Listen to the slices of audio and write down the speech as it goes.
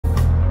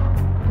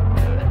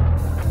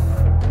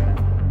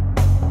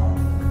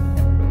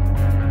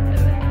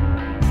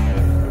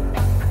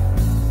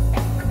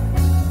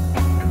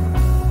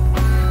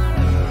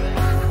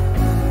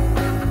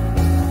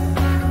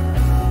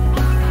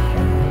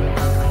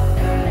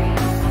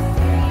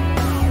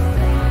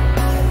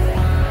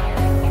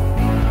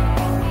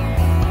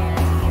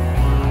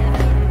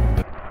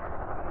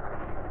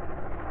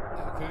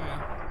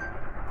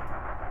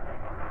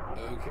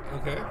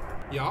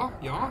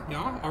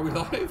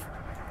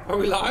Are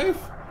we live?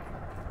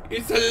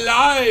 It's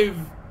alive!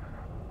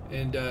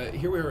 And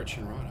here we are at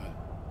Shinrada.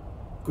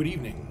 Good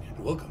evening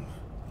and welcome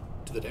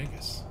to the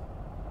Dangus.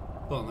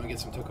 Hold on, let me get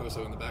some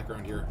Tokoso in the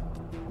background here.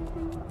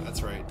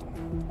 That's right.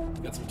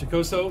 Got some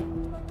Tokoso.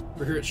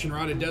 We're here at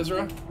Shinrada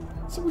Desra.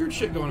 Some weird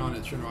shit going on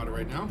at Shinrada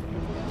right now.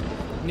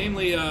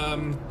 Namely,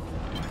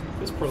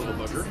 this poor little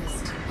bugger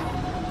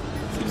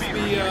seems to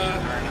be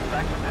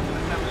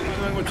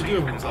not knowing what to do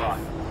with himself.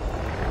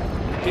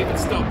 David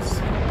Stubbs.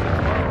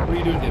 What are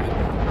you doing, David?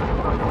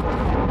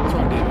 What's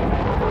wrong, David?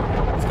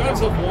 He's got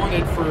himself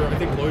wanted for, I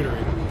think,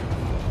 loitering.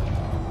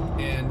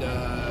 And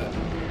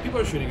people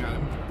are shooting at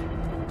him.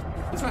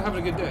 He's not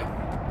having a good day.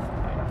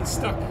 He's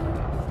stuck.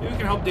 Maybe we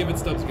can help David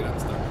Stubbs get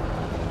unstuck.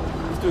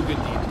 Let's do a good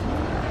deed.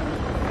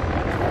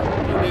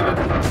 Hello, David.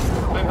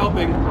 I'm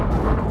helping. Oh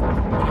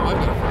no, I've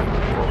got a friend.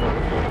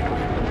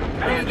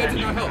 Really, that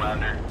did not help.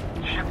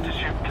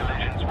 Ship-to-ship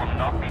collisions will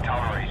not be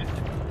tolerated.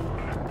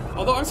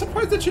 Although I'm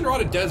surprised at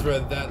Shinrada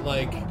Desra that,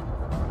 like,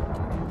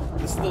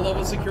 this is the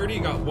level of security.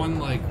 You got one,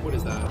 like, what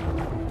is that?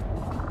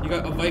 You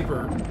got a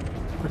Viper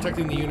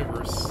protecting the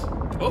universe.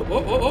 Oh,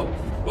 oh, oh, oh.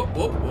 Oh,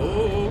 oh,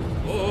 oh,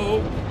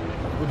 oh.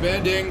 We're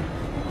banding.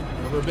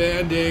 We're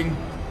banding.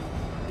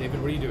 David,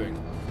 what are you doing?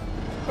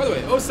 By the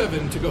way,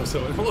 07 to go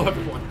so, and hello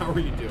everyone, how are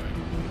you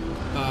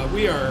doing?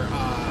 We are,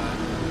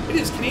 it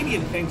is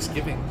Canadian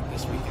Thanksgiving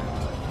this weekend.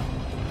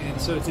 And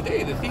so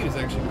today the theme is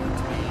actually going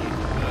to be,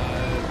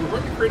 we're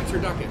going to create a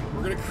turducken.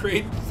 We're going to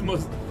create the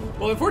most,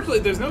 well, unfortunately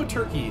there's no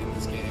turkey in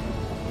this game.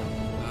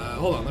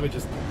 Hold on, let me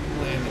just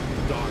land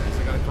the dog because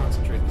I got to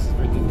concentrate. This is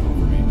very difficult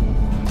for me.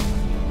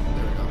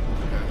 There we go,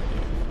 okay.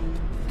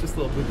 Just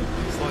a little bit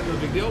of slot, no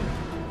big deal.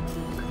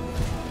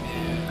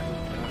 And,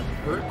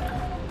 hurt.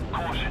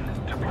 Caution,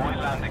 deploy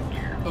landing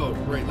gear. Oh,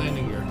 right,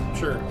 landing gear,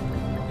 sure.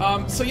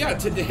 So yeah,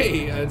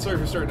 today, and sorry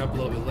for starting up a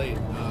little bit late,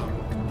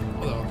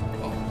 although,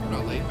 well, we're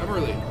not late, I'm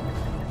early.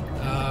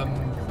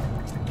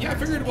 Yeah, I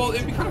figured, well,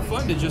 it'd be kind of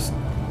fun to just,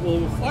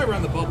 we'll fly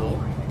around the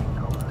bubble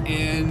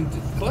and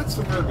collect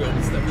some rare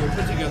goods that we'll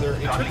put together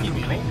a turkey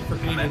meal for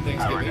Canadian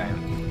Thanksgiving,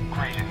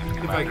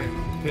 if I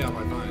can pay out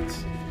my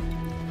fines.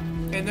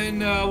 And then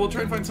we'll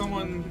try and find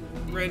someone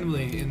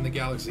randomly in the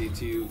galaxy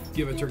to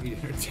give a turkey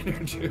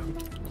dinner to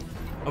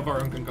of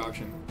our own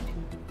concoction.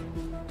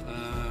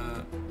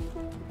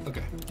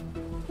 Okay.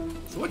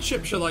 So what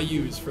ship shall I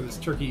use for this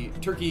turkey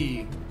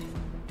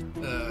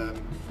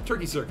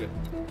circuit?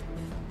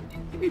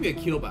 Maybe a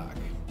keelback.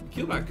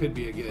 Keelback could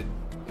be a good.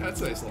 Yeah,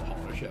 that's a nice little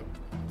hauler ship.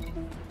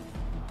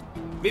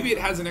 Maybe it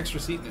has an extra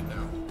seat in it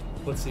now.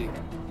 Let's see.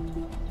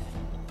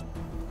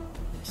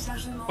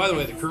 By the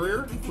way, the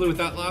Courier flew with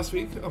that last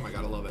week. Oh my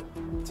god, I love it.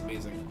 It's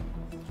amazing.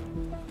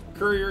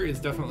 Courier is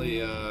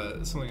definitely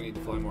something I need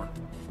to fly more.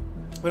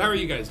 But how are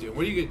you guys doing?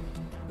 What do you get?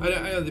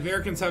 I know the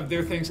Americans have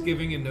their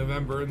Thanksgiving in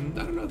November, and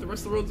I don't know, the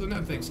rest of the world doesn't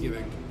have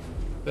Thanksgiving.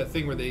 That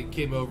thing where they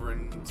came over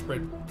and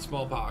spread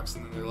smallpox,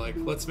 and then they're like,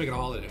 let's make it a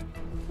holiday.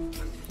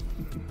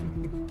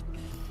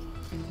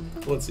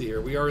 Let's see here.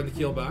 We are in the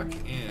keelback,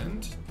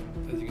 and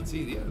as you can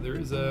see, yeah, there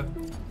is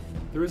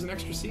an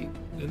extra seat.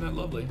 Isn't that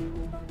lovely?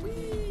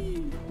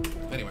 Whee!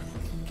 Anyway,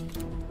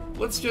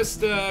 let's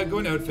just go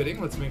into outfitting.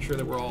 Let's make sure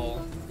that we're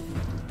all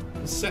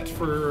set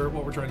for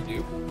what we're trying to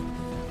do.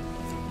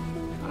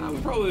 We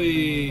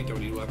probably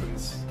don't need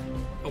weapons.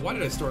 Oh, why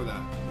did I store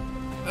that?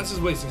 That's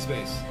just wasting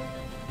space.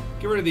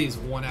 Get rid of these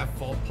 1F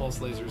pulse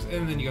lasers,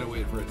 and then you gotta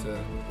wait for it to...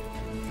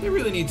 They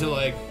really need to,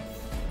 like,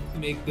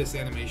 make this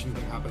animation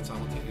thing happen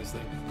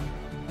simultaneously.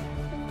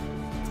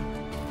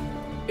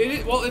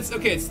 Well, it's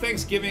okay. It's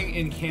Thanksgiving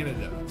in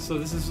Canada, so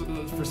this is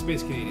for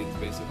Space Canadians,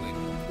 basically.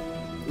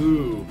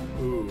 Ooh,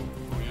 oh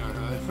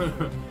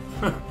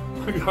yeah.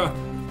 My God,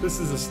 this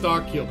is a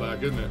stock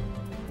keelback, isn't it?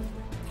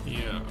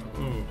 Yeah.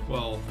 Ooh,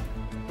 well,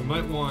 we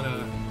might want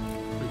to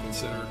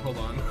reconsider. Hold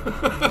on.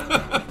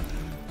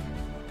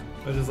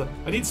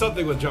 I need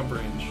something with jump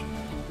range.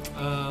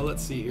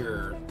 Let's see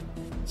here.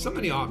 So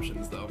many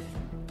options, though.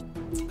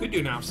 Could do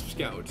an ASP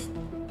Scout.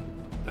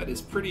 That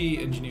is pretty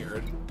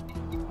engineered.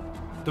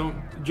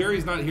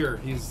 Jerry's not here.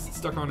 He's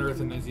stuck on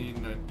Earth in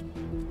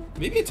 1989.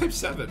 Maybe a Type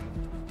 7.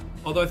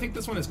 Although I think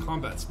this one is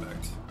combat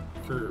spec'd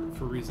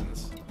for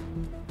reasons.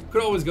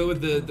 Could always go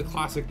with the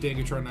classic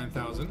Dangutron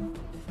 9000.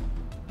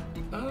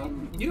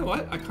 You know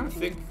what? I kind of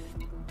think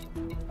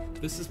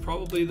this is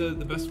probably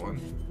the best one.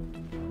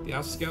 The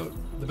ASP Scout,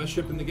 the best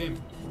ship in the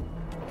game.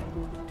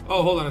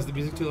 Oh, hold on. Is the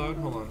music too loud?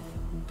 Hold on.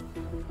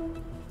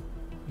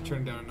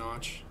 Turn it down a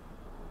notch.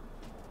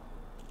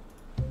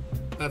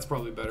 That's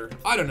probably better.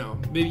 I don't know.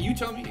 Maybe you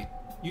tell me.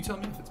 You tell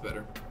me if it's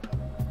better.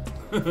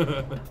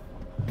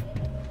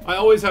 I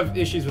always have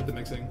issues with the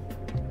mixing.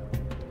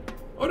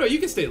 Oh no, you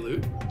can stay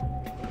loot.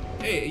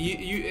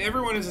 Hey,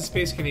 everyone is a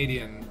Space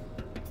Canadian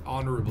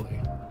honorably.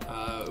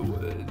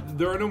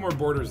 There are no more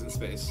borders in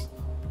space.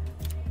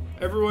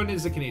 Everyone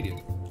is a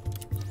Canadian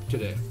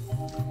today.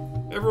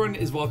 Everyone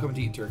is welcome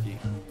to eat turkey.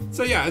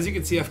 So yeah, as you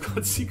can see, I've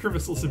got secret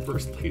missiles and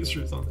burst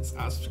lasers on this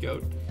ASP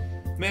Scout.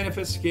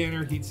 Manifest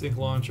scanner, heatsink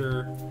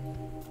launcher,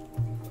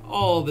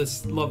 all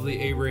this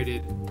lovely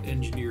A-rated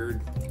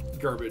engineered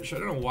garbage. I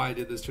don't know why I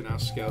did this to an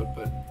Ask Scout,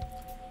 but...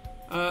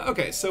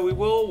 okay, so we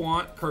will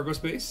want cargo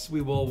space.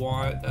 We will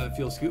want a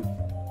fuel scoop.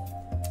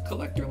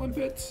 Collector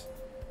limpet.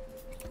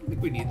 I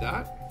think we need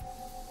that.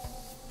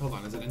 Hold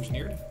on, is it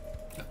engineered?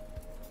 No.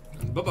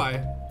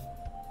 Bye-bye.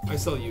 I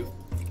sell you.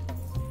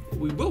 What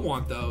we will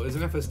want, though, is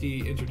an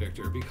FSD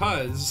interdictor,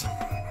 because...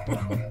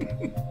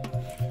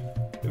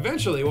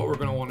 eventually, what we're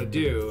going to want to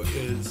do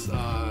is,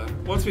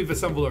 once we've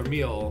assembled our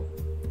meal,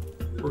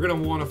 we're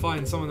going to want to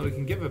find someone that we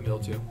can give a meal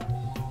to.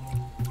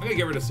 I'm going to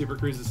get rid of Super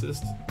Cruise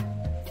Assist.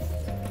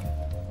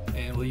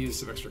 And we'll use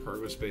some extra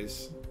cargo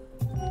space.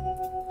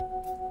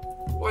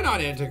 Why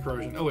not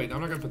anti-corrosion? Oh wait, no,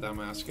 I'm not going to put that on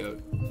my Ask Scout.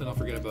 Then I'll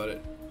forget about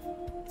it.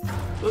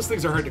 Those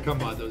things are hard to come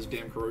by, those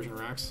damn corrosion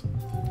racks.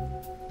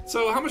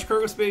 So how much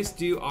cargo space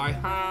do I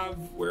have?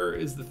 Where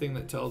is the thing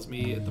that tells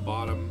me at the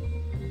bottom?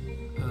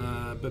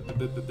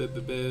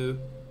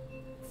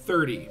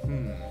 30.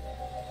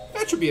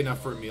 That should be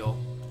enough for a meal.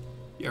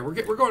 Yeah, we're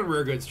going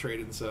rare goods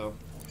trading, so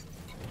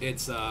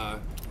it's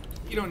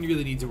you don't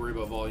really need to worry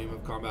about volume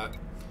of combat.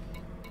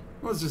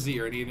 Let's just see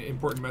here. Any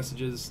important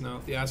messages?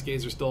 No, the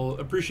Askays are still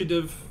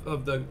appreciative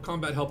of the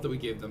combat help that we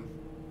gave them.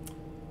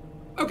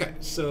 Okay,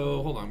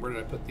 so hold on. Where did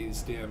I put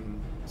these damn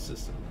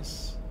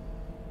systems?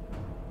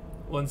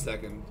 1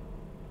 second.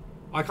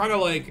 I kind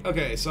of like...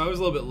 Okay, so I was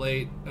a little bit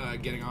late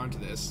getting onto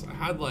this. I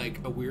had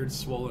like a weird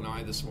swollen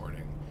eye this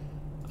morning.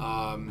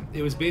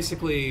 It was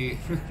basically...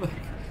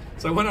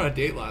 so I went on a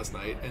date last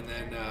night, and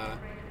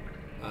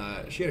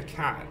then she had a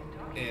cat,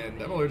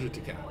 and I'm allergic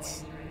to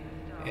cats.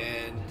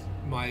 And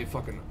my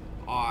fucking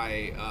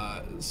eye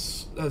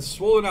has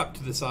swollen up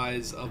to the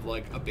size of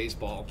like a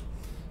baseball.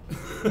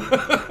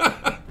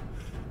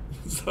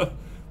 So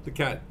the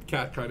cat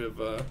kind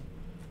of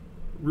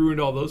ruined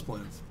all those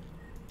plans.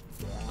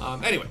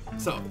 Anyway,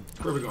 so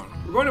where are we going?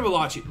 We're going to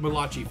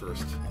Malachi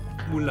first.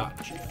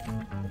 Malachi.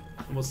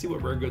 And we'll see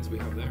what rare goods we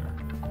have there.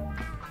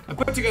 I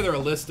put together a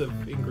list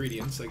of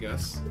ingredients, I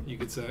guess you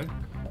could say.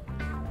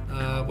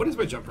 What is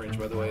my jump range,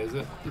 by the way? Is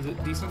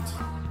it decent?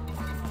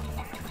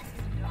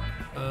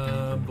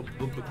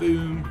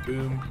 Boom,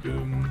 boom,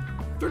 boom.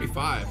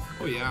 35.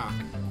 Oh yeah,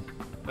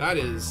 that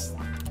is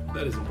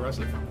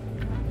impressive.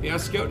 Yeah,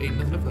 Scout ain't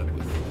nothing to fuck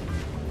with.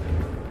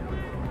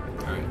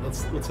 All right,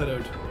 let's head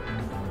out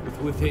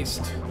with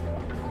haste.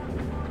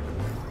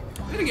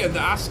 And again, the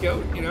Ass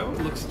Scout, you know,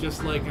 looks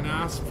just like an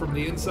ass from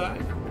the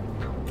inside,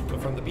 but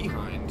from the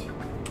behind, you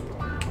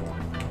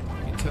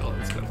can tell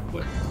it's got a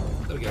foot.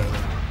 Let me get it.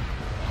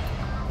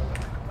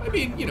 I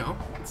mean, you know,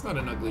 it's not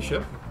an ugly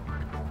ship.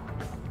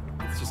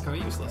 It's just kind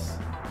of useless.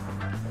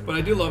 But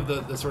I do love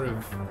the sort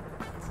of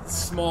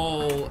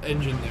small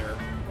engine there.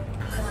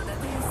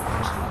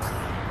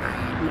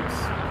 Oops.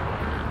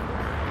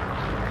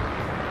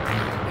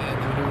 And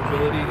the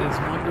maneuverability is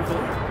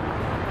wonderful.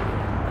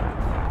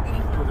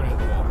 We're gonna hit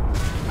the wall.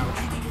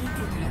 Ouch.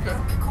 Okay.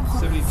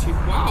 72.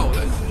 Wow,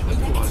 that's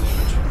a lot of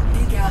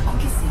damage.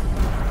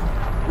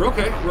 We're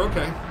okay. We're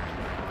okay.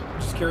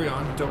 Just carry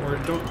on. Don't worry.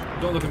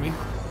 Don't look at me.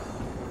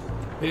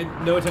 Pay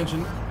no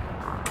attention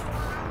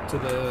to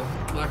the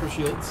lack of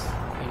shields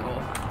and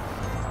all.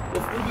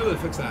 We'll be able to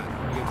fix that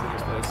when we get to the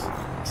next place.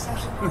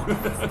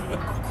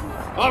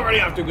 Already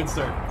off to a good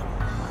start.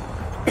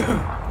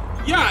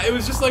 Yeah, it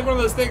was just like one of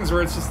those things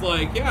where it's just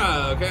like,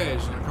 yeah, okay,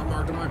 she's gonna come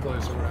back to my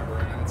place or whatever,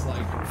 and then it's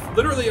like,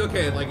 literally,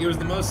 okay, like it was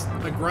the most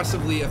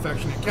aggressively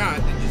affectionate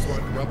cat and just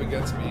wanted to rub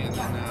against me, and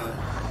then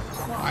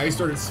I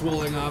started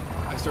swelling up,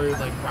 I started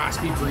like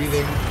raspy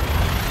breathing,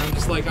 and I'm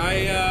just like,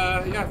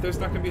 yeah, there's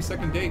not gonna be a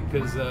second date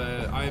because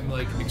I'm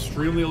like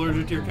extremely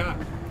allergic to your cat.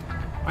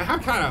 I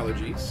have cat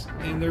allergies,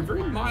 and they're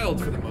very mild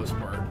for the most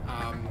part.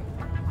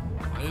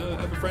 I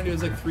have a friend who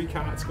has like 3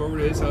 cats. Go over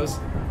to his house.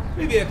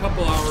 Maybe a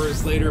couple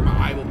hours later,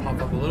 my eye will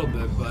pop up a little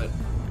bit, but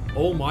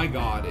oh my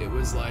god, it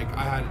was like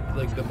I had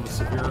like the most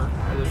severe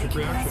allergic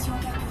reaction,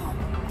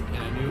 and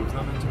I knew it was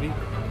not meant to be.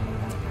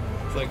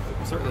 It's like,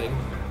 sorry, lady.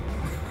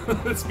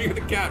 It's me with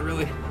the cat,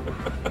 really.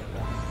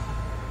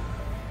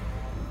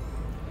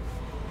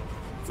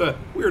 It's a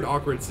weird,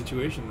 awkward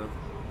situation, though.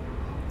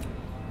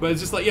 But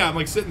it's just like, yeah, I'm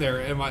like sitting there,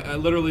 and I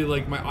literally,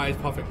 like, my eyes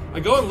puffing. I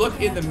go and look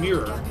in the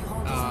mirror.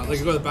 Like,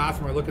 I go to the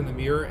bathroom, I look in the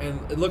mirror, and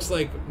it looks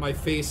like my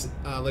face,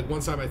 like,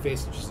 one side of my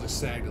face just like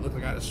sagged. It looked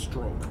like I had a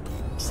stroke.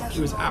 It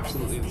was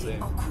absolutely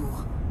insane.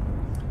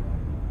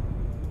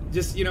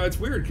 Just, you know, it's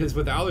weird, because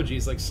with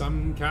allergies, like,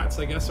 some cats,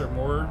 I guess, are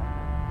more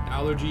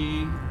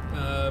allergy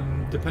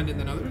dependent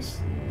than others.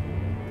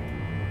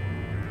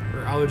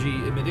 Or allergy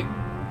emitting.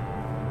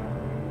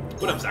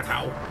 What up,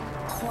 Zakao?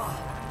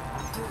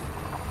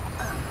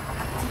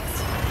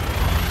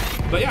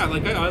 But yeah,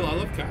 like I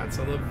love cats.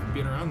 I love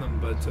being around them.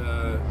 But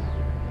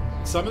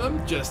some of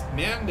them just,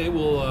 man, they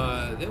will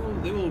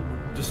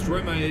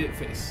destroy my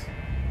face.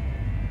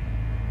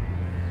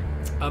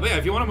 But yeah,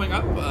 if you want to wing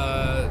up,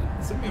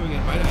 send me a wing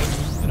invite. I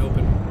have an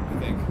open, I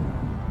think.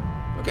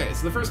 Okay,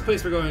 so the first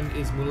place we're going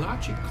is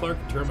Malachi Clark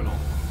Terminal.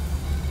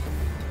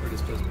 Where does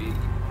supposed to be?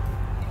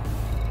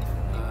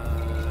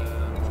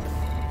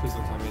 Please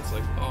don't tell me it's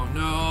like, oh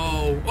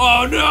no!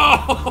 Oh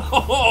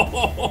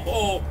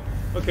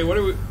no! Okay, what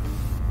are we?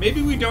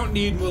 Maybe we don't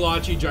need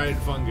Mulachi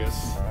giant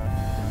fungus.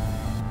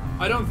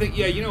 I don't think...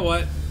 Yeah, you know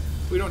what?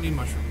 We don't need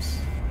mushrooms.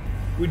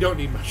 We don't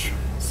need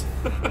mushrooms.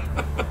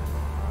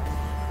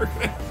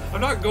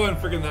 I'm not going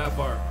friggin' that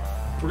far.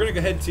 We're gonna go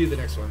ahead to the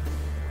next one.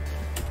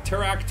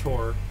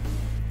 Pteractor.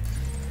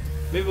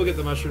 Maybe we'll get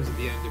the mushrooms at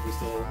the end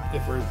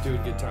if we're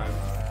doing good time.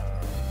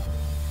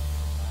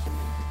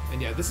 And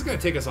yeah, this is gonna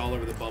take us all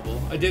over the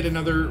bubble. I did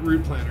another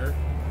route planner.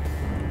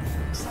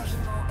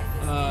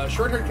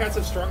 Short-haired cats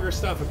have stronger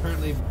stuff.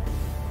 Apparently,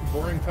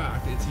 boring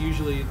fact, it's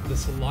usually the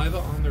saliva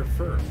on their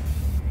fur.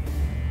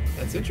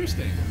 That's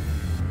interesting.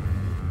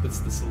 It's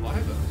the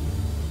saliva.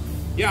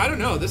 Yeah, I don't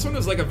know. This one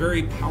was like a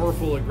very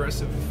powerful,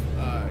 aggressive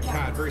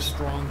cat. Very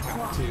strong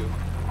cat, too.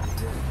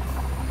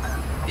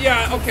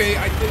 Yeah, okay.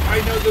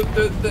 I know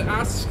the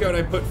Ask Scout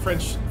I put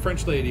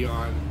French lady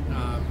on.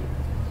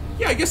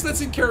 Yeah, I guess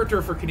that's in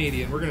character for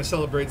Canadian. We're going to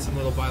celebrate some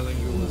little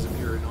bilingualism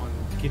here on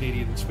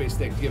Canadian Space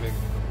Thanksgiving.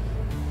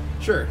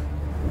 Sure.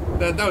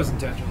 That was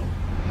intentional.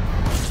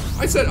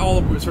 I said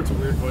all sorts of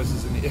weird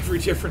voices in every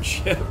different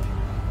ship.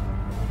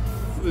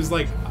 There's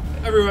like,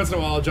 every once in a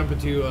while I'll jump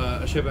into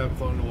a ship I haven't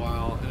flown in a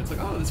while, and it's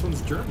like, oh, this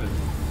one's German.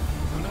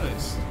 Oh,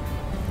 nice.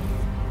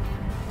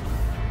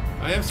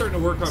 I am starting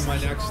to work on my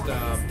next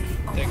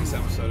Dangus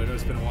episode. I know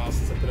it's been a while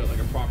since I put out like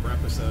a proper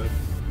episode.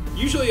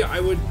 Usually I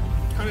would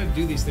kind of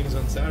do these things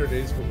on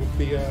Saturdays, but with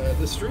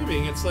the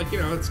streaming, it's like, you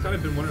know, it's kind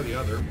of been one or the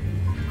other.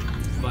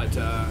 But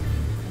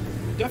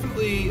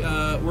definitely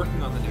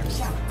working on the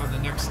next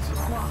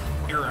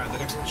era, the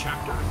next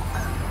chapter.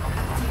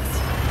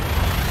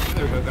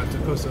 There we go, got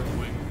Tokoso on the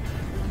wing.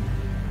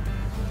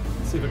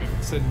 Let's see if I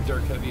can send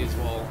Dark Heavy as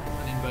well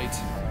an invite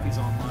if he's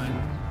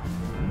online.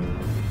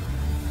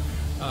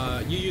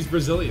 You use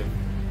Brazilian.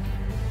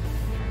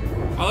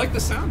 I like the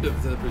sound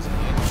of the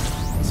Brazilian.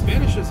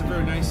 Spanish is a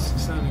very nice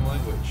sounding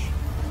language.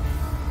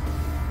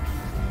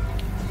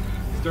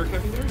 Is Dark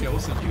Heavy there? Yeah, we'll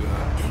send you.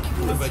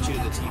 We'll invite you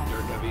to the team,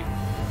 Dark Heavy.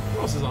 Who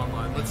else is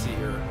online? Let's see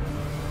here.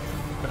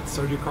 Got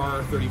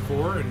Sardukar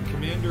 34 and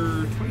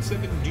Commander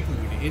 27 Dude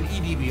in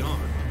ED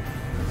Beyond.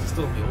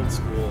 Still in the old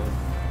school.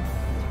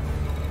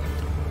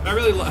 I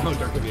really love. Oh,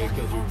 Dark Heavy, I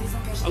killed you.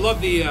 I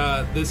love the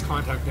this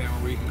contact panel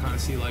where you can kind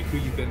of see like who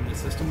you've been in the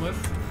system with.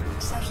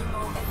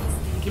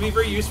 It can be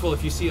very useful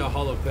if you see a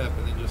hollow pip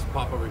and then just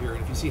pop over here.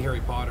 And if you see Harry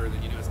Potter,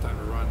 then you know it's time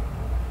to run.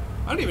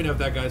 I don't even know if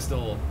that guy's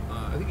still.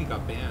 I think he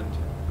got banned.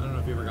 I don't know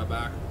if he ever got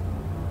back.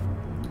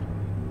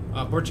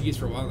 Portuguese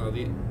for a while now.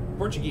 The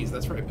Portuguese.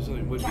 That's right.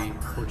 Brazilian would be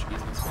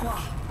Portuguese and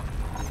Spanish.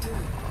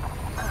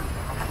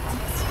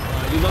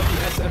 You love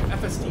the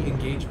FSD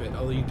engagement,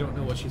 although you don't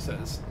know what she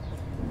says.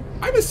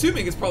 I'm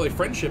assuming it's probably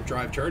friendship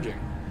drive charging.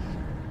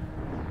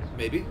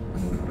 Maybe.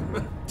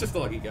 Just a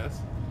lucky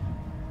guess.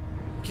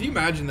 Can you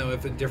imagine, though,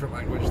 if in different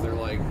language they're,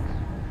 like,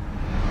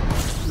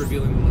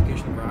 revealing the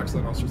location of rocks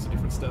and all sorts of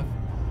different stuff?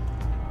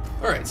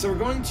 Alright, so we're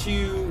going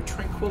to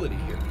Tranquility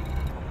here.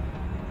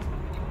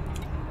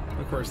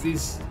 Of course,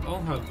 these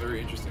all have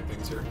very interesting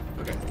things here.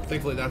 Okay,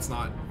 thankfully that's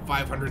not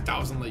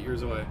 500,000 light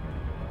years away.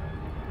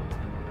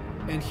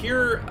 And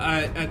here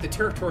at the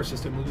Terrator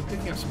system, we'll be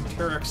picking up some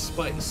Terrax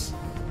spice.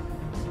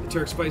 The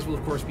Terrax spice will,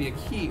 of course, be a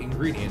key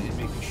ingredient in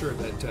making sure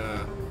that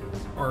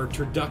our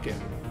turducken,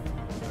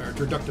 our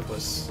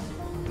turductopus,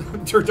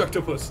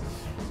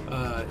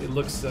 it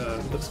looks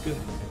good.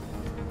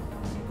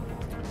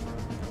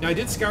 Now, I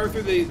did scour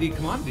through the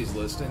commodities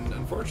list, and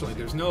unfortunately,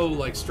 there's no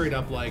like straight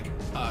up like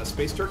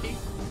space turkey,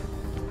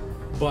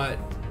 but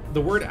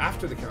the word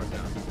after the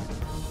countdown.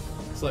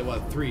 It's like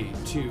what, 3,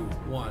 2,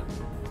 1.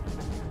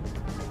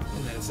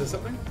 And then it says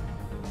something.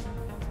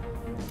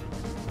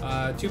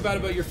 Too bad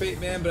about your fate,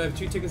 man, but I have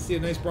 2 tickets to see a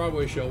nice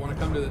Broadway show. Want to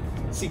come to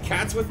see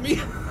Cats with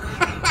me?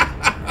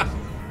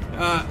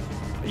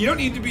 You don't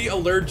need to be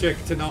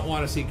allergic to not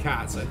want to see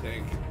Cats, I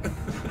think.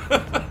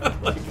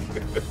 Like,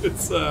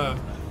 it's, I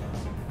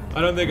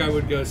don't think I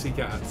would go see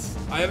Cats.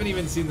 I haven't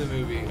even seen the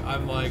movie.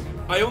 I'm like,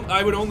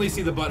 I would only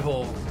see the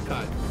butthole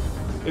cut.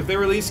 If they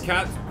release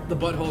Cat, the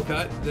butthole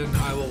cut, then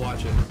I will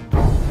watch it.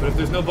 But if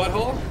there's no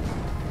butthole,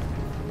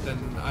 then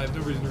I have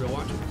no reason to go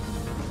watch it.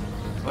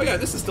 Oh yeah,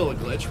 this is still a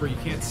glitch where you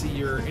can't see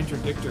your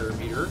interdictor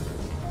meter,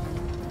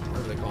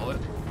 whatever they call it.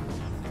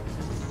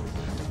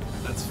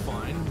 That's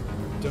fine.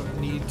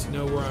 Don't need to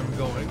know where I'm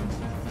going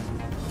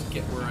to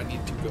get where I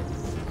need to go.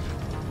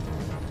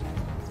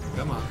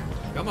 Come on.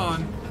 Come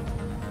on.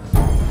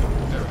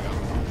 There we go.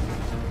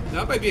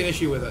 That might be an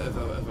issue with if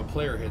a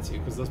player hits you,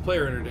 because those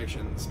player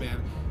interdictions,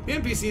 man, the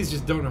NPCs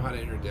just don't know how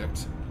to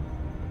interdict.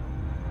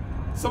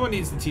 Someone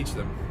needs to teach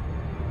them.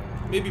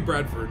 Maybe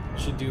Bradford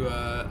should do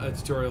a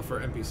tutorial for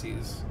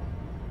NPCs.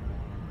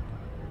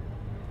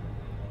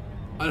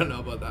 I don't know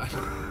about that.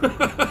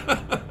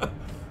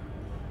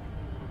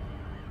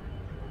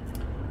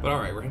 But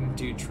alright, we're heading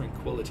to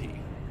Tranquility.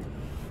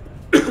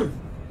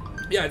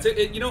 Yeah,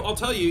 you know, I'll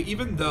tell you,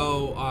 even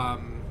though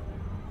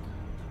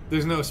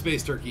there's no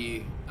space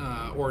turkey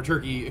or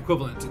turkey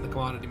equivalent in the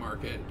commodity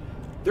market,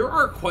 there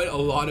are quite a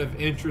lot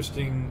of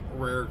interesting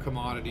rare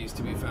commodities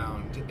to be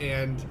found.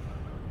 And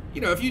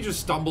you know, if you just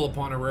stumble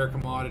upon a rare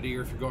commodity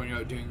or if you're going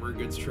out doing rare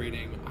goods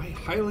trading, I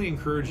highly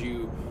encourage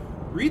you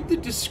read the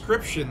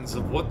descriptions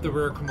of what the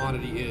rare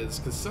commodity is,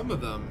 because some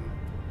of them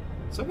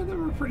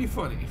are pretty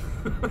funny.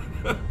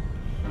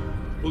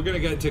 We're gonna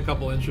get to a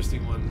couple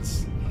interesting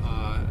ones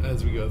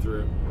as we go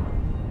through.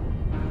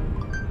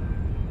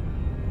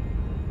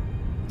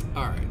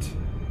 All right,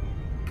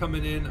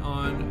 coming in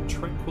on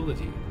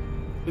tranquility.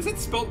 Is it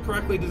spelled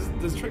correctly?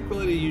 Does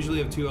tranquility usually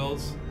have 2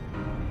 L's?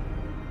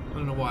 I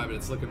don't know why, but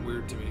it's looking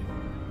weird to me.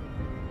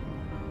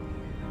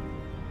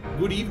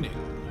 Good evening.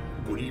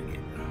 Good evening.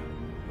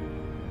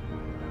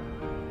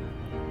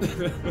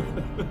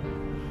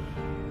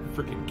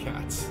 Freaking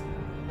cats.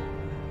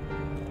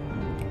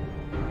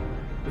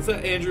 Is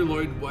that Andrew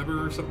Lloyd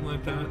Webber or something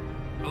like that?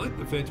 I like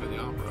the Phantom of the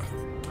Opera.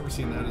 Never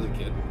seen that as a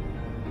kid.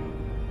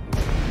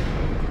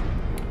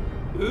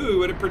 Ooh,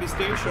 what a pretty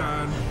station.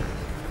 Okay,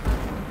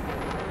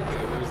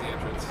 where's the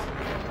entrance?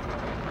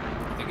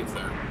 I think it's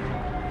there.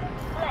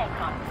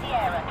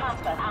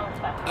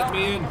 Let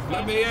me in.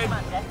 Let me in.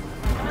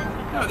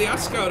 No, the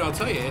Scout, I'll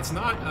tell you, it's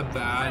not a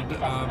bad,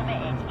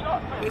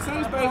 it's not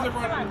as bad as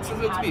everyone says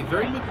it to be.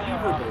 Very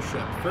maneuverable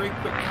ship. Very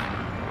quick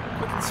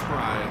and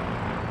spry.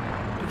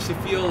 Makes you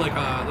feel like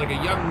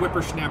a young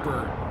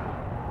whippersnapper.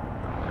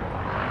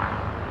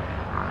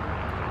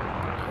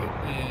 Right,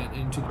 and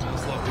into the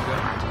slot we go.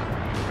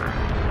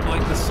 I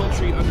like the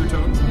sultry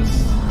undertones of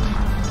this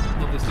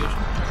lovely station.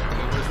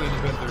 Okay, where's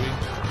landing pad 30?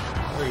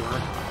 There you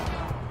are.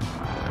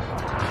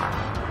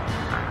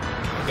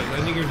 Okay,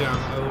 landing her down.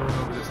 I will run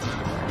over this time.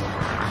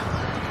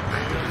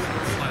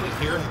 Slide it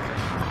here.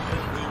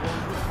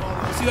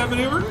 You see that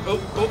maneuver? Oh,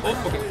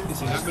 okay. You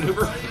see that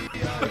maneuver?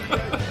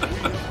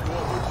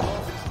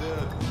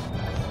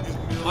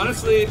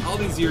 Honestly, all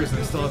these years,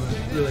 I still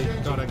haven't really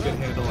got a good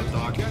handle on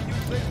docking.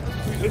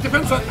 It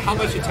depends on how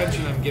much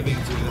attention I'm giving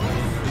to it.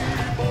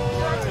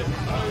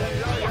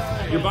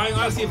 You're buying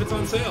Odyssey if it's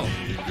on sale.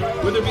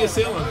 Would there be a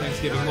sale on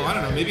Thanksgiving? Well, I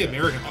don't know. Maybe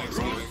American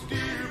Thanksgiving.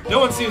 No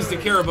one seems to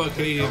care about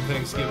Canadian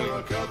Thanksgiving.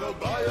 Always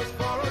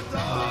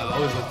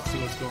like to see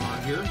what's going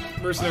on here.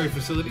 Mercenary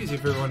facilities,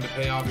 if you're going to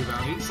pay off your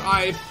bounties.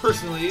 I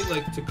personally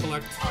like to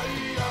collect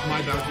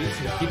my bounties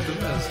and keep them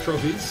as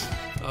trophies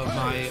of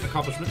my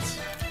accomplishments.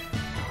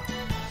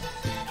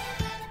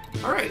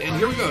 Alright, and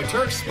here we go.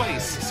 Turkish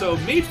spice. So,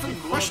 made from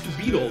crushed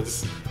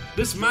beetles.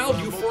 This mild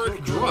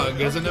euphoric drug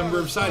has a number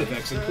of side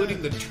effects,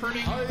 including the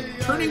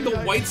turning the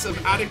whites of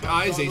addict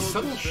eyes a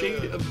subtle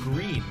shade of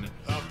green.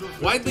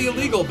 Widely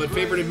illegal, but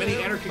favored in many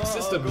anarchic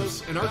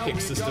systems,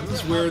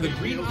 where the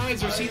green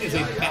eyes are seen as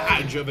a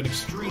badge of an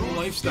extreme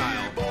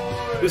lifestyle.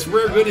 This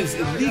rare good is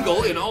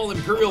illegal in all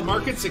imperial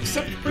markets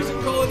except prison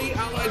colony,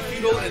 allied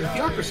feudal, and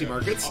theocracy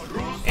markets,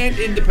 and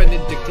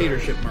independent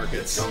dictatorship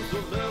markets. Oh,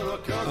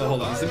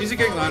 hold on. Is the music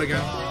getting loud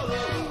again?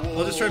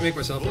 I'll just try to make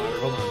myself louder.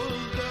 Hold on.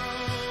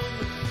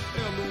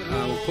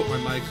 We'll put my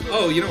mic...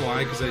 Oh, you know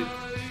why? Because I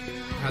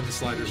had the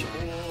sliders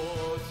wrong.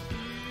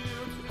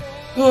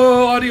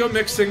 Oh, audio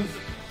mixing.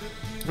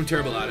 I'm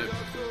terrible at it.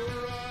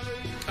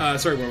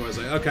 Sorry, where was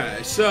I? Okay,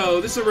 so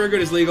this is a rare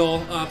good is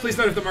legal. Please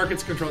note if the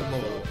market's controlled.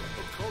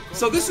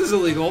 So this is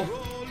illegal,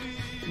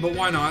 but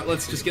why not?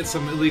 Let's just get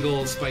some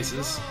illegal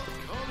spices.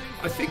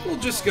 I think we'll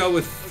just go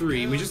with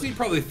 3. We just need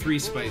probably 3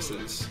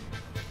 spices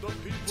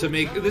to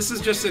make... This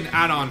is just an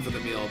add-on for the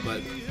meal,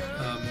 but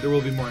there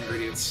will be more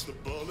ingredients.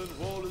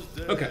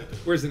 Okay,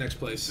 where's the next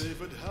place?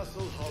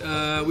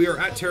 We are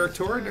at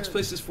Territor. Next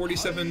place is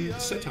 47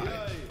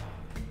 Setai.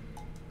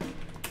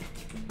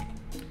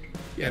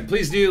 Yeah,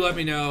 please do let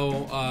me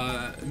know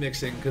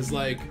mixing, because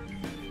like,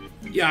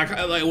 yeah,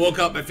 I woke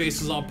up, my face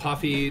was all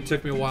puffy. It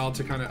took me a while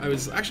to kind of... I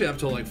was actually up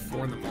till like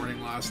 4 in the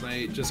morning last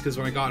night, just because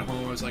when I got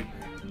home, I was like,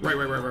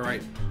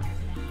 right.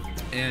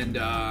 And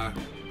kind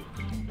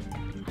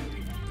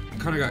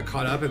of got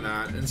caught up in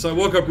that. And so I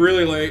woke up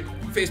really late,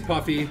 face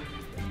puffy.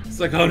 It's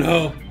like, oh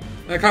no.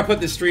 And I kind of put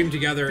this stream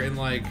together in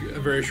like a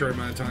very short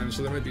amount of time,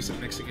 so there might be some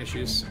mixing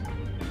issues.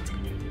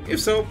 If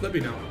so, let me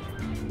know.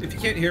 If you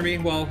can't hear me,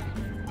 well,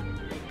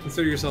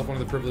 consider yourself one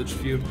of the privileged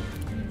few.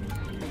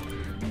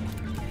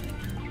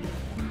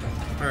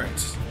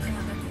 Alright.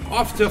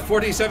 Off to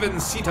 47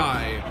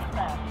 Setai.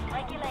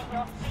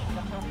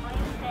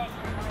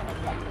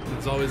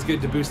 It's always good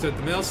to boost out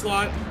the mail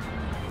slot.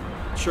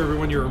 Show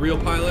everyone you're a real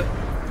pilot.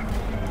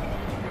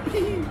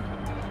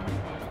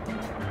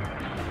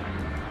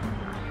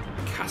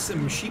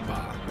 Kasim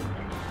Shipa.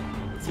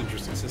 It's an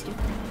interesting system.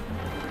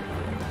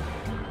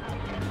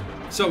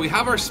 So we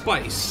have our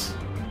spice.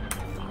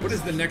 What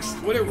is the next...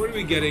 What are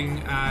we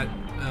getting at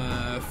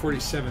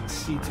 47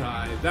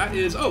 Setai? That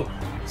is... Oh,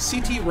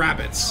 CT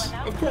rabbits.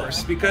 Of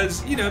course,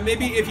 because, you know,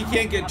 maybe if you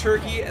can't get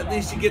turkey, at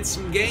least you get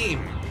some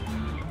game.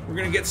 We're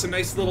going to get some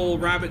nice little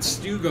rabbit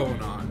stew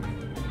going on.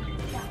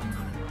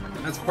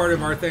 That's part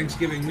of our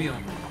Thanksgiving meal.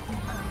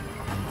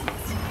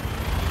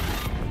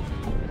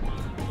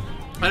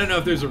 I don't know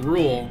if there's a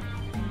rule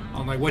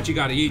on like what you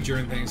got to eat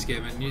during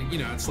Thanksgiving. You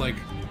know, it's like,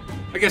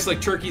 I guess like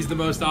turkey's the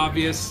most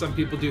obvious. Some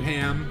people do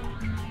ham,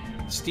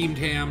 steamed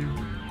ham,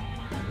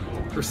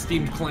 or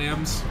steamed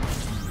clams.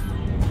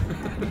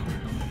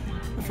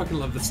 fucking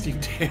love the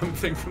steamed ham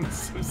thing from The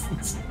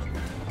Simpsons.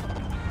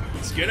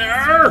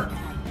 Skinner!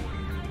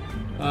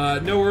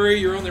 No worry,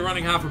 you're only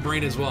running half a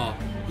brain as well.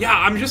 Yeah,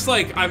 I'm just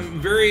like, I'm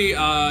very,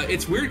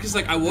 it's weird because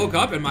like I woke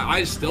up and my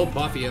eye's still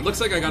puffy. It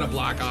looks like I got a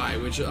black eye,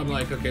 which I'm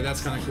like, okay,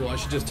 that's kind of cool. I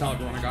should just tell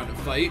everyone I got in a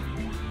fight.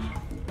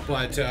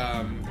 But,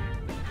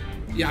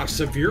 yeah,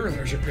 severe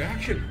allergic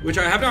reaction, which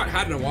I have not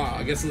had in a while.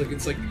 I guess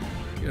it's like,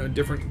 you know,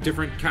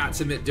 different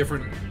cats emit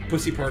different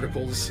pussy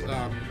particles,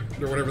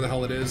 or whatever the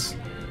hell it is.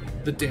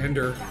 The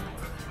dander.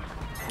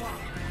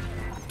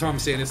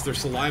 Tom's saying it's their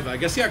saliva. I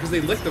guess, yeah, because they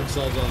lick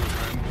themselves all the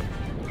time.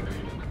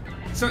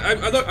 So I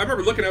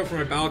remember looking out from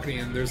my balcony,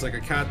 and there's like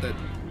a cat that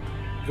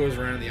goes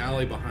around in the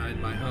alley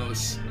behind my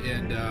house,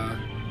 and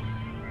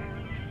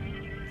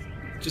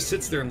just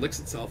sits there and licks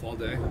itself all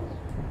day.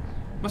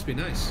 Must be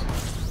nice.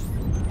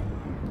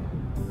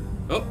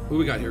 Oh, who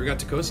we got here? We got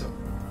Takoso.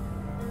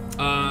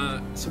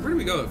 So where do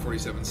we go at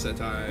 47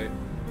 Setai?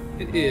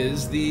 It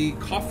is the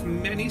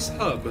Kaufmanni's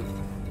Hub.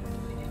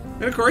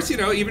 And of course, you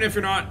know, even if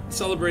you're not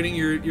celebrating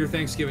your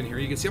Thanksgiving here,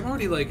 you can see I'm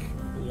already like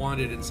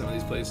wanted in some of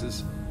these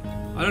places.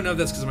 I don't know if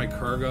that's because of my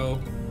cargo.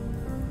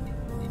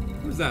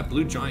 Who's that?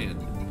 Blue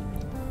Giant.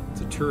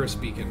 It's a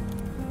tourist beacon.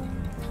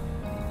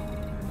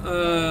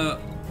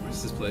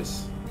 Where's this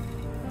place?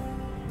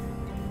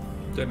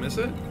 Did I miss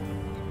it?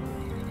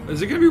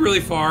 Is it gonna be really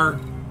far?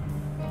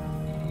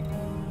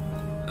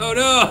 Oh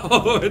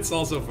no! It's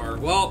also far.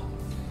 Well,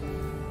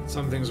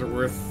 some things are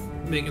worth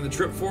making the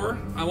trip for.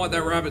 I want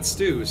that rabbit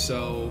stew,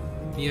 so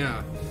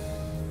yeah.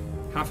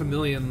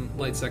 500,000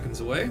 light seconds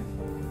away.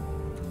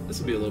 This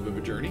will be a little bit of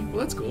a journey. Well,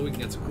 that's cool. We can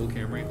get some cool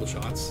camera angle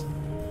shots.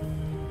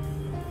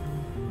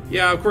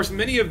 Yeah, of course,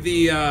 many of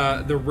the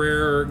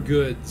rare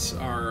goods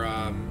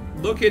are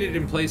located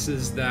in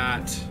places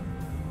that,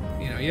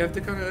 you know, you have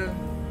to kind of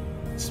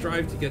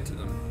strive to get to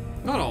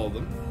them. Not all of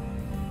them.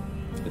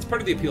 It's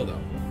part of the appeal,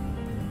 though.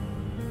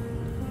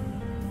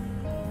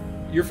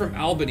 You're from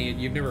Albany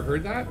and you've never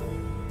heard that?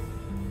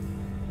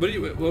 What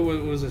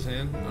was I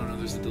saying? I don't know,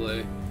 there's a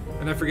delay.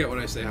 And I forget what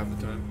I say half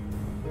the time.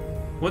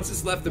 Once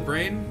it's left the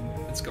brain,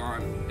 it's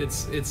gone.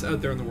 It's out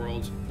there in the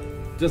world.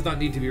 It does not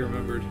need to be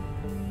remembered.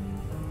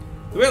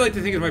 The way I like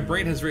to think is my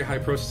brain has very high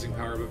processing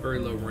power, but very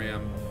low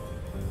RAM.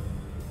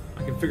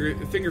 I can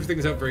figure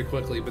things out very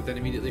quickly, but then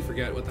immediately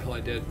forget what the hell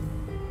I did.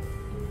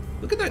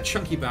 Look at that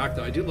chunky back,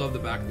 though. I do love the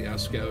back of the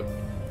Scout.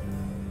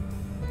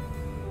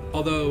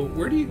 Although,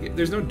 where do you get...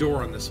 There's no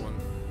door on this one.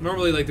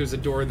 Normally, like, there's a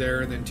door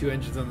there and then 2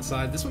 engines on the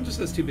side. This one just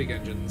has 2 big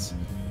engines.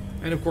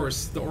 And, of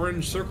course, the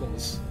orange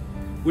circles,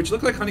 which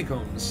look like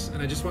honeycombs,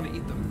 and I just want to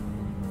eat them.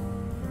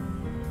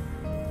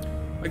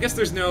 I guess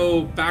there's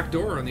no back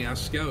door on the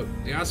Scout.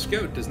 The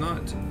Scout does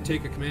not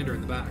take a commander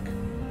in the back.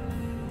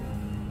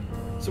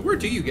 So where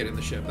do you get in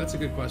the ship? That's a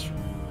good question.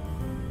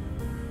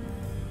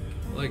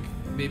 Like,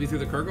 maybe through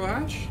the cargo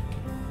hatch?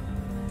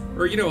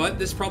 Or, you know what?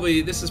 This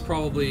is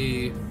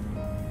probably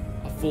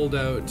a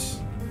fold-out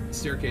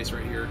staircase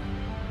right here.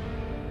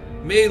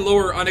 May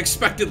lower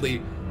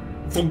unexpectedly.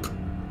 Thunk.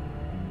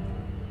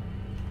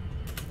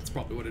 That's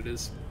probably what it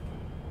is.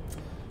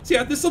 So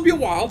yeah, this will be a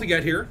while to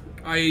get here.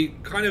 I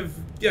kind of,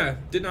 yeah,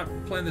 did not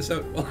plan this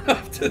out well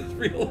enough to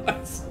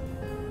realize.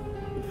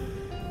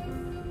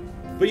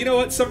 But you know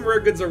what? Some rare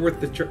goods are worth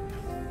the trip.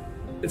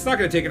 It's not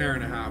going to take an hour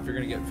and a half. You're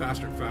going to get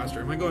faster and faster.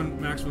 Am I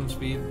going maximum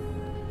speed?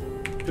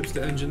 Pips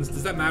to engines.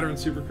 Does that matter in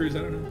Super Cruise? I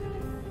don't know.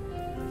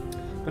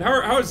 But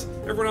how is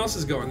everyone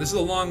else's going? This is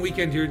a long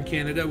weekend here in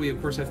Canada. We, of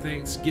course, have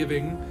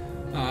Thanksgiving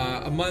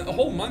a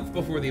whole month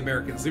before the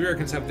Americans. The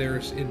Americans have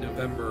theirs in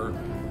November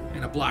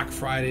and a Black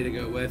Friday to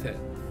go with it.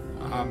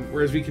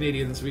 Whereas we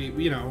Canadians, we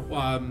you know,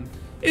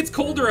 it's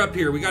colder up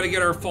here. We got to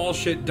get our fall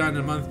shit done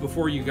a month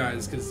before you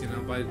guys, because, you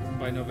know,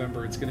 by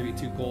November it's going to be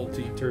too cold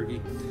to eat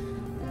turkey.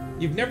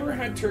 You've never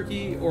had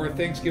turkey or a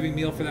Thanksgiving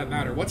meal for that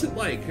matter. What's it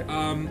like?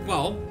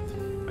 Well,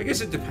 I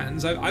guess it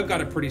depends. I've got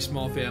a pretty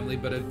small family,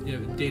 but I've, you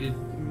know, dated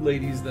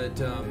ladies that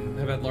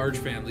have had large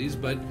families.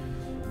 But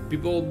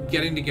people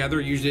getting together,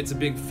 usually it's a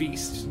big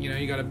feast. You know,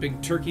 you got a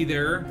big turkey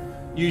there.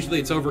 Usually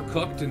it's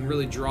overcooked and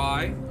really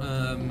dry.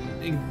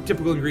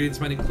 Typical ingredients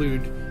might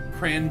include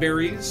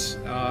cranberries,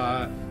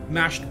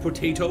 mashed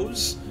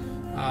potatoes,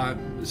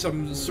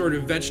 some sort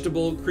of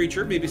vegetable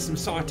creature, maybe some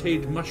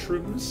sautéed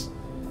mushrooms,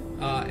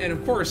 and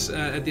of course,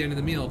 at the end of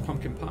the meal,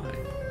 pumpkin pie.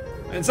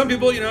 And some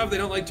people, you know, if they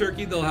don't like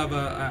turkey, they'll have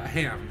a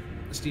ham,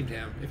 a steamed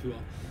ham, if you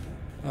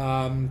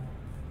will.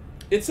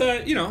 It's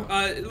you know,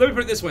 let me put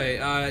it this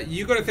way.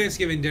 You go to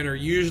Thanksgiving dinner,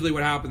 usually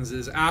what happens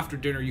is after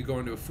dinner you go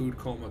into a food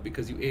coma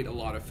because you ate a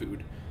lot of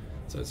food.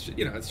 So it's,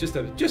 you know, it's just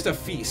a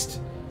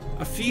feast.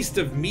 A feast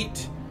of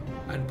meat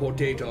and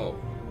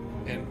potato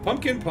and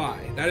pumpkin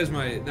pie. That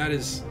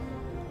is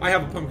I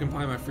have a pumpkin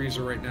pie in my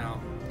freezer right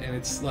now, and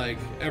it's like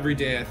every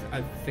day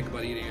I think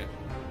about eating it.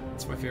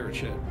 It's my favorite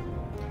shit.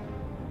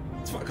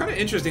 It's kind of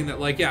interesting that,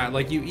 like, yeah,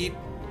 like you eat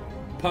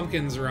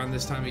pumpkins around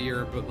this time of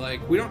year, but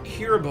like we don't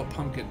hear about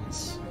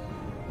pumpkins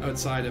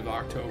outside of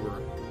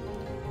October.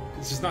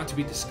 It's just not to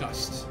be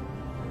discussed.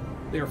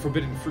 They are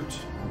forbidden fruit.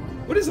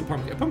 What is a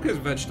pumpkin? A pumpkin is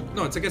a vegetable.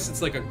 No, I guess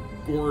it's like a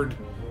gourd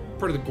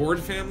part of the gourd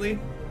family.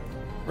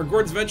 Are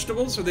gourds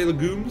vegetables? Are they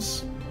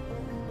legumes?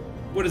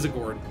 What is a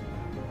gourd?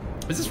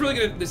 Is this really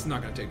gonna... This is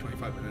not gonna take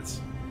 25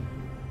 minutes.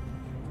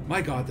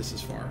 My god, this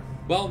is far.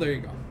 Well, there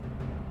you go.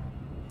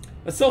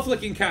 A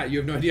self-licking cat. You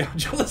have no idea how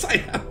jealous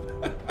I am.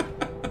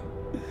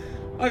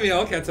 I mean,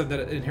 all cats have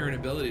that inherent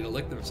ability to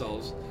lick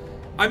themselves.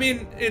 I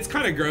mean, it's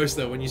kind of gross,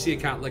 though, when you see a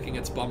cat licking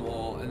its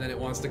bumhole, and then it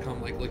wants to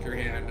come, like, lick your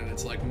hand, and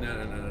it's like, no,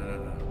 no, no, no, no,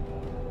 no.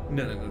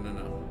 No, no, no, no,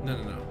 no. No,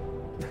 no, no.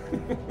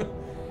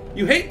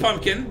 You hate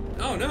pumpkin?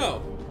 Oh,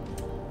 no.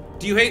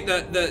 Do you hate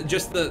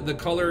just the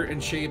color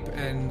and shape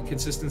and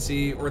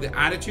consistency, or the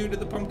attitude of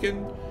the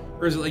pumpkin?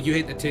 Or is it like you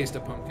hate the taste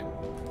of pumpkin?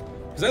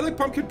 Because I like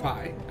pumpkin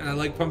pie, and I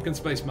like pumpkin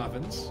spice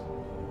muffins.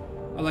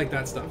 I like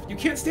that stuff. You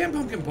can't stand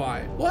pumpkin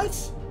pie. What?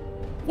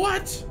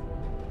 What?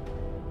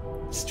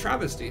 It's a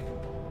travesty.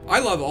 I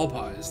love all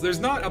pies. There's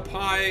not a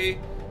pie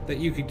that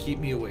you could keep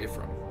me away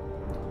from.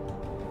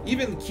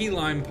 Even key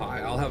lime pie,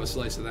 I'll have a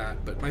slice of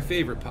that, but my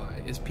favorite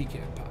pie is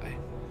pecan pie.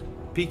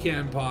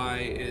 Pecan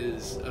pie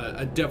is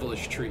a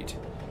devilish treat.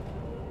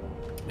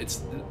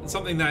 It's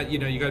something that, you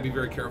know, you gotta be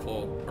very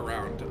careful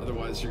around,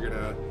 otherwise you're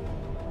gonna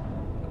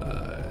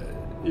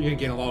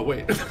gain a lot of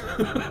weight.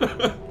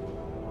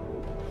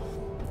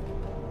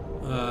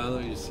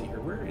 Let me just see here.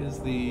 Where is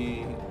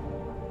the...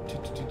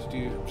 I'm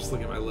just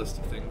looking at my list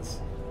of things.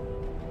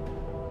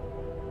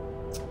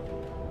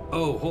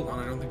 Oh, hold on.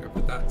 I don't think I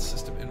put that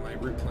system in my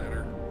route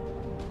planner.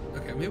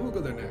 Okay, maybe we'll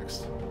go there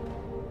next.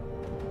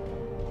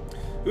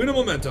 Uno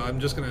momento. I'm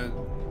just gonna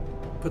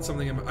put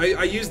something in.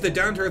 I use the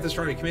Down to Earth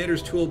Astronomy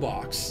Commander's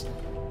Toolbox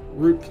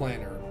route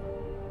planner.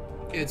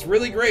 It's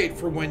really great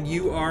for when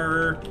you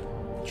are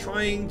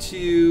trying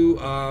to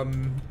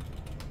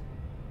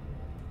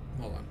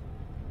hold on.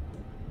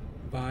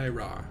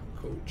 Vaira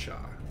Kocha.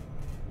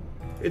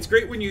 It's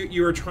great when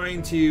you are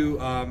trying to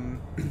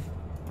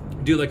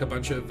do like a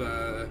bunch of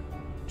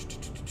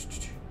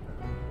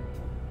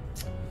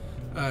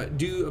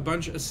do a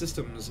bunch of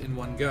systems in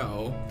one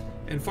go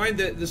and find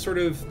the sort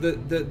of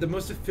the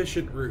most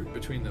efficient route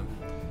between them,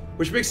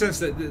 which makes sense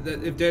that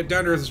if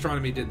Down to Earth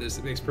Astronomy did this,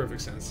 it makes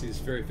perfect sense. He's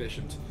very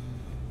efficient.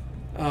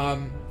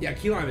 Yeah,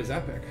 key lime is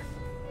epic.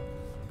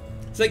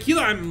 It's like key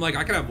lime, like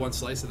I could have one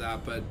slice of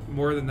that, but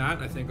more than that,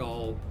 I think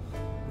I'll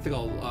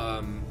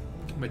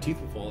my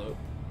teeth will fall out.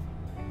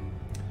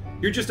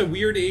 You're just a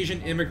weird Asian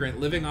immigrant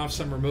living off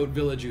some remote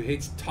village who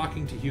hates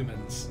talking to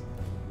humans.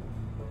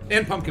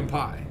 And pumpkin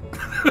pie.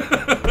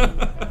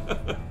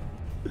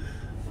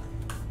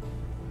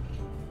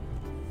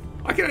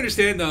 I can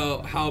understand,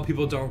 though, how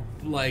people don't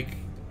like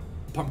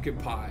pumpkin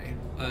pie.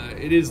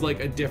 It is, like,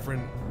 a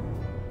different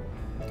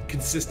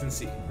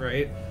consistency,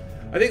 right?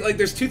 I think, like,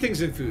 there's two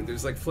things in food.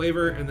 There's, like,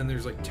 flavor, and then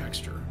there's, like,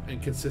 texture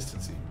and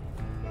consistency.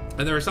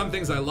 And there are some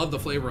things I love the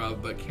flavor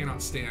of, but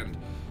cannot stand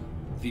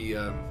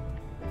the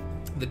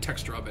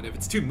texture of it if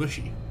it's too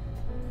mushy.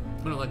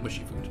 I don't like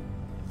mushy food.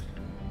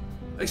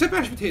 Except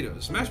mashed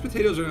potatoes. Mashed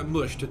potatoes are not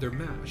mushed, they're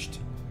mashed.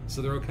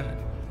 So they're okay.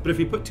 But if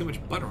you put too much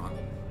butter on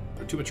them,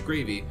 or too much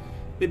gravy,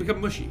 they become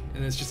mushy,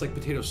 and it's just like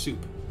potato soup.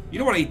 You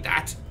don't want to eat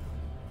that.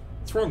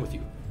 What's wrong with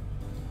you?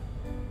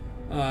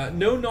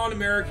 No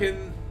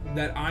non-American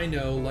that I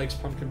know likes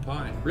pumpkin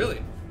pie.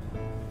 Really?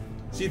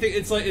 So you think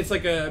it's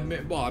like a...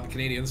 Well, I'm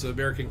Canadian, so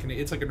American...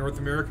 It's like a North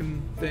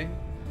American thing?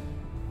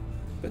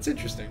 That's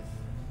interesting.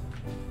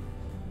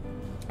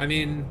 I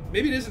mean,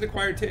 maybe it is an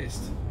acquired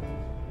taste.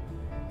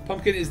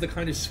 Pumpkin is the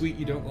kind of sweet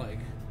you don't like.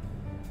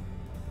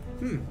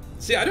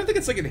 See, I don't think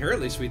it's like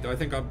inherently sweet, though. I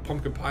think on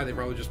pumpkin pie, they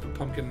probably just put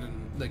pumpkin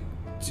and like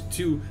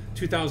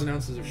 2,000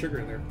 ounces of sugar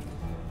in there.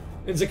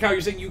 And Zakao,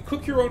 you're saying you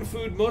cook your own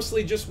food,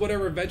 mostly just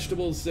whatever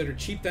vegetables that are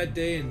cheap that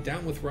day and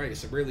down with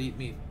rice. I rarely eat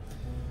meat.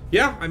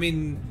 Yeah, I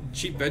mean,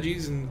 cheap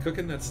veggies and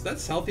cooking,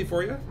 that's healthy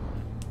for you.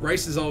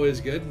 Rice is always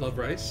good. Love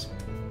rice.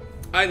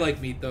 I like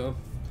meat, though.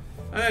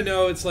 I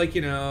know it's like,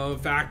 you know,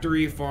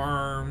 factory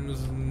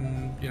farms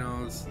and, you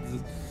know,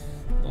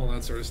 all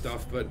that sort of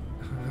stuff, but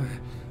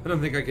I don't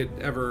think I could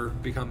ever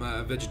become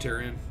a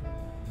vegetarian.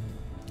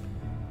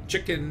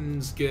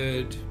 Chicken's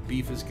good,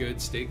 beef is good,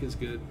 steak is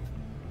good.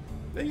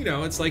 And, you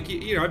know, it's like,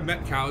 you know, I've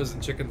met cows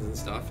and chickens and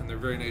stuff, and they're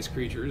very nice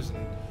creatures,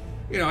 and,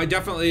 you know, I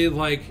definitely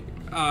like,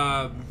 you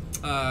know,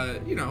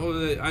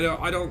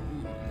 I don't,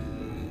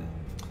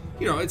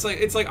 you know, it's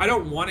like I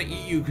don't want to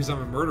eat you because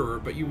I'm a murderer,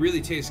 but you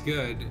really taste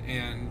good,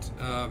 and,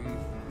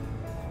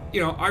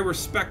 you know, I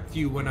respect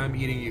you when I'm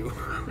eating you.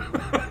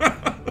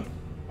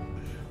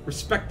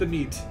 Respect the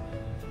meat.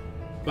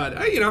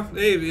 But, you know,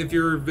 hey, if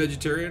you're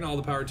vegetarian, all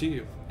the power to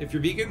you. If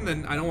you're vegan,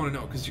 then I don't want to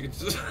know, because you can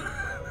just...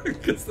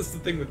 Because that's the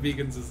thing with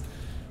vegans is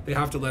they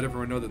have to let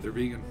everyone know that they're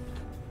vegan.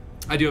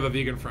 I do have a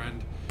vegan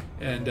friend,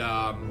 and,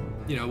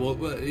 you know,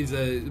 well, he's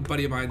a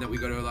buddy of mine that we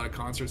go to a lot of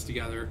concerts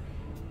together.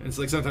 And it's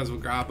like sometimes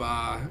we'll grab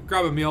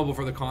a meal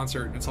before the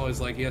concert, and it's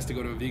always like he has to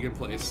go to a vegan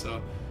place.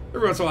 So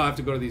every once in a while I have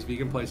to go to these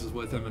vegan places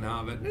with him and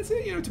have it. And it's,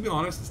 you know, to be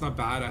honest, it's not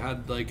bad. I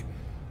had, like,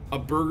 a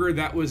burger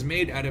that was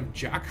made out of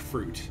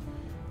jackfruit,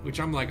 which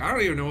I'm like, I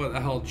don't even know what the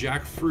hell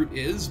jackfruit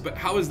is, but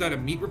how is that a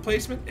meat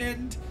replacement?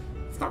 And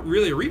it's not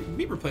really a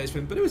meat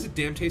replacement, but it was a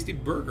damn tasty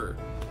burger.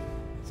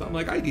 So I'm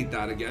like, I'd eat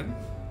that again.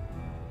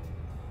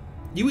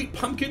 You eat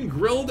pumpkin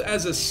grilled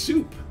as a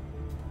soup.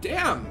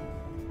 Damn.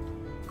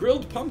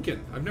 Grilled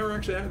pumpkin. I've never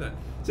actually had that.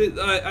 See,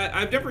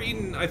 I've never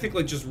eaten, I think,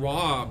 like, just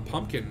raw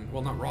pumpkin.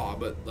 Well, not raw,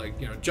 but, like,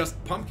 you know,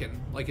 just pumpkin.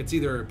 Like, it's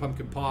either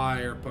pumpkin pie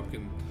or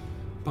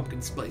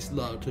pumpkin spice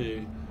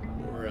latte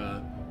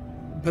or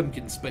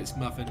pumpkin spice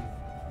muffin.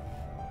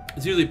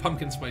 It's usually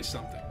pumpkin spice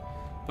something.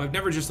 But I've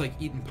never just, like,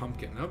 eaten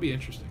pumpkin. That would be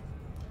interesting.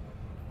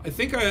 I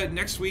think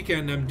next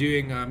weekend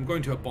I'm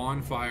going to a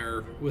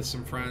bonfire with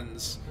some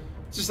friends.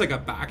 It's just like a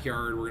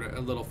backyard. We're gonna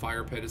a little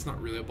fire pit. It's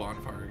not really a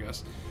bonfire, I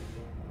guess,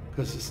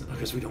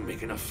 because we don't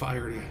make enough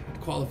fire to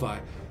qualify.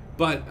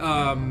 But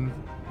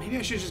maybe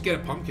I should just get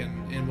a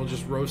pumpkin and we'll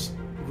just roast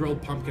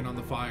grilled pumpkin on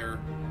the fire.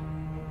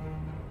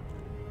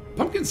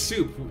 Pumpkin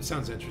soup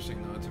sounds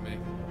interesting though to me.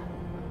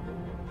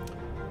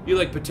 You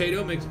like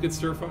potato? Makes good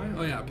stir fry.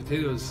 Oh yeah,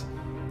 potatoes.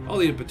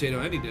 I'll eat a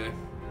potato any day.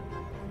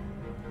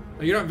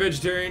 You're not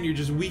vegetarian. You're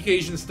just weak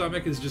Asian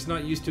stomach is just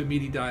not used to a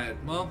meaty diet.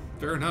 Well,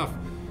 fair enough.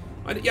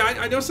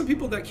 I know some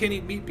people that can't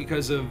eat meat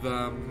because of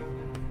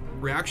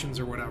reactions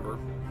or whatever,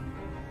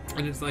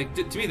 and it's like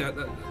to me that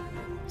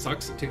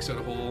sucks. It takes out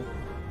a whole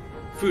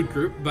food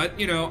group. But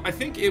you know, I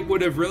think it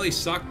would have really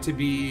sucked to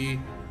be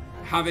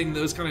having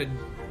those kind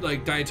of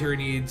like dietary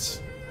needs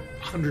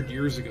 100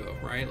 years ago,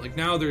 right? Like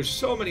now, there's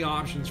so many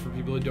options for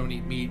people who don't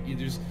eat meat.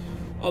 There's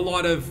a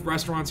lot of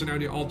restaurants are now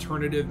doing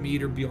alternative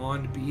meat or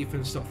beyond beef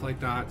and stuff like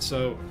that.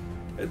 So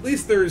at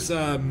least there's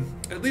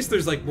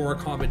like more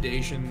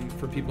accommodation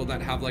for people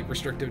that have like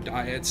restrictive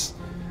diets.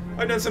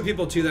 I've known some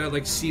people too that have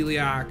like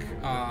celiac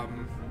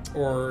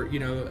or you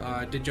know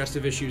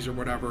digestive issues or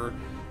whatever.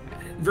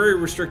 Very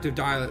restrictive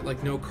diet,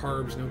 like no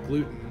carbs, no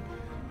gluten.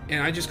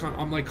 And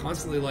I'm like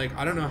constantly like,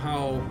 I don't know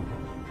how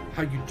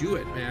you do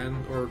it, man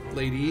or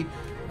lady.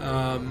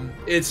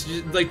 It's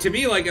just, like, to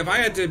me, like if I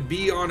had to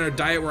be on a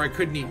diet where I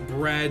couldn't eat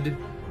bread,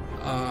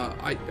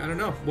 I don't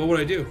know, what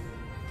would I do?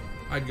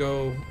 I'd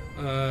go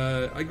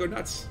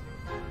nuts.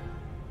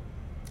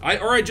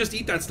 I'd just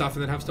eat that stuff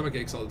and then have stomach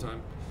aches all the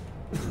time.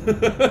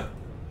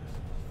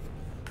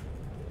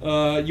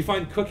 You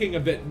find cooking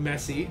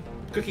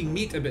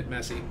meat a bit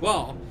messy.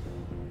 Well,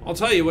 I'll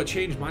tell you what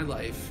changed my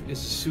life is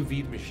a sous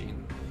vide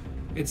machine.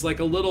 It's like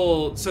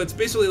so it's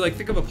basically like,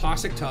 think of a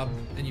plastic tub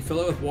and you fill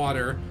it with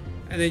water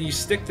and then you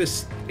stick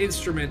this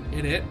instrument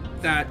in it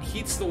that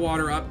heats the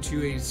water up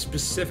to a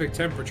specific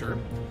temperature.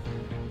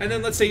 And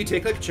then let's say you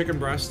take like a chicken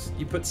breast,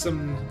 you put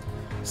some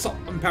salt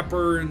and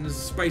pepper and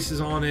spices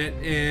on it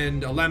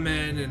and a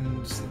lemon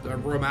and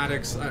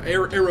aromatics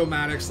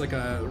like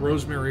a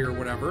rosemary or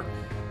whatever.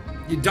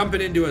 You dump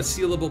it into a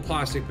sealable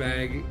plastic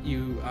bag,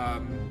 you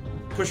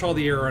push all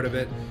the air out of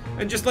it,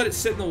 and just let it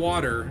sit in the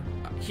water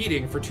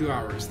heating for 2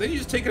 hours. Then you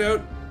just take it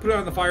out, put it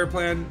on the frying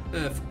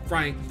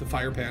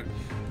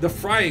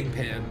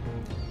pan,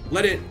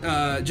 let it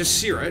just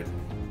sear it,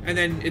 and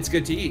then it's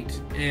good to eat.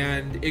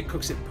 And it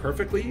cooks it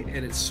perfectly,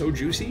 and it's so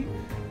juicy,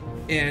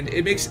 and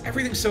it makes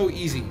everything so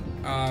easy.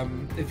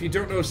 If you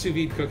don't know sous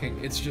vide cooking,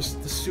 it's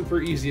just the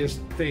super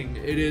easiest thing.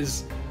 It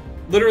is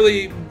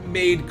literally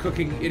made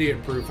cooking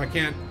idiot proof. I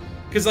can't,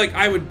 because like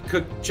I would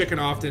cook chicken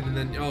often, and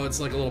then it's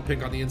like a little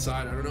pink on the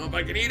inside. I don't know if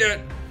I can eat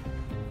it.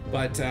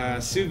 But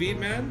sous vide,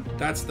 man,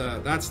 that's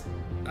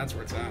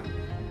where it's at.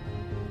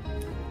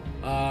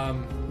 I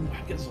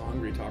get so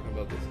hungry talking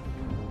about this.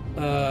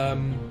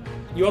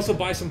 You also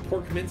buy some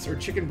pork mince or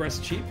chicken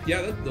breast cheap.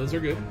 Yeah, those are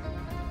good.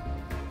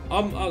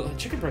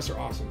 Chicken breasts are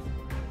awesome.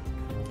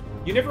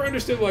 You never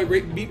understood why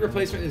meat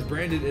replacement is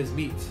branded as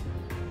meat.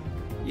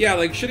 Yeah,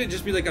 like should it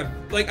just be like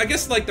I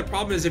guess like the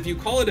problem is if you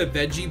call it a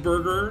veggie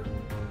burger,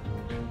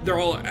 they're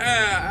all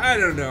I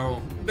don't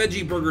know.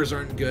 Veggie burgers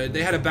aren't good.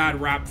 They had a bad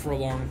rap for a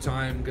long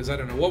time because I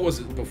don't know, what was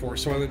it before?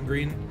 Soylent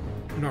Green?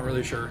 I'm not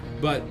really sure.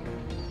 But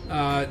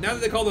now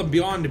that they call them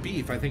Beyond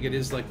Beef, I think it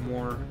is like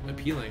more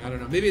appealing. I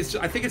don't know. Maybe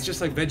I think it's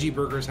just like veggie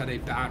burgers had a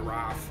bad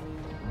rap.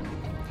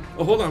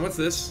 Oh, hold on. What's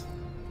this?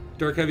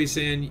 Dark Heavy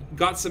saying,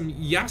 got some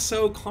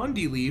Yasso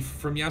Condi leaf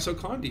from Yasso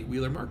Condi,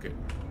 Wheeler Market.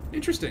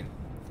 Interesting.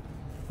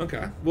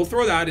 Okay. We'll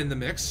throw that in the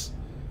mix.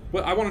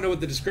 Well, I want to know what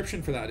the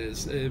description for that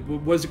is.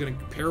 What is it going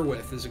to pair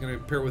with? Is it going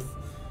to pair with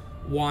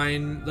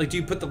wine? Like, do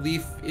you put the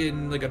leaf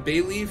in like a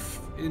bay leaf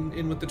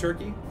in with the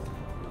turkey?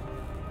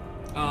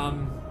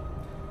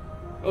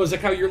 Oh, is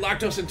that how you're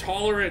lactose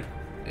intolerant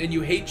and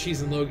you hate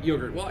cheese and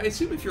yogurt? Well, I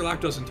assume if you're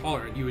lactose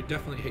intolerant, you would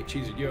definitely hate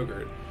cheese and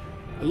yogurt.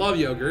 I love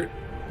yogurt.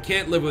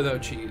 Can't live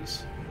without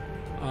cheese.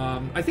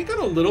 I think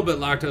I'm a little bit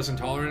lactose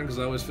intolerant because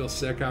I always feel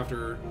sick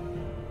after,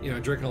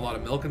 drinking a lot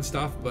of milk and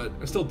stuff, but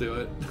I still do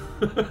it.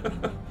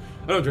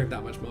 I don't drink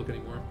that much milk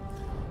anymore.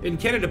 In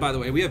Canada, by the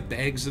way, we have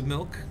bags of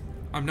milk.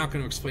 I'm not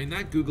going to explain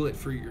that. Google it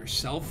for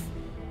yourself.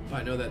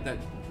 I know that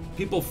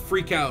people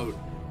freak out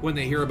when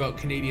they hear about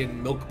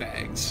Canadian milk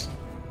bags.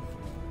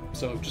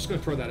 So just going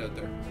to throw that out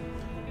there.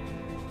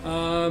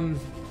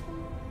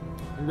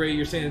 Ray,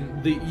 you're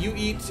saying that you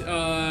eat,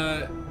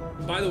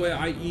 by the way,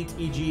 I eat,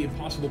 e.g.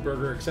 Impossible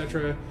Burger,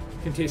 etc.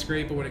 Can taste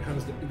great, but when it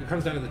comes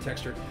down to the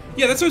texture.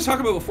 Yeah, that's what I was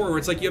talking about before, where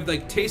it's like you have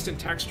like taste and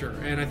texture.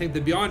 And I think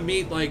the Beyond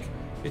Meat, like,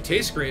 It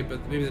tastes great, but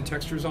maybe the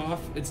texture's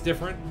off. It's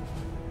different.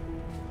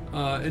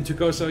 In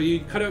Tokoso,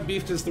 you cut out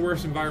beef because it's the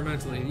worst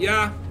environmentally.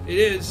 Yeah, it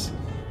is,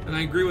 and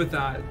I agree with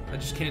that. I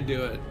just can't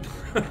do it.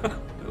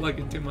 I like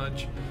it too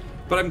much.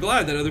 But I'm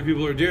glad that other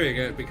people are doing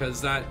it,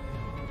 because that,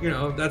 you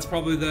know, that's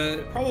probably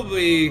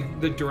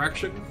the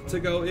direction to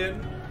go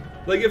in.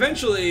 Like,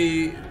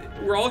 eventually,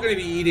 we're all going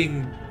to be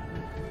eating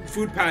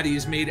food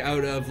patties made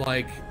out of,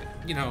 like,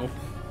 you know,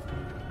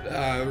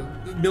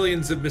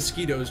 millions of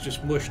mosquitoes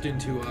just mushed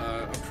into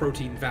a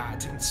protein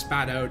vat and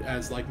spat out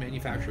as, like,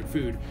 manufactured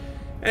food.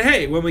 And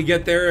hey, when we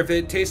get there, if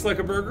it tastes like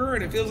a burger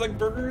and it feels like a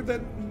burger,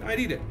 then I'd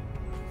eat it.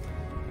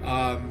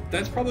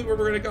 That's probably where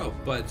we're going to go.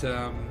 But,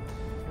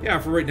 yeah,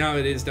 for right now,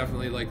 it is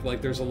definitely,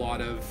 like there's a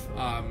lot of,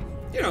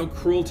 you know,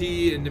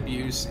 cruelty and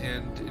abuse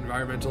and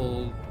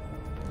environmental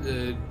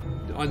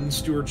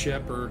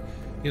unstewardship, or,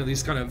 you know,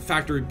 these kind of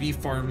factory beef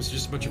farms,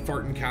 just a bunch of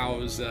farting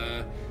cows,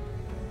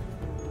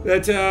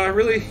 that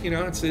really, you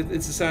know, it's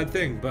a sad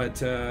thing,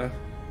 but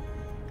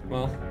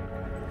well,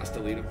 I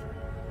still eat them.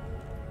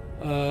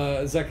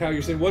 Is that how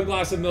you're saying 1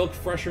 glass of milk,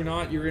 fresh or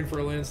not, you're in for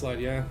a landslide?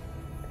 Yeah,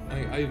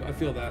 I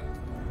feel that.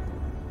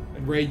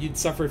 And Ray, you'd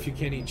suffer if you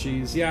can't eat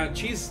cheese. Yeah,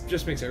 cheese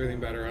just makes everything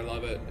better. I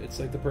love it. It's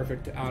like the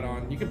perfect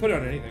add-on. You can put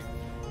it on anything.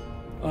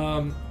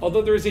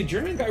 Although there is a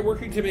German guy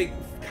working to make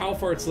cow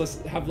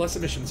farts have less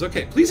emissions.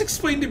 Okay, please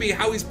explain to me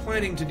how he's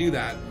planning to do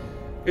that.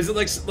 Is it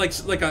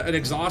like an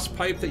exhaust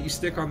pipe that you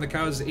stick on the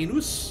cow's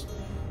anus?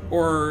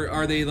 Or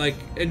are they, like,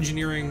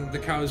 engineering the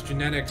cow's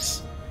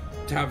genetics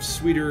to have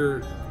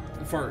sweeter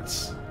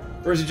farts?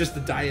 Or is it just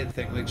the diet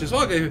thing? Like, just,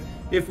 okay,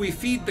 if we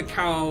feed the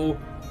cow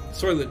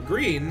Soylent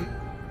Green,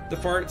 the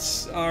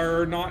farts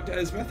are not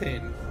as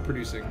methane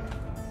producing.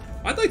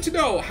 I'd like to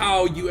know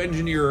how you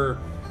engineer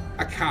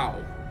a cow.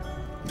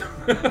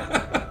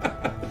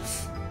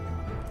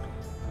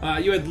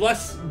 You had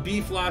less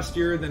beef last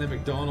year than a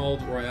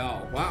McDonald's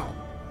Royale. Wow.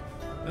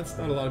 That's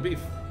not a lot of beef.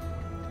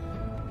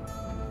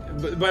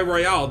 But by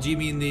Royale, do you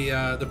mean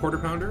the quarter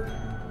pounder?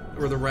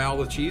 Or the Royale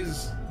with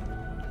cheese?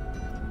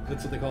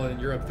 That's what they call it in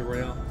Europe, the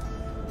Royale.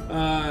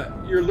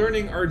 You're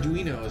learning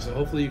Arduino, so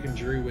hopefully you can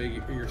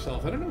jury-wig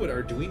yourself. I don't know what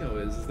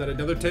Arduino is. Is that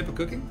another type of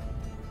cooking?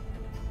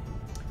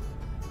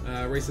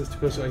 Racist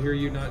Tokoso, I hear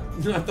you, not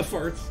the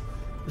farts.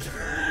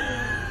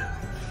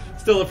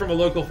 Still, from a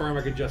local farm,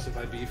 I could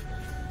justify beef.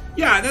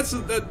 Yeah, that's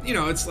that. You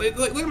know, it's like,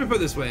 let me put it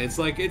this way. It's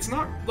like, it's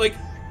not like.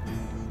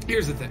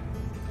 Here's the thing.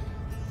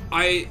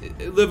 I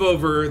live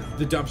over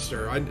the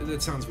dumpster.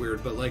 That sounds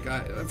weird, but like,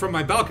 from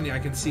my balcony, I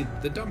can see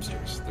the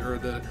dumpsters. There are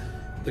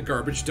the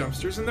garbage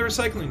dumpsters and the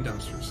recycling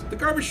dumpsters. The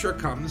garbage truck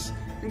comes,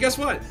 and guess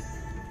what?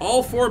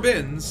 All 4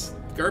 bins,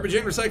 garbage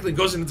and recycling,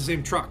 goes into the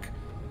same truck.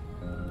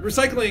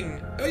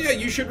 Recycling, oh yeah,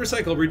 you should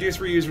recycle, reduce,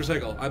 reuse,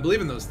 recycle. I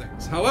believe in those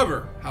things.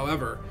 However,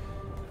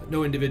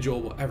 no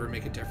individual will ever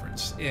make a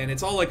difference. And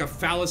it's all like a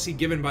fallacy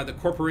given by the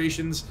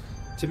corporations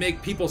to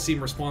make people seem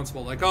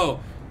responsible. Like, oh,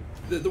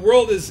 the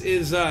world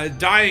is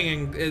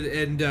dying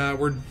and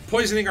we're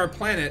poisoning our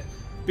planet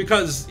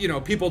because, you know,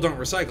 people don't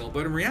recycle.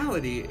 But in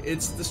reality,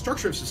 it's the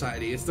structure of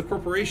society. It's the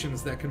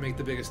corporations that can make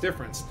the biggest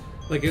difference.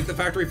 Like at the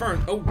factory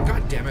farm. Oh,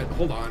 god damn it.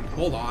 Hold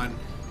on.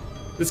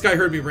 This guy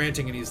heard me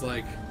ranting and he's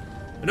like,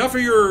 enough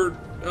of your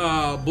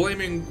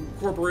blaming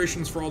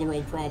corporations for all the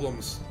world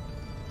problems.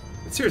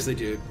 But seriously,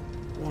 dude,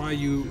 why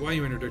you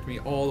interdict me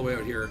all the way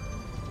out here?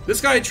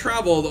 This guy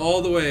traveled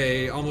all the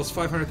way, almost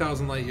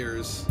 500,000 light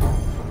years,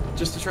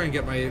 just to try and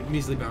get my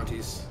measly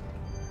bounties.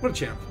 What a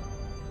champ.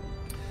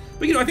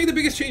 But, you know, I think the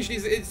biggest change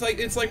is it's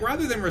like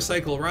rather than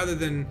recycle, rather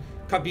than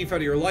cut beef out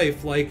of your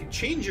life, like,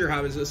 change your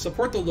habits,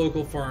 support the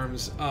local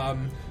farms,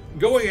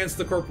 go against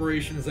the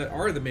corporations that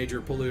are the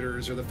major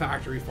polluters or the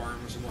factory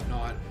farms and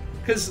whatnot.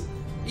 Because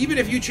even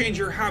if you change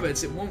your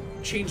habits, it won't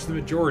change the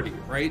majority,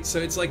 right? So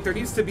it's like there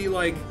needs to be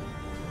like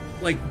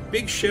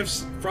big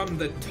shifts from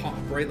the top,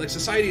 right? Like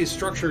society is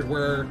structured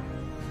where,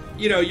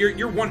 you know,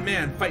 you're one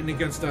man fighting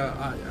against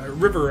a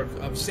river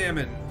of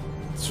salmon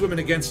swimming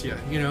against you,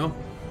 you know?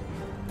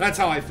 That's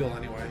how I feel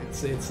anyway.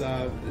 It's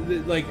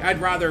like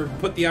I'd rather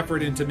put the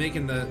effort into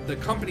making the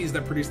companies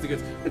that produce the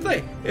goods. It's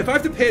like if I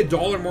have to pay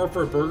 $1 more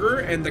for a burger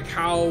and the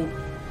cow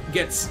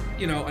gets,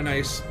 you know, a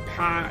nice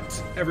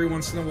pat every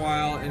once in a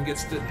while and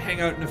gets to hang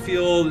out in a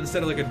field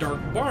instead of like a dark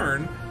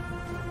barn,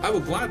 I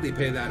will gladly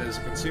pay that as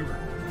a consumer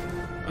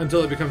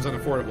until it becomes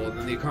unaffordable and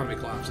then the economy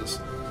collapses.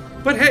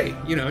 But hey,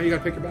 you know, you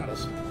gotta pick your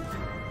battles.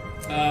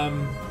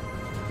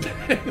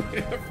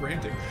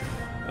 Ranting.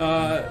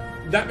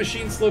 That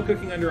machine slow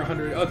cooking under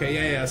 100.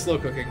 Okay, yeah, slow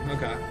cooking.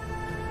 Okay.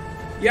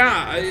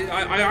 Yeah,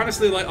 I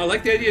honestly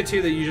like the idea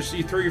too that you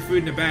throw your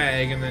food in a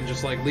bag and then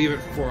just like leave it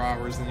for 4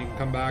 hours and then you can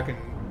come back and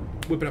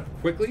whip it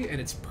up quickly and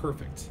it's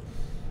perfect.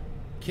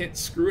 Can't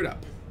screw it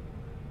up.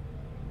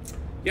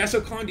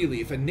 Yasso condi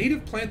leaf, a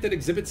native plant that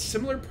exhibits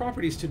similar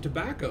properties to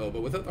tobacco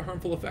but without the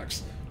harmful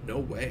effects. No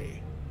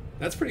way.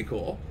 That's pretty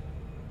cool.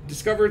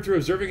 Discovered through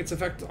observing its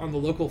effect on the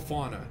local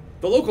fauna.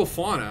 The local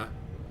fauna?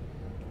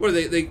 What are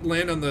they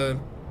land on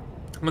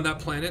that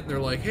planet and they're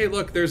like, hey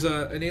look, there's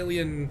an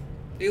alien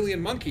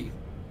monkey.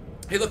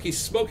 Hey look, he's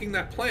smoking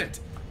that plant.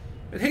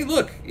 And hey,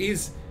 look, he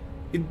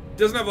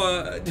doesn't have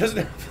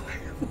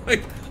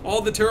like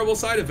all the terrible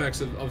side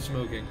effects of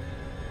smoking.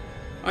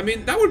 I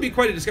mean, that would be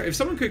quite a discovery. If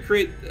someone could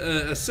create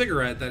a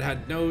cigarette that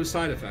had no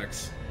side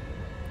effects,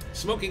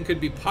 smoking could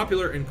be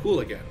popular and cool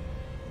again.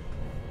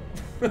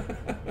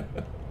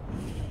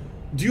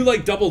 Do you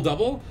like double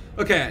double?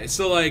 Okay,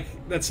 so like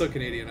that's so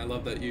Canadian. I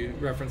love that you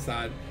referenced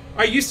that.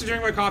 I used to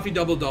drink my coffee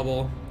double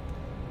double.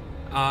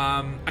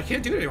 I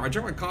can't do it anymore. I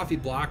drink my coffee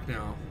black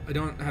now. I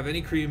don't have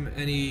any cream,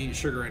 any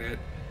sugar in it.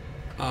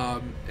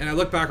 And I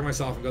look back at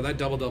myself and go, that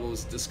double double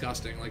was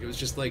disgusting. Like it was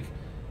just like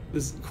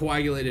this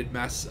coagulated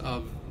mess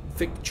of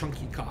thick,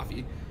 chunky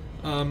coffee.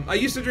 I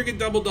used to drink a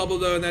double double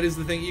though, and that is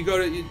the thing. You go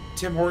to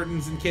Tim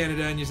Hortons in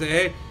Canada and you say,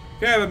 hey,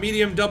 can I have a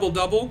medium double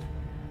double?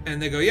 And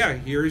they go, yeah,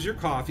 here's your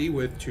coffee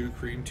with 2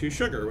 cream, 2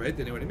 sugar, right?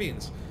 They know what it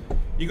means.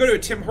 You go to a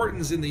Tim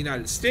Hortons in the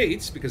United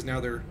States, because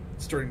now they're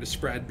starting to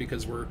spread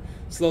because we're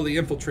slowly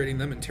infiltrating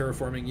them and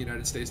terraforming the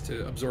United States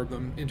to absorb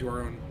them into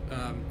our own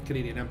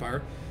Canadian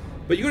empire.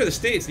 But you go to the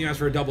States and you ask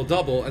for a double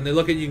double, and they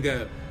look at you and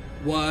go,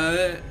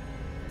 what?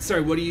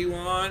 Sorry, what do you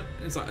want?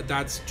 And it's like,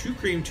 that's 2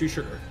 cream, 2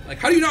 sugar. Like,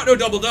 how do you not know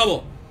double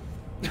double?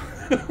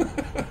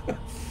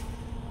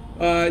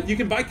 You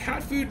can buy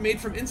cat food made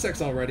from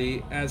insects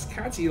already, as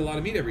cats eat a lot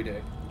of meat every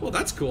day. Well,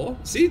 that's cool.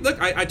 See,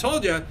 look, I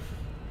told you,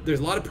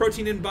 there's a lot of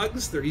protein in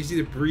bugs. They're easy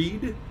to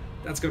breed.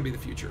 That's going to be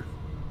the future.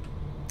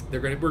 We're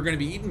going to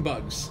be eating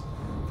bugs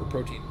for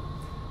protein.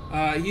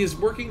 He is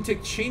working to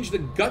change the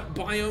gut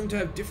biome to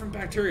have different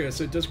bacteria,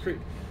 so it does create.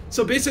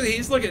 So basically,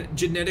 he's looking at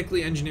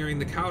genetically engineering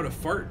the cow to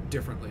fart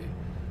differently.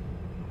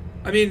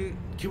 I mean,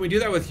 can we do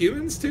that with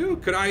humans too?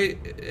 Could I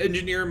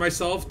engineer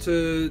myself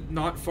to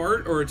not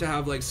fart, or to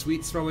have like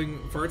sweet smelling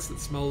farts that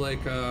smell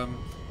like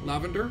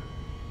lavender?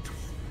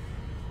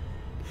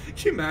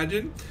 Can you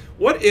imagine?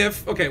 What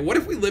if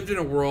we lived in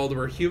a world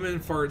where human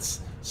farts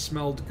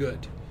smelled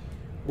good?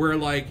 Where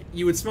like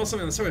you would smell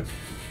something on the side,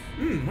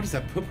 what is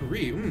that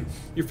potpourri?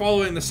 You're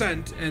following the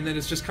scent, and then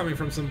it's just coming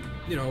from some,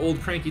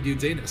 old cranky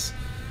dude's anus.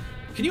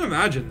 Can you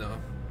imagine though,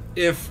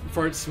 if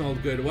farts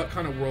smelled good, what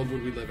kind of world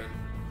would we live in?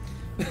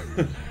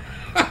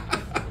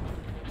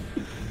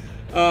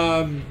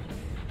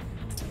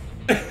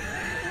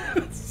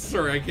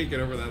 Sorry, I can't get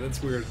over that.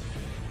 That's weird.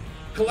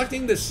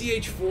 Collecting the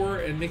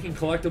CH4 and making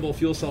collectible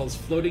fuel cells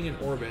floating in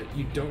orbit.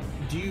 You don't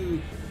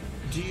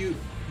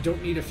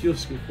need a fuel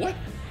scoop. What?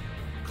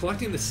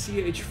 Collecting the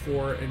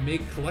CH4 and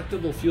make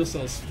collectible fuel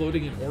cells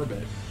floating in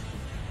orbit.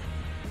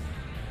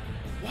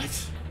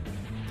 What?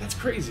 That's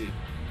crazy.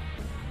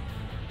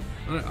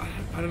 I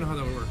don't know how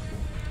that would work.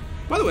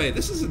 By the way,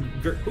 this is a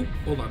very... Oop,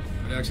 hold on.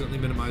 I accidentally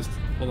minimized.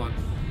 Hold on.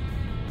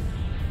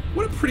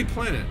 What a pretty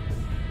planet.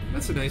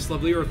 That's a nice,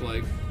 lovely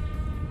Earth-like.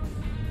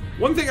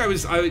 One thing I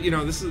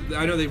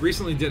know they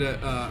recently did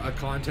a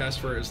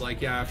contest where it was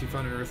like, yeah, if you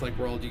found an Earth-like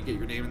world, you get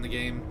your name in the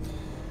game.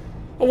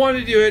 I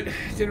wanted to do it,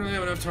 didn't really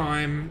have enough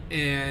time,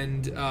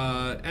 and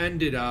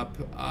ended up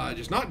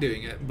just not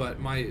doing it. But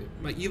my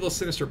evil,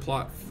 sinister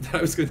plot that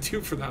I was going to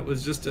do for that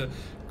was just to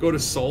go to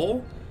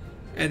Seoul,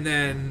 and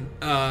then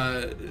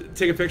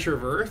take a picture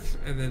of Earth,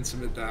 and then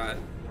submit that,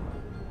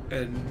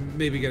 and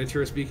maybe get a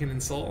tourist beacon in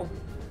Seoul.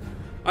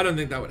 I don't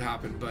think that would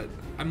happen, but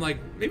I'm like,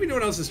 maybe no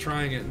one else is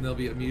trying it and they'll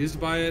be amused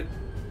by it.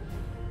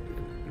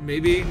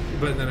 Maybe,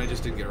 but then I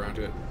just didn't get around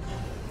to it.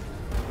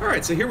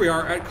 Alright, so here we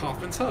are at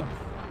Kaufman's Hub.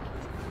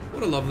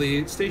 What a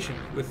lovely station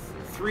with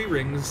 3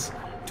 rings,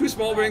 2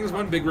 small rings,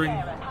 1 big ring.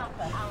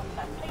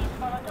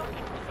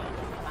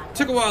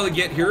 Took a while to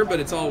get here, but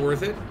it's all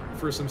worth it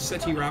for some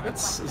SETI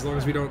rabbits, as long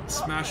as we don't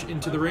smash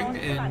into the ring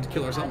and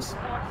kill ourselves.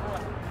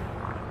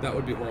 That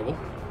would be horrible.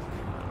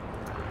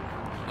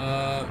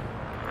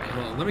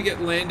 Hold on, let me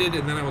get landed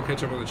and then I will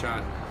catch up on the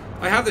chat.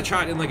 I have the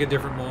chat in like a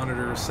different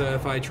monitor, so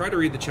if I try to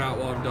read the chat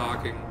while I'm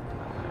docking,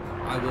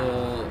 I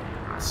will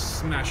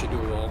smash it to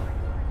a wall.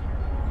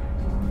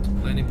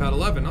 Landing pad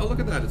 11. Oh, look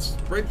at that. It's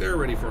right there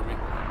ready for me.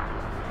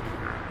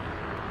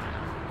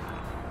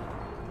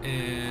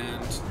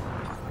 And...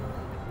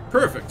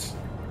 perfect.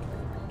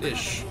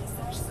 Ish.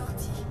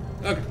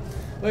 Okay.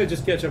 Let me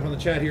just catch up on the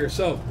chat here.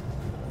 So,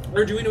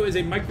 Arduino is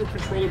a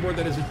microcontroller board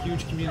that has a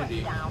huge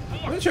community.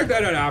 I'm gonna check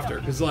that out after,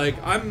 because like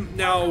I'm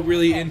now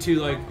really into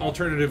like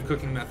alternative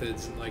cooking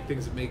methods and like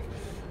things that make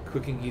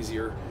cooking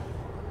easier.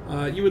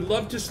 You would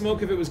love to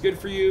smoke if it was good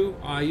for you.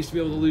 I used to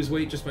be able to lose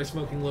weight just by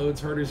smoking loads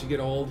harder as you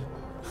get old.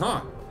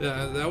 Huh?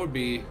 That would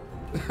be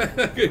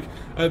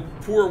a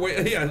poor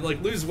way. Yeah,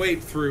 like lose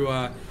weight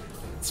through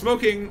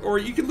smoking, or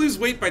you can lose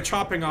weight by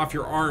chopping off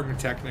your arm.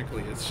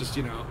 Technically, it's just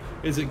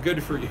is it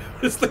good for you?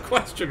 Is the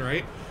question,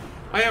 right?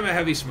 I am a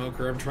heavy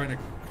smoker. I'm trying to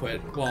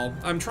quit. Well,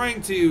 I'm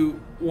trying to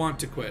want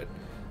to quit.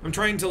 I'm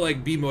trying to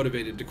like be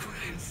motivated to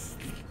quit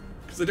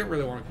because I don't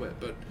really want to quit,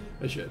 but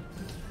I should.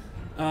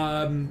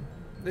 And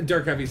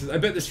Dark Heavy says, "I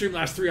bet the stream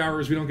lasts 3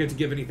 hours. We don't get to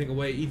give anything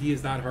away. ED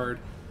is that hard.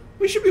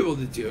 We should be able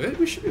to do it.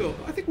 We should be able.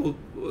 I think we'll.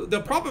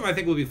 The problem I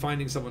think will be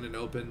finding someone in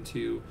open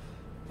to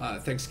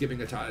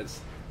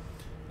Thanksgiving-atize.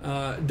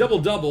 Double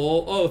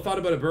double. Oh, thought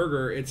about a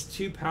burger. It's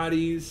 2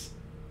 patties.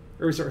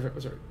 Or sorry.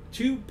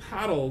 2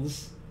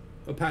 paddles.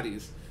 Oh,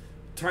 patties.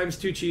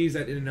 ×2 cheese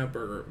at In-N-Out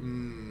Burger.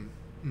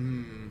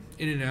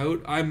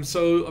 In-N-Out. I'm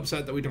so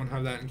upset that we don't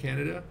have that in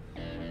Canada.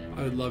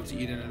 I would love to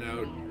eat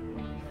In-N-Out.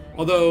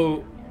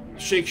 Although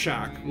Shake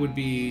Shack would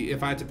be,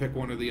 if I had to pick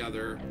one or the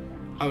other,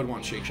 I would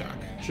want Shake Shack.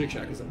 Shake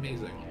Shack is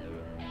amazing.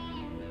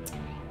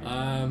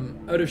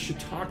 Out of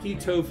shiitake,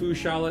 tofu,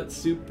 shallot,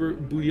 super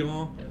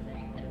bouillon,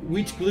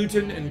 wheat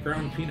gluten, and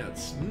ground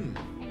peanuts.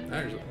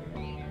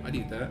 I'd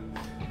eat that.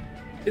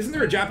 Isn't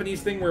there a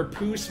Japanese thing where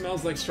poo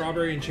smells like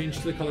strawberry and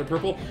changed to the color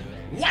purple?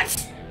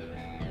 What?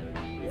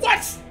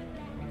 What?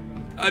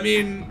 I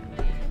mean,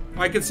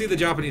 I could see the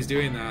Japanese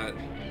doing that.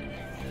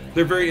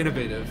 They're very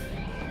innovative.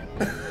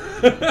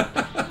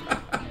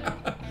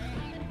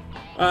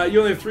 You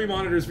only have 3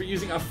 monitors, but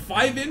using a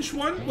 5-inch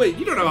one? Wait,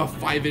 you don't have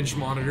a 5-inch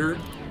monitor.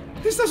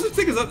 There's no such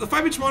thing as that. The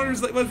 5-inch monitor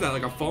is like, what is that,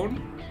 like a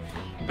phone?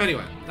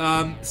 Anyway,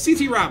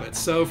 CT rabbits.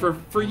 So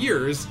for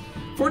years,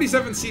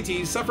 47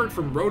 CTs suffered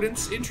from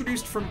rodents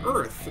introduced from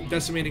Earth,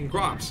 decimating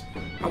crops.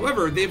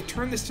 However, they've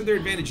turned this to their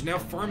advantage and now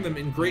farm them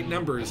in great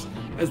numbers,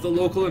 as the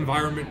local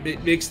environment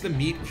makes the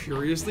meat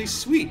curiously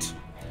sweet.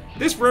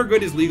 This rare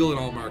good is legal in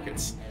all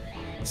markets.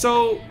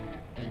 So,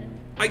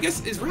 I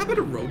guess, is rabbit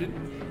a rodent?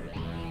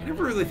 I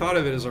never really thought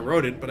of it as a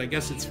rodent, but I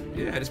guess it's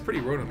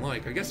pretty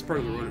rodent-like. I guess it's part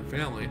of the rodent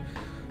family.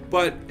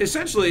 But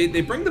essentially,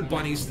 they bring the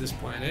bunnies to this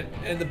planet,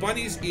 and the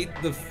bunnies eat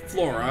the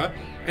flora,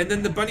 and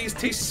then the bunnies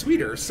taste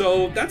sweeter.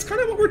 So that's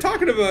kind of what we're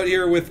talking about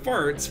here with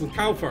farts, with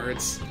cow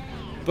farts,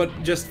 but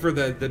just for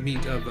the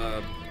meat of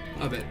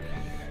it.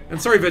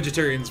 And sorry,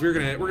 vegetarians, we're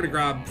gonna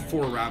grab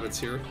 4 rabbits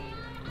here.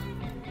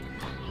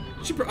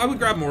 I would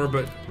grab more,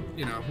 but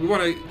you know, we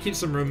want to keep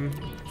some room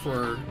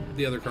for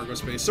the other cargo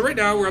space. So right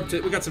now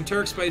we got some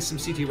Tarek Spice, some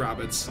CT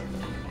rabbits.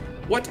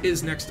 What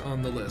is next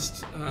on the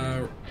list?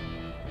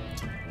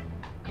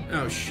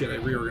 Oh shit, I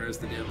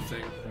reorganized the damn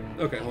thing.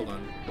 Okay, hold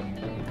on.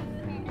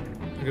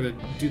 I'm gonna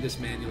do this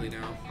manually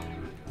now.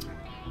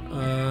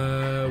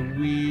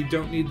 We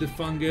don't need the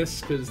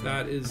fungus, because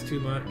that is too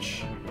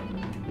much.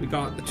 We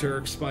got the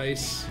Turk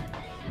spice.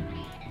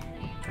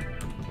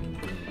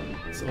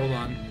 So hold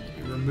on.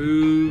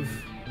 Remove,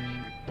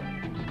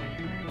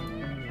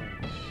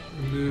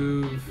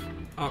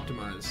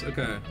 optimize.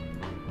 Okay.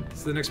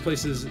 So the next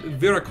place is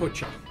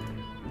Viracocha.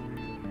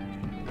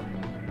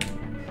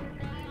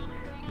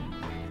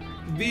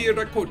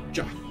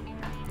 Viracocha.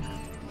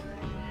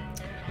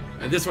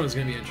 And this one is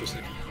going to be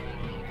interesting.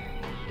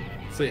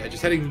 So yeah,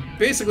 just heading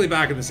basically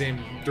back in the same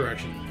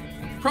direction.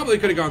 Probably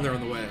could have gone there on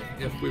the way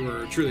if we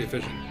were truly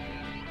efficient.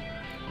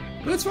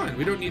 But that's fine,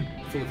 we don't need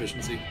full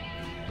efficiency.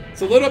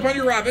 So load up on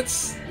your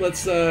rabbits.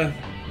 Let's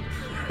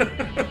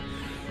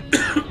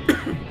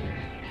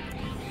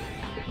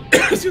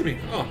excuse me.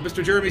 Oh,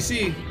 Mr. Jeremy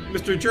C.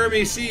 Mr.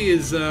 Jeremy C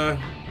is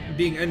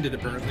being ended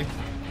apparently.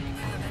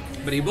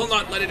 But he will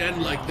not let it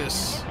end like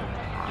this.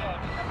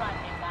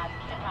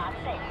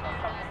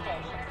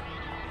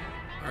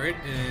 Alright,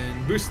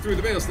 and boost through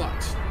the mail slot.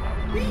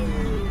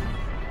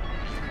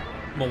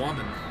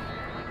 Moaman.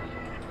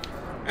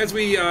 As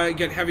we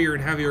get heavier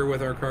and heavier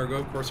with our cargo,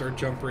 of course our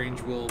jump range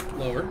will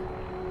lower.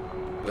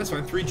 But that's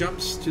fine, 3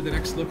 jumps to the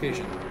next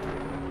location.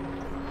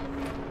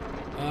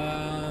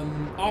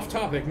 Off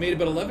topic, made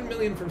about 11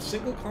 million from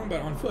single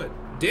combat on foot.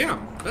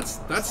 Damn,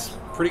 that's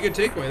pretty good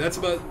takeaway. That's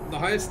about the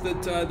highest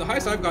the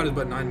highest I've got is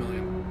about 9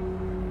 million.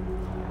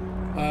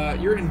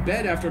 You're in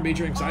bed after a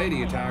major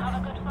anxiety attack.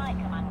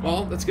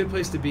 Well, that's a good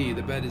place to be.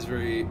 The bed is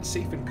very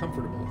safe and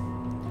comfortable,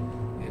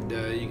 and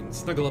you can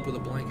snuggle up with a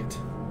blanket.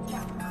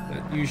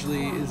 That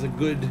usually is a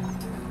good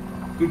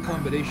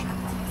combination.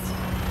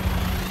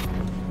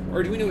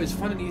 Arduino is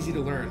fun and easy to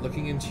learn.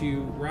 Looking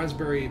into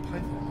Raspberry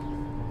Python.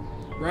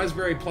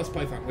 Raspberry plus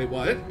Python. Wait,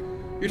 what?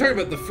 You're talking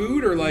about the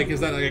food, or like, is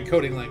that like a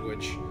coding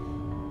language?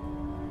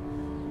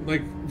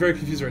 Like, very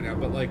confused right now,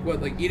 but like,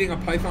 what, like eating a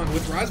Python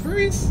with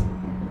raspberries?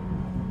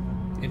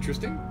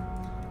 Interesting.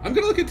 I'm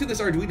gonna look into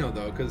this Arduino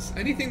though, because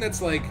anything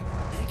that's like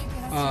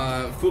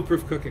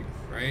foolproof cooking,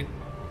 right?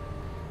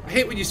 I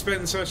hate when you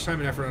spend so much time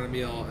and effort on a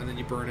meal and then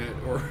you burn it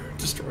or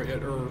destroy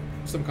it or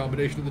some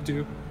combination of the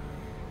two,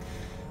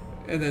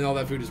 and then all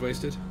that food is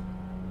wasted.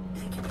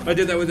 I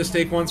did that with a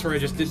steak once where I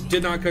just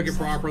did not cook it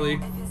properly.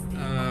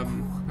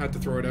 Had to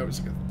throw it out. It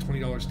was like a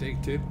 $20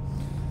 steak too.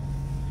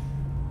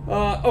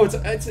 Oh,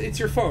 it's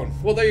your phone.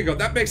 Well, there you go.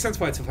 That makes sense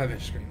why it's a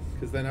 5-inch screen.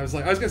 Because then I was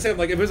gonna say,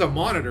 like, if it was a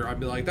monitor, I'd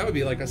be like, that would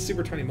be like a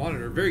super tiny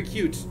monitor, very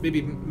cute,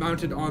 maybe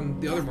mounted on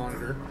the other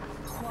monitor.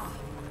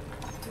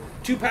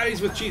 2 patties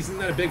with cheese and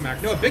then a Big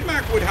Mac. No, a Big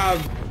Mac would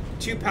have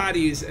 2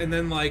 patties and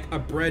then like a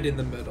bread in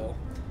the middle.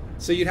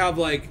 So you'd have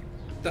like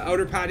the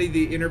outer patty,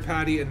 the inner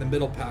patty, and the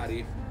middle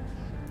patty,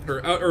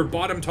 or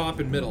bottom,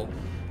 top, and middle.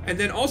 And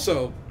then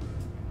also,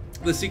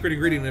 the secret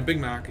ingredient in a Big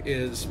Mac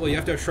is, well, you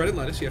have to have shredded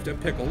lettuce, you have to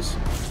have pickles,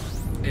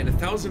 and a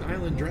Thousand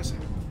Island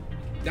dressing.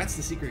 That's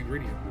the secret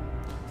ingredient.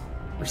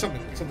 Or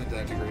something to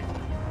that degree.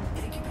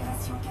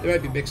 It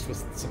might be mixed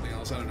with something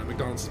else. I don't know.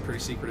 McDonald's is pretty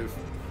secretive.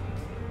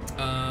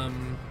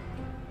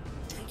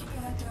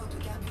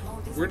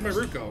 Where'd my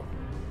route go?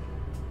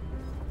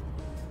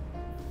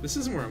 This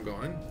isn't where I'm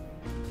going.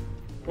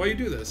 Why you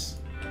do this?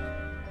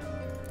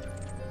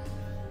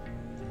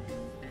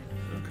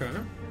 Okay.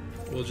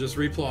 We'll just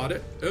replot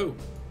it. Oh,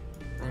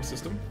 wrong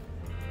system.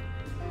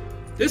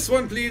 This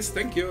one, please.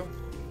 Thank you.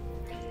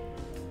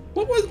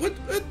 What was what?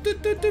 How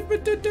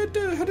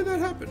did that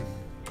happen?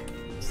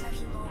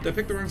 Did I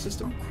pick the wrong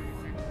system?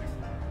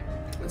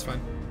 That's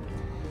fine.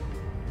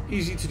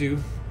 Easy to do.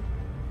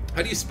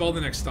 How do you spell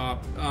the next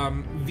stop?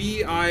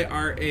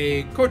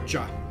 V-I-R-A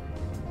Kocha.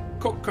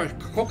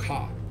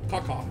 Kokha.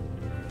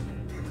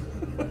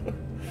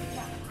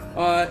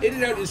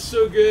 In-N-Out is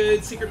so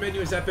good. Secret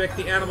menu is epic.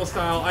 The animal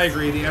style, I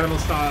agree. The animal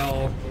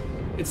style,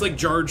 it's like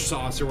Jarge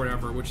sauce or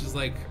whatever, which is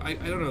like, I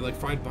don't know, like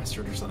fried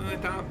mustard or something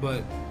like that.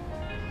 But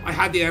I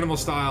had the animal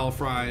style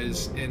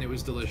fries and it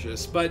was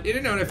delicious. But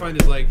In-N-Out I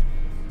find is like,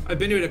 I've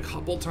been to it a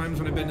couple times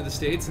when I've been to the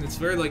States, and it's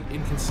very like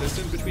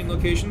inconsistent between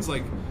locations.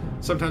 Like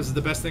sometimes it's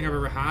the best thing I've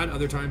ever had,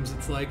 other times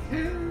it's like,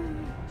 eh.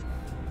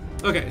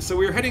 Okay, so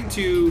we're heading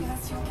to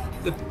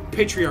the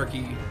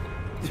patriarchy.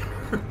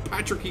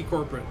 Patriarchy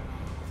corporate.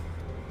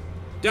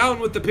 Down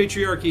with the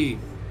patriarchy.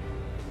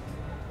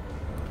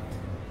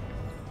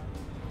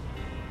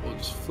 We'll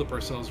just flip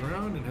ourselves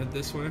around and head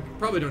this way.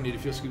 Probably don't need a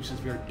fuel scoop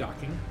since we are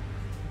docking.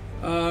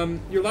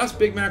 Your last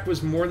Big Mac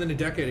was more than a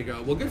decade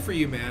ago. Well, good for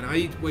you, man. I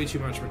eat way too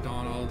much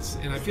McDonald's,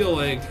 and I feel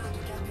like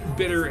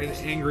bitter and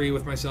angry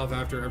with myself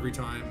after every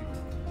time.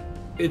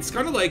 It's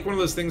kind of like one of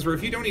those things where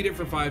if you don't eat it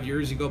for 5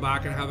 years, you go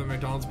back and have a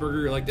McDonald's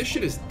burger, you're like, this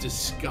shit is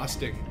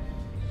disgusting.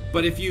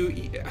 But if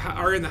you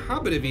are in the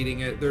habit of eating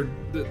it,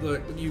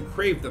 you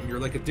crave them. You're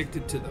like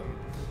addicted to them,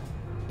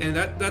 and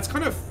that's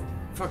kind of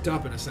fucked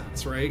up in a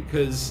sense, right?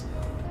 Because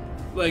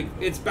like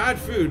it's bad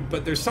food,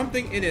 but there's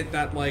something in it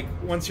that like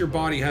once your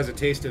body has a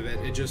taste of it,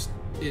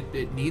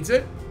 it needs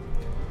it.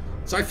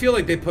 So I feel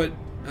like they put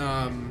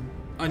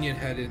onion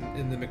head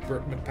in the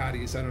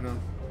McPatties. I don't know.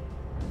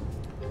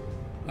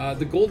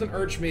 The Golden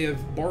Arch may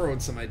have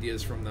borrowed some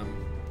ideas from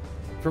them.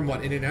 From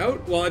what,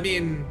 In-N-Out? Well, I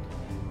mean,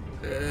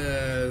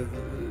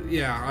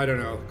 yeah, I don't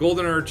know.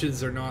 Golden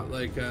Arches are not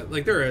like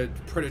they're a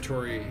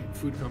predatory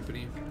food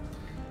company.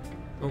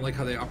 I don't like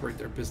how they operate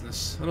their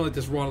business. I don't like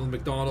this Ronald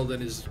McDonald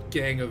and his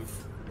gang of...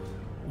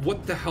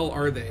 What the hell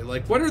are they?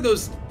 Like, what are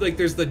those... Like,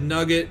 there's the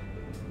nugget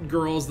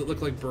girls that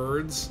look like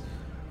birds.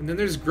 And then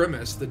there's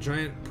Grimace, the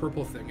giant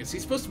purple thing. Is he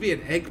supposed to be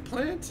an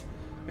eggplant?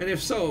 And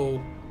if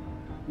so,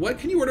 what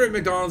can you order at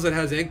McDonald's that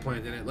has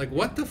eggplant in it? Like,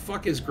 what the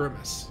fuck is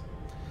Grimace?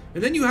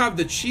 And then you have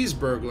the cheese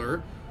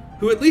burglar,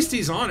 who at least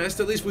he's honest.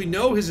 At least we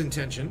know his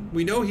intention.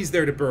 We know he's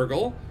there to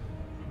burgle.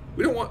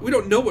 We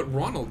don't know what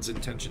Ronald's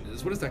intention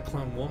is. What does that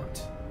clown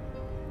want?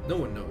 No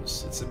one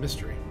knows. It's a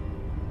mystery.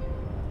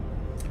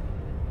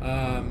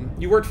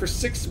 You worked for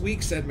 6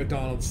 weeks at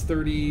McDonald's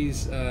 30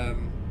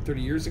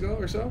 years ago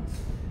or so.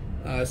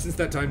 Since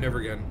that time, never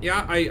again.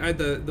 Yeah, I had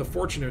the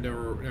fortune of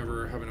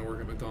never having to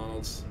work at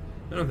McDonald's.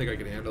 I don't think I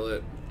could handle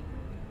it.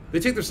 They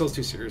take themselves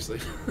too seriously.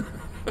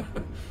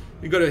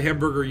 You go to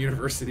Hamburger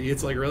University,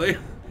 it's like, really?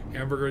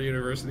 Hamburger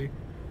University?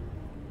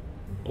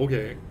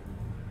 Okay.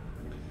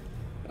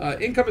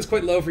 Income is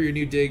quite low for your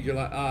new dig.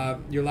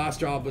 Your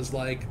last job was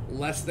like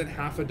less than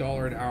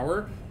 $50 an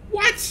hour.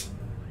 What?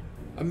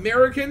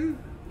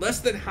 American? Less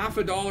than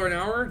 $50 an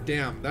hour?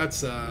 Damn, that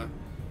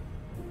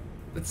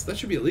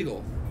should be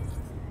illegal.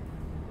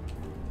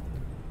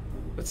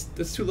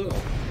 That's too little.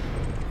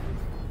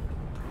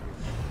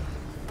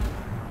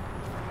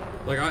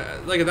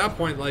 Like at that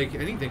point, like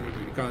anything would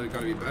be, gotta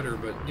be better.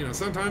 But you know,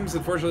 sometimes,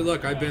 unfortunately,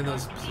 look, I've been in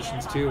those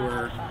positions too,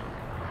 where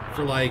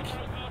for like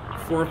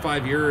 4 or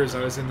 5 years,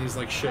 I was in these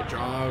like shit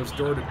jobs,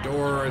 door to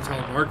door,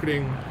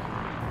 telemarketing,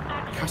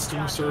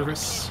 customer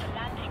service.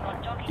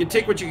 You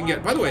take what you can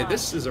get. By the way,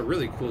 this is a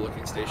really cool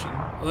looking station.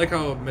 I like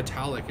how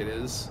metallic it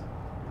is.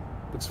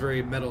 Looks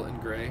very metal and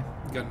gray,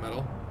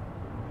 gunmetal.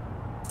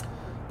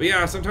 But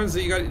yeah, sometimes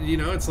you got, you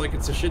know, it's like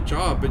it's a shit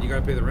job, but you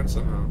gotta pay the rent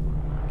somehow.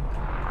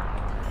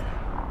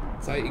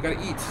 So you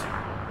gotta eat.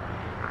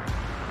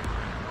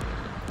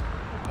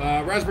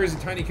 Raspberry's a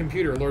tiny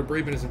computer. Lord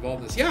Braben is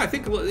involved in this. Yeah, I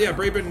think, yeah,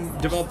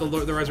 Braben developed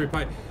the Raspberry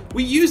Pi.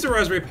 We used a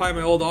Raspberry Pi in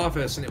my old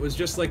office, and it was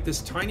just like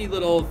this tiny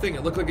little thing.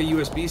 It looked like a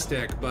USB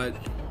stick, but,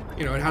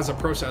 you know, it has a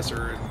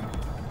processor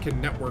and can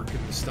network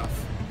and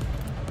stuff.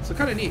 So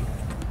kind of neat.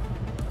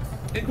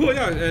 And cool,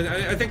 yeah, and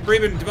I think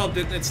Braben developed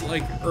it, and it's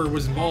like, or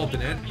was involved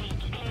in it.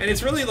 And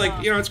it's really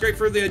like, you know, it's great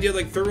for the idea of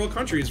like third world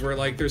countries where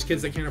like there's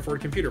kids that can't afford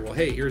a computer. Well,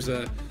 hey, here's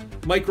a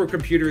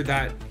microcomputer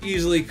that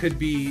easily could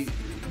be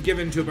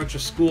given to a bunch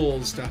of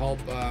schools to help,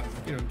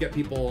 you know, get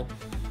people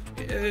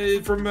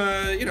from,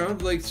 you know,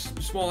 like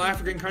small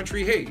African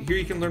country. Hey, here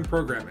you can learn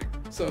programming.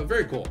 So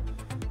very cool.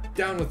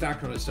 Down with that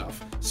kind of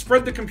stuff.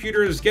 Spread the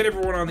computers, get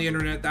everyone on the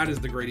internet. That is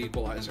the great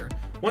equalizer.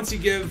 Once you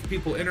give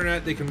people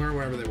internet, they can learn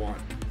whatever they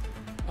want.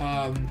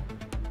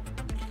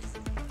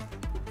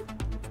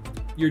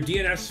 Your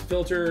DNS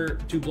filter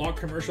to block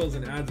commercials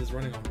and ads is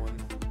running on one.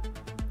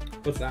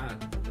 What's that?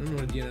 I don't know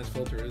what a DNS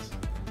filter is.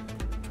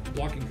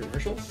 Blocking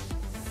commercials?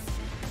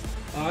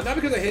 Not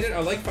because I hate it. I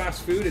like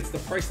fast food. It's the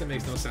price that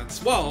makes no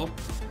sense. Well,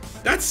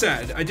 that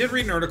said, I did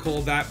read an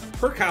article that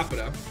per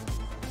capita,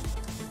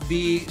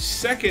 the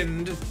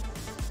second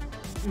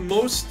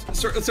most...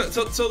 So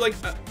like,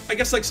 I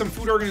guess like some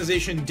food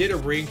organization did a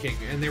ranking,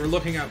 and they were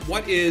looking at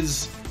what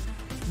is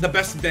the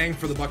best bang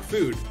for the buck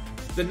food.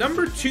 The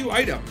number 2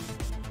 item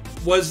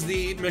was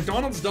the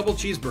McDonald's double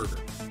cheeseburger.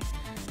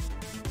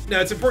 Now,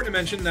 it's important to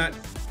mention that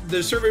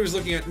the survey was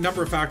looking at a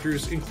number of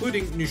factors,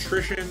 including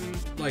nutrition,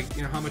 like,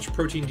 you know, how much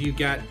protein do you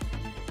get,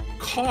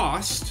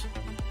 cost,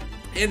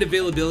 and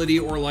availability,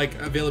 or like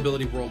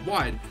availability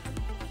worldwide.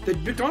 The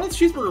McDonald's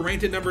cheeseburger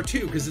ranked at number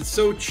 2 because it's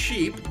so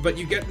cheap, but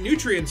you get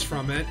nutrients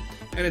from it,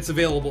 and it's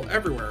available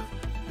everywhere.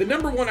 The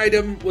number 1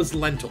 item was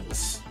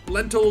lentils.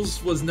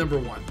 Lentils was number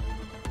 1.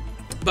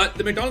 But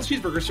the McDonald's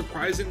cheeseburger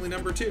surprisingly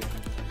number 2,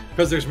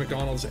 because there's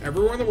McDonald's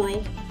everywhere in the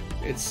world.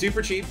 It's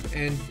super cheap,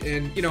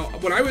 and you know,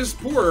 when I was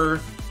poor,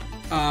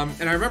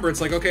 and I remember it's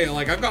like, okay,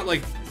 like I've got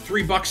like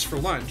 $3 for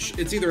lunch.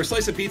 It's either a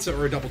slice of pizza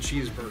or a double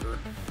cheeseburger.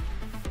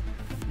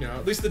 You know,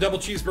 at least the double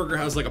cheeseburger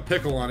has like a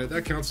pickle on it.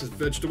 That counts as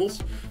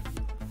vegetables,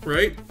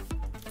 right?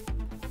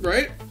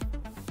 Right?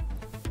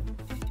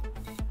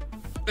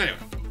 Anyway,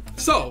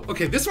 so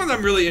okay, this one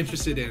I'm really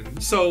interested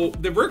in. So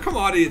the rare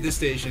commodity at this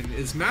station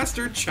is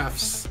Master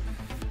Chefs.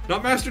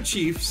 Not Master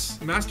Chiefs,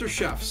 Master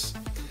Chefs.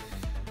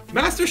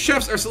 Master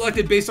Chefs are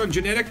selected based on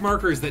genetic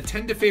markers that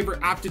tend to favor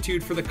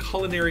aptitude for the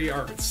culinary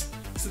arts.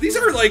 So these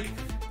are like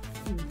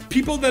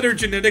people that are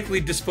genetically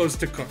disposed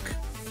to cook,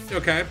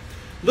 okay?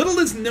 Little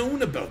is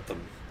known about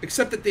them,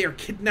 except that they are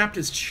kidnapped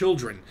as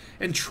children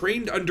and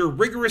trained under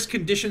rigorous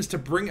conditions to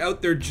bring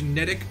out their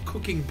genetic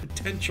cooking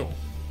potential.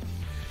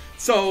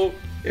 So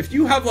if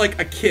you have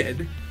like a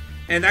kid,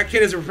 and that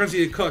kid has a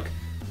propensity to cook,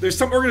 there's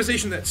some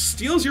organization that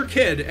steals your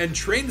kid and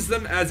trains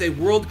them as a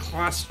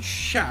world-class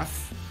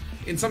chef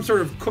in some sort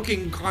of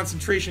cooking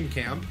concentration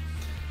camp.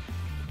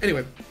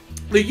 Anyway,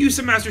 the use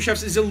of Master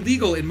Chefs is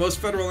illegal in most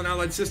federal and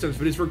allied systems,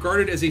 but is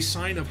regarded as a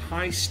sign of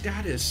high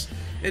status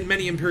in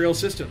many imperial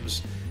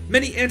systems.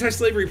 Many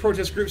anti-slavery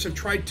protest groups have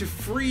tried to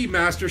free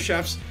Master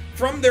Chefs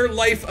from their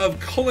life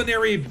of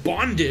culinary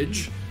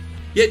bondage,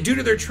 yet due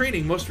to their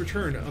training, most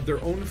return of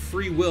their own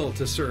free will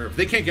to serve.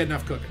 They can't get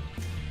enough cooking.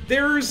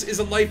 Theirs is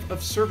a life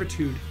of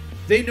servitude.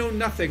 They know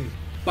nothing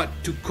but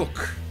to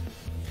cook.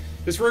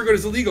 This rare good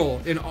is legal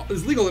in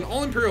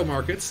all imperial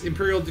markets,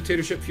 imperial,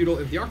 dictatorship, feudal,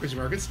 and theocracy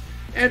markets,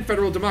 and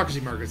federal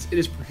democracy markets. It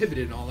is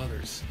prohibited in all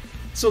others.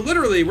 So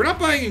literally, we're not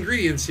buying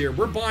ingredients here.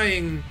 We're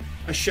buying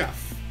a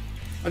chef.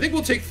 I think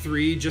we'll take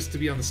 3 just to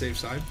be on the safe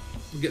side.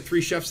 We'll get 3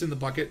 chefs in the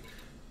bucket.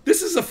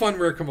 This is a fun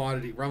rare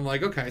commodity where I'm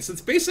like, okay, so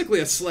it's basically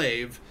a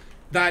slave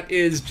that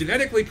is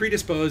genetically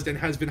predisposed and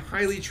has been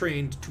highly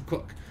trained to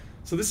cook.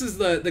 So this is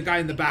the guy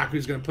in the back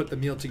who's going to put the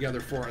meal together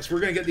for us. We're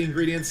going to get the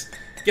ingredients,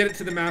 get it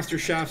to the Master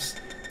Chefs.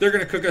 They're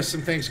going to cook us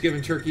some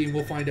Thanksgiving turkey, and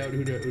we'll find out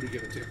who to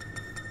give it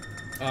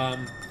to.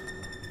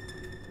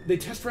 They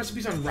test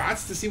recipes on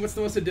rats to see what's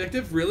the most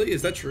addictive? Really?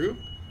 Is that true?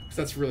 Because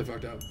that's really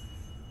fucked up.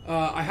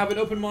 I have an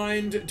open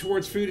mind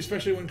towards food,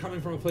 especially when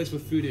coming from a place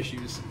with food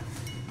issues.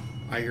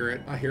 I hear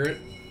it. I hear it.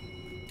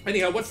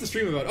 Anyhow, what's the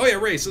stream about? Oh yeah,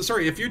 Ray. So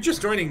sorry, if you're just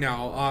joining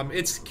now,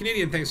 it's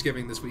Canadian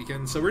Thanksgiving this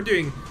weekend, so we're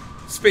doing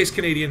Space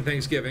Canadian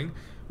Thanksgiving.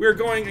 We're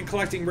going and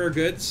collecting rare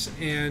goods,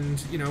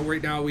 and you know,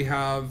 right now we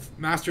have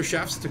Master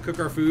Chefs to cook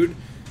our food.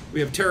 We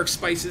have Tarek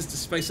spices to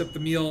spice up the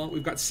meal.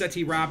 We've got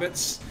Seti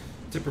rabbits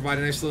to provide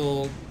a nice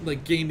little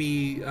like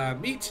gamey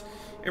meat,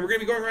 and we're gonna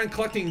be going around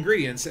collecting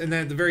ingredients. And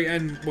then at the very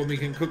end, when we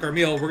can cook our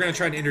meal, we're gonna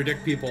try and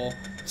interdict people,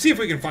 see if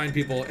we can find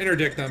people,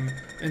 interdict them,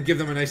 and give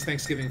them a nice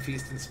Thanksgiving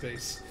feast in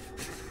space.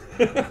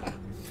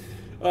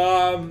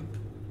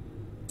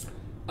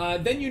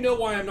 Then you know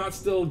why I'm not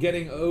still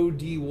getting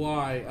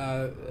ODY.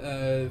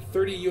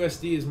 30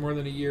 USD is more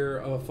than a year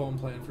of a phone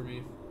plan for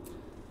me.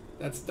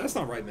 That's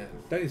not right, man.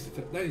 That needs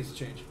to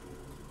change.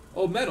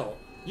 Oh, metal.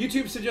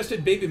 YouTube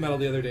suggested Baby Metal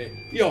the other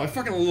day. Yo, I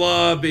fucking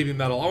love Baby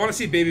Metal. I want to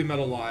see Baby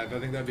Metal live. I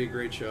think that'd be a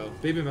great show.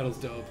 Baby Metal's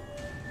dope.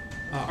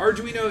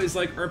 Arduino is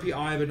like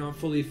RPI, but not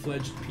fully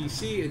fledged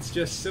PC. It's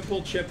just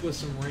simple chip with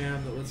some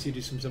RAM that lets you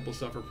do some simple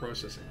stuff for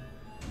processing.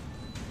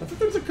 I thought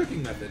there was a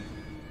cooking method.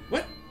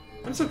 What?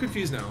 I'm so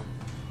confused now.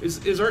 Is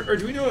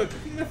Arduino a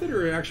cooking method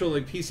or an actual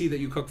like PC that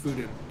you cook food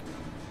in?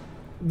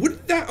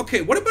 Would that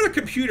okay? What about a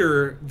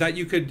computer that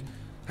you could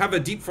have a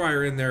deep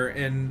fryer in there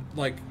and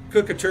like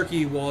cook a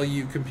turkey while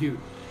you compute?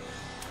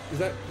 Is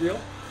that real?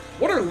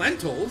 What are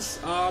lentils?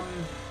 I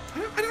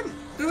don't.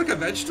 They're like a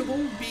vegetable,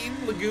 bean,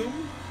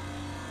 legume.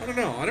 I don't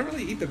know. I don't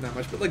really eat them that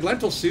much, but like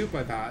lentil soup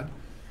I've had.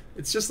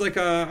 It's just like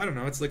a, I don't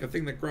know. It's like a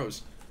thing that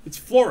grows. It's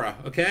flora.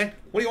 Okay.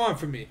 What do you want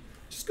from me?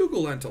 Just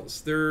Google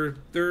lentils. They're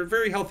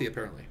very healthy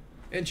apparently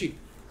and cheap.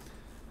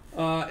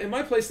 In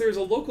my place, there's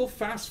a local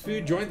fast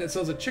food joint that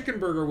sells a chicken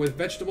burger with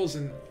vegetables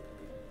and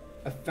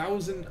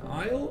 1,000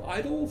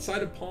 idle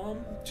side of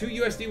palm, $2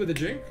 USD with a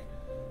drink,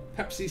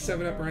 Pepsi,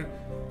 7-Up brand,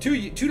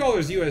 $2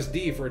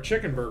 USD for a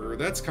chicken burger.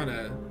 That's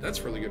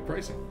really good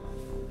pricing.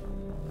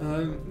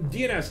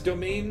 DNS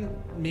domain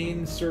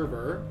name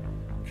server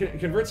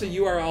converts a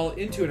URL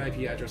into an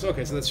IP address.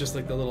 Okay, so that's just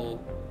like the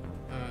little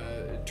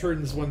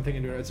turns one thing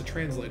into it. It's a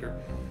translator.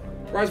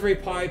 Raspberry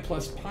Pi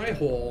plus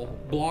Pi-hole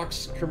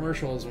blocks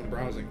commercials when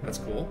browsing. That's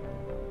cool.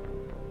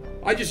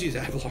 I just use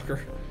ad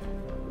blocker.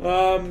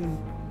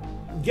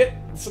 get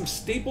some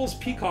Staples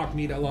peacock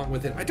meat along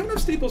with it. I don't have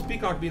Staples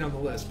peacock meat on the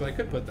list, but I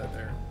could put that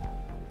there.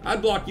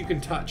 Ad block you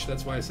can touch.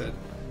 That's why I said.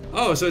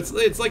 Oh, so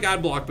it's like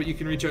ad block, but you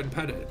can reach out and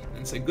pet it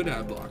and say, "Good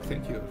ad block,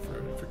 thank you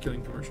for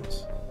killing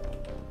commercials."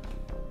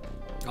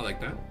 I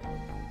like that.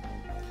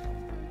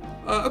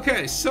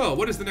 Okay, so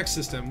what is the next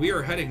system? We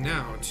are heading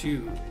now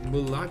to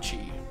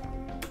Mulachi.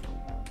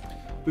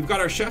 We've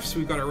got our chefs,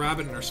 we've got our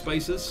rabbit, and our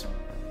spices.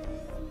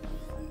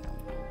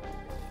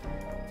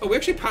 Oh, we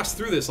actually passed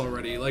through this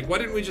already. Like, why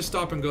didn't we just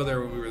stop and go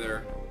there when we were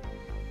there?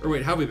 Or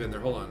wait, have we been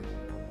there? Hold on.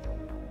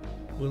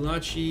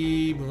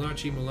 Mulachi,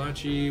 Mulachi,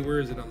 Mulachi. Where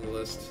is it on the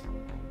list?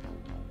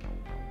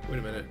 Wait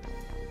a minute.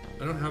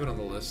 I don't have it on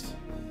the list.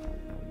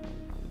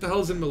 What the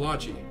hell is in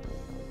Mulachi?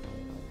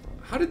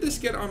 How did this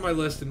get on my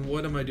list and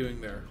what am I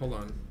doing there? Hold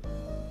on.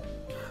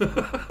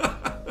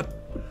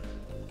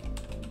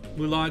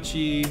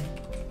 Mulachi.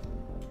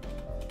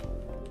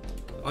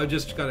 I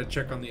just gotta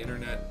check on the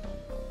internet.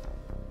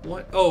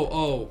 What?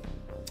 Oh.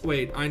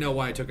 Wait, I know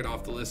why I took it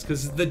off the list.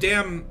 Because the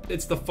damn...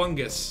 It's the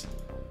fungus.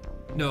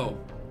 No.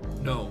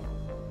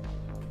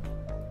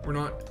 We're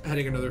not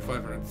heading another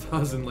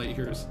 500,000 light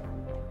years.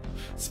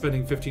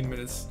 Spending 15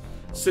 minutes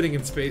sitting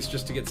in space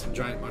just to get some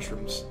giant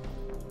mushrooms.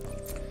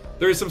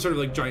 There is some sort of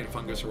like giant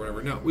fungus or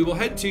whatever. No, we will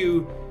head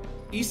to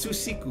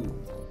Isusiku,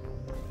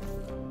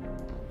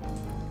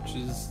 which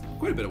is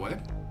quite a bit away.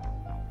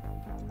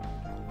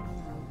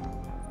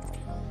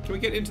 Can we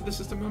get into the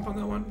system map on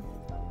that one?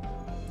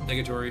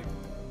 Negatory.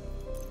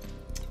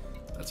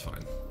 That's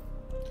fine.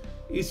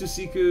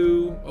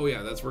 Isusiku. Oh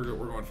yeah, we're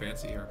going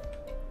fancy here.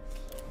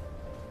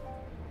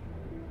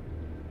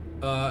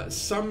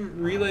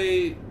 Some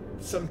relay,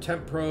 some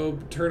temp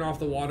probe, turn off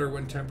the water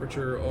when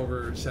temperature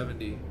over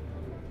 70.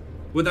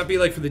 Would that be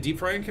like for the deep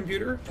frying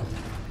computer?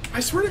 I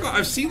swear to God,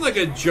 I've seen like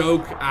a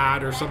joke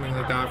ad or something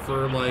like that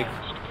for like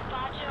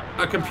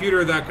a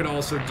computer that could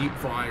also deep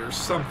fry or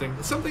something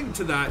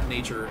to that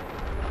nature.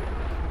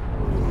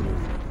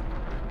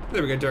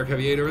 There we go, Dark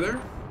Heavy 8 over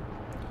there.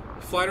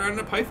 Flying around in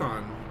a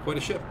Python. Quite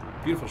a ship.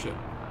 Beautiful ship.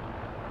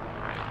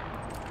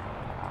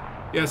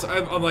 Yes,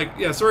 I'm like,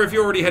 yeah, sorry if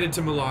you already headed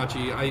to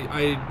Malachi.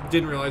 I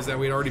didn't realize that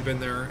we'd already been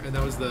there, and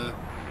that was the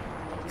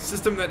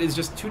system that is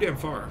just too damn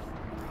far.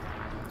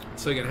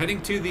 So again,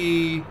 heading to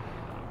the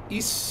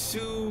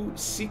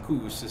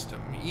Isusiku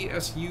system.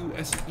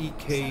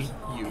 E-S-U-S-E-K-U.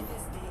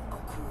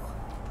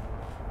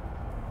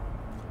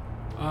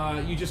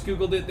 You just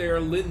Googled it. They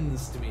are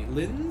lins to me.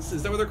 Lins?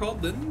 Is that what they're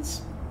called?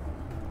 Lins?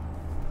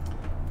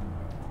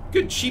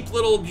 Good, cheap,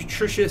 little,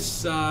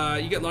 nutritious,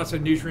 you get lots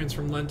of nutrients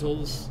from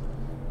lentils.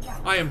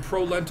 I am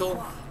pro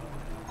lentil.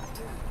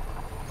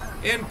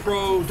 And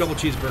pro double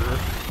cheeseburger.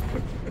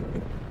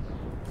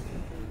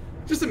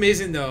 Just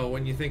amazing, though,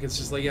 when you think it's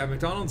just like, yeah,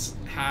 McDonald's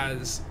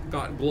has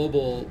got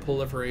global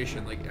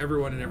proliferation. Like,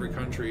 everyone in every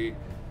country,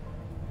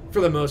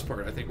 for the most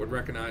part, I think, would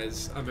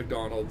recognize a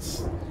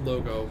McDonald's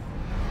logo.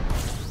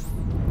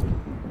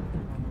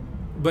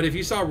 But if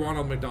you saw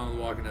Ronald McDonald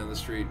walking down the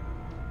street,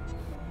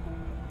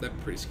 that'd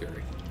be pretty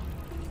scary.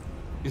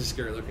 He's a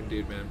scary looking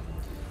dude, man.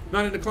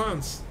 Not into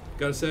clowns,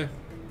 gotta say.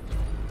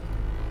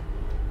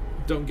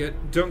 Don't get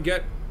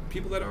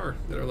people that are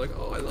like,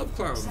 oh, I love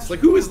clowns. Like,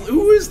 who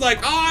is like,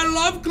 oh, I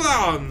love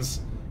clowns.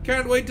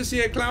 Can't wait to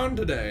see a clown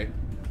today.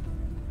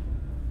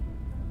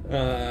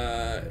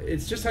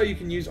 It's just how you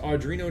can use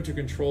Arduino to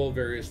control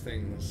various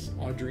things.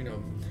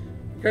 Arduino.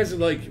 You guys are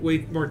like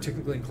way more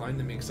technically inclined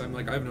than me because I'm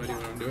like, I have no idea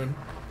what I'm doing.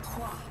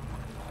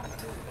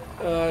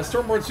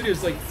 Stormborn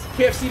Studios, like,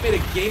 KFC made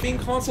a gaming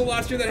console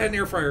last year that had an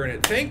air fryer in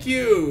it. Thank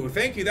you,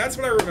 that's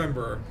what I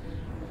remember.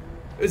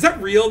 Is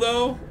that real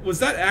though? Was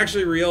that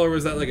actually real or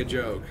was that like a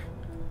joke?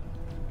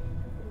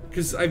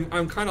 Because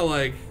I'm kind of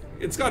like,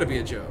 it's got to be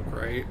a joke,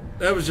 right?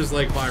 That was just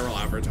like viral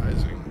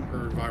advertising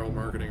or viral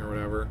marketing or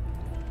whatever.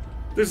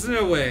 There's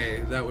no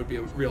way that would be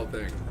a real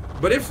thing.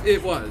 But if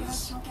it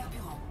was,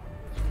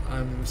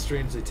 I'm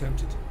strangely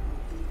tempted.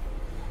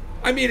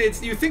 I mean,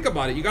 it's, you think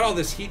about it, you got all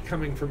this heat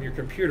coming from your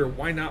computer,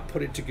 why not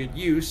put it to good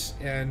use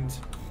and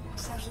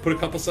put a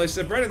couple slices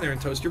of bread in there and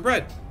toast your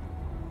bread,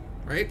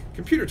 right?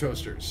 Computer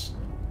toasters.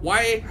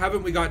 Why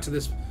haven't we got to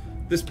this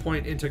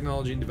point in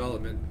technology and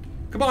development?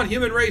 Come on,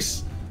 human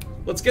race,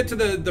 let's get to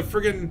the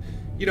friggin',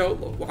 you know,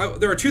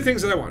 there are two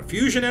things that I want,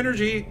 fusion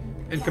energy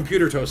and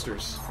computer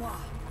toasters.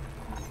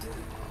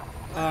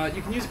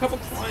 You can use a couple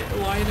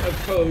line of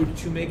code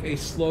to make a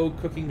slow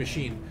cooking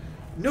machine.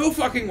 No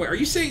fucking way. Are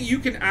you saying you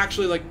can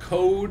actually, like,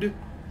 code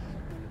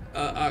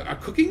a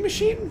cooking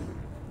machine?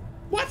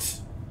 What?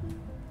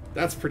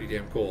 That's pretty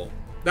damn cool.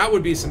 That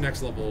would be some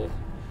next level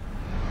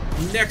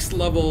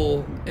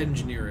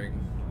engineering.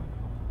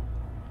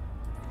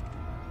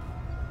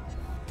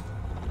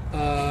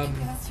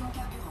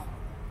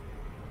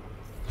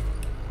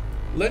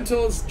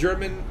 Lentils,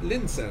 German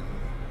Linsen.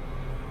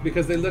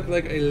 Because they look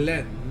like a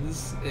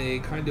lens, a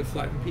kind of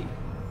flattened pea.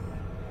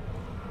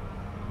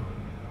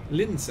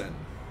 Linsen.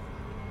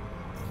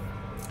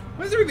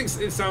 Why does everything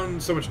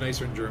sound so much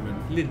nicer in German?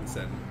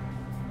 Linsen.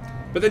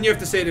 But then you have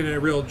to say it in a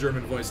real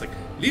German voice, like,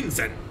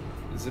 Linsen.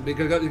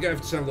 Because you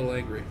have to sound a little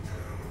angry.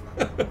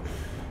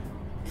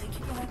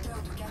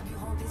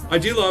 I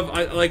do love,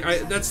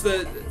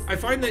 I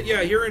find that,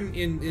 yeah, here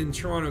in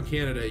Toronto,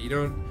 Canada, you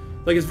don't,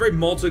 like, it's a very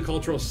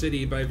multicultural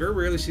city, but I very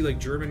rarely see, like,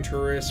 German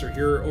tourists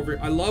or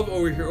I love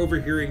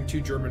overhearing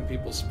two German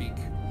people speak.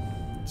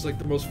 It's, like,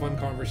 the most fun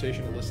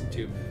conversation to listen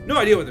to. No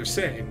idea what they're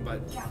saying,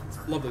 but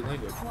lovely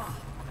language.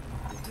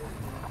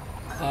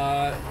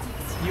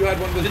 You had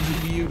one with the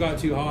GPU got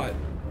too hot.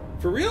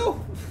 For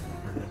real?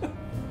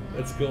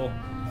 That's cool.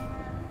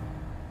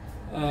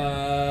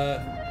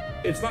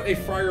 It's not a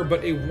fryer,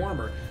 but a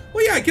warmer.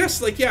 Well, yeah, I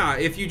guess, like, yeah,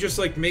 if you just,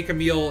 like, make a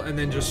meal and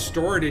then just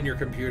store it in your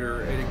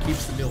computer and it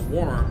keeps the meal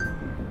warm,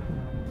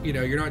 you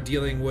know, you're not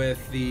dealing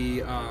with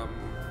the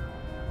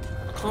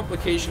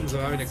complications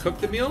of having to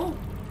cook the meal,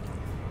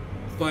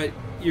 but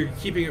you're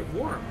keeping it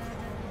warm.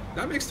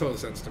 That makes total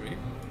sense to me.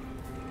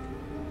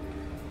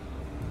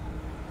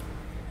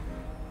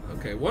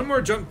 Okay, one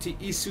more jump to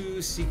Isu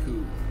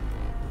Siku.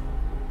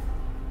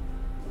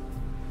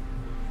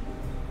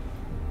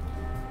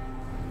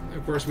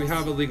 Of course, we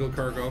have illegal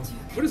cargo.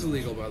 What is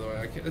illegal, by the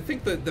way? I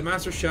think that the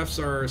master chefs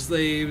are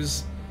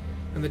slaves,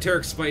 and the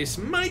Tarek spice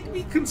might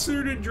be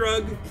considered a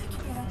drug.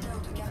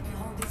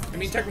 I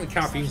mean, technically,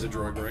 caffeine's a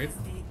drug, right?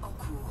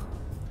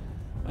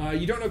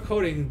 You don't know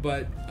coding,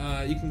 but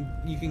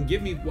you can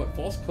give me what,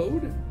 false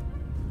code?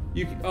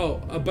 You can,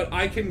 but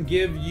I can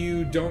give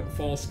you don't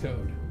false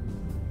code.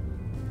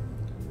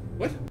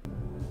 What?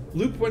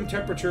 Loop when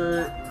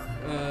temperature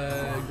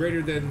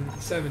greater than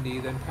 70,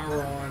 then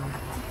power on.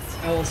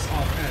 Else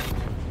off end.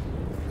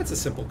 That's a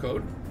simple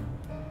code.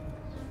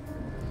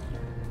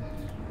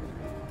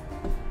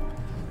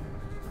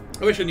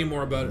 I wish I knew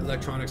more about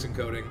electronics and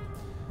coding.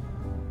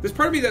 There's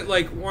part of me that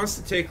like wants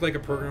to take like a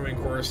programming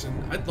course,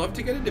 and I'd love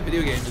to get into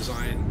video game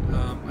design.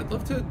 I'd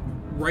love to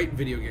write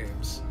video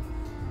games,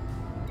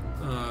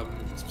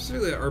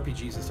 specifically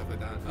RPGs and stuff like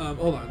that.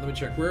 Hold on, let me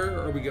check. Where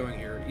are we going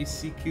here?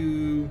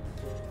 ECQ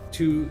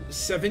to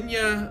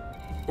Savinia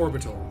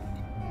Orbital.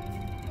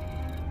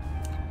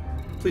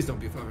 Please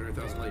don't be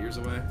 500,000 light years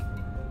away.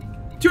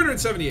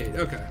 278.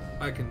 Okay,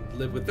 I can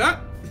live with that.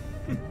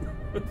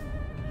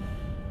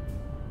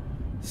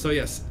 So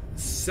yes,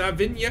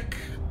 Savignac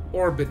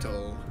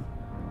Orbital.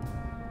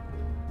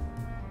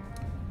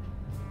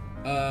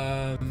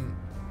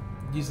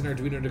 Using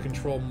Arduino to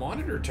control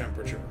monitor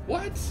temperature.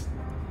 What?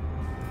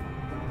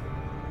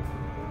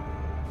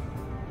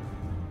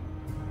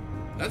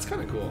 That's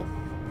kind of cool.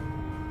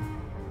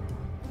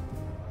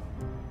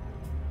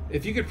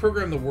 If you could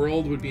program the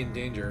world, would be in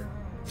danger.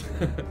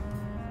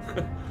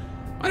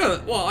 I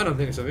don't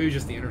think so. Maybe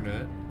just the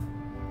internet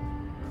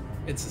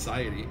and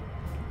society.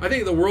 I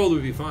think the world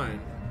would be fine.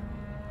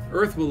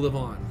 Earth will live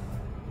on.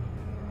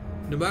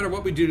 No matter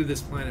what we do to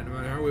this planet, no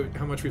matter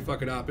how much we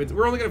fuck it up,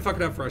 we're only going to fuck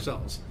it up for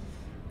ourselves.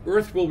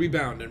 Earth will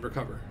rebound and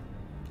recover.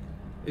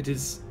 It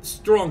is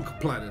strong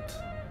planet.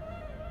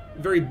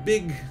 Very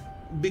big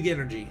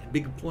energy.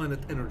 Big planet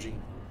energy.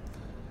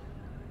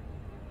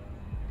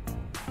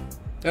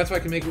 That's why I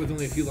can make it with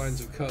only a few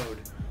lines of code.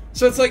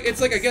 So it's like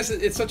I guess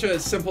it's such a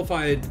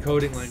simplified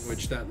coding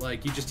language that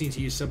like you just need to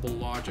use simple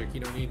logic.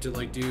 You don't need to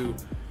like do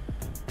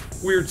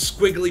weird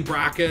squiggly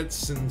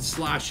brackets and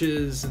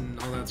slashes and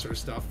all that sort of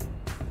stuff.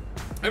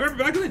 I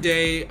remember back in the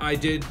day I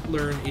did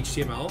learn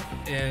HTML,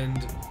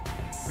 and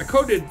I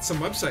coded some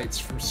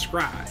websites from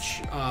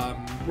scratch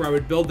where I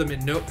would build them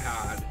in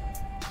Notepad,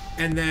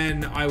 and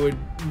then I would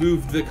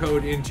move the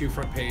code into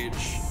front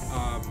page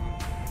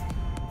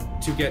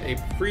to get a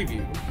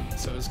preview.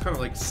 So it's kind of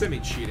like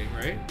semi-cheating,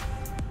 right?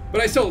 But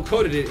I still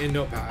coded it in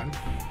Notepad,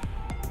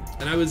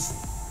 and I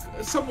was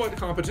somewhat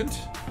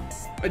competent.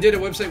 I did a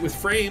website with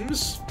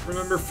frames.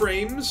 Remember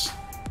frames?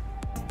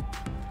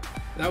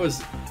 That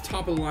was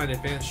top of the line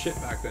advanced shit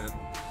back then.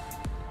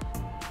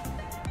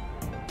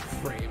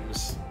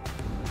 Frames.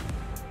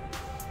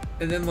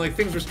 And then like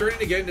things were starting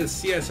to get into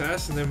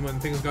CSS, and then when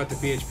things got to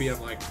PHP,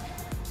 I'm like,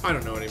 I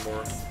don't know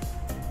anymore.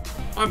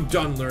 I'm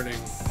done learning.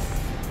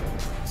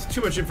 It's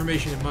too much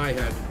information in my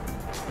head.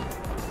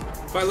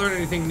 If I learn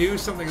anything new,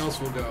 something else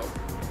will go.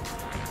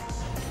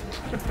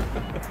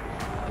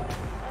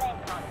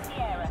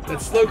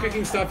 That slow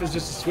cooking stuff is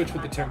just a switch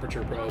with the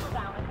temperature probe.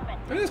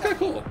 I mean, that's kind of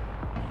cool.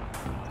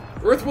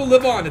 Earth will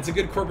live on. It's a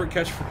good corporate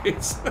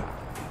catchphrase.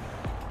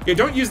 Yeah,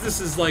 don't use this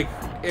as like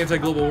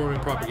anti-global warming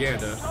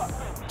propaganda.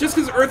 Just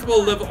because Earth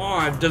will live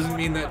on doesn't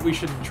mean that we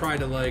shouldn't try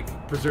to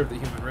like preserve the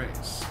human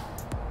race.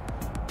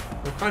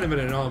 We're kind of an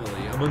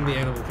anomaly among the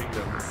animal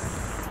kingdom.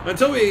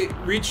 Until we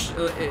reach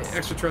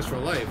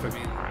extraterrestrial life, I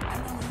mean,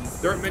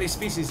 there aren't many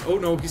species. Oh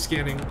no, he's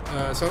scanning.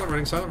 Silent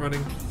running, silent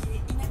running.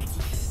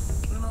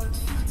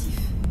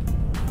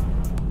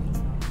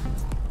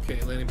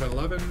 Okay, landing pad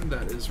 11.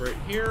 That is right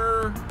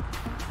here.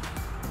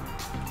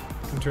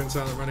 Can turn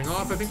silent running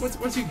off. I think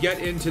once you get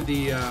into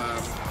the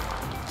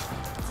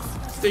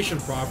station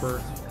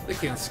proper, they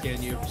can't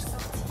scan you.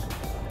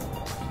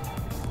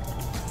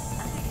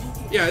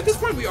 Yeah, at this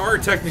point we are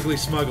technically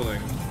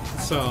smuggling,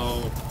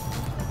 so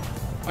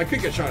I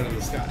could get shot out of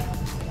the sky.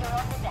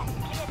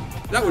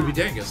 That would be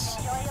Dangus.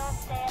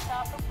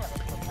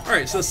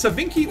 Alright, so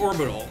Savinci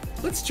Orbital.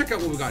 let's check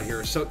out what we got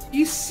here. So,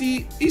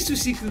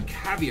 Isusiku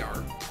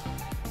caviar.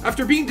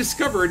 After being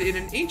discovered in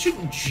an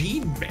ancient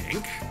gene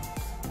bank,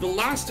 the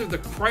last of the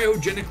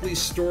cryogenically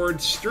stored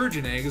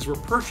sturgeon eggs were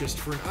purchased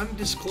for an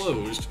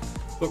undisclosed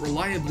but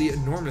reliably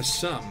enormous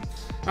sum.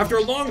 After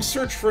a long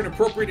search for an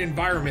appropriate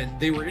environment,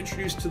 they were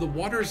introduced to the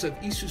waters of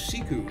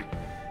Isusiku,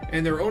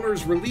 and to their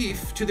owner's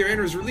relief,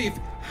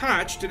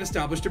 hatched and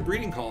established a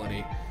breeding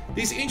colony.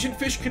 These ancient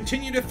fish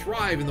continue to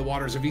thrive in the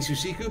waters of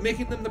Isusiku,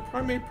 making them the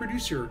primary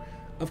producer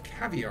of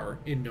caviar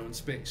in known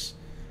space.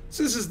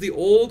 So this is the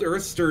old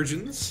Earth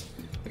sturgeons.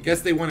 I guess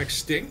they went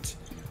extinct.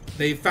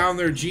 They found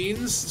their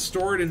genes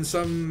stored in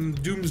some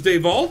doomsday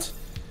vault,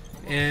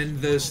 and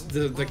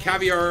the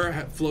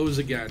caviar flows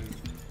again.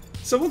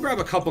 So we'll grab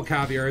a couple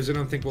caviars. I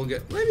don't think we'll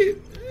get... Maybe...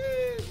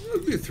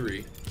 we'll do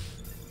 3.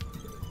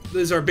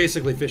 These are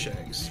basically fish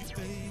eggs.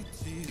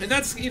 And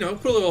that's, you know,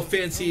 put a little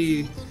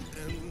fancy...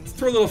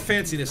 Throw a little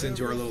fanciness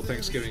into our little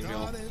Thanksgiving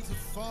meal.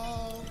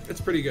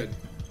 It's pretty good.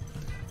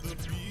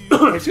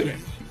 Excuse me.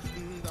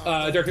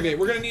 Dark of 8.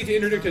 We're going to need to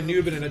interdict a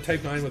noob and a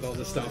Type 9 with all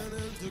this stuff.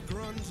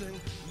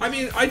 I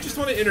mean, I just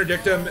want to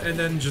interdict him and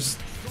then just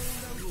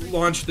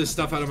launch this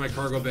stuff out of my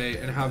cargo bay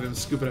and have him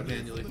scoop it up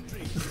manually.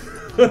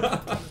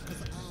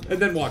 And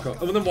then walk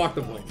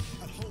them home.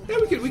 Yeah,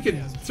 we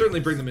could certainly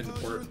bring them into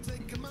port.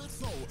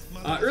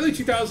 Early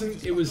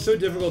 2000, it was so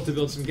difficult to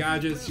build some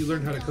gadgets. You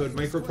learned how to code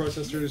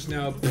microprocessors.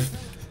 Now,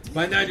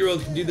 my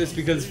 9-year-old can do this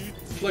because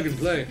plug and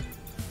play.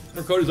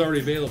 Our code is already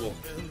available.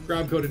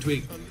 Grab code and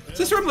tweak. So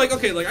that's where I'm like,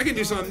 okay, like I can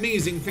do some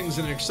amazing things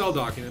in an Excel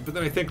document, but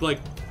then I think like,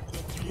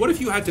 what if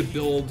you had to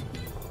build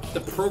the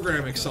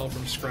program Excel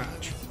from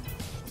scratch?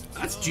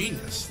 That's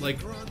genius. Like,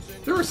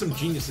 there are some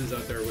geniuses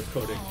out there with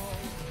coding.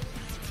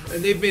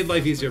 And they've made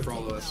life easier for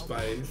all of us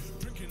by,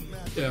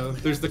 you know,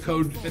 there's the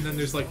code and then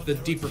there's like the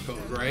deeper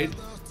code, right?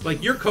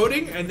 Like you're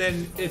coding and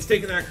then it's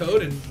taking that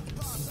code and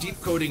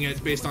deep coding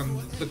it based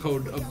on the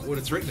code of what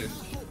it's written in.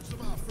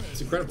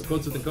 It's incredible.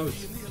 Codes within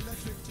codes.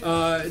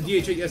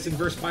 DHA, yes,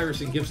 inverse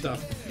piracy, give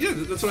stuff. Yeah,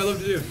 that's what I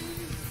love to do.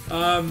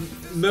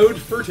 Mode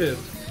furtive.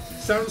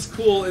 Sounds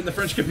cool in the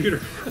French computer.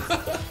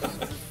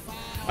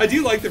 I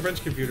do like the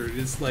French computer.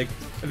 It's like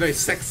a very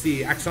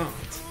sexy accent.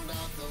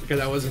 Okay,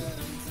 that wasn't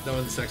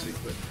sexy,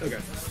 but okay.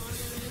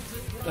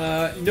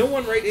 No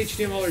one write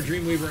HTML or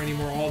Dreamweaver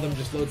anymore. All of them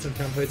just load some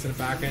templates in a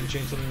backend,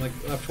 change something like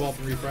F12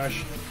 and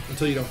refresh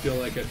until you don't feel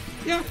like it.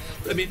 Yeah,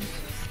 I mean,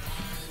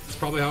 it's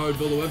probably how I would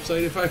build a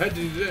website if I had to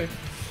do today.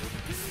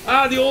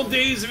 The old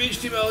days of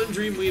HTML and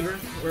Dreamweaver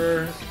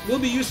will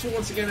be useful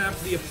once again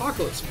after the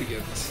apocalypse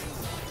begins.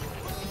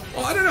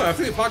 Well, I don't know.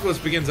 After the apocalypse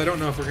begins, I don't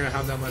know if we're going to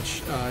have that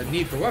much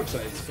need for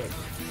websites, but,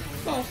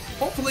 well,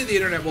 hopefully the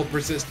internet will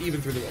persist even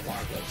through the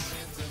apocalypse.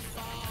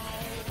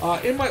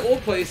 In my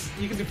old place,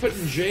 you can be put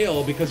in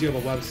jail because you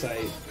have a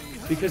website,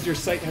 because your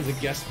site has a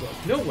guest book.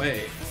 No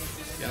way.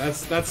 Yeah,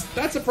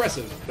 that's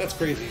oppressive. That's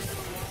crazy.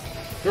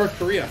 North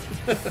Korea.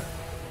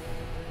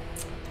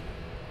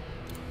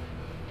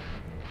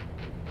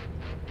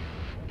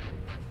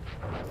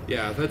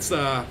 Yeah,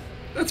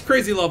 that's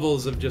crazy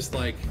levels of just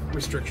like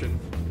restriction.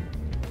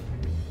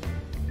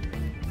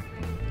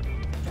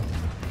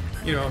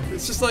 You know,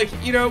 it's just like,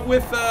 you know,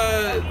 with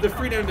the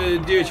freedom to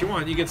do what you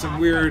want, you get some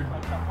weird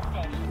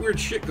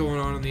shit going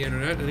on the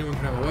internet. Anyone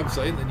can have a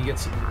website, and then you get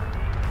some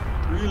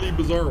really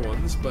bizarre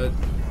ones, but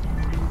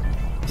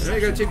you know,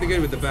 you gotta take the good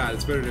with the bad.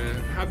 It's better to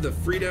have the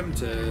freedom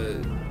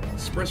to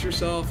express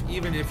yourself,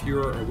 even if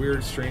you're a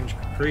weird, strange,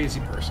 crazy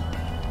person.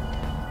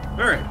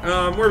 Alright,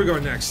 where are we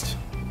going next?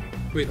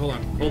 Wait, hold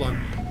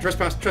on.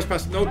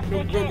 Trespass. No,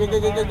 go.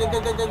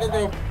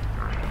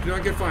 Do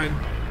not get fined.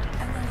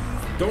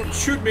 Don't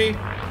shoot me.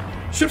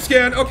 Ship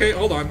scan. Okay,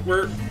 hold on.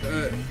 We're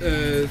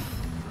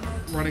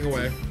running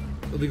away.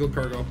 Illegal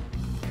cargo.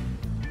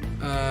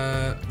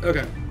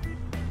 Okay.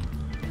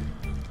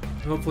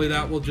 Hopefully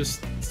that will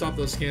just stop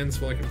those scans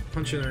so I can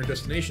punch in our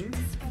destination,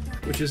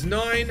 which is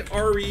 9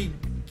 RE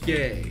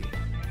Gay,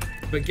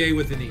 but gay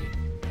with an E.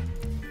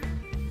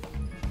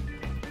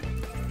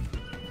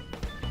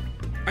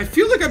 I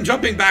feel like I'm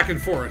jumping back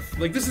and forth.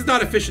 Like, this is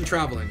not efficient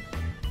traveling.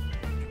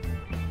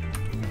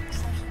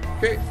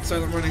 Okay,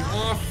 silent running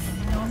off.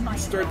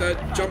 Start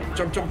that.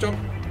 Jump.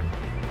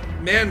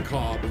 Man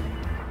cob.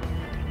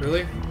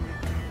 Really?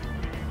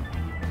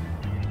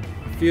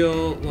 I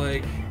feel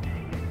like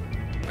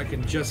I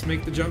can just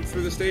make the jump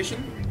through the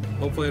station.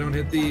 Hopefully I don't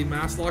hit the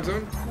mass lock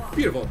zone.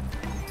 Beautiful.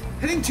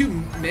 Heading to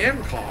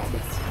Man cob.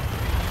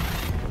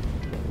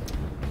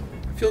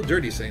 I feel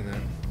dirty saying that.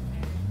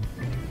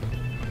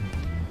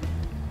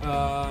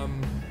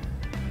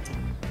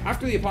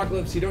 After the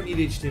apocalypse, you don't need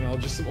HTML,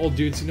 just some old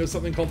dudes who know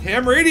something called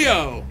ham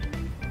radio.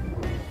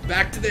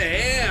 Back to the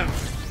ham.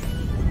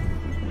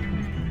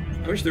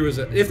 I wish there was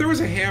if there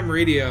was a ham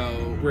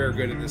radio rare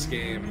good in this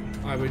game,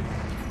 I would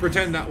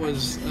pretend that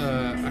was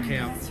a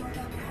ham,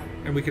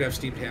 and we could have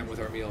steamed ham with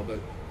our meal, but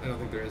I don't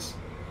think there is.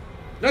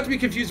 Not to be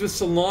confused with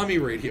salami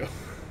radio.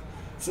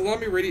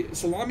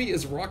 Salami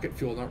is rocket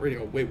fuel, not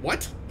radio. Wait,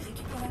 what?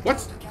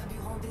 What?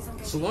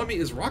 Salami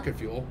is rocket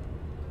fuel?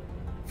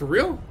 For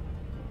real?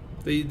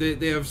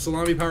 They have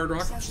salami powered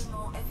rockets.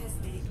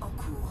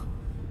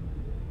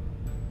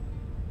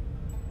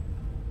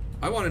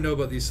 I want to know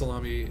about these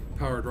salami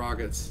powered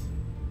rockets.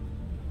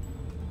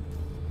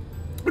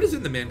 What is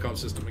in the Mancob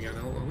system again?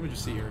 Hold on, let me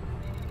just see here.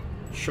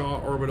 Shaw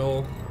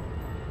Orbital.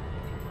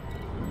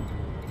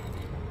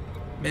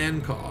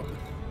 Mancob.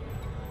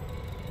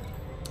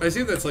 I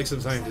assume that's like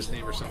some scientist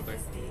name or something.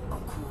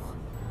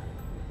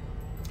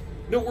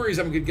 No worries,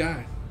 I'm a good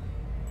guy.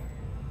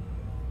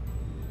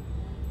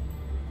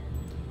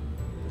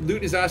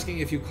 Loot is asking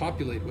if you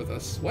copulate with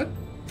us. What?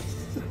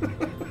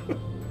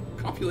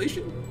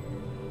 Copulation?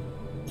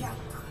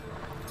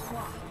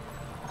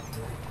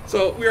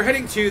 So we are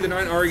heading to the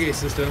 9 Arge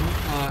system.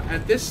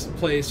 At this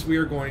place, we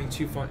are going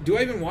to find. Do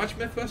I even watch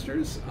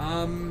Mythbusters?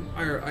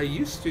 I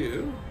used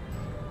to.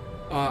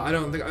 I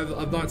don't think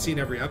I've not seen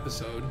every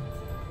episode.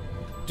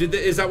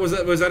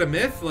 Was that a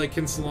myth? Like,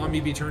 can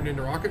salami be turned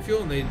into rocket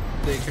fuel? And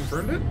they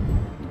confirmed it.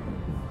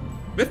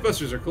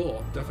 Mythbusters are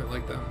cool. Definitely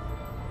like them.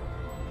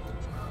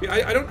 Yeah,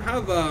 I don't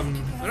have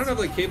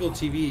like cable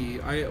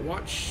TV. I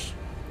watch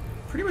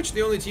pretty much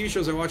the only TV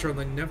shows I watch are on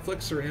like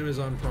Netflix or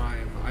Amazon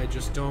Prime. I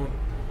just don't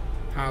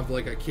have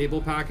like a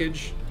cable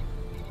package.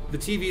 The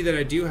TV that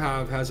I do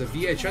have has a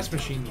VHS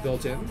machine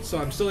built in, so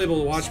I'm still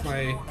able to watch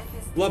my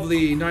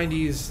lovely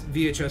 90s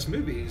VHS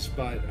movies,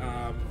 but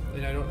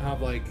and I don't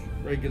have like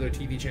regular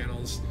TV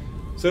channels.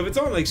 So if it's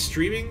on like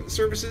streaming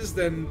services,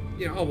 then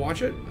you know I'll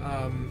watch it.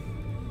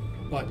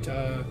 But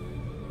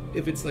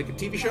if it's like a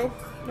TV show,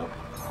 no.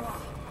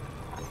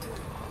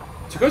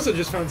 Chikosa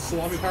just found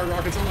salami powered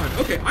rockets online.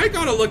 Okay, I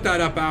gotta look that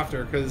up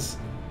after because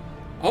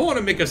I want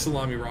to make a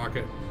salami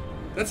rocket.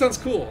 That sounds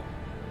cool.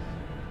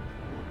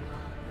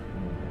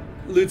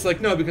 Loot's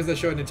like, no, because that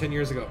show ended 10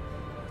 years ago.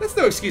 That's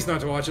no excuse not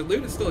to watch it,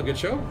 Loot. It's still a good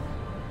show.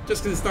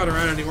 Just because it's not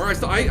around anymore.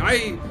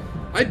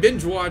 I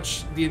binge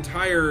watch the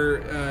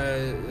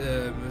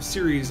entire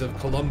series of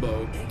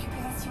Columbo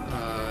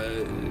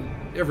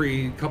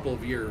every couple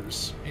of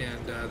years,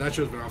 and that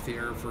show's been off the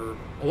air for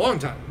a long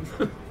time.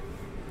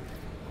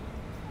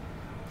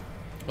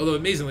 Although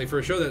amazingly, for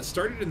a show that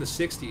started in the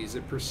 60s,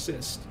 it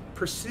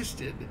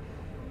persisted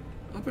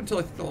up until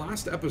I think the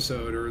last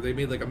episode, or they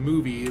made like a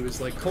movie. It was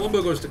like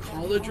Columbo Goes to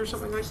College or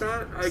something like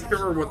that. I can't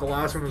remember what the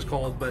last one was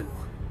called, but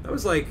that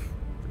was like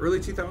early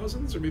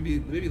 2000s or maybe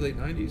late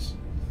 90s.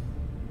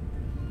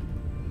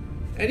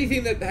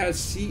 Anything that has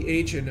C,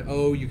 H, and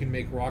O, you can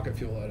make rocket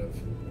fuel out of.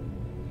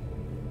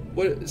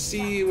 What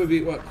C would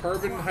be what?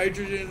 Carbon,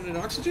 hydrogen, and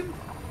oxygen.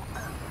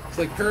 It's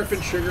like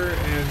paraffin, sugar,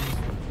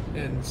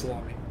 and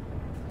salami.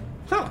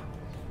 Huh.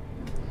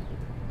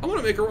 I want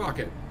to make a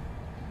rocket.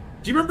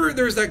 Do you remember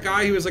there was that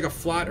guy who was like a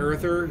flat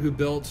earther who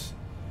built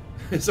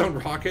his own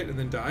rocket and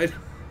then died?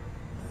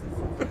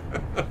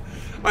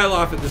 I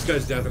laugh at this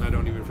guy's death and I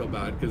don't even feel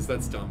bad because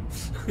that's dumb.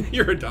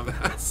 You're a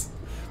dumbass.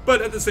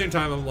 But at the same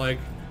time, I'm like,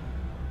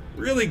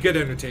 really good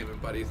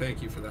entertainment, buddy.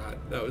 Thank you for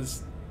that. That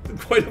was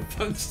quite a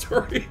fun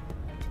story.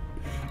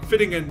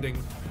 Fitting ending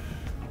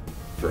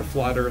for a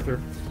flat earther.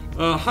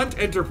 Hunt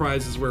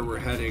Enterprise is where we're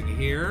heading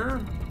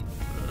here.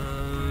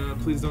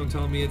 Please don't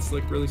tell me it's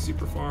like really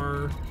super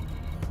far.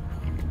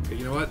 Okay,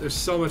 you know what? There's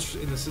so much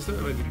in the system.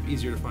 It might be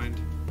easier to find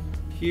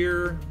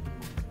here.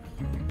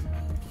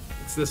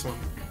 It's this one.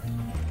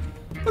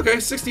 Okay,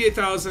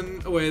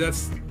 68,000 away.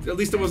 That's at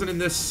least it wasn't in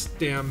this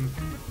damn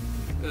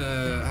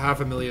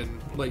 500,000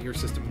 light year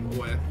system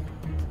away.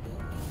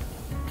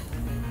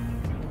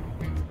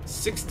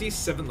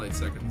 67 light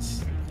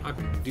seconds. I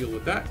can deal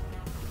with that.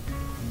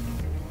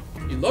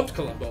 You loved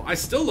Columbo. I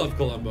still love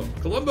Columbo.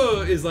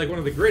 Columbo is like one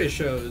of the greatest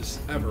shows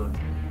ever.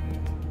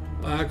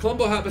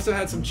 Columbo must have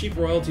had some cheap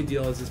royalty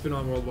deals. It's been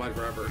on worldwide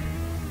forever.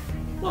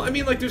 Well, I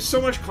mean, like, there's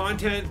so much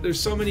content. There's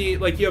so many,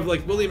 like, you have,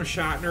 like, William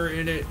Shatner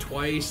in it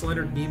twice.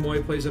 Leonard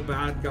Nimoy plays a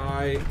bad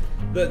guy.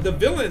 The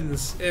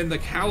villains and the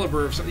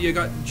caliber of something. You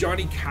got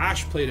Johnny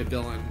Cash played a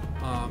villain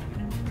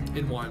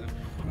in one.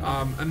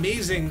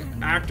 Amazing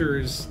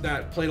actors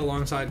that played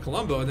alongside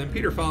Columbo. And then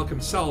Peter Falk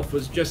himself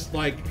was just,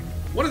 like,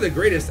 one of the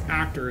greatest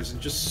actors and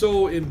just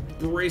so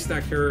embraced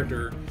that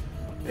character.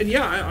 And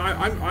yeah,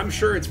 I'm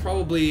sure it's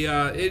probably,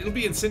 it'll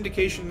be in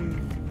syndication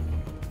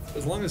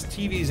as long as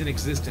TV's in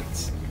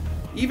existence.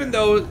 Even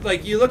though,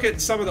 like, you look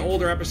at some of the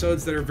older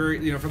episodes that are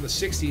very, you know, from the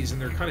 60s,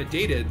 and they're kind of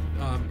dated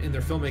in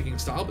their filmmaking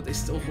style, but they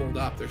still hold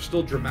up. They're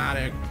still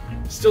dramatic,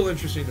 still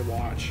interesting to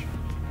watch.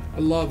 I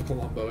love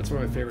Columbo. It's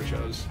one of my favorite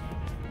shows.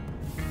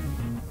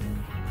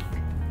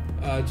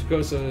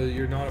 Chikosa,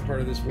 you're not a part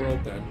of this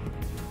world then.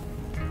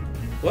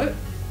 What?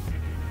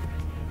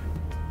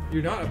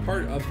 You're not a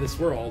part of this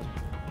world.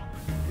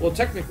 Well,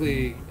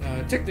 technically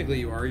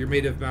you are. You're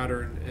made of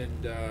matter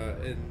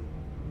and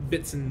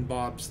bits and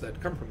bobs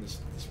that come from this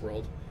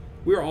world.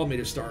 We are all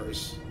made of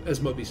stars, as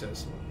Moby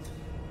says.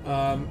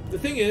 The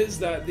thing is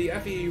that the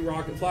FE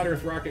rocket, flat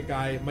Earth rocket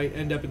guy might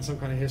end up in some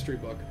kind of history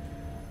book.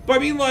 But I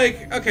mean,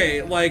 like,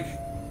 okay, like,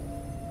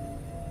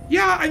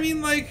 yeah, I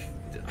mean, like,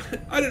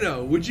 I don't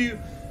know. Would you,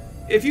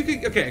 if you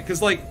could, okay,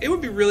 because like it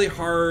would be really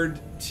hard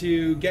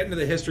to get into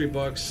the history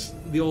books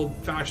the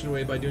old-fashioned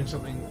way by doing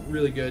something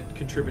really good,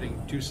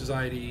 contributing to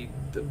society,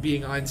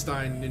 being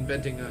Einstein,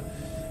 inventing a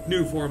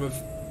new form of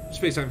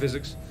space-time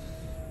physics.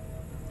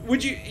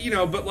 Would you,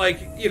 but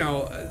like,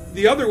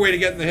 the other way to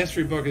get in the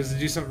history book is to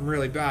do something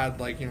really bad,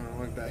 like,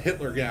 like that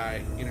Hitler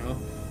guy,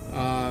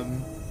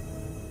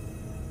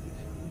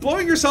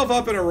 blowing yourself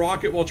up in a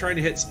rocket while trying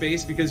to hit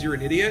space because you're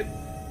an idiot.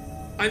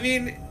 I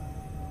mean,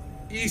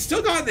 you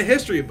still got in the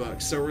history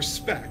books, so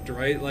respect,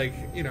 right? Like,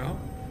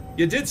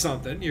 you did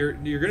something. You're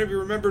going to be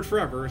remembered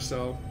forever,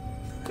 so.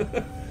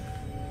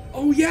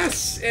 Oh,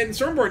 yes! And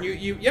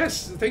Stormborn,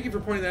 yes, thank you for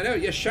pointing that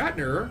out. Yes,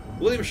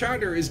 William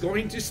Shatner is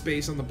going to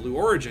space on the Blue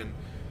Origin,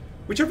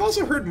 which I've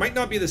also heard might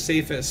not be the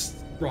safest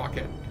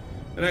rocket.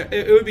 And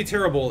it would be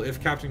terrible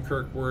if Captain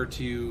Kirk were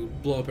to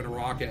blow up in a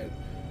rocket.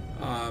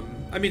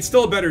 I mean,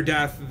 still a better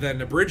death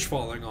than a bridge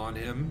falling on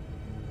him.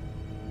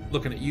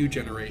 Looking at you,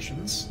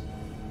 generations.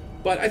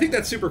 But I think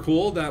that's super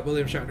cool that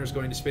William Shatner is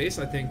going to space.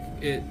 I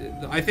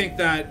think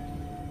that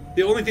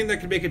the only thing that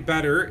could make it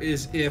better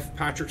is if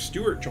Patrick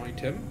Stewart joined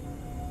him.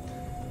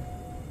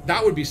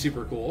 That would be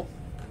super cool.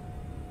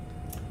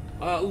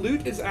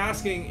 Loot is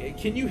asking,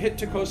 can you hit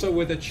Tokoso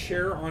with a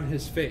chair on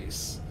his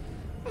face?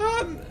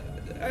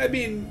 I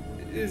mean,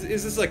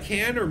 is this a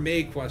can or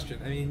may question?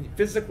 I mean,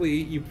 physically,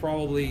 you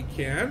probably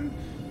can.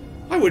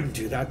 I wouldn't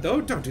do that,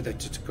 though. Don't do that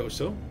to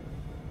Tokoso.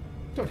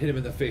 Don't hit him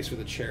in the face with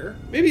a chair.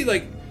 Maybe,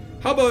 like,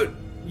 how about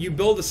you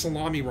build a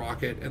salami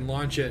rocket and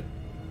launch it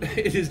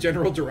in his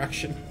general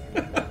direction?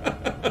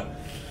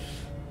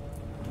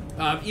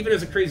 Even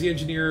as a crazy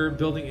engineer,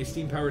 building a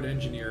steam-powered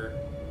engineer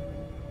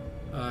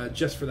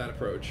just for that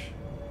approach.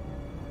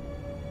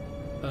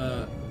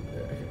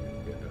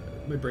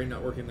 My brain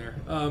not working there.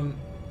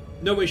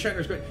 No way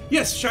Shatner's going...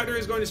 Yes, Shatner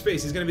is going to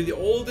space. He's going to be the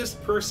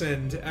oldest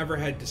person to ever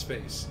head to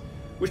space.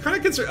 Which kind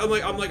of concerns...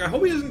 I'm like, I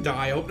hope he doesn't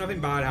die. I hope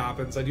nothing bad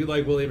happens. I do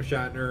like William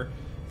Shatner,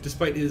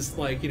 despite his,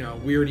 like,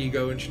 weird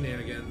ego and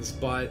shenanigans.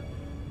 But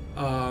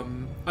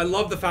I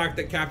love the fact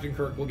that Captain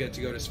Kirk will get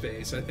to go to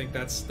space. I think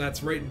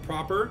that's right and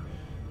proper.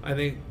 I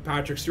think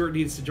Patrick Stewart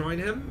needs to join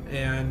him.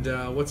 And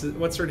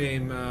what's her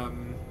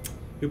name?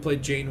 Who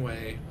played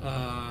Janeway?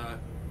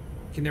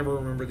 Can never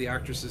remember the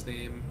actress's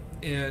name.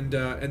 And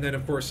then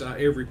of course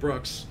Avery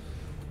Brooks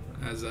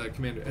as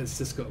Commander, as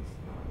Cisco.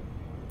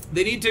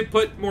 They need to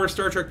put more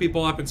Star Trek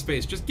people up in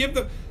space. Just give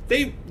them...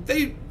 They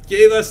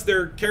gave us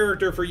their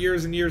character for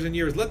years and years and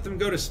years. Let them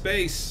go to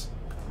space.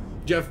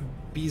 Jeff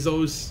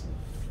Bezos.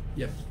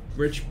 You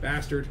rich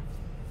bastard.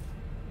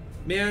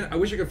 Man, I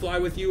wish I could fly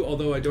with you,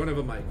 although I don't have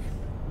a mic.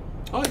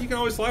 Oh, you can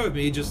always fly with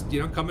me. Just,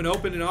 come and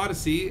open an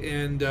Odyssey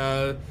and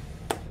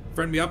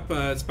friend me up.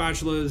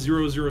 Spatula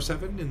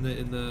 007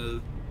 in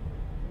the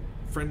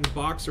friend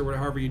box or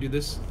however you do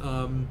this.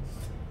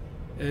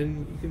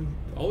 And you can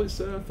always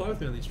fly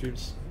with me on these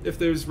streams. If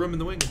there's room in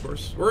the wing, of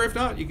course. Or if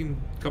not, you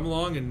can come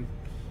along and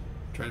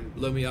try and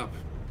blow me up.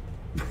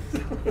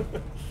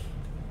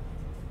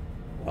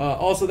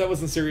 Also, that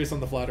wasn't serious on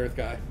the Flat Earth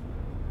guy.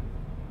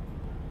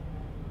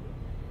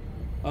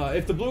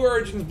 If the Blue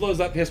Origins blows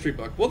up, history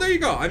book. Well, there you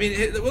go. I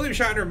mean, William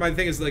Shatner, my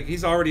thing is, like,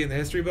 he's already in the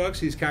history books.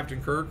 He's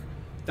Captain Kirk.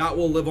 That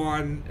will live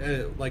on,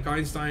 like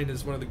Einstein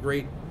is one of the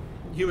great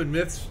human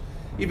myths.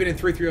 Even in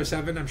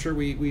 3307, I'm sure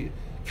we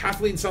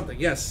Kathleen something.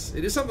 Yes,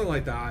 it is something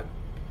like that.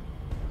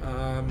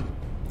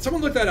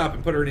 Someone look that up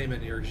and put her name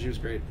in here, because she was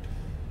great.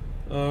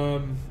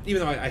 Even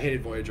though I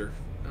hated Voyager.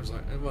 I was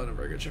like, it wasn't a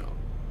very good show.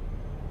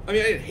 I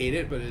mean, I didn't hate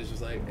it, but it was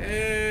just like,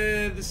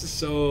 this is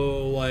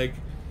so, like...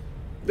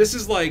 This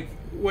is like,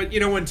 when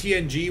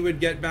TNG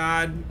would get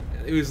bad,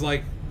 it was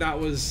like, that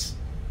was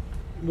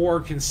more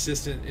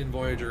consistent in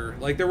Voyager.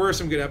 Like, there were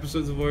some good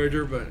episodes of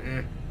Voyager, but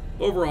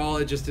overall,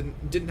 it just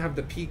didn't have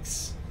the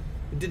peaks.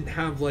 It didn't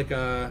have, like,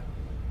 a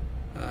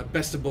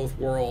best of both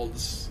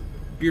worlds,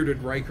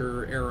 bearded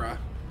Riker era.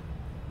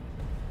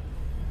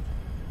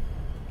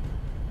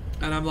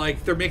 And I'm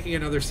like, they're making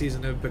another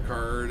season of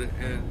Picard,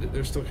 and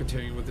they're still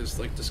continuing with this,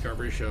 like,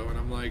 Discovery show, and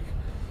I'm like,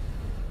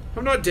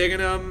 I'm not digging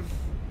them.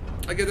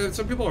 I get that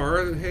some people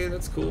are, hey,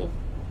 that's cool.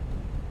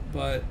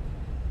 But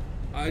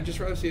I'd just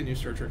rather see a new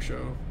Star Trek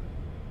show.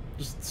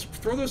 Just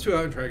throw those two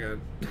out and try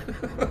again.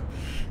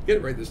 Get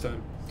it right this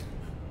time.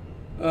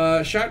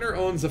 Shatner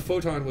owns a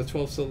photon with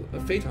 12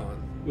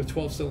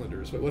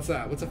 cylinders. Wait, what's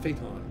that? What's a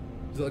phaeton?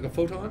 Is it like a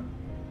photon?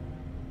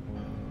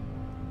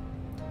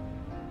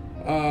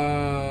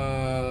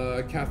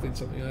 Kathleen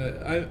something.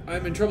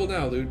 I'm in trouble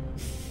now, dude.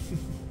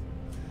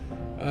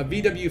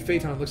 VW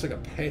Phaeton looks like a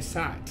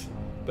Passat,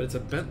 but it's a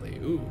Bentley.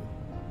 Ooh.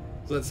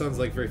 So that sounds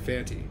like very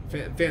fancy.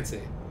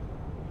 Fancy.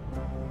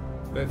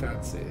 Very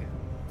fancy.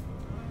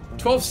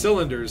 12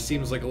 cylinders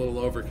seems like a little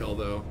overkill,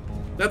 though.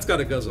 That's got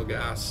to guzzle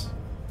gas.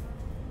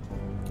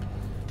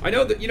 I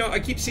know that, I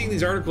keep seeing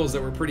these articles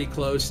that were pretty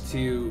close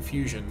to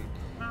fusion,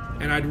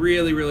 and I'd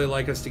really, really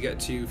like us to get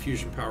to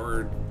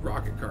fusion-powered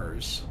rocket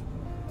cars.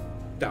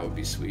 That would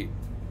be sweet.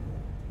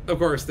 Of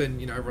course,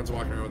 then, everyone's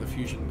walking around with a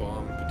fusion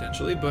bomb,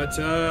 potentially, but,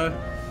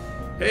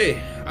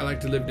 hey, I like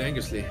to live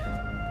Dangusly.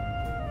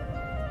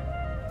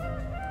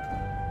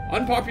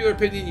 Unpopular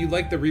opinion, you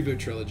like the reboot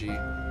trilogy.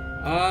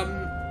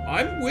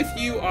 I'm with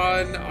you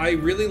on, I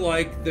really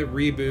like the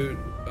reboot,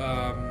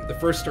 the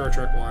first Star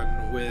Trek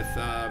one with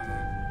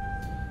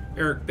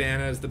Eric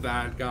Bana as the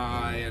bad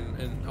guy,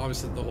 and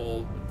obviously the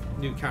whole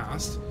new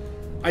cast.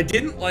 I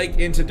didn't like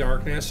Into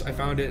Darkness. I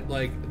found it,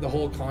 like, the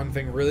whole con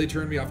thing really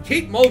turned me off.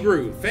 Kate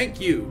Mulgrew, thank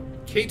you.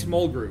 Kate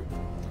Mulgrew.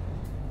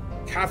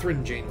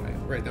 Catherine Janeway,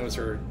 right, that was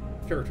her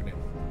character name.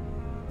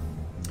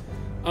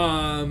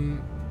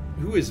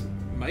 Who is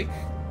Mike?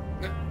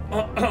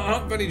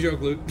 Funny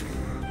joke, Luke.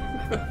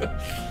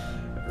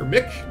 Or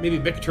Mick, maybe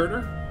Mick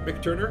Turner.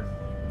 Mick Turner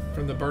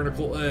from the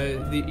Barnacle,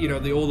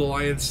 the old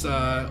Alliance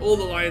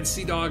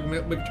Sea Dog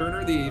Mick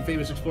Turner, the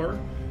famous explorer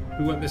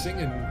who went missing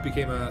and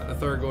became a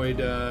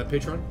Thargoid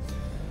patron.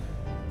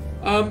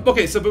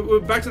 Okay, so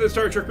but back to the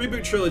Star Trek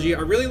reboot trilogy.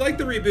 I really liked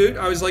the reboot.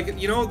 I was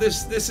like, you know,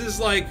 this is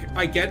like,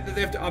 I get that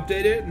they have to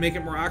update it and make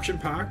it more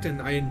action-packed,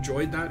 and I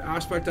enjoyed that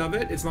aspect of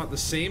it. It's not the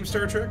same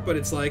Star Trek, but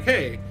it's like,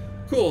 hey,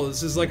 cool,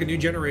 this is like a new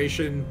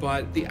generation,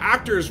 but the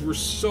actors were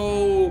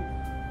so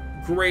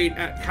great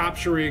at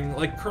capturing,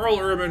 like, Carl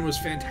Urban was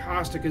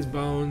fantastic as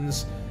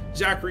Bones,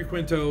 Zachary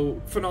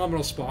Quinto,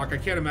 phenomenal Spock. I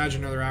can't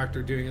imagine another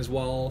actor doing as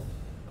well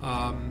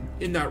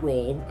in that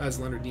role as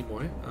Leonard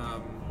Nimoy.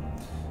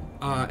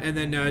 And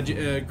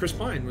then Chris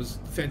Pine was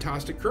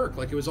fantastic Kirk.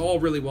 Like, it was all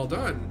really well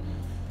done.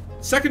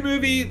 Second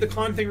movie, the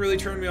con thing really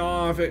turned me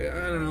off. I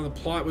don't know, the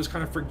plot was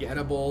kind of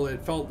forgettable.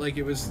 It felt like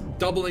it was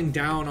doubling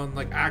down on,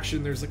 like,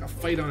 action. There's like a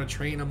fight on a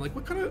train. I'm like,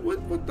 what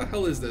the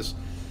hell is this?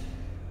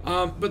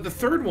 But the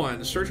third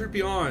one, Star Trek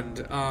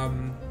Beyond,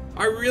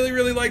 I really,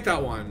 really liked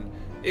that one.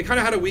 It kind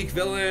of had a weak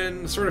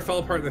villain, sort of fell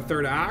apart in the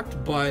third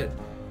act, but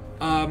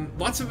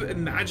lots of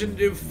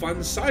imaginative, fun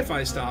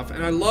sci-fi stuff.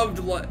 And I loved,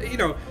 you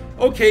know,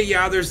 okay,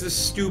 yeah, there's this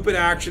stupid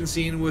action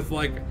scene with,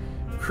 like,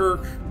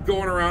 Kirk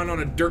going around on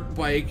a dirt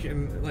bike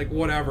and, like,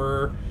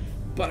 whatever,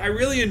 but I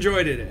really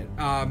enjoyed it.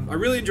 I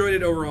really enjoyed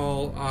it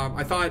overall.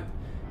 I thought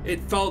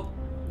it felt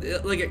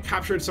like it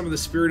captured some of the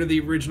spirit of the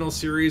original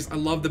series. I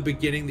love the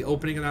beginning, the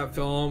opening of that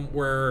film,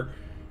 where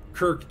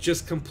Kirk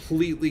just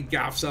completely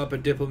gaffs up a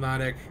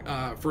diplomatic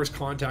first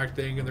contact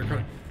thing, and they're kind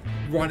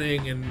of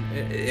running, and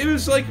it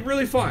was, like,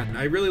 really fun.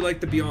 I really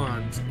liked the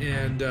Beyond,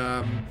 and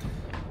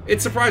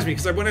it surprised me,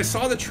 because when I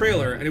saw the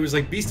trailer, and it was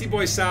like Beastie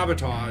Boys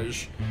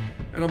Sabotage,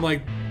 and I'm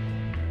like,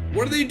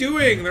 what are they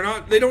doing?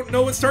 They don't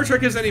know what Star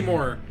Trek is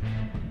anymore.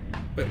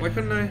 Wait, why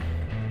couldn't I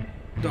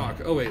dock?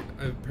 Oh wait,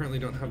 I apparently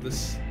don't have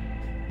this.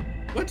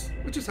 What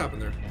just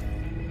happened there?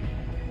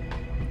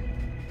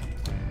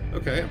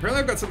 Okay,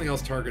 apparently I've got something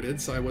else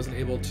targeted, so I wasn't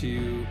able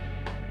to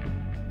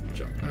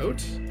jump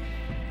out.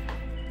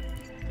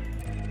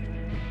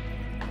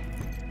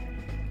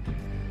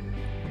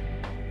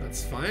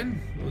 That's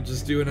fine. We'll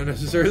just do an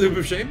unnecessary loop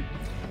of shame.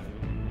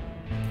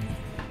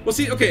 Well,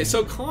 see, okay,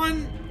 so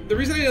the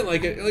reason I didn't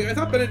like it, like, I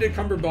thought Benedict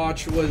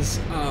Cumberbatch was,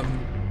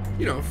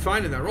 you know,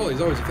 fine in that role. He's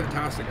always a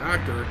fantastic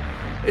actor.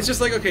 It's just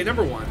like, okay,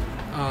 number one,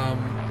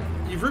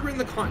 you've rewritten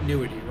the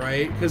continuity,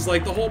 right? Because,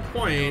 like, the whole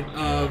point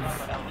of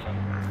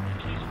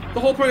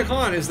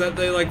Khan is that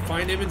they, like,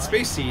 find him in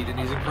Space Seed and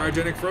he's in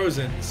cryogenic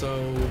frozen,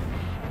 so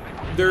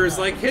there's,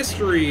 like,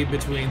 history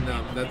between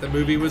them that the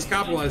movie was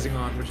capitalizing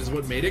on, which is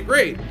what made it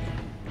great.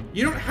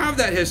 You don't have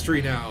that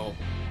history now.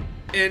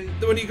 And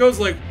when he goes,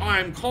 like,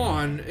 I'm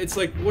Khan, it's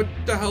like, what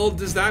the hell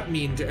does that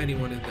mean to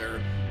anyone in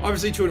there?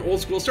 Obviously, to an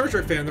old school Star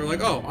Trek fan, they're like,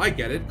 oh, I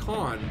get it,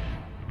 Khan.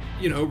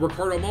 You know,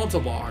 Ricardo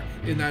Montalbach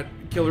in that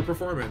killer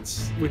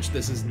performance, which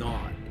this is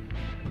not.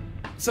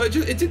 So it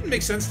didn't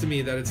make sense to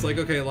me that it's like,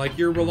 okay, like,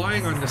 you're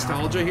relying on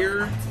nostalgia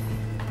here.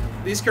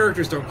 These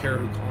characters don't care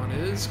who Khan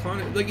is.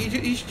 Like,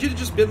 he should have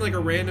just been, like, a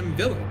random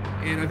villain,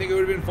 and I think it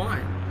would have been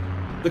fine.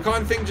 The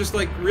Khan thing just,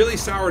 like, really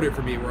soured it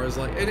for me, where I was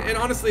like, and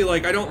honestly,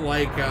 like, I don't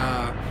like,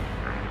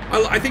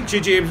 I think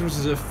J.J. Abrams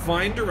is a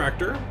fine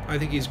director. I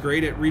think he's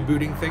great at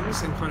rebooting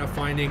things and kind of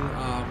finding,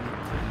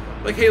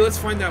 like, hey, let's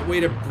find that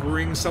way to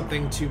bring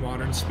something to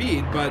modern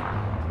speed, but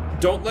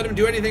don't let him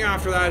do anything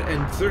after that,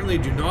 and certainly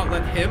do not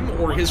let him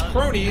or his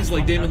cronies,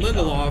 like Damon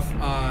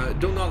Lindelof,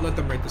 do not let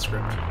them write the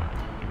script,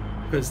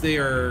 because they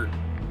are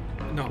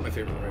not my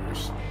favorite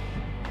writers.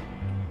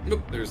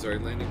 Nope, there's our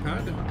landing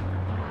pad.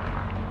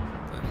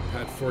 Landing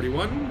pad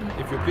 41,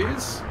 if you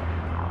please.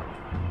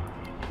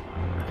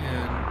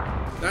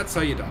 And that's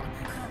how you dock.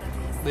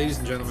 Ladies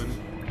and gentlemen,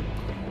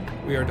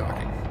 we are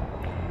docking.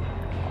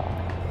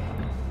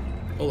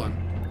 Hold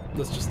on.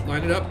 Let's just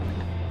line it up.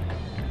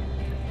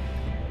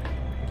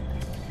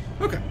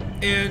 Okay.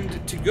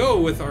 And to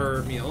go with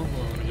our meal,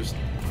 well, let me just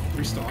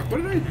restock.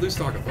 What did I lose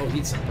stock of? Oh,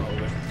 heat sink,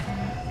 probably.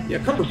 Yeah,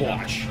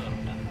 Cumberbatch.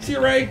 See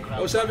you, Ray.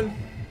 07.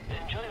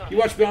 You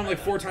watched Beyond like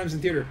 4 times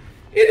in theater.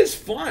 It is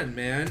fun,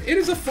 man. It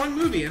is a fun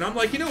movie. And I'm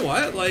like, you know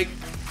what? Like,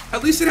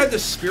 at least it had the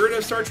spirit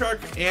of Star Trek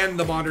and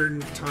the modern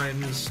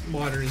times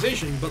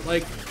modernization, but,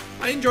 like,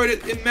 I enjoyed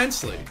it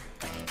immensely.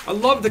 I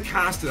love the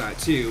cast of that,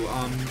 too.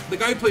 The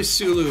guy who plays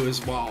Sulu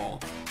as well.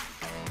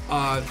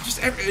 And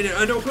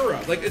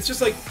Uhura. Like, it's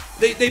just like,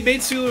 they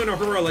made Sulu and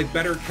Uhura, like,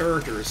 better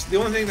characters. The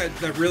only thing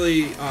that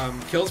really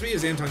kills me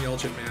is Anton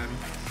Yelchin, man.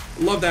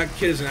 Love that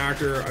kid as an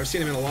actor. I've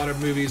seen him in a lot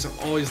of movies. I've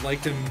always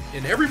liked him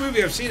in every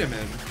movie I've seen him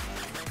in.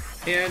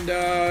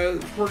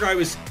 And poor guy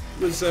was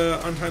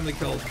untimely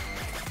killed.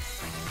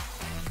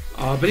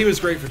 But he was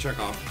great for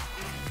Chekhov.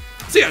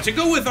 So yeah, to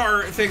go with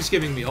our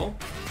Thanksgiving meal,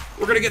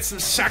 we're going to get some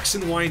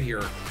Saxon wine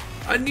here.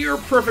 A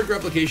near-perfect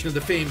replication of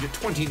the famed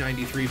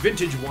 2093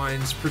 vintage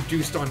wines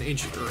produced on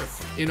ancient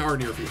Earth in our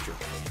near future.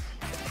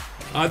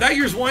 That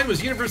year's wine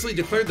was universally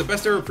declared the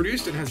best ever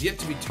produced and has yet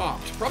to be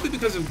topped, probably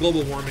because of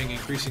global warming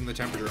increasing the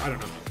temperature, I don't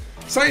know.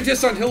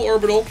 Scientists on Hill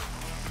Orbital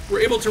were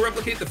able to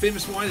replicate the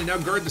famous wine and now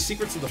guard the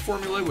secrets of the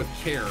formula with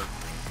care.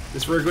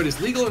 This rare good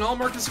is legal in all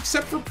markets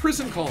except for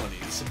prison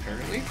colonies,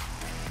 apparently,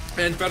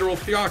 and federal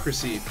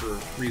theocracy for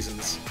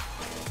reasons.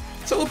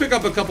 So we'll pick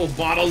up a couple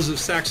bottles of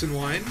Saxon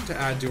wine to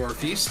add to our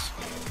feast.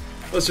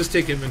 Let's just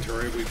take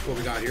inventory of what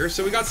we got here.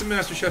 So we got some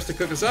master chefs to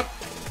cook us up.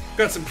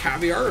 Got some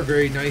caviar, a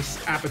very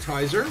nice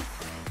appetizer.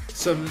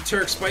 Some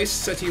Turk spice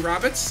seti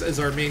rabbits as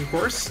our main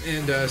course,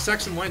 and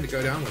Saxon wine to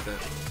go down with it.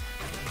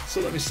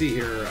 So let me see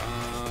here.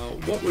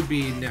 What would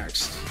be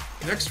next?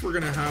 Next we're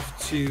gonna have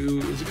to...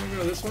 Is it gonna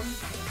go to this one?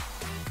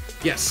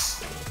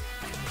 Yes.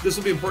 This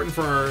will be important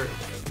for our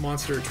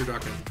monster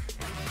turducken.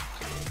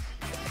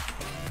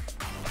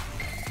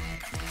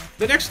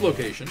 The next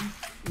location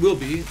will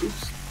be...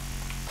 Oops.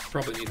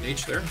 Probably need an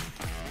H there.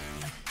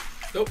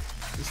 Nope.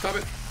 Stop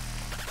it.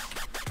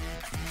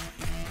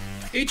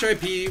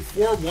 HIP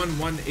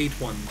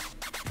 41181.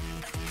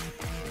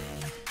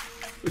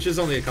 Which is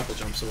only a couple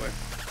jumps away.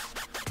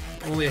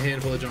 Only a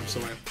handful of jumps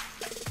away.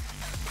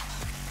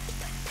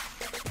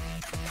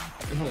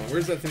 And hold on,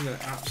 where's that thing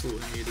that I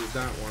absolutely need? Is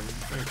that one.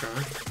 Okay.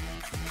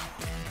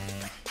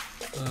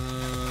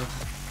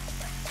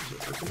 Is it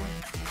Rare one?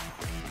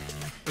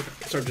 Okay,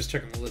 so I'm just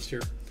checking the list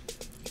here.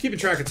 Keeping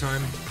track of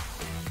time.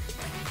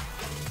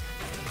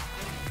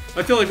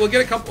 I feel like we'll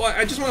get a couple...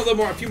 I just want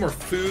a few more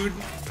food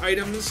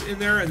items in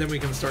there, and then we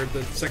can start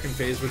the second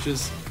phase, which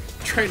is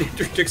trying to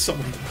interdict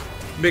someone,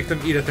 make them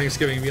eat a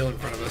Thanksgiving meal in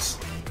front of us.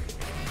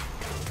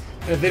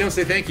 And if they don't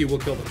say thank you, we'll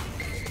kill them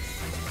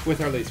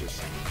with our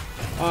lasers.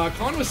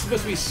 Khan was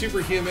supposed to be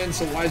superhuman,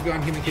 so wise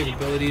beyond human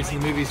capabilities,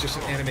 and the movie's just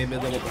an anime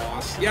mid-level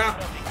boss.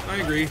 Yeah, I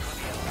agree.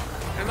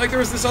 And like there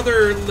was this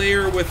other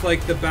layer with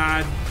like the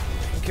bad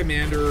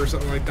commander or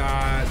something like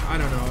that. I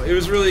don't know. It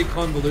was really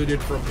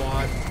convoluted for a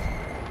plot.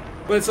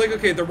 But it's like,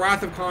 okay, the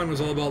Wrath of Khan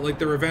was all about like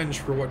the revenge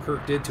for what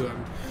Kirk did to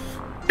him.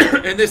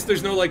 And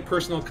there's no like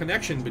personal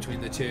connection between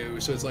the two.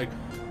 So it's like,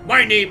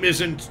 my name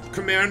isn't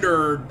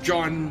Commander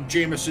John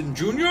Jameson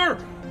Jr.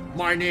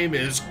 My name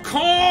is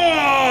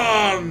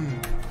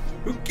Khan!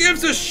 Who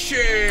gives a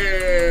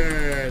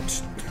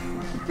shit?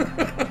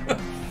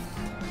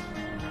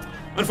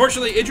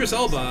 Unfortunately, Idris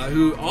Elba,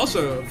 who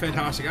also a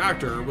fantastic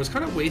actor, was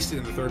kind of wasted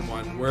in the third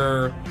one,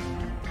 where...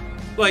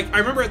 Like, I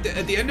remember at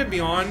the end of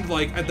Beyond,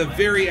 like, at the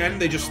very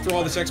end, they just throw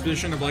all this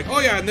exposition of like, oh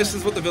yeah, and this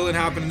is what the villain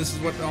happened, and this is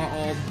what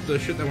all the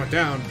shit that went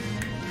down.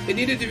 It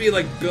needed to be,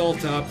 like,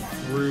 built up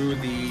through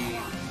the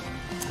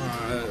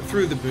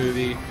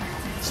movie.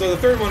 So the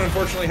third one,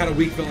 unfortunately, had a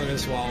weak villain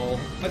as well.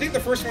 I think the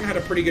first one had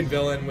a pretty good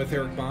villain with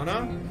Eric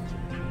Bana.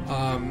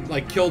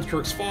 Like, killed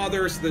Kirk's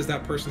father, so there's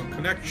that personal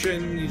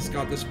connection. He's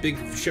got this big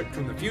ship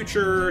from the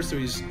future, so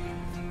he's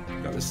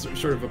got this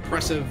sort of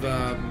oppressive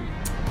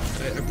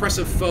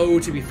foe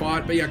to be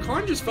fought. But yeah,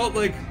 Khan just felt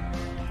like,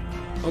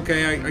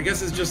 okay, I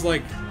guess it's just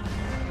like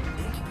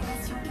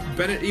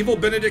evil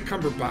Benedict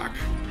Cumberbatch.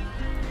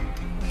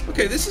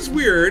 Okay, this is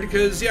weird,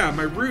 because yeah,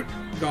 my route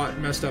got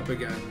messed up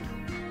again.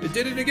 It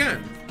did it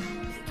again.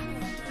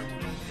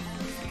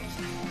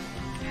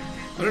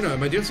 I don't know,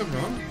 am I doing something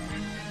wrong?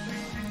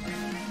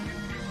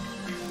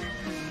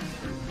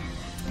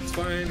 It's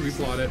fine,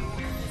 replot it.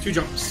 2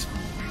 jumps.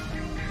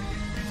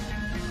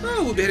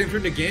 Oh, we'll be heading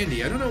through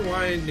Nagandi. I don't know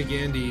why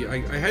Nagandi...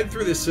 I head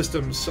through this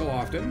system so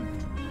often.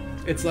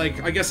 It's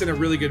like, I guess in a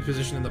really good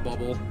position in the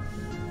bubble.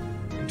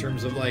 In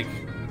terms of, like,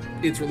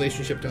 its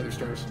relationship to other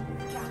stars.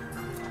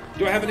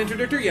 Do I have an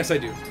interdictor? Yes, I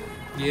do.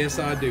 Yes,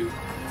 I do.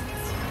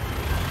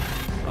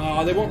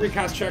 They won't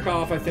recast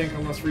Chekhov, I think,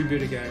 unless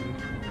reboot again.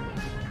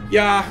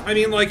 Yeah, I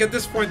mean, like, at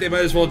this point, they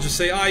might as well just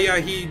say, oh, yeah,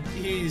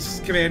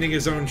 he's commanding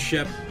his own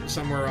ship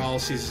somewhere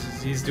else.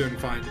 He's doing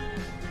fine.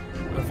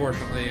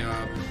 Unfortunately,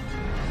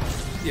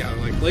 yeah,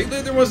 like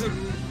there wasn't,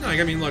 like,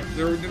 I mean, look,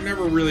 there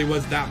never really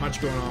was that much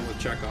going on with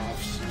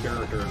Chekhov's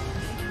character.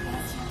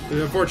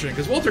 It's unfortunate,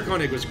 because Walter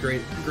Koenig was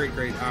great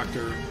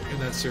actor in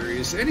that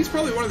series, and he's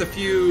probably one of the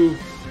few,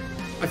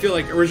 I feel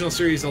like, original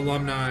series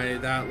alumni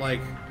that,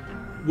 like,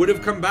 would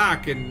have come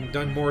back and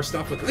done more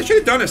stuff with it. They should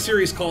have done a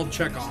series called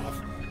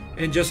Chekhov,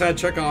 and just had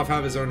Chekhov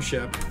have his own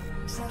ship.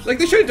 Like,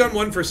 they should have done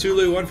one for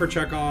Sulu, one for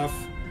Chekhov,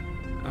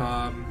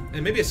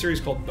 and maybe a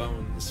series called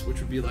Bones, which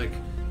would be, like,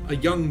 a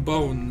young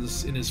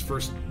Bones in his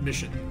first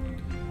mission.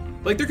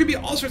 Like, there could be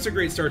all sorts of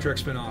great Star Trek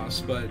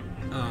spin-offs, but,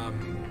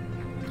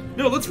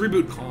 no, let's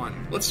reboot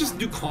Khan. Let's just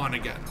do Khan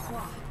again.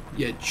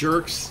 Yeah,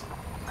 jerks.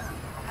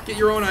 Get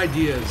your own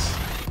ideas.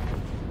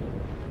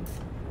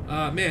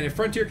 Man, if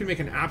Frontier can make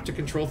an app to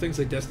control things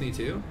like Destiny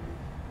 2,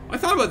 I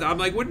thought about that. I'm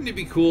like, wouldn't it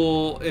be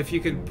cool if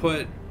you could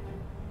put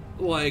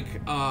like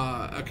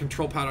a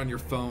control pad on your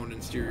phone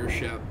and steer your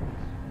ship.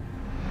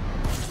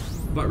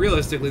 But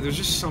realistically, there's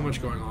just so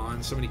much going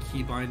on, so many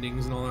key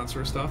bindings and all that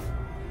sort of stuff.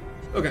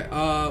 Okay,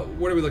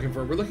 what are we looking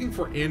for? We're looking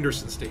for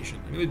Anderson Station.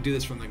 I'm going to do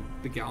this from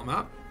the gal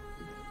map.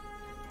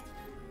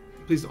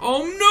 Please.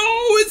 Oh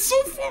no, it's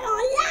so far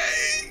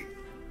away!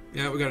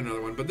 Yeah, we got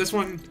another one, but this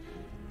one,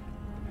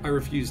 I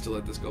refuse to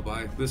let this go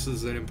by. This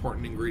is an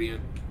important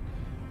ingredient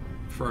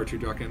for our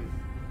turducken.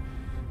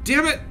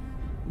 Damn it!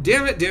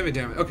 Damn it, damn it,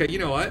 damn it. Okay, you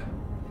know what?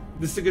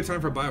 This is a good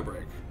time for a bio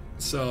break.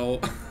 So,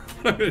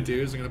 what I'm going to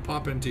do is I'm going to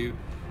pop into...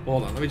 Well,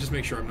 hold on, let me just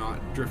make sure I'm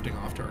not drifting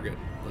off target.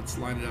 Let's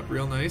line it up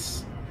real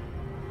nice.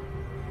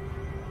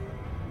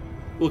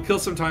 We'll kill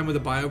some time with a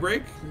bio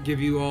break, give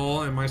you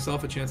all and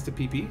myself a chance to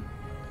pee-pee.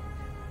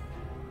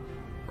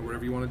 Or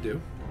whatever you want to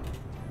do.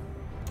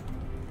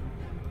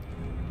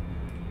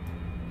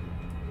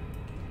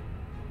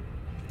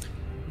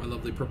 My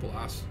lovely purple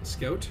ass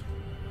scout.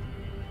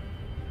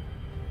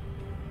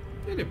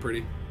 Isn't it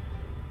pretty?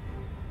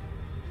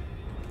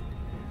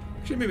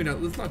 Actually, maybe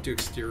not. Let's not do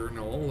exterior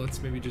null.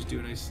 Let's maybe just do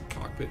a nice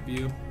cockpit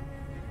view.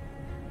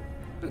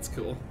 That's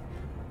cool.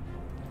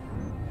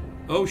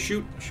 Oh,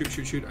 shoot. Shoot,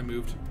 shoot, shoot. I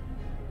moved.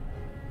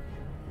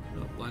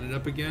 Oh, line it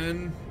up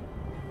again.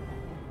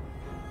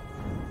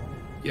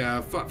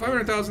 Yeah,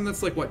 500,000,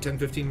 that's like, what, 10,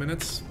 15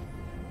 minutes?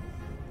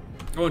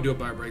 I won't do a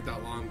bio break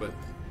that long, but...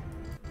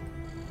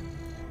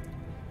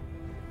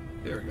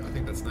 There we go. I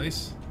think that's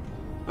nice.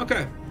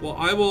 Okay, well,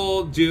 I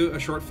will do a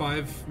short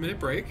 5-minute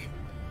break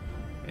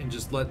and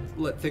just let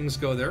things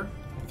go there.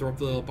 I'll throw up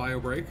the little bio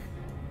break.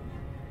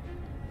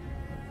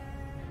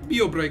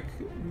 Bio break.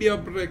 Bio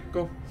break.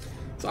 Go.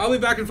 So I'll be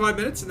back in 5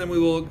 minutes, and then we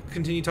will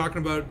continue talking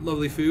about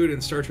lovely food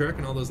and Star Trek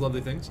and all those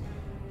lovely things.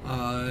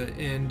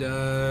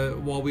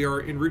 While we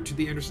are en route to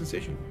the Anderson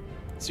Station.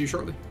 See you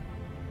shortly.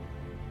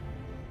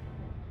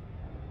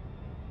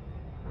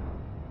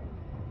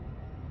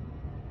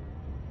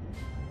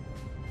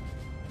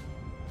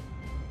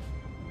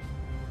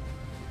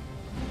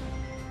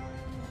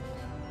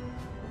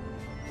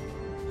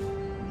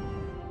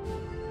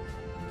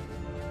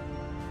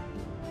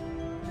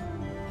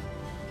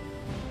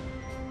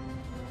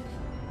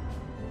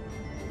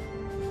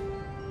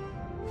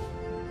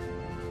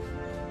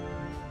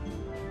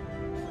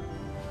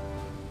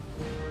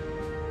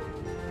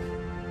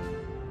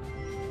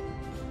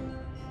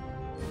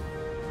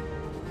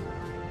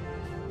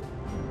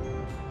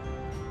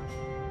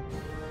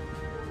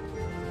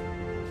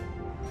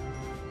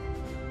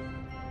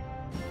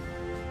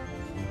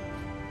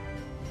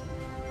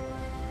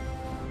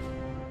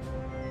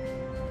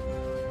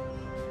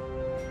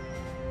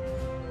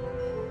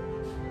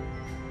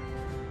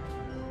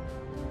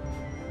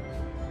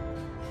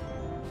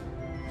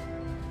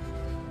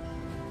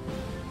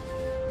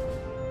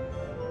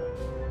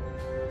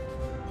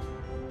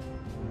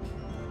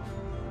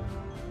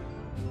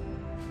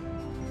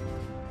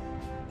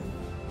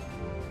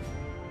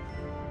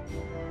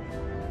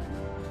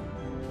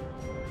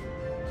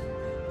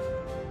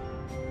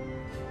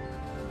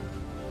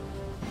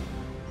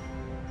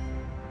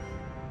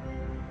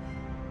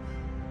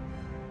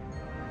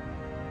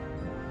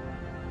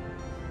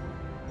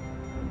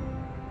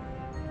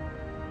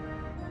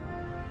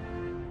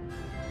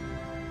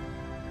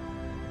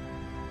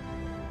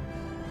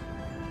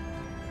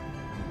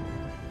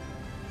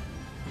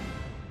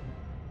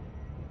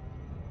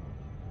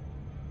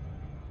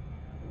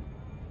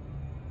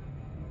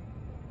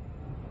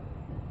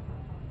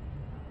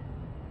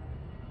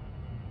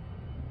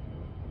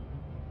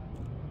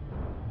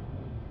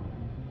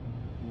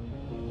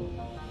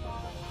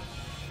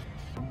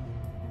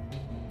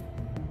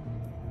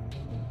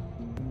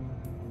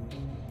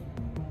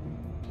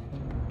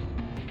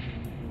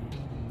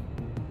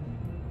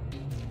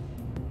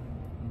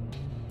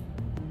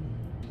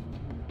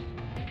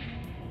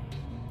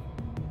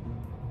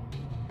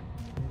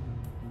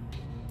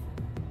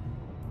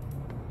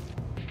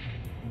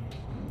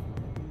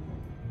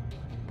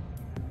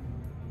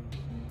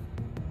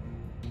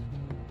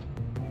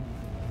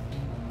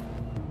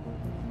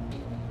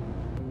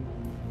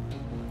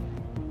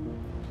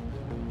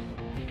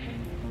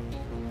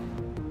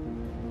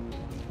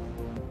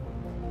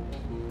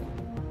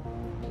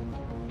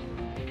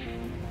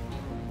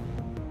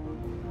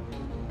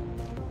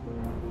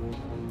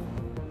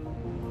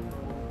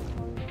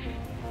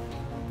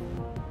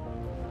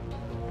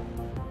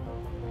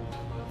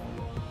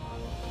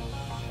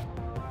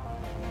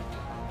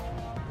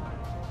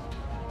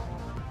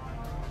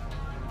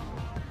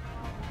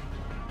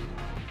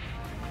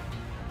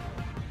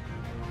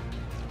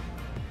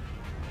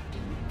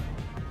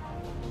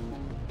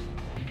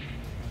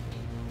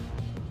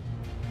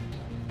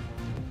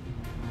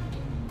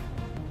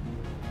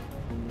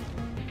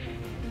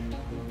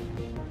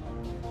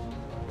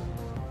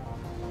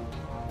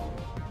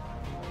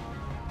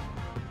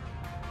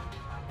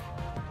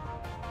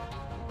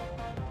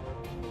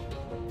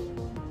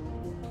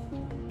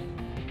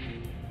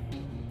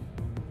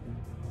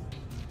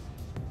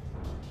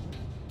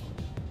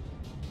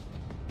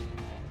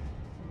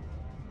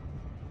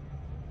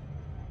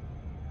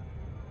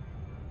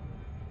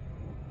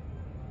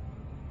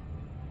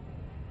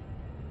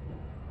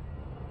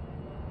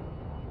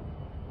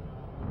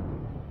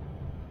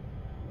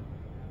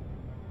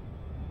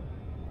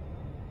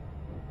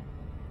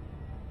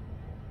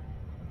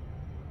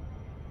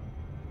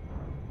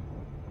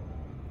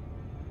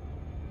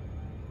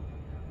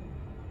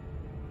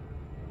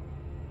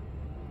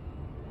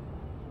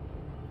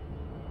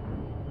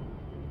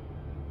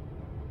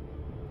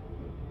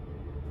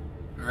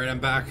 Alright, I'm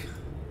back.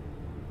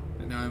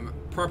 And now I'm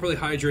properly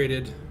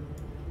hydrated.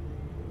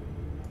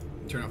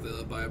 Turn off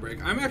the bio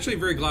break. I'm actually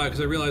very glad because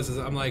I realized this,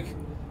 I'm like,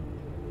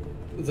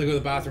 let's go to the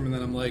bathroom and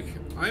then I'm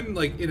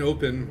like in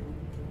open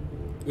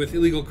with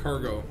illegal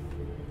cargo.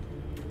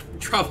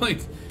 Traveling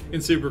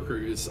in Super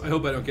Cruise. I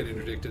hope I don't get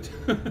interdicted.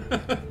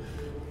 That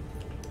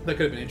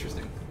could have been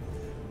interesting.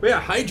 But yeah,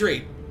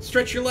 hydrate.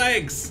 Stretch your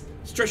legs.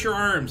 Stretch your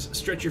arms.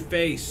 Stretch your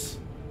face.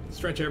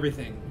 Stretch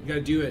everything. You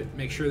gotta do it.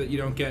 Make sure that you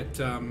don't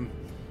get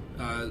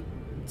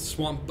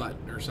swamp butt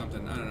or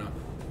something. I don't know.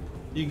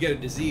 You can get a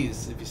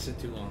disease if you sit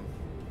too long.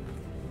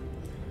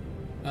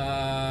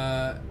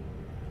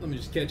 Let me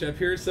just catch up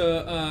here.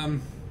 So,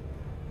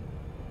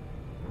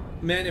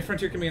 man, if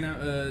Frontier coming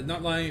out,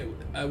 not lying,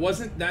 I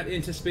wasn't that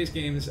into space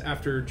games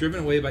after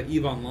Driven Away by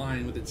EVE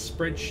Online with its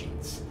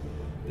spreadsheets.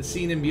 The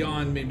Scene and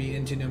Beyond made me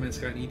into No Man's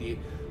Sky and ED.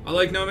 I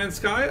like No Man's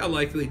Sky. I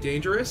like Elite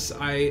Dangerous.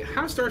 I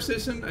have Star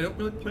Citizen. I don't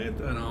really play it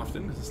that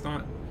often. It's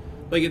not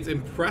like it's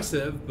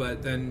impressive,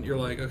 but then you're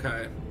like,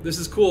 okay, this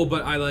is cool,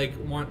 but I like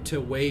want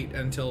to wait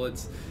until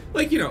it's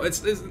like, you know,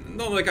 it's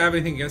not like I have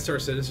anything against Star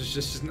Citizen. It's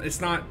just it's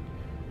not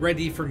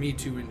ready for me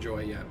to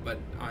enjoy yet. But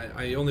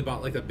I only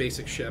bought like the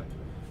basic ship,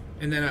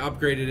 and then I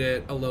upgraded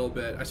it a little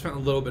bit. I spent a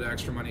little bit of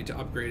extra money to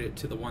upgrade it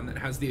to the one that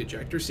has the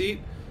ejector seat.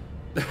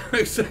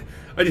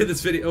 I did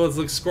this video. It was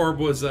like Scorb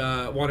was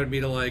wanted me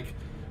to like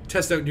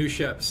test out new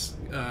ships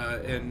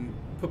and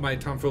put my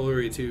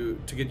tomfoolery to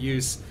good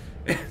use.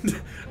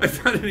 And I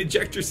found an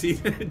ejector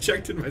seat and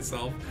ejected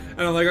myself.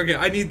 And I'm like, okay,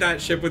 I need that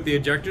ship with the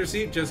ejector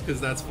seat just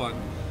because that's fun.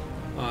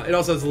 It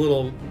also has a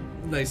little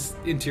nice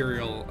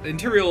interior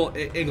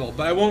angle,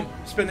 but I won't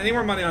spend any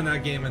more money on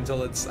that game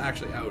until it's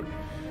actually out.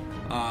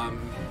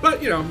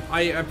 But, you know,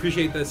 I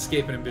appreciate the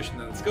escape and ambition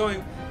that it's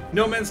going.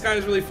 No Man's Sky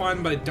is really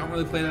fun, but I don't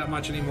really play that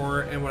much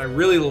anymore. And what I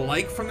really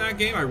like from that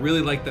game, I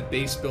really like the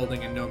base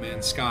building in No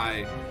Man's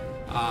Sky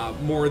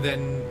more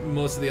than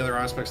most of the other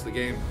aspects of the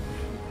game.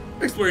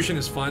 Exploration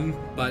is fun,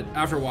 but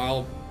after a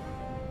while,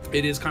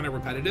 it is kind of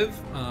repetitive.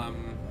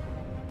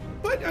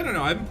 But I don't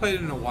know. I haven't played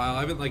it in a while.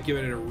 I haven't like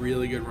given it a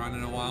really good run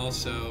in a while,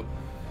 so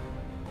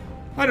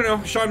I don't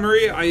know. Sean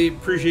Murray, I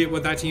appreciate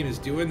what that team is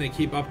doing. They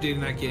keep updating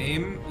that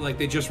game. Like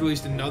they just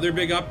released another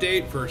big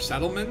update for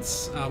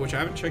settlements, which I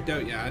haven't checked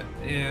out yet.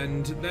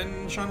 And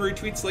then Sean Murray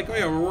tweets like, "Oh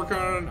yeah, we're working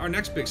on our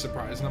next big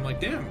surprise," and I'm like,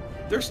 "Damn,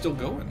 they're still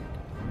going."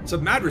 So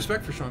mad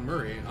respect for Sean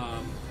Murray.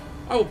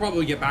 I will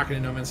probably get back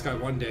into No Man's Sky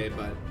one day,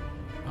 but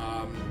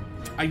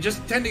I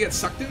just tend to get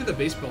sucked into the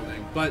base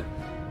building. But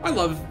I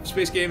love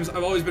space games.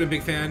 I've always been a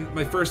big fan.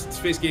 My first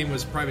space game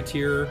was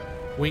Privateer,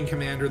 Wing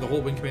Commander, the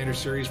whole Wing Commander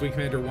series, Wing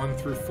Commander 1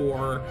 through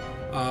 4.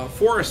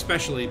 4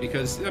 especially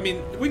because, I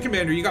mean, Wing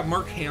Commander, you got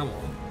Mark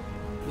Hamill.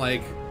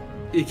 Like,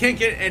 you can't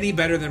get any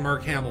better than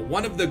Mark Hamill.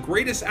 One of the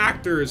greatest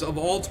actors of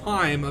all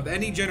time, of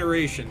any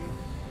generation.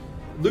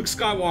 Luke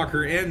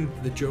Skywalker and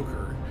the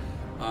Joker.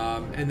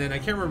 And then I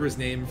can't remember his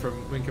name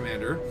from Wing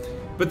Commander.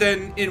 But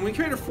then in Wing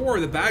Commander 4,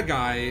 the bad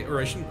guy,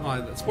 or I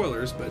shouldn't,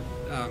 spoilers, but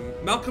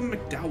Malcolm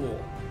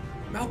McDowell.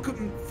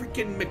 Malcolm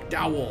freaking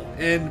McDowell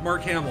and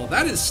Mark Hamill.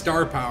 That is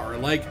star power.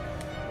 Like,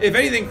 if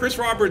anything, Chris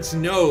Roberts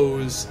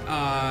knows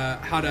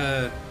how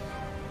to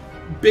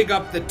big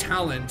up the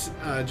talent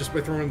just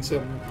by throwing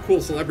some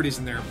cool celebrities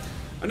in there.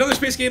 Another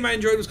space game I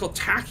enjoyed was called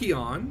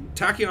Tachyon.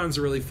 Tachyon's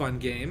a really fun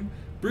game.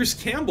 Bruce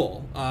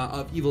Campbell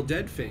of Evil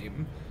Dead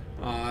fame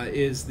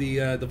is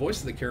the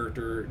voice of the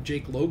character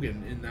Jake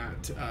Logan in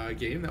that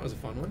game. That was a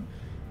fun one.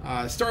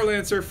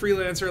 Starlancer,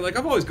 Freelancer, like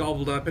I've always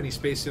gobbled up any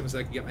space sims that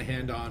I can get my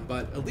hand on,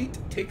 but Elite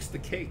takes the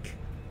cake.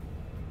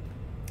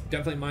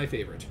 Definitely my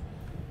favorite.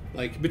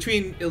 Like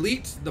between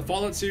Elite, the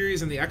Fallout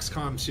series, and the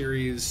XCOM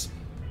series,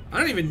 I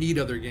don't even need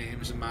other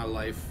games in my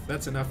life.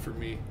 That's enough for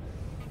me.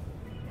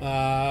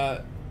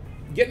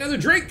 Get another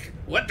drink.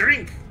 What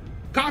drink?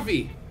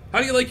 Coffee. How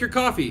do you like your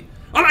coffee?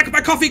 I like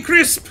my coffee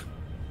crisp.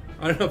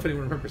 I don't know if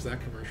anyone remembers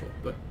that commercial,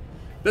 but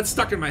that's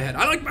stuck in my head.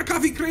 I like my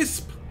coffee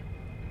crisp.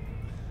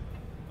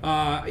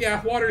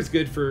 Yeah, water's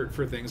good for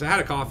things. I had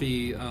a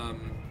coffee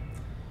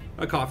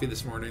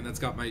this morning. That's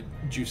got my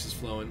juices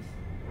flowing.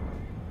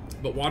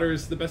 But water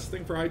is the best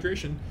thing for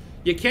hydration.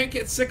 You can't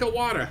get sick of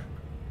water.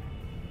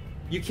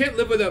 You can't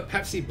live without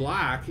Pepsi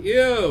Black.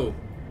 Ew.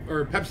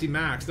 Or Pepsi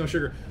Max, no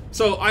sugar.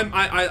 So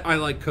I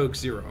like Coke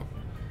Zero.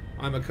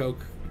 I'm a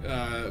Coke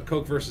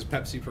versus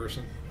Pepsi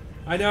person.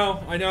 I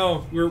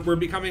know. We're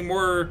becoming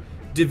more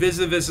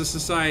divisive as a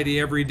society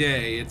every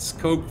day. It's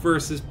Coke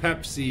versus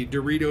Pepsi,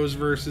 Doritos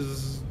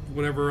versus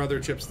whatever other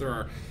chips there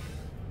are.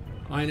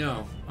 I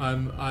know.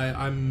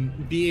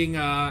 I'm being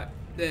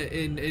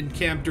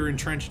encamped or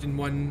entrenched in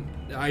one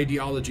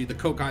ideology, the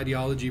Coke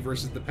ideology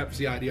versus the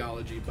Pepsi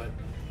ideology. But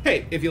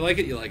hey, if you like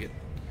it, you like it.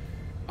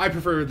 I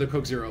prefer the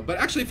Coke Zero. But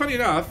actually, funny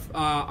enough,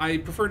 I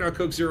prefer now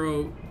Coke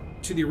Zero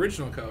to the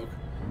original Coke,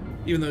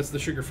 even though it's the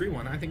sugar-free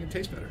one. I think it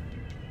tastes better.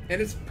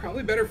 And it's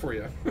probably better for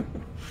you.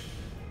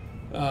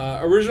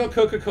 Original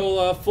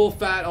Coca-Cola, full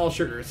fat, all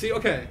sugar. See,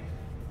 okay.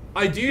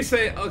 I do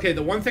say, okay,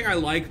 the one thing I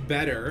like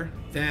better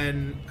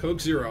than Coke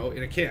Zero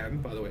in a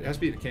can, by the way, it has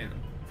to be in a can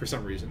for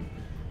some reason,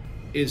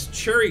 is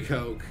Cherry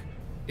Coke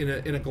in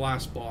a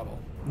glass bottle.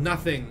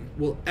 Nothing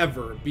will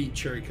ever beat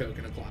cherry Coke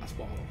in a glass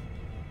bottle.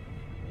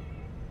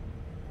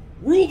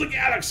 Rule the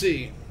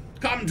galaxy!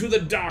 Come to the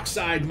dark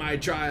side, my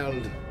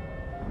child!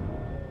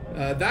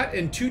 That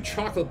and 2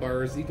 chocolate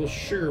bars equals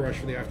sugar rush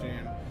for the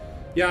afternoon.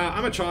 Yeah,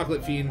 I'm a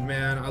chocolate fiend,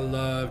 man. I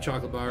love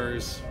chocolate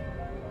bars.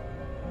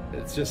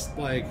 It's just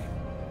like...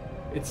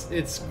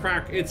 It's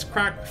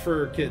crack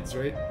for kids,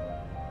 right?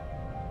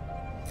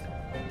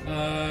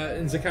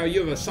 And Zakao,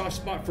 you have a soft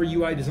spot for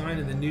UI design,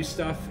 and the new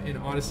stuff in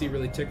Odyssey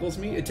really tickles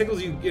me. It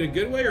tickles you in a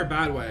good way or a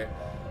bad way?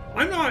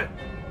 I'm not...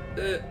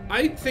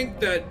 I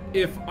think that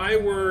if I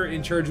were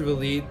in charge of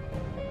Elite,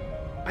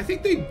 I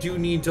think they do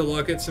need to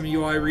look at some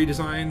UI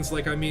redesigns.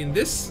 Like, I mean,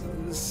 this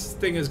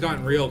thing has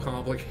gotten real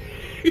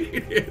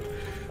complicated.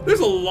 There's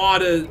a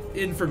lot of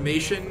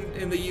information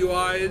in the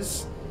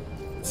UIs.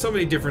 So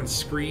many different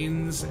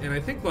screens, and I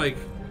think, like,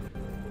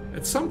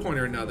 at some point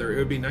or another, it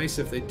would be nice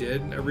if they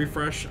did a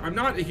refresh. I'm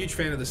not a huge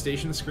fan of the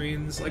station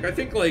screens. Like, I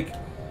think, like,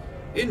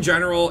 in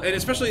general, and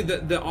especially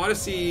the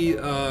Odyssey,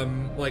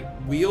 like,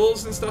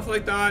 wheels and stuff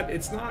like that,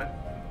 it's not...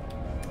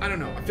 I don't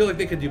know. I feel like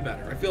they could do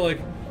better. I feel like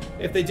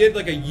if they did,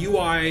 like, a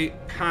UI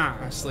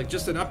pass, like,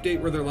 just an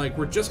update where they're like,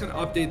 we're just going to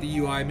update the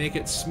UI, make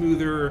it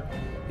smoother,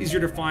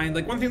 easier to find.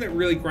 Like, one thing that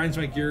really grinds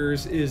my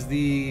gears is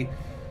the...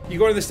 You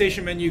go to the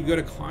station menu, you go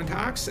to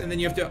contacts, and then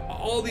you have to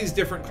all these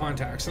different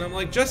contacts. And I'm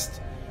like,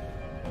 just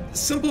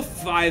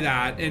simplify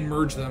that and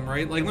merge them,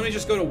 right? Like, let me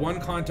just go to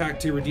one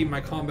contact to redeem my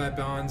combat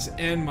bonds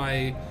and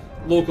my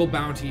local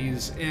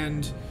bounties,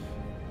 and,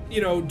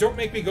 you know, don't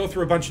make me go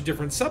through a bunch of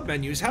different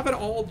sub-menus. Have it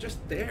all just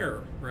there,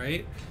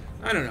 right?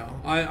 I don't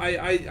know.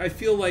 I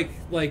feel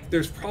like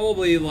there's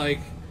probably, like,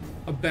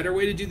 a better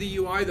way to do the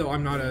UI, though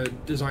I'm not a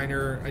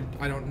designer.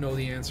 I don't know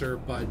the answer,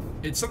 but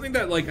it's something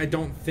that, like, I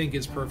don't think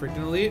is perfect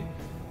in Elite.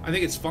 I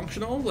think it's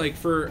functional, like,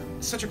 for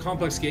such a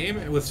complex game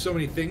and with so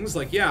many things.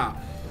 Like, yeah,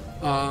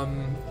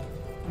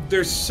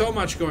 there's so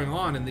much going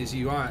on in these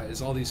UIs,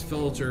 all these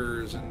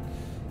filters and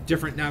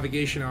different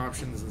navigation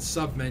options and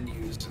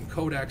sub-menus and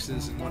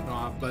codexes and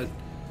whatnot, but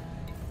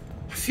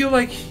I feel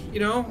like, you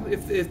know,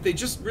 if they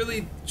just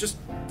really just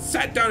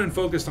sat down and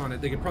focused on it,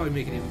 they could probably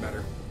make it even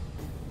better.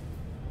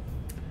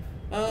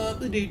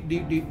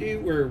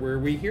 Where were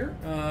we here?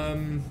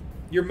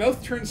 Your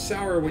mouth turns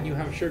sour when you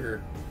have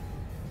sugar.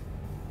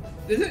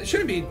 Shouldn't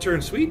it be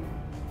turned sweet?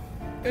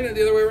 Isn't it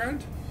the other way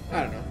around?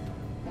 I don't know.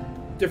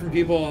 Different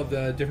people have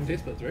the different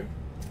taste buds, right?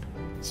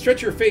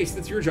 Stretch your face.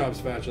 That's your job,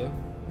 Spatula.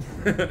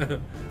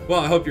 Well,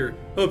 I hope your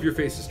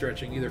face is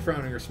stretching, either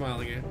frowning or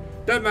smiling. It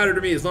doesn't matter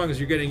to me as long as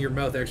you're getting your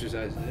mouth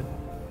exercises in.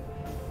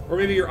 Or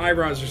maybe your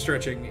eyebrows are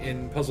stretching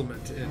in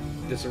puzzlement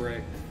and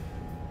disarray.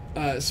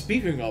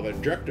 Speaking of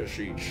ejector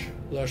seats,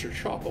 there's a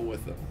chopper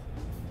with them.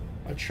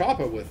 A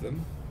chopper with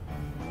them?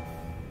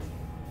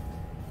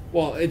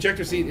 Well,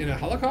 ejector seat in a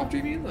helicopter,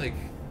 you mean? Like,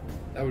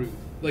 that would,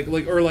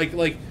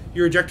 like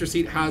your ejector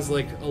seat has,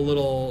 like, a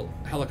little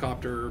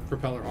helicopter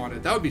propeller on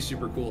it. That would be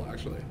super cool,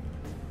 actually.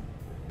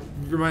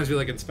 Reminds me of,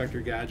 like,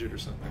 Inspector Gadget or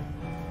something.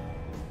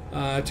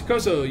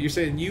 Takoso, you're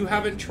saying you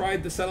haven't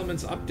tried the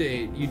Settlements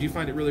update. You do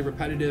find it really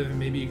repetitive, and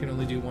maybe you can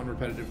only do one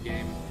repetitive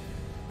game.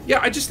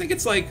 Yeah, I just think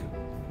it's, like,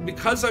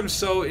 because I'm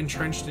so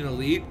entrenched in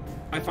Elite,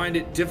 I find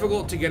it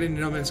difficult to get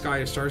into No Man's Sky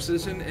as Star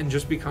Citizen and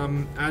just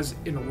become as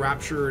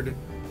enraptured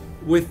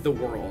with the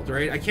world,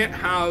 right? I can't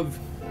have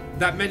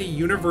that many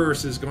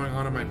universes going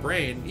on in my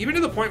brain, even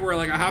to the point where,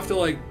 like, I have to,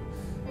 like,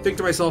 think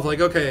to myself,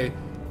 like, okay,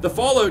 the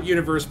Fallout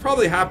universe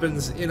probably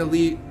happens in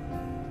Elite,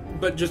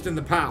 but just in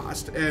the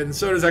past, and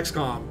so does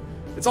XCOM.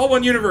 It's all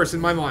one universe in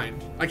my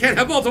mind. I can't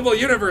have multiple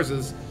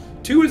universes.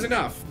 2 is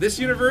enough. This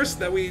universe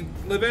that we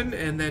live in,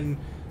 and then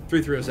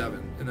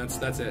 3307, and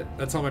that's it.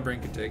 That's all my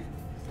brain can take.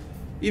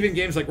 Even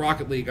games like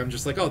Rocket League, I'm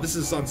just like, oh, this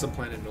is on some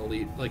planet in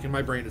Elite. Like, in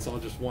my brain, it's all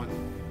just one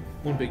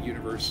big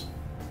universe.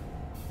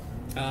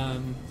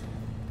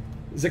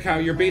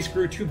 Zakao, your base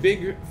grew too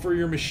big for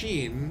your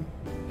machine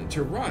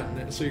to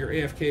run, so you're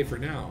AFK for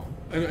now.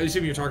 I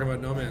assume you're talking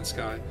about No Man's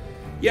Sky.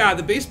 Yeah,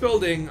 the base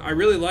building I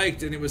really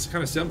liked, and it was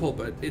kind of simple,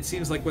 but it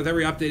seems like with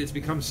every update it's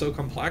become so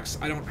complex.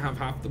 I don't have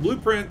half the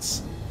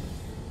blueprints,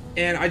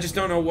 and I just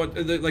don't know what,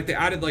 like, they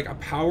added, like, a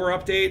power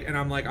update, and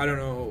I'm like, I don't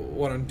know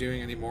what I'm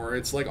doing anymore.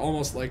 It's, like,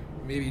 almost, like,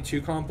 maybe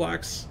too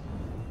complex,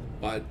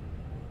 but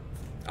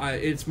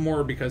it's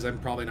more because I'm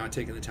probably not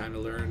taking the time to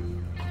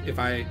learn. If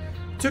I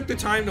took the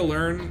time to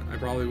learn, I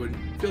probably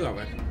wouldn't feel that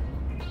way.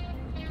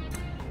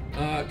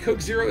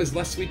 Coke Zero is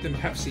less sweet than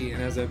Pepsi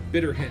and has a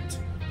bitter hint.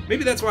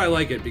 Maybe that's why I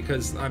like it,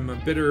 because I'm a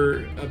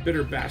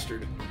bitter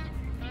bastard.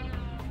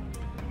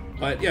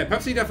 But yeah,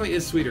 Pepsi definitely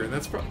is sweeter, and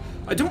that's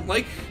I don't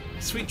like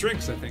sweet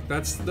drinks. I think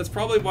that's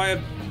probably why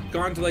I've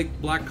gone to,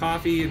 like, black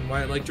coffee, and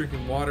why I like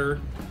drinking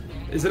water.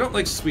 Is I don't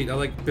like sweet. I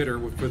like bitter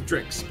with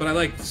drinks, but I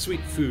like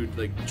sweet food,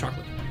 like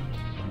chocolate.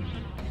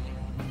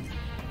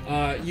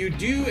 You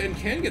do and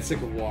can get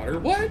sick of water.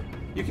 What?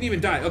 You can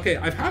even die. Okay,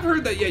 I have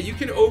heard that, yeah, you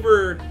can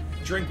over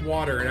drink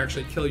water and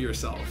actually kill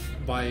yourself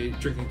by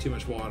drinking too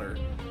much water.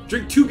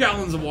 Drink 2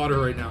 gallons of water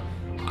right now.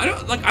 I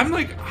don't, like, I'm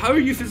like, how are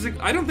you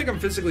physically, I don't think I'm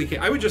physically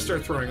capable. I would just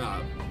start throwing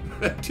up.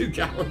 2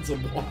 gallons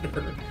of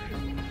water.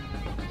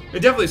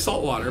 And definitely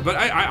salt water, but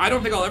I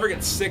don't think I'll ever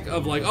get sick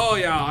of like, oh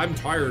yeah, I'm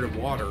tired of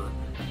water.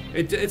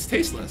 It's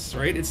tasteless,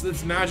 right? It's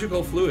this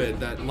magical fluid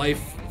that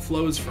life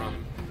flows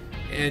from.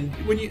 And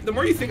the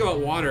more you think about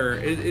water,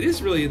 it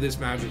is really this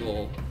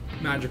magical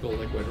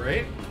liquid,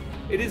 right?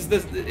 It is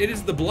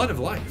the blood of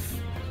life.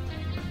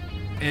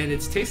 And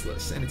it's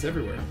tasteless, and it's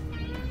everywhere.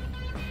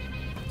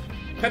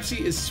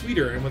 Pepsi is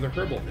sweeter and with a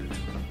herbal hint.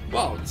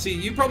 Well, see,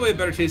 you probably have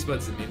better taste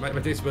buds than me. My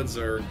taste buds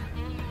are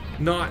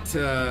not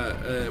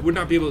would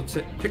not be able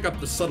to pick up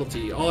the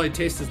subtlety. All I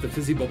taste is the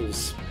fizzy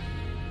bubbles.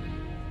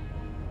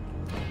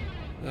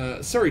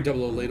 Sorry,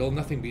 Double O Ladle,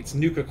 nothing beats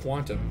Nuka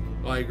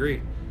Quantum. Well, I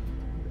agree.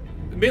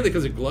 Mainly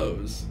because it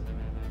glows.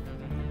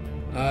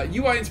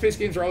 UI in space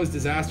games are always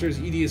disasters.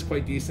 ED is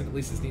quite decent, at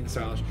least it's neat and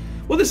stylish.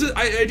 Well,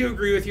 I do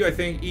agree with you. I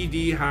think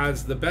ED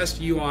has the best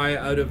UI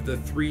out of the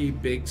 3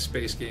 big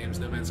space games,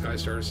 No Man's Sky,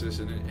 Star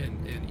Citizen,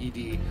 and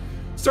ED.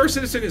 Star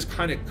Citizen is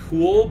kind of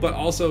cool, but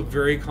also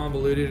very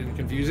convoluted and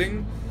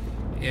confusing.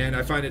 And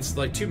I find it's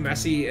like too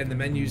messy, and the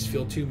menus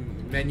feel too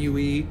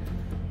menu-y.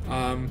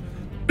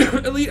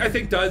 Elite, I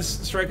think, does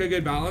strike a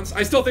good balance.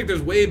 I still think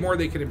there's way more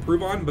they can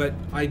improve on, but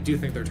I do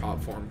think they're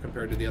top form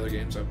compared to the other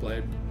games I've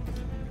played.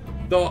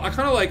 Though I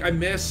kind of I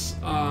miss,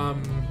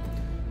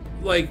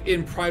 like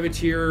in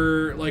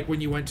Privateer, like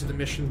when you went to the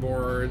mission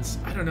boards.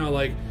 I don't know,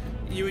 like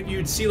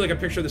you'd see like a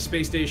picture of the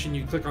space station,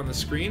 you'd click on the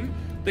screen.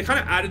 They kind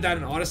of added that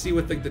in Odyssey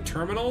with like the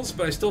terminals,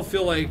 but I still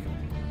feel like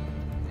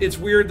it's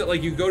weird that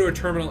like you go to a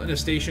terminal in a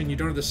station, you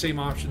don't have the same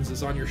options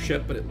as on your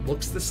ship, but it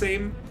looks the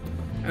same.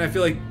 And I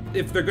feel like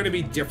if they're going to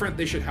be different,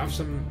 they should have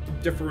some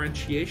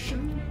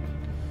differentiation.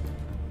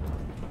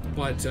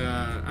 But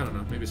I don't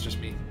know, maybe it's just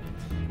me.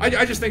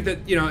 I just think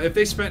that, you know, if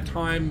they spent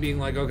time being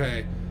like,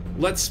 okay,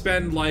 let's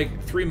spend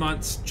like 3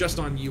 months just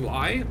on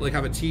UI, like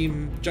have a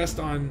team just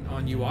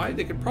on UI,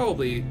 they could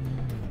probably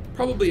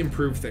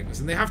improve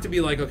things. And they have to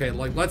be like, okay,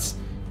 like let's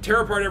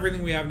tear apart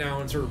everything we have now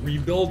and sort of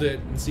rebuild it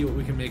and see what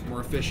we can make more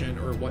efficient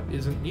or what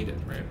isn't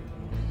needed, right?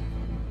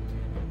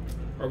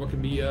 Or what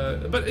can be,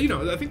 but you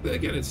know, I think that,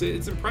 again, it's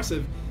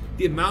impressive.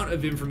 The amount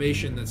of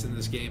information that's in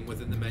this game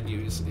within the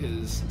menus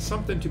is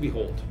something to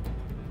behold.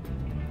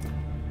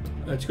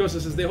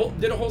 Chikosa says they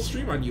did a whole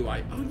stream on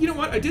UI. Oh, you know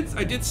what? I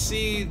did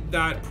see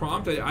that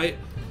prompt. I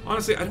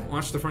honestly, I don't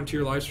watch the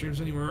Frontier live streams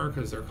anymore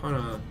because they're kind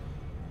of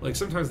like,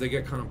 sometimes they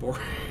get kind of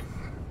boring.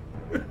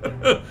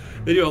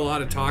 They do a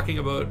lot of talking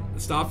about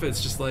stuff.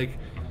 It's just like,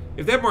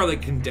 if they have more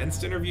like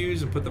condensed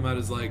interviews and put them out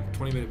as like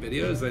 20-minute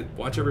videos, I'd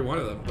watch every one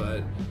of them.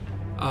 But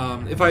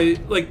if I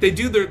like,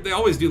 they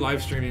always do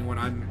live streaming when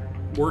I'm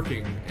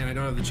working and I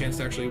don't have the chance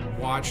to actually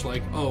watch,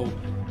 like, oh,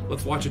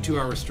 let's watch a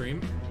 2-hour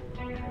stream.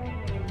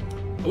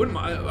 I would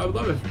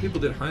love if people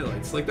did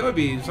highlights. Like, that would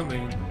be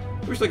something.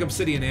 I wish like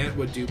Obsidian Ant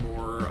would do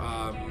more,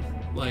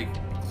 like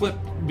clip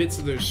bits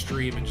of their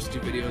stream and just do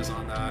videos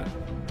on that.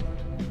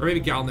 Or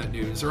maybe Galnet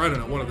News, or I don't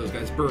know, one of those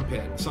guys, Burr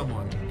Pit,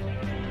 someone.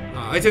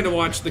 I tend to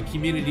watch the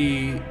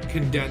community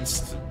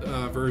condensed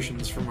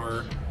versions from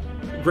our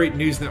great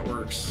news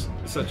networks,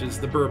 such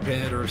as the Burr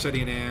Pit or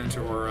Obsidian Ant,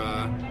 or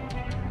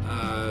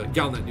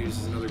Galnet News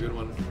is another good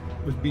one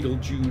with Beetle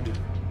Jude.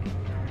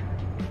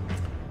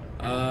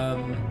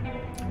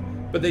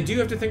 But they do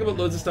have to think about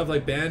loads of stuff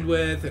like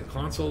bandwidth and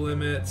console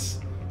limits.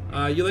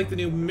 You like the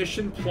new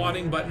mission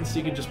plotting button so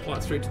you can just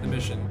plot straight to the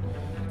mission.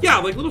 Yeah,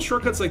 like little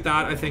shortcuts like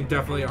that, I think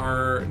definitely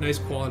are nice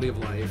quality of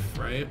life,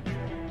 right?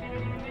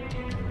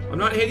 I'm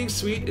not hating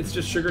sweet, it's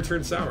just sugar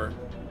turned sour.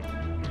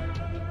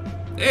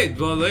 Hey,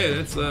 well,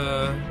 it's,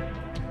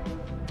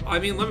 I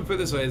mean, let me put it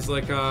this way, it's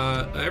like,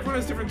 everyone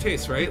has different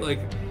tastes, right? Like,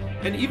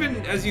 and even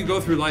as you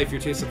go through life,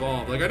 your tastes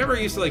evolve. Like, I never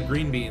used to like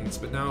green beans,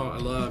 but now I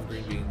love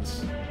green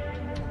beans.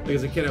 Like,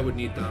 as a kid, I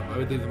wouldn't eat them. I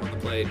would leave them on the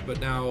plate, but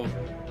now,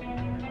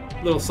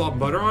 little salt and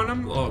butter on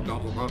them, oh,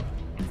 gobble them up.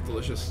 It's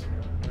delicious.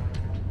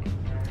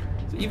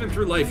 So even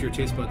through life, your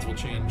taste buds will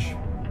change.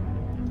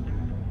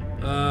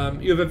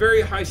 You have a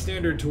very high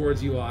standard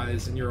towards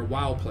UIs, and you're a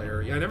WoW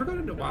player. Yeah, I never got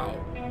into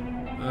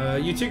WoW.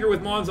 You tinker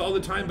with mods all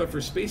the time, but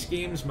for space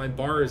games, my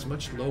bar is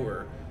much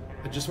lower.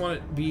 I just want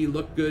it to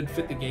look good,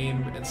 fit the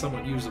game, and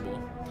somewhat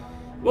usable.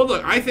 Well,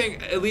 look, I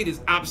think Elite is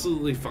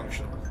absolutely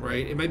functional,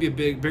 right? It might be a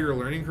bigger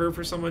learning curve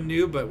for someone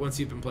new, but once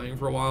you've been playing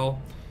for a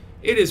while,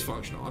 it is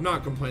functional. I'm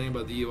not complaining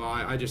about the UI.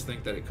 I just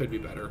think that it could be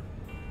better.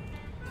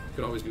 It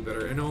could always be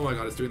better. And oh my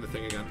god, it's doing the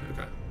thing again.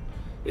 Okay.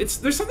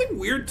 There's something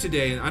weird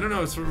today, and I don't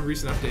know, it's from a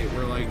recent update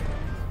where like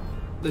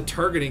the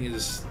targeting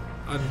is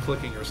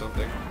unclicking or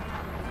something.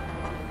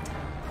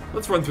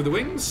 Let's run through the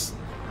wings.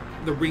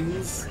 The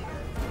rings.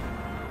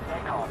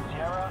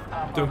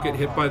 Don't get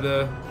hit by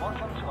the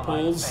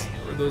poles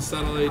or those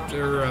satellite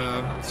or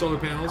solar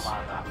panels.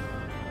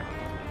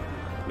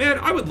 Man,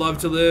 I would love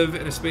to live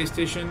in a space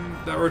station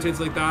that rotates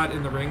like that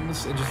in the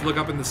rings and just look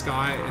up in the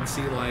sky and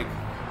see like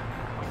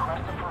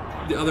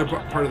the other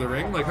part of the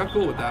ring. Like, how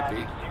cool would that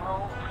be?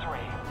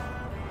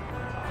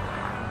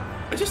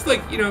 I just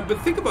like, you know, but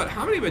think about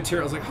how many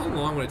materials, like how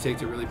long would it take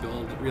to really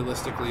build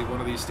realistically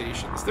one of these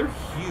stations? They're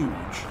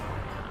huge.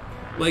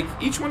 Like,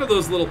 each one of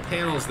those little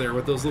panels there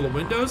with those little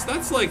windows,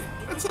 that's like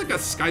a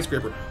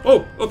skyscraper.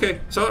 Oh, okay.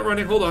 Saw that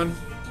running. Hold on.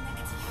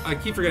 I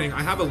keep forgetting.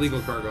 I have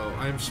illegal cargo.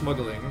 I am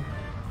smuggling.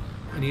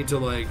 I need to,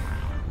 like,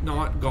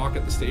 not gawk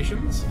at the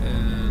stations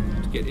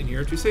and get in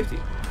here to safety.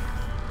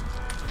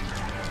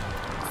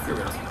 Here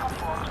we are.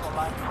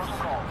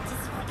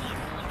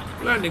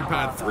 Landing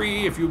pad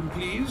 3, if you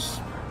please.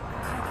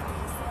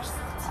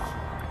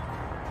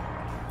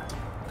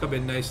 Come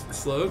in nice and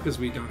slow because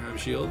we don't have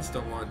shields.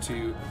 Don't want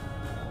to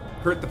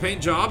hurt the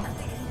paint job.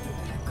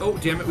 Oh,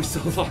 damn it, we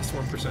still lost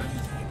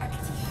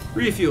 1%.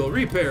 Refuel,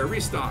 repair,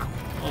 restock.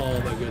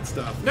 All the good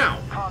stuff. Now,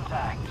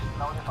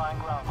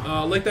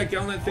 like that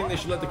Galnet thing, they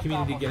should let the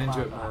community get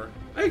into it more.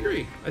 I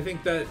agree. I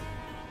think that,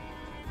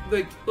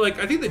 like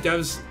I think the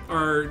devs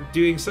are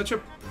doing such a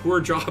poor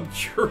job.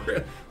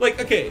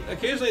 Like, okay,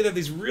 occasionally they have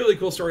these really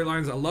cool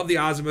storylines. I love the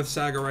Azimuth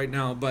saga right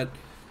now, but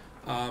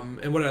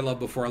and what did I love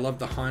before? I love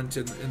the hunt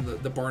and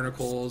the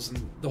barnacles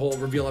and the whole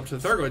reveal up to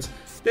the Thargoids.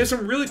 They have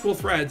some really cool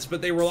threads,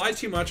 but they rely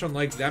too much on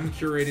like them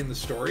curating the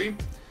story.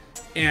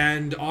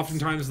 And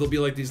oftentimes there'll be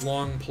like these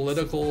long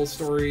political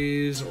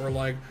stories, or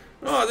like,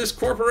 oh, this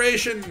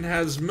corporation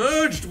has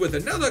merged with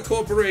another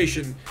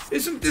corporation.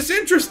 Isn't this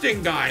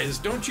interesting,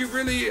 guys? Aren't you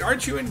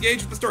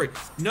engaged with the story?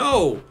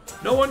 No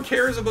one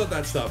cares about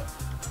that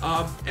stuff.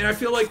 And I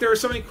feel like there are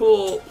so many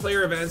cool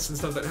player events and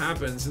stuff that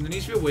happens, and there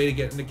needs to be a way to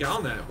get into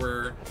Galnet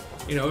where,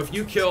 you know, if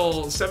you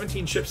kill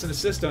 17 ships in a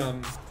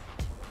system,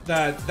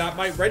 that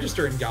might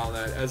register in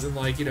Galnet as in,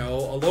 like, you know,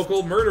 a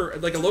local murder,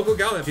 like a local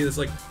Galnet feed that's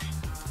like,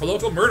 a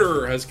local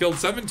murderer has killed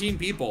 17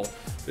 people.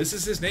 This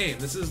is his name.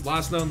 This is his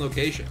last known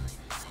location.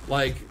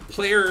 Like,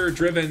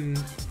 player-driven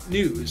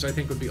news, I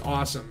think, would be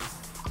awesome.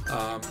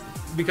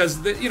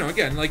 Because, you know,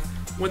 again, like,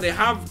 when they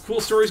have cool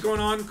stories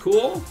going on,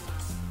 cool.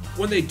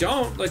 When they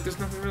don't, like, there's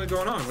nothing really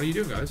going on. What are you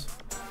doing, guys?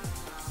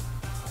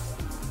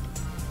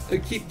 They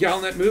keep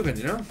Galnet moving,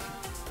 you know?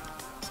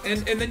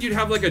 And then you'd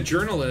have, like, a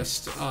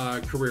journalist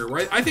career,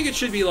 right? I think it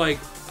should be, like,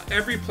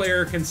 every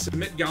player can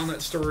submit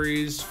Galnet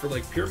stories for,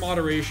 like, pure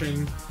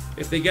moderation.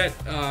 If they get,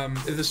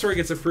 if the story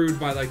gets approved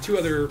by like 2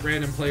 other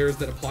random players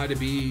that apply to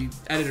be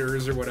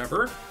editors or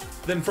whatever,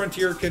 then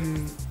Frontier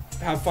can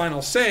have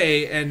final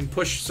say and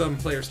push some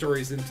player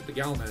stories into the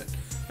Galnet.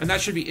 And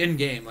that should be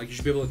in-game. Like, you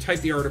should be able to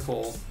type the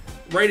article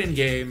right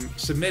in-game,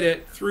 submit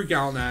it through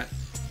Galnet,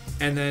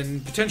 and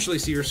then potentially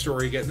see your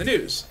story get in the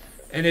news.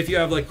 And if you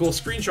have like cool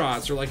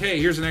screenshots, or like, hey,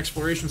 here's an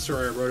exploration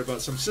story I wrote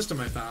about some system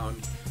I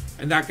found,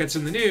 and that gets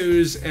in the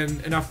news,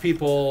 and enough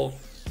people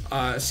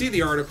see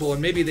the article,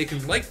 and maybe they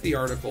can like the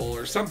article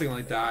or something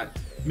like that.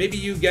 Maybe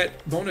you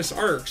get bonus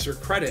arcs or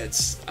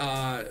credits,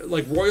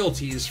 like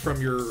royalties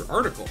from your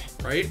article,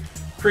 right?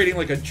 Creating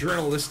like a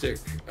journalistic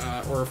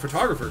or a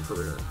photographer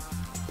career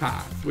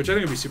path, which I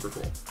think would be super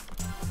cool.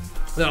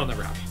 That'll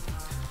never happen.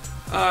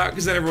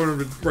 Because then everyone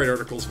would write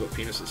articles about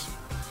penises,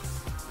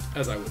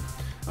 as I would.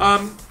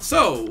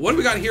 So, what do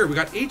we got here? We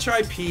got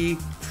HIP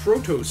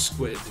Proto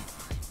Squid.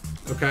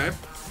 Okay.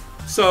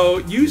 So,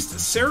 used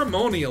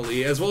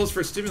ceremonially as well as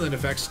for stimulant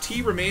effects,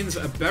 tea remains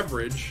a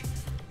beverage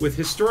with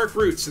historic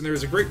roots, and there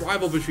is a great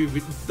rival between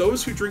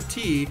those who drink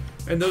tea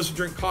and those who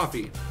drink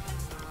coffee.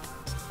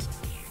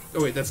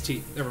 Oh wait, that's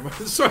tea. Never mind.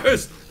 So I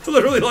was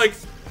literally like,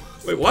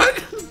 wait, what?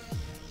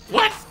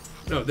 What?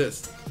 No,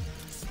 this.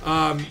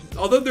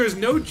 Although there is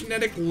no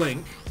genetic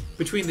link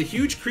between the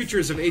huge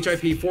creatures of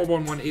HIP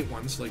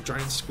 41181s, like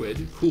giant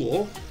squid,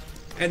 cool,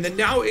 and the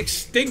now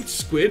extinct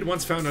squid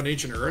once found on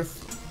ancient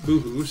Earth,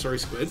 boo-hoo, sorry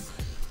squid,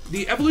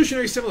 the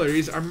evolutionary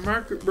similarities are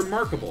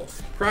remarkable.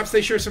 Perhaps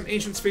they share some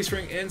ancient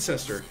spacefaring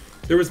ancestor.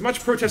 There was much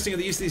protesting of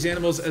the use of these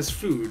animals as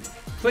food.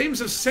 Claims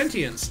of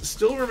sentience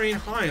still remain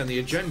high on the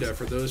agenda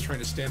for those trying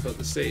to stamp out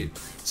the state.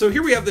 So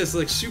here we have this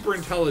like super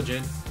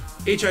intelligent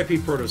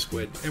HIP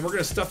proto-squid, and we're going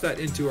to stuff that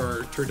into our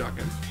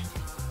turducken.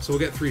 So we'll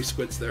get 3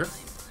 squids there.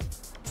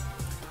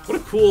 What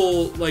a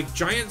cool, like,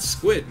 giant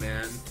squid,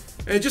 man.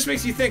 And it just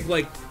makes you think,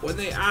 like, when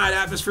they add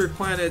atmospheric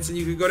planets and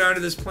you can go down to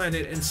this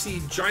planet and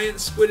see giant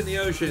squid in the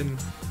ocean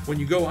when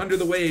you go under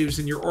the waves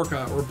in your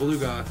orca or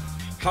beluga,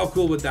 how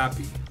cool would that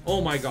be?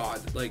 Oh my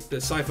god, like, the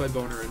sci-fi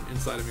boner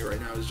inside of me right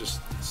now is just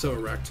so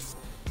erect.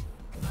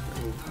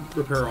 We'll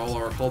repair all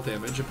our hull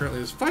damage. Apparently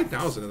there's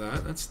 5,000 of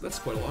that. That's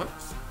quite a lot.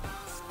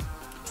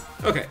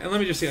 Okay, and let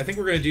me just see. I think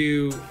we're going to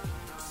do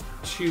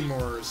 2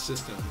 more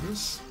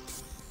systems.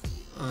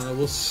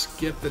 We'll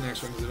skip the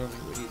next one because I don't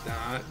think we need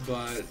that,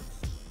 but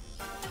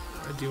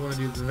I do want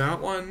to do that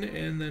one,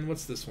 and then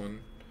what's this one?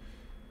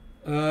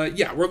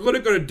 Yeah, we're going to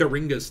go to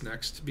Dangus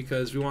next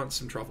because we want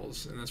some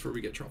truffles, and that's where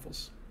we get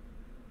truffles.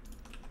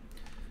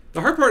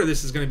 The hard part of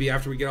this is going to be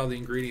after we get all the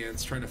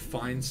ingredients, trying to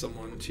find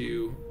someone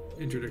to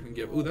interdict and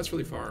give. Ooh, that's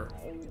really far.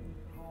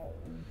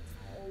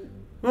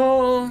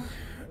 Well,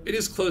 it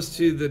is close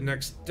to the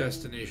next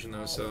destination,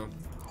 though, so...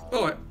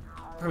 Oh,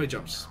 how many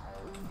jumps?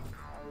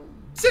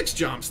 6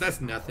 jumps,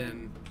 that's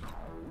nothing.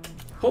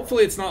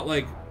 Hopefully it's not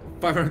like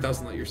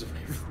 500,000 light years away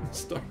from the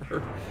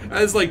star,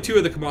 as like 2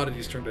 of the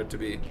commodities turned out to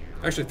be.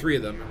 Actually 3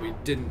 of them, and we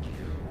didn't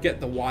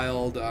get the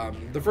wild,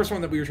 the first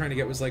one that we were trying to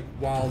get was like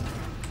wild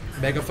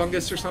mega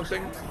fungus or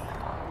something,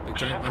 like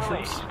giant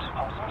mushrooms.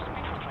 Observe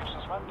speed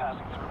restrictions when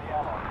passing through the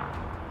alloy.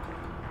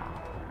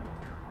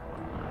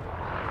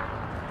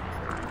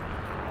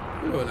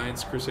 Hello,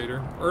 Alliance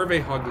Crusader.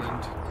 Hervé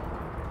Hogland.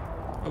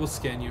 I will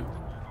scan you.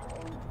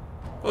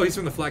 Oh, he's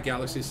from the Flat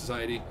Galaxy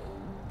Society.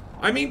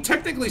 I mean,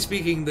 technically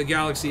speaking, the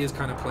galaxy is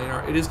kind of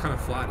planar. It is kind of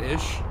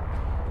flat-ish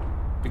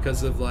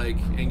because of like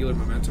angular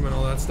momentum and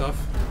all that stuff.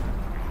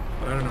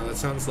 But I don't know. That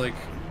sounds like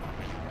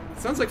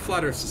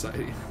Flat Earth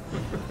Society.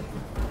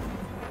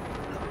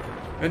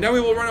 And now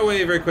we will run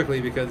away very quickly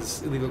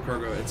because illegal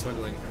cargo and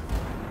smuggling.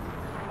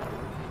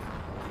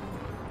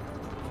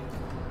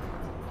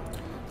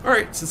 All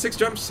right, so 6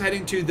 jumps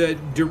heading to the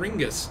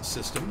Dangus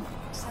system.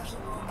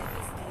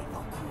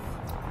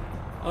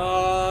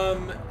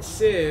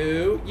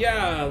 So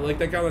yeah, like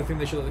that Gauntlet thing,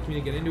 they should let the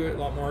community get into it a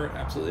lot more.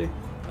 Absolutely.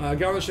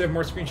 Gauntlet should have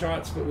more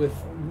screenshots, but with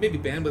maybe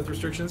bandwidth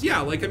restrictions.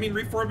 Yeah, like I mean,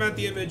 reformat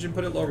the image and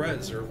put it low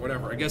res or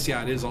whatever. I guess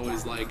yeah, it is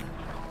always like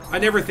I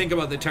never think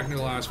about the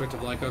technical aspect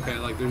of like okay,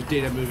 like there's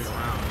data moving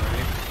around,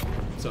 right?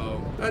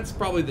 So that's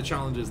probably the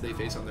challenges they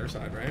face on their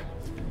side, right?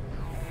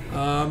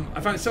 I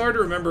find it so hard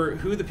to remember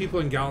who the people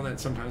in Galnet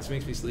sometimes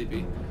makes me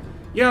sleepy.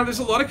 Yeah, there's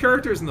a lot of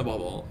characters in the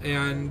bubble,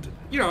 and,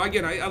 you know,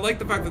 again, I like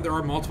the fact that there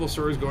are multiple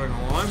stories going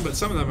along, but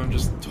some of them I'm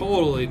just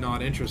totally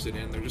not interested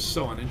in. They're just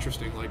so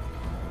uninteresting. Like,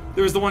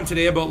 there was the one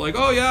today about, like,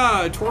 oh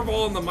yeah,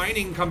 Torval and the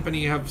mining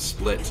company have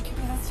split,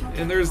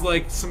 and there's,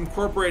 like, some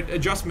corporate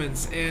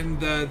adjustments, and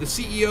the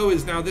CEO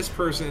is now this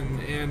person,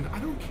 and I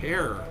don't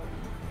care.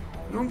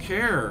 I don't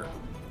care.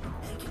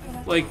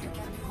 Like,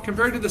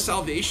 compared to the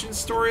Salvation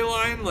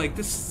storyline, like,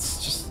 this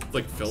is just,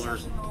 like, filler.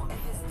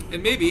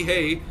 And maybe,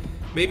 hey,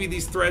 maybe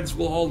these threads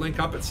will all link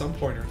up at some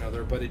point or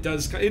another, but it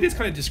is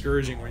kind of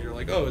discouraging when you're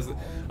like, oh,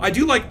 I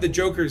do like the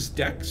Joker's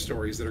deck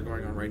stories that are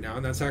going on right now,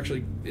 and that's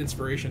actually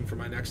inspiration for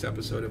my next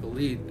episode of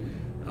Elite.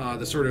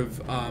 The sort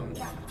of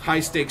high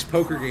stakes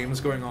poker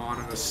games going on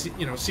a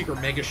secret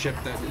mega ship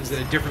that is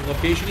at a different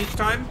location each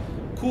time.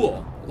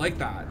 Cool, like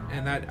that,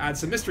 and that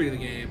adds some mystery to the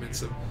game and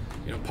some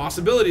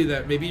possibility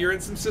that maybe you're in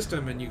some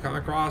system and you come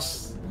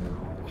across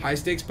high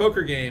stakes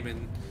poker game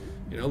and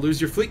lose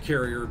your fleet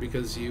carrier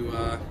because you.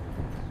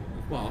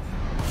 Well,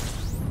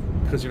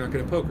 because you're not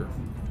good at poker.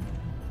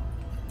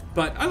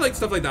 But I like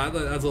stuff like that.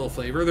 That adds a little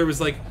flavor. There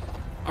was like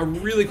a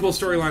really cool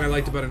storyline I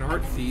liked about an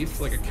art thief,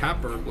 like a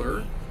cat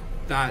burglar,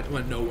 that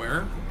went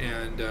nowhere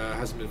and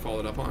hasn't been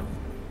followed up on.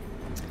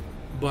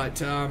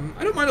 But I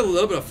don't mind a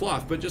little bit of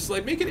fluff, but just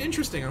like make it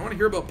interesting. I don't want to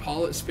hear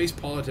about space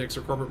politics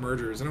or corporate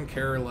mergers. I don't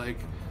care like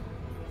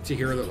to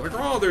hear that like,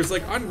 oh, there's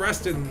like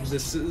unrest in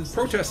this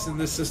protests in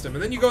this system,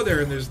 and then you go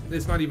there and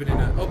it's not even in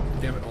a. Oh,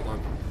 damn it! Hold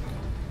on.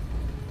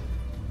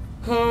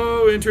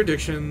 Oh,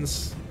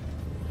 interdictions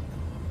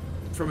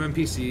from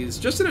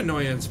NPCs. Just an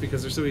annoyance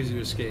because they're so easy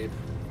to escape.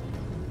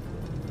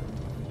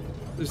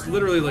 There's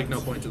literally like no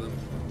point to them.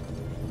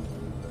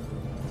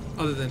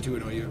 Other than to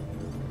annoy you.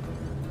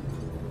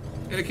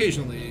 And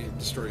occasionally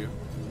destroy you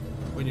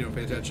when you don't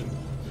pay attention.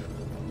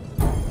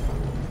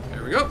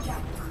 There we go.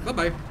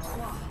 Bye-bye.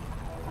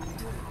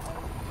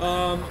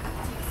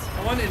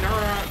 On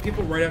Inara,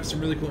 people write up some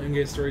really cool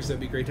in-game stories that'd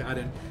be great to add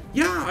in.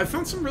 Yeah, I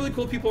found some really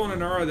cool people on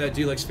Inara that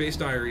do like space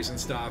diaries and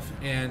stuff,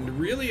 and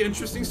really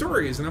interesting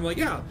stories. And I'm like,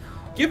 yeah,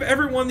 give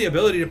everyone the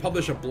ability to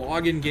publish a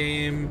blog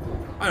in-game.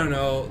 I don't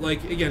know,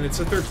 like again, it's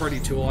a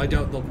third-party tool. I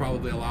doubt they'll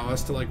probably allow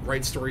us to like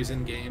write stories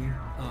in-game.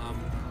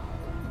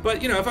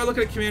 But if I look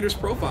at a commander's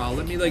profile,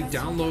 let me like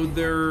download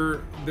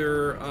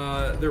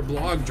their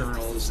blog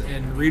journals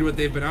and read what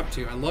they've been up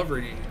to. I love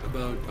reading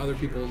about other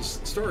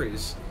people's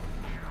stories.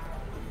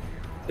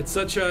 It's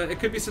it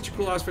could be such a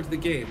cool aspect of the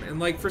game. And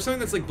like for something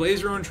that's like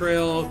blaze your own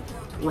trail,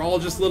 we're all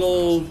just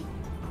little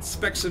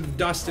specks of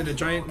dust in a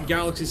giant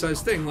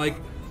galaxy-sized thing, like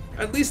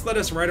at least let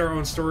us write our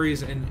own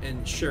stories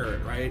and share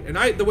it, right? And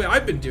the way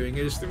I've been doing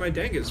it is through my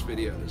Dangus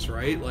videos,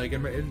 right? Like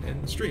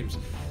in streams.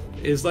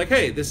 Is like,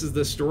 hey, this is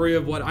the story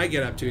of what I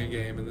get up to in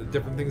game and the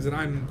different things that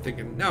I'm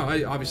thinking. Now,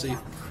 I obviously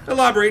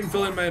elaborate and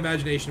fill in my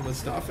imagination with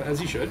stuff,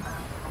 as you should.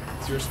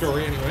 It's your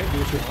story anyway, do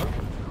what you want.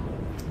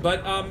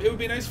 But it would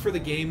be nice for the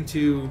game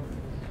to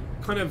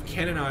kind of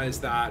canonize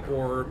that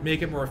or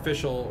make it more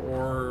official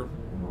or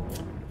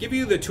give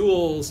you the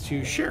tools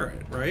to share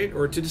it, right?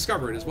 Or to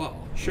discover it as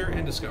well. Share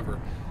and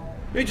discover.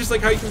 Maybe just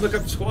like how you can look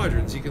up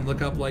squadrons, you can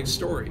look up like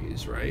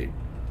stories, right?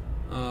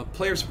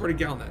 Player-supported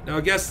Galnet. Now,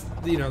 I guess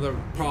the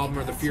problem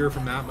or the fear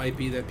from that might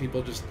be that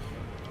people just,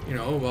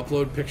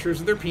 upload pictures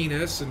of their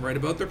penis and write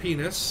about their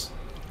penis.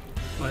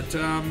 But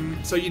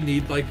so you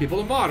need like people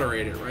to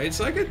moderate it, right?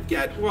 So I could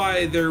get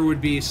why there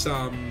would be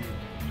some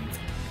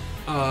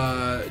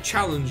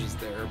challenges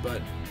there,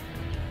 but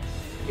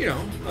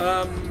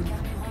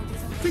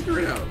figure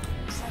it out.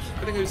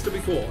 I think it would still be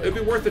cool. It'd be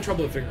worth the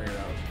trouble of figuring it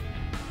out.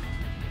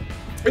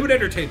 It would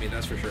entertain me,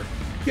 that's for sure.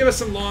 Give us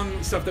some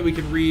long stuff that we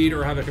can read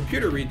or have a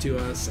computer read to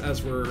us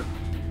as we're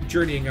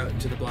journeying out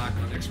into the black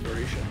on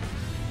exploration.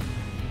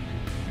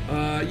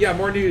 Yeah,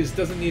 more news.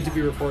 Doesn't need to be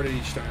reported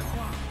each time.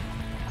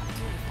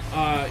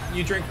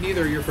 You drink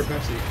neither, you're for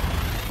Pepsi.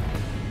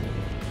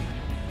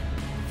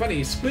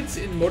 funny. Squids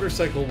in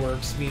motorcycle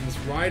works means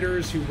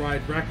riders who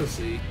ride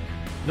recklessly,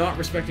 not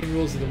respecting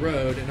rules of the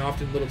road, and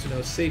often little to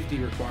no safety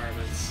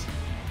requirements.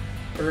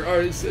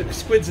 Or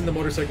squids in the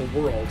motorcycle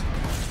world.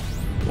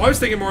 Well, I was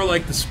thinking more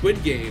like the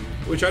Squid Game,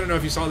 which I don't know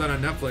if you saw that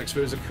on Netflix, but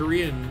it was a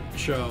Korean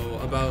show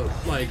about,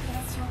 like,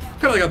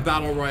 kind of like a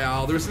battle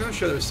royale. There was another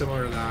show that was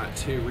similar to that,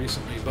 too,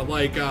 recently. But,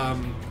 like,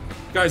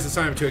 guys that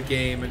sign up to a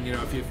game, and, you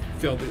know, if you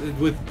fail,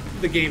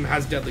 the game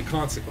has deadly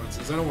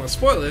consequences. I don't want to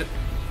spoil it.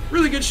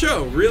 Really good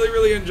show. Really,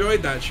 really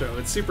enjoyed that show.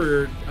 It's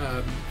super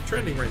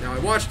trending right now. I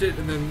watched it,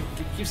 and then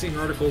keep seeing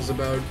articles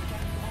about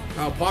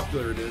how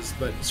popular it is.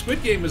 But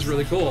Squid Game was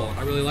really cool.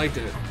 I really liked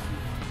it.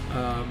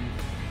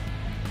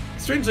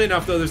 Strangely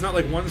enough, though, there's not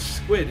like one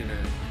squid in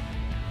it.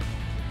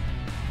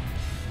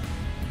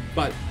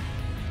 But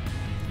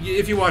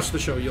if you watch the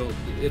show,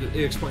 it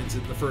explains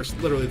in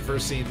literally the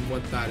first scene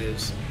what that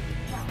is.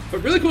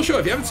 But really cool show.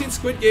 If you haven't seen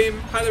Squid Game,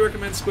 highly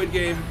recommend Squid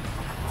Game.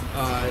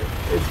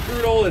 It's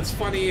brutal, it's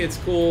funny, it's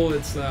cool,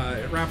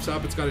 it wraps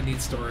up, it's got a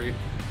neat story.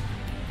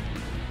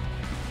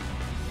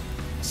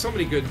 So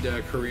many good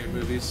Korean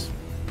movies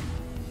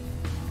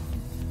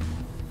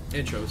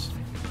and shows.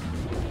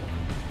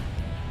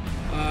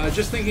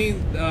 Just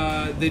thinking,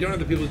 they don't have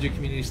the people to do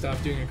community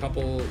stuff. Doing a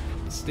couple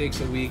steaks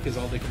a week is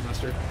all they can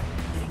muster.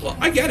 Well,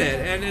 I get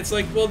it, and it's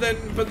like, well then,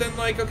 but then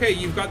like, okay,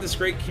 you've got this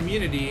great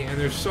community, and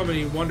there's so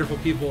many wonderful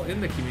people in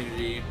the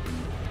community.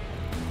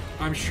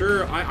 I'm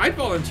sure I'd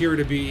volunteer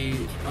to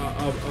be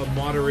a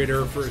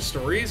moderator for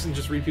stories and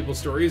just read people's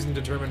stories and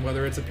determine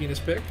whether it's a penis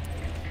pick.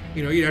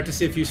 You know, you'd have to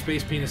see a few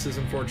space penises,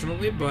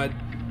 unfortunately, but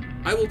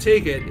I will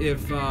take it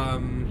if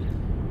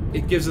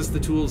it gives us the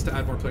tools to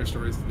add more player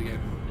stories to the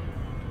game.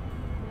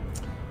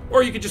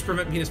 Or you could just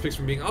prevent penis pics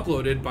from being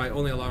uploaded by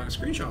only allowing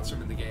screenshots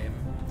from in the game.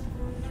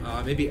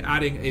 Maybe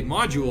adding a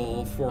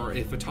module for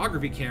a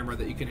photography camera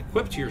that you can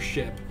equip to your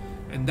ship,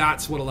 and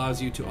that's what allows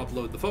you to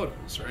upload the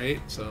photos, right?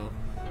 So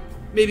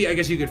maybe, I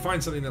guess you could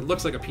find something that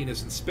looks like a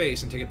penis in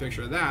space and take a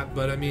picture of that,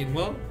 but I mean,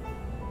 well,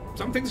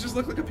 some things just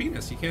look like a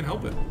penis. You can't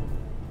help it.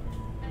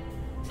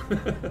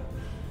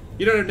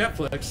 You don't have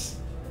Netflix.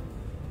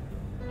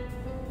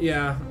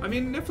 Yeah, I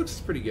mean, Netflix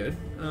is pretty good.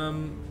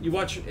 You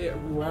watch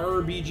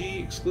Rare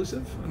BG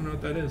exclusive? I don't know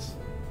what that is.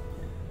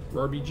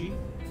 Rare BG?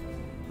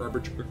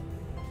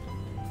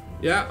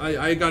 Yeah,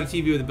 I got a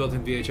TV with a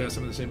built-in VHS.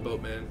 I'm in the same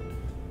boat, man.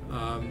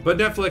 But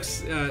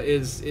Netflix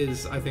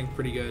is I think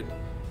pretty good.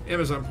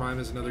 Amazon Prime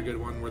is another good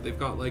one where they've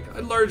got like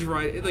a large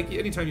variety. Like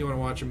anytime you want to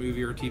watch a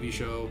movie or a TV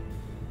show,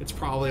 it's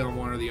probably on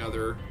one or the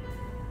other.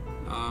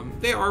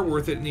 They are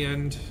worth it in the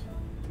end,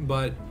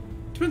 but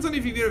depends on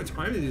if you have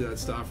time to do that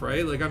stuff,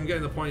 right? Like I'm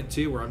getting to the point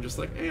too where I'm just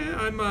like,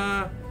 I'm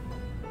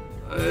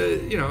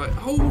you know,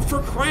 oh,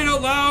 for crying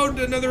out loud,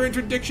 another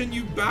interdiction,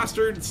 you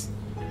bastards,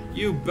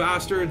 you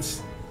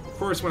bastards. Of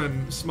course, when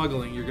I'm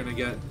smuggling, you're gonna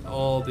get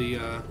all the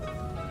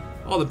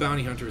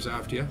bounty hunters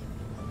after you.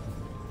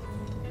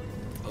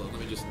 Oh, let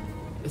me just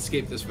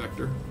escape this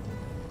vector.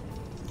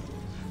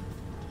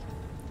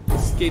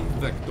 Escape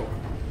vector.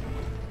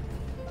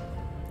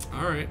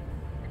 All right.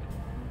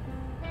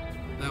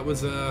 That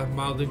was a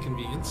mild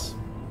inconvenience.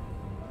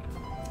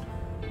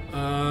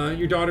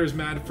 Your daughter's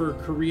mad for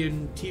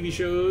Korean TV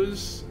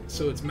shows,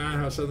 so it's mad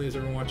how suddenly is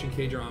everyone watching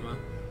K-drama.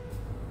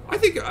 I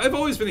think I've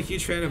always been a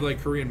huge fan of like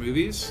Korean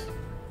movies.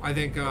 I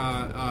think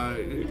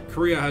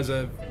Korea has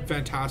a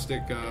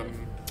fantastic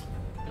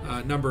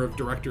number of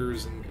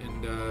directors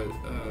and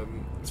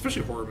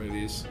especially horror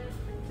movies,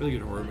 really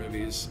good horror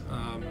movies.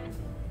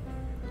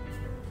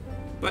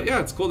 But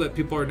yeah, it's cool that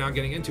people are now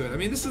getting into it. I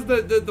mean, this is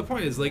the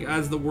point is like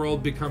as the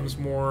world becomes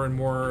more and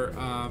more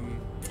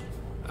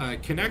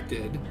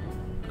connected,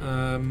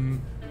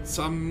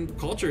 some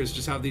cultures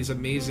just have these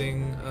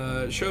amazing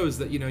shows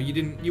that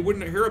you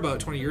wouldn't hear about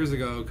 20 years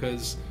ago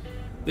because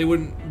they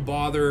wouldn't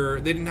bother.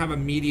 They didn't have a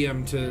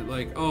medium to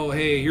like, oh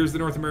hey, here's the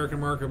North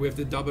American market. We have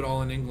to dub it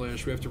all in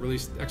English. We have to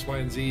release X, Y,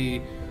 and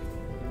Z.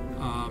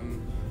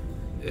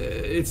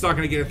 It's not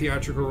going to get a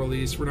theatrical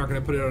release. We're not going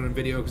to put it out on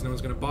video because no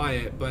one's going to buy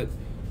it. But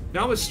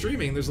now with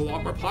streaming, there's a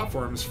lot more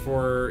platforms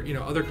for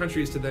other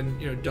countries to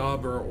then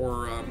dub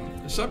or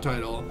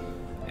subtitle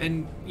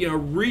and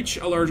reach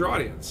a larger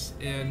audience.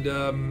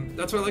 And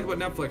that's what I like about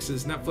Netflix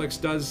is Netflix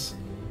does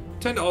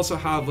tend to also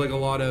have like a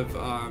lot of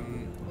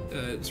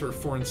sort of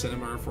foreign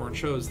cinema or foreign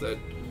shows that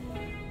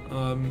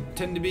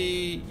tend to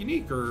be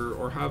unique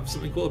or have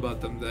something cool about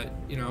them that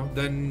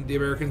then the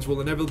Americans will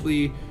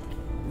inevitably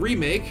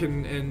remake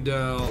and do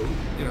a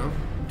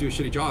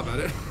shitty job at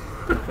it.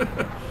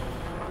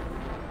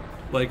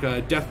 Like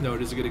Death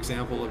Note is a good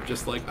example of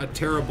just like a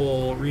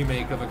terrible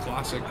remake of a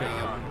classic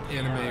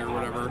anime or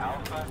whatever.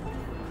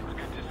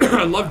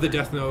 I love the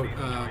Death Note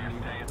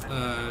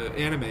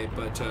anime,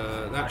 but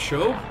that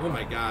show, oh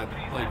my god,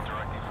 like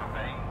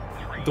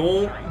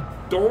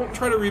don't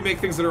try to remake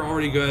things that are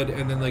already good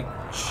and then like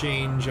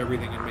change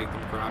everything and make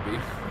them crappy.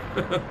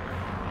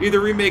 Either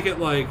remake it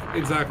like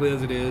exactly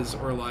as it is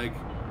or like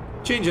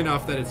change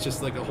enough that it's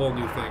just like a whole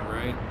new thing,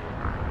 right?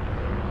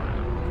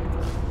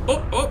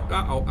 Oh,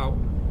 ow.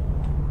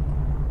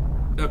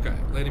 Okay,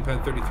 landing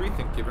pad 33,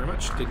 thank you very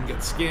much. Didn't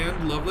get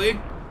scanned, lovely.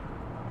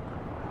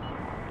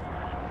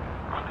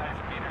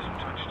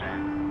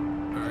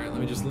 Alright, let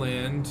me just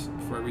land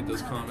before I read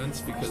those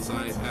comments because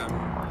I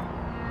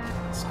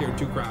am scared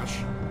to crash.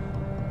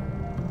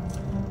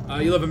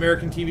 You love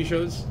American TV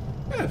shows?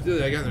 Yeah,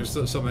 again, there's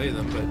so many of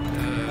them, but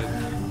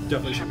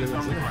definitely some good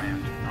ones there.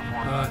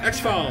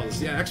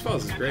 X-Files. Yeah,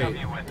 X-Files is great.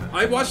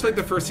 I watched like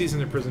the first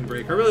season of Prison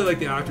Break. I really like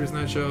the actors in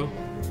that show.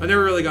 I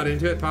never really got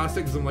into it past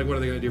it because I'm like, what are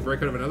they going to do?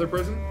 Break out of another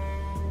prison?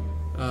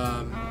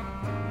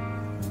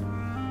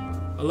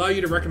 Allow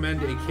you to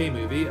recommend a K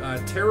movie.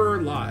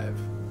 Terror Live.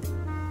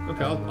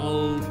 Okay,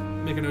 I'll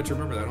make a note to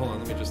remember that. Hold on,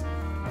 let me just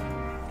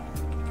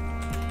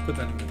put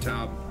that in the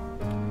tab.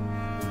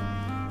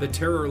 The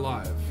Terror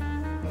Live.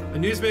 A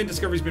newsman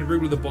discovers he's been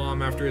rigged with a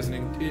bomb after his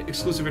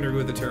exclusive interview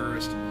with a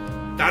terrorist.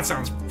 That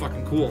sounds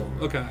fucking cool.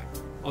 Okay,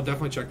 I'll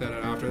definitely check that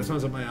out after. That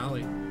sounds up my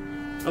alley.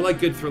 I like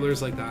good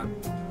thrillers like that.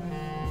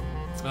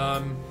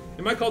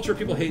 In my culture,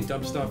 people hate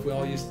dub stuff. We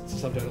all use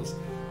subtitles.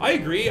 I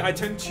agree. I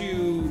tend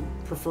to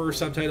prefer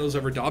subtitles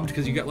over dubbed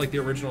because you get like the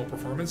original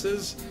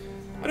performances.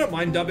 I don't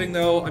mind dubbing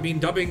though. I mean,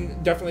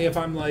 dubbing definitely if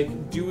I'm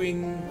like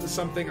doing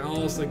something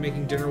else, like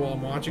making dinner while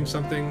I'm watching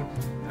something,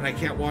 and I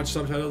can't watch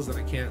subtitles, then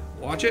I can't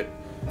watch it.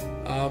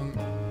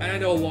 And I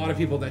know a lot of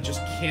people that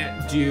just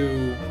can't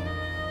do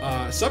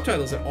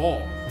subtitles at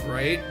all,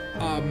 right?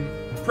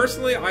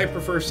 Personally, I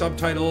prefer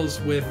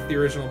subtitles with the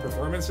original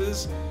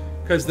performances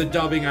because the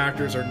dubbing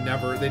actors are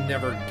never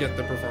get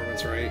the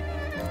performance right.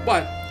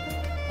 But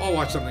I'll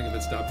watch something if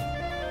it's dubbed.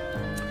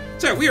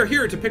 So we are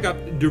here to pick up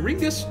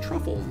Dangus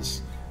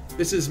truffles.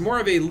 This is more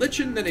of a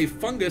lichen than a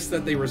fungus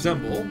that they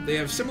resemble. They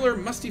have similar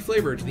musty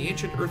flavor to the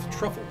ancient earth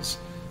truffles,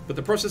 but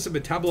the process of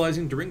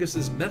metabolizing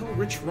Deringus'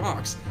 metal-rich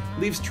rocks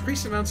leaves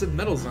trace amounts of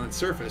metals on its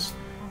surface,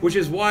 which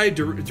is why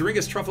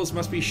Dangus truffles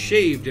must be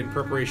shaved in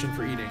preparation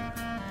for eating.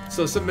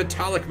 So some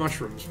metallic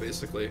mushrooms,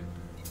 basically.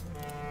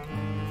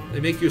 They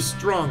make you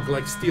strong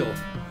like steel.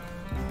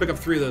 Pick up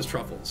 3 of those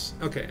truffles.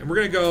 Okay, and we're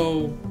gonna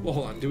go... Well,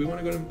 hold on. Do we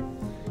want to go to...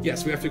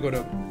 Yes, we have to go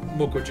to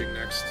Mokojing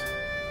next.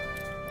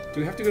 Do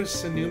we have to go to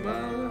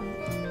Sanuma?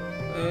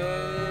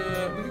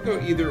 We could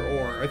go either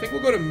or. I think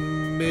we'll go to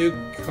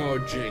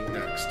Mokojing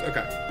next.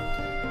 Okay.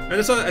 And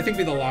this will, I think,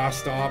 be the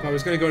last stop. I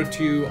was going to go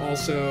to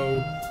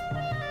also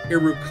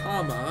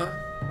Irukama.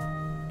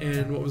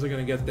 And what was I going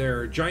to get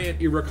there? Giant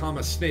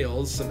Irukama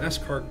snails, some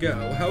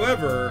escargot.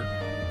 However,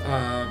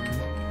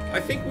 I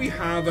think we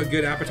have a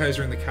good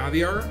appetizer in the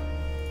caviar.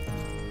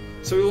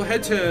 So we will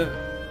head to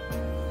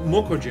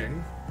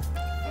Mokojing.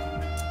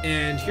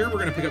 And here we're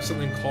going to pick up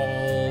something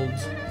called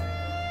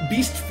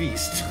Beast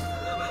Feast.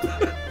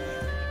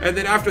 And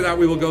then after that,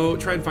 we will go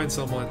try and find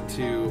someone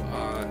to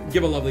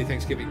give a lovely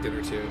Thanksgiving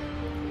dinner to.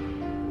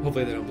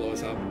 Hopefully they don't blow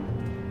us up.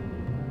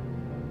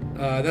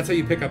 That's how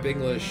you pick up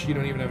English. You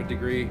don't even have a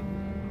degree.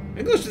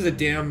 English is a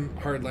damn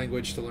hard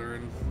language to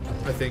learn,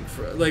 I think.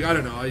 Like, I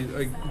don't know.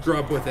 I grew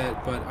up with it,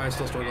 but I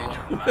still struggle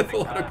with a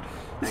lot of...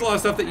 There's a lot of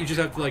stuff that you just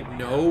have to, like,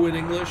 know in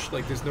English.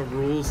 Like, there's no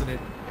rules, and it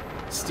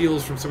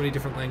steals from so many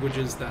different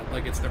languages that,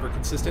 like, it's never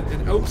consistent.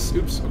 And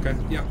oops, okay,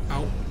 yeah,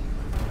 ow.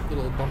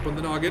 Little bump on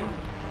the noggin.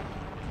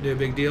 No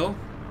big deal.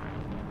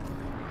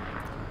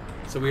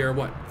 So we are,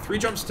 what, 3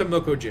 jumps to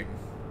Mokojing.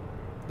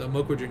 The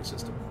Mokojing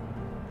system.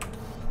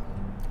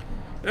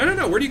 And I don't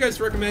know, where do you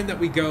guys recommend that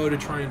we go to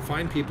try and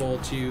find people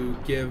to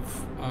give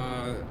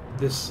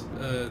this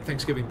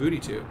Thanksgiving booty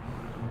to?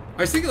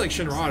 I was thinking like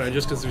Shinrada,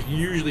 just because there's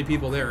usually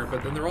people there,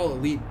 but then they're all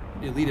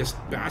elitist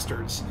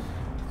bastards.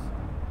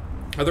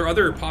 Are there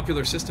other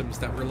popular systems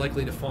that we're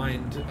likely to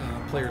find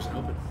players in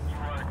open?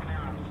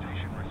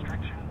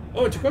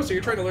 Oh, and Takosa,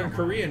 you're trying to learn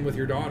Korean with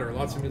your daughter.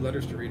 Lots of new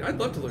letters to read. I'd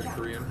love to learn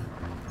Korean.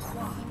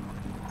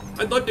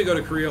 I'd love to go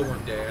to Korea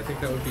one day. I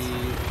think that would be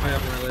high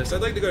up on my list.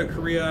 I'd like to go to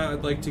Korea.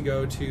 I'd like to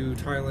go to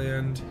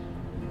Thailand.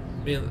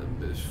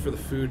 Man, for the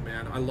food,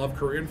 man. I love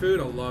Korean food.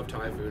 I love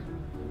Thai food.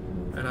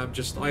 And I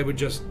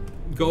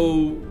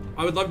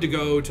would love to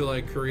go to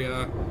like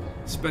Korea,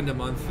 spend a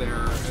month there,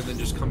 and then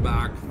just come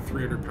back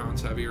 300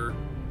 pounds heavier.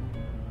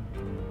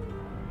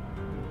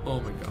 Oh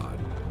my god.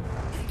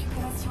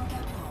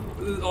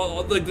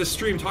 Like the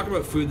stream talking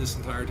about food this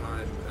entire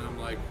time, and I'm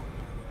like,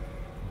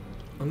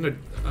 I'm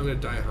gonna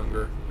die of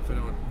hunger if I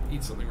don't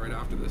eat something right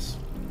after this.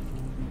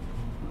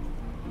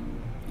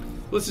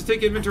 Let's just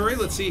take inventory.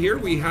 Let's see here.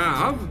 We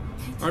have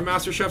our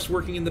master chefs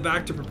working in the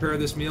back to prepare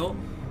this meal.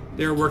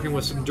 They're working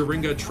with some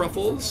Doringa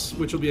truffles,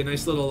 which will be a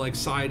nice little like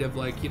side of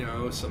like, you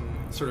know, some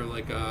sort of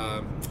like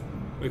what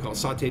do you call it?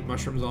 Sauteed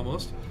mushrooms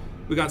almost.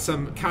 We got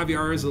some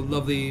caviar as a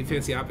lovely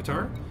fancy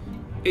appetizer.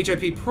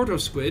 HIP proto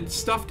squid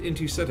stuffed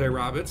into satay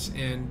rabbits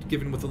and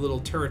given with a little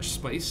Tarich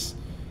spice,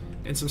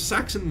 and some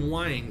Saxon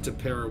wine to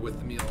pair with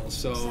the meal.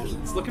 So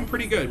it's looking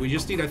pretty good. We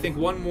just need, I think,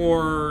 one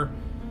more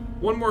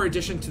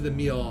addition to the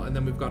meal, and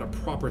then we've got a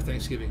proper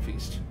Thanksgiving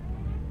feast.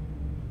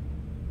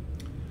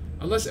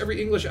 Unless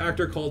every English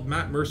actor called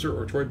Matt Mercer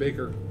or Troy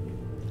Baker,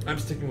 I'm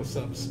sticking with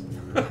subs.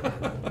 I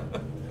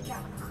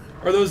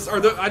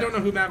don't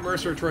know who Matt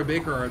Mercer or Troy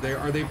Baker are.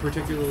 Are they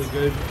particularly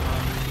good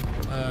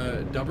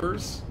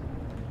dubbers?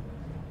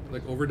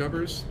 like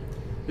overdubbers.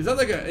 Is that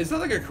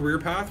like a career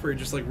path where you're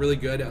just like really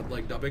good at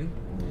like dubbing?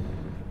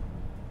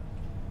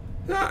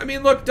 Yeah, I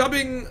mean, look,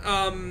 dubbing.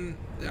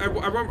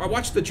 I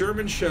watched the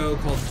German show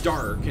called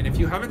Dark, and if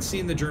you haven't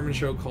seen the German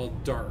show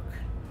called Dark,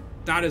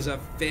 that is a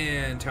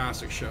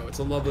fantastic show. It's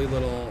a lovely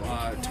little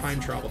time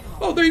travel.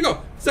 Oh, there you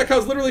go.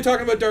 Zekow's literally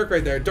talking about Dark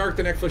right there. Dark,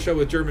 the Netflix show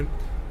with German.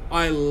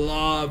 I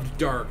loved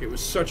Dark. It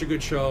was such a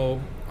good show.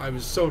 I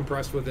was so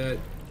impressed with it.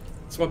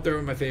 It's up there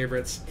with my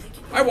favorites.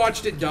 I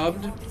watched it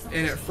dubbed,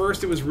 and at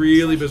first it was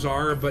really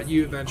bizarre, but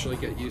you eventually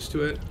get used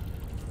to it.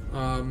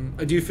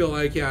 I do feel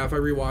like, yeah, if I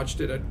rewatched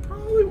it, I'd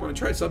probably want to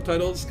try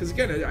subtitles, because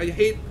again, I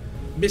hate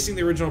missing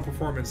the original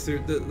performance.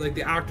 Like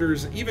the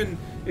actors, even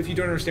if you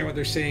don't understand what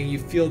they're saying, you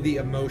feel the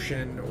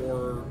emotion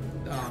or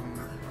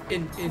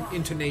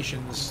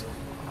intonations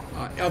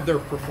of their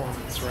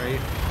performance, right?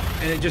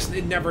 And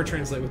it never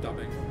translates with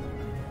dubbing.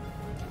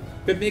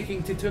 Been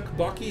making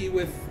tteokbokki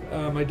with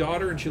my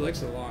daughter, and she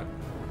likes it a lot.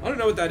 I don't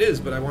know what that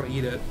is, but I want to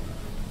eat it.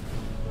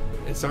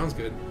 It sounds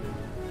good.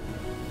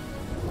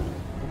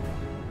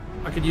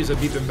 I could use a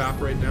bibimbap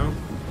right now.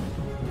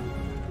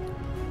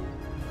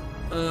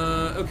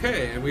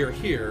 Okay, and we are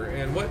here.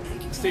 And what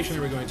station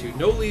are we going to?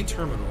 Noli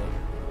Terminal.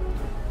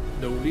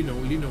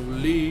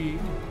 Noli.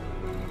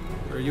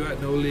 Where are you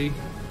at, Noli?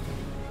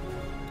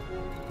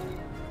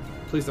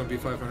 Please don't be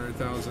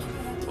 500,000.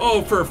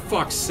 Oh, for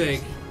fuck's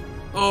sake.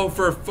 Oh,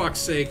 for fuck's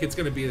sake. It's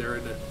gonna be there,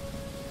 isn't it?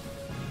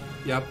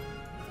 Yep.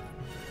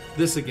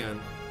 This again.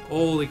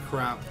 Holy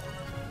crap.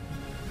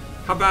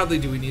 How badly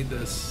do we need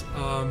this?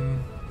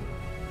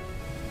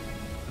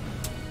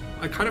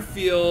 I kind of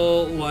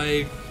feel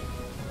like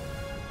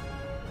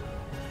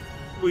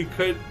we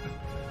could...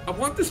 I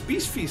want this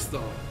Beast Feast,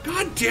 though.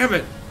 God damn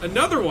it!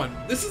 Another one!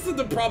 This is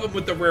the problem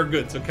with the rare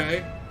goods,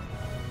 okay?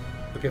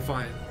 Okay,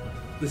 fine.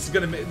 This is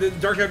gonna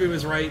make... Dark Heavy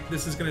was right.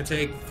 This is gonna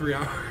take 3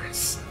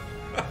 hours.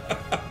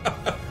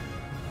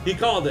 He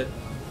called it.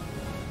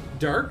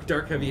 Dark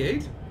Heavy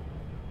 8?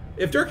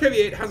 If Dark Heavy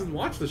 8 hasn't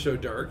watched the show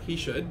Dark, he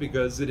should,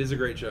 because it is a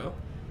great show.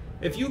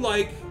 If you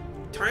like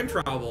time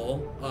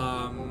travel,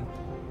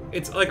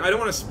 it's like, I don't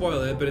want to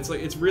spoil it, but it's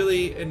like, it's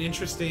really an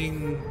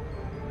interesting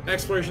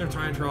exploration of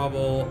time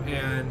travel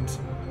and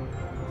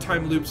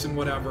time loops and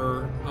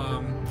whatever.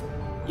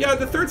 Yeah,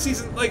 the 3rd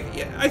season, like,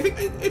 yeah, I think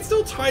it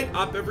still tied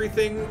up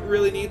everything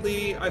really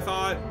neatly, I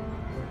thought.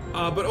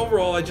 But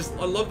overall, I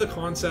love the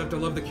concept, I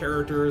love the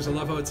characters, I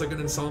love how it's like an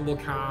ensemble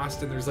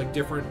cast and there's like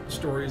different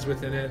stories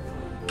within it.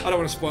 I don't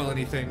want to spoil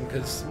anything,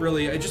 because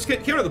really, I just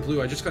came out of the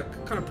blue. I just kind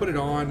of put it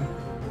on,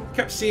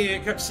 kept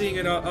seeing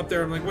it up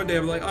there. I'm like, one day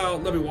I'm like, oh,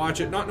 let me watch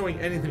it, not knowing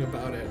anything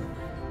about it.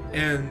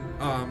 And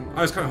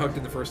I was kind of hooked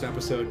in the first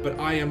episode, but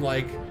I am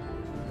like,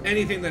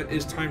 anything that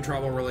is time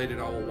travel related,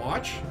 I will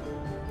watch.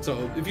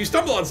 So if you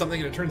stumble on something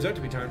and it turns out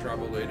to be time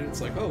travel related, it's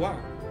like, oh, wow.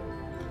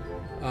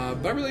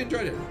 But I really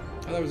enjoyed it.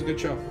 I thought it was a good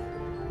show.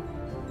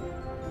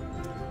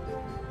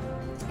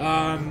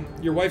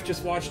 Your wife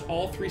just watched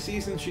all 3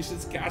 seasons. She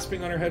sits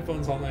gasping on her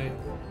headphones all night.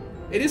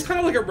 It is kind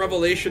of like a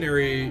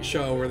revelationary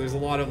show where there's a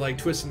lot of like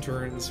twists and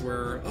turns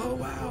where, oh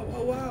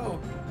wow.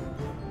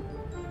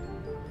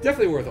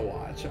 Definitely worth a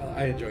watch.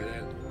 I enjoyed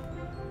it.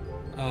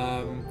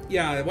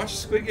 Yeah, I watched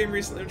Squid Game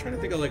recently. I'm trying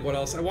to think of like what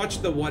else. I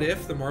watched the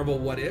Marvel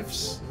What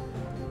Ifs.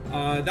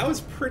 That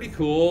was pretty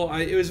cool.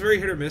 It was very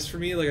hit or miss for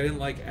me. Like, I didn't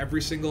like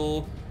every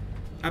single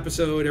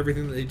episode,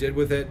 everything that they did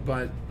with it,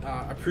 but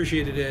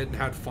appreciated it and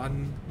had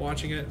fun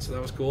watching it, so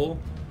that was cool.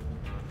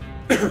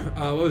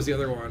 What was the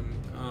other one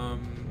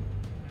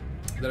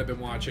that I've been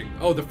watching?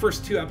 Oh, the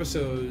first 2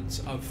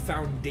 episodes of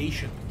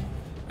Foundation.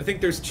 I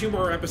think there's 2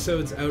 more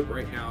episodes out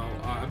right now.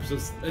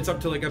 It's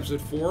up to like episode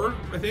 4,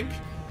 I think.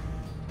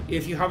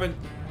 If you haven't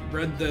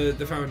read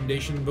the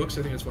Foundation books,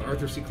 I think it's what,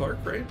 Arthur C. Clarke,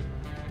 right?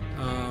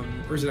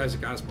 Or is it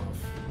Isaac Asimov?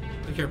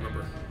 I can't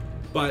remember.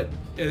 But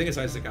I think it's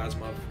Isaac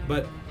Asimov.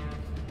 But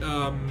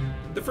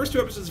the first 2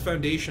 episodes of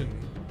Foundation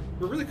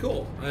were really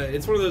cool.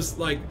 It's one of those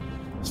like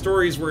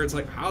stories where it's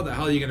like, how the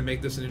hell are you going to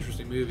make this an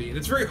interesting movie? And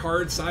it's very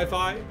hard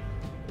sci-fi.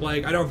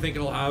 Like, I don't think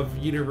it'll have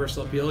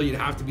universal appeal. You'd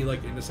have to be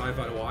like into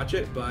sci-fi to watch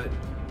it. But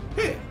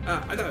hey, I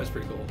thought it was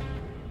pretty cool.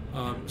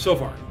 So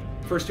far,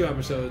 first 2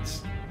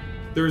 episodes,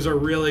 there's a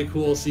really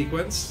cool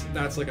sequence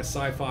that's like a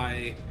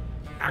sci-fi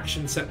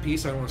action set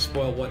piece. I don't want to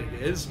spoil what it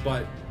is,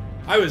 but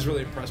I was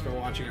really impressed by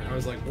watching it. I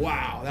was like,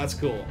 wow, that's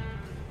cool.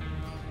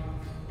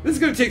 This is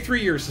going to take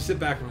 3 years to sit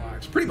back and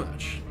relax. Pretty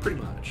much.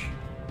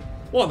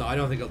 Well, no, I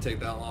don't think it'll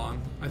take that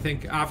long. I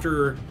think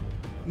after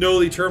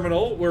Noli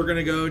Terminal, we're going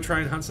to go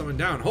try and hunt someone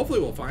down. Hopefully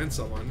we'll find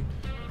someone.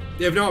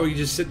 If not, we can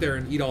just sit there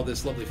and eat all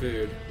this lovely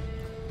food.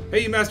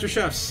 Hey, you master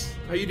chefs.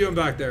 How you doing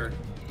back there?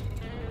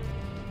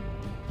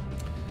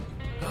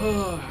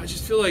 Oh, I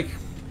just feel like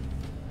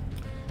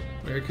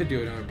I could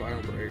do another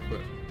bio break,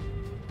 but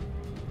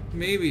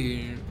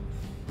maybe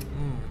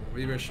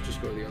I should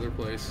just go to the other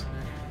place.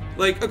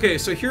 Like, okay,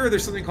 so here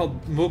there's something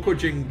called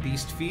Mokojing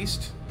Beast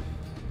Feast.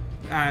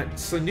 At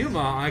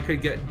Sanuma, I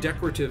could get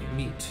decorative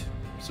meat.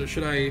 So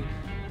should I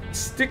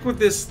stick with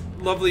this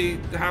lovely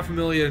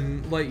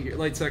 500,000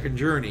 light second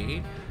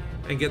journey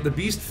and get the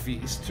Beast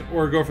Feast,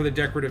 or go for the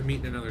decorative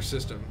meat in another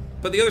system.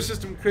 But the other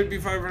system could be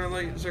 500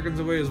 light seconds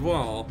away as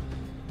well.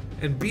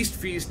 And Beast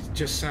Feast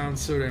just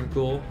sounds so damn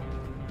cool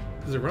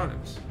because it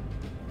rhymes.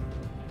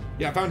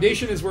 Yeah,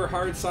 Foundation is where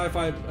hard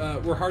sci-fi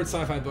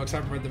books. I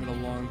haven't read them in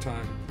a long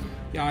time.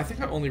 Yeah, I think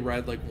I only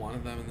read like one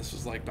of them, and this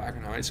was like back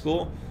in high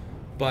school.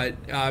 But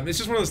it's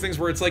just one of those things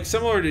where it's like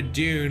similar to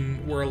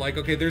Dune, where like,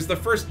 okay, there's the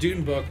first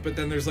Dune book, but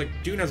then there's like,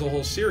 Dune has a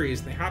whole series,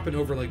 and they happen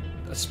over like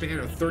a span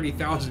of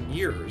 30,000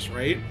 years,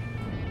 right?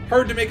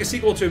 Hard to make a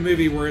sequel to a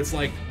movie where it's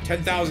like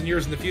 10,000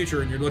 years in the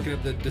future and you're looking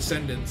at the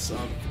descendants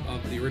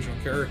of the original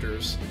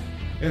characters.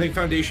 And I think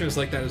Foundation is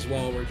like that as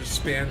well, where it just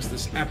spans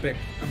this epic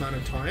amount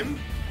of time.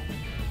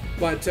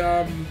 But,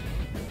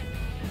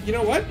 you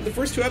know what? The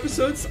first 2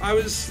 episodes, I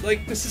was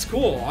like, this is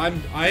cool.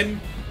 I'm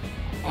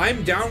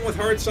down with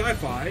hard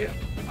sci-fi.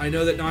 I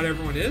know that not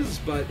everyone is,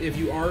 but if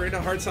you are into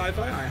hard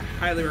sci-fi, I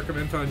highly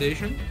recommend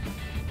Foundation.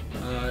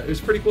 It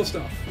was pretty cool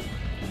stuff.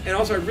 And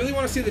also, I really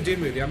want to see the Dune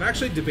movie. I'm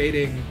actually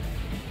debating,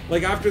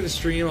 like after the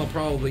stream, I'll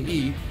probably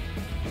eat,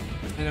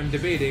 and I'm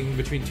debating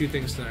between 2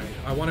 things tonight.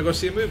 I want to go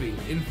see a movie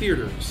in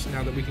theaters,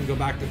 now that we can go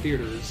back to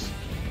theaters.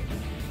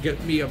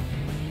 Get me a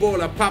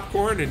bowl of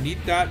popcorn and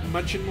eat that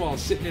munching while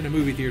sitting in a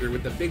movie theater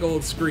with the big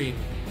old screen.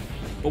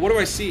 But what do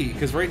I see?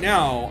 Because right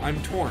now,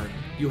 I'm torn.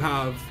 You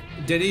have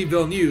Denis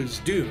Villeneuve's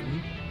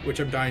Dune, which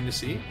I'm dying to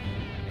see,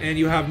 and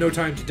you have No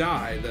Time to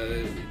Die,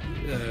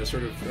 the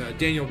sort of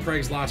Daniel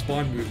Craig's last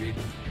Bond movie.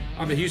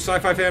 I'm a huge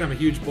sci-fi fan, I'm a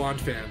huge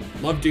Bond fan.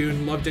 Love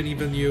Dune, love Denis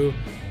Villeneuve,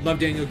 love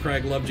Daniel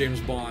Craig, love James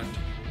Bond.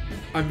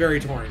 I'm very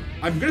torn.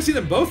 I'm going to see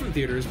them both in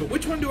theaters, but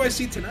which one do I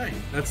see tonight?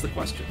 That's the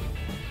question.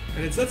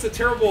 And that's a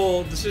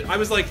terrible decision. I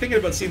was like thinking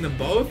about seeing them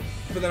both,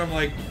 but then I'm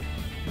like,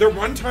 the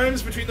run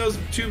times between those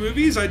 2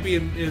 movies, I'd be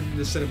in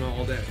the cinema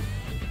all day.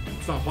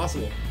 It's not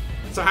possible.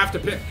 So I have to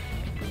pick.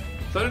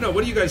 So I don't know.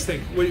 What do you guys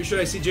think? Should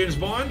I see James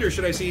Bond or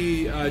should I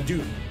see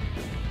Dune?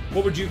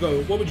 What would you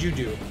go? What would you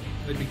do?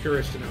 I'd be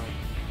curious to know.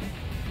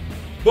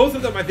 Both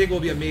of them, I think, will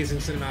be amazing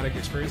cinematic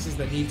experiences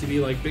that need to be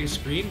like big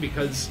screen,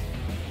 because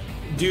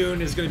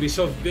Dune is going to be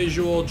so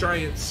visual,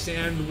 giant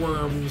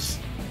sandworms,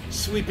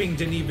 sweeping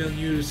Denis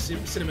Villeneuve's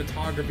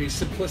cinematography,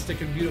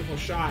 simplistic and beautiful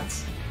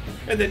shots.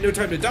 And then No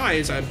Time to Die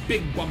is a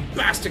big,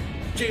 bombastic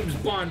James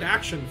Bond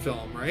action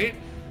film, right?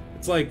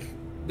 It's like,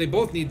 they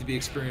both need to be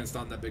experienced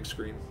on that big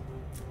screen.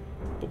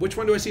 But which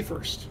one do I see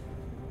first?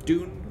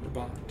 Dune or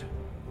Bond?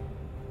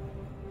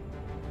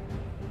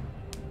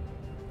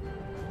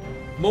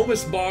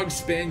 Momus Bog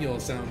Spaniel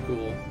sound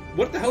cool.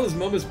 What the hell is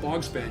Momus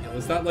Bog Spaniel?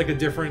 Is that like a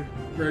different...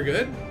 Very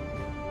good?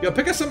 Yeah,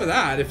 pick us some of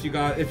that if you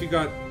got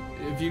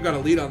a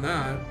lead on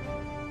that.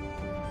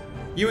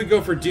 You would go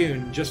for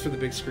Dune just for the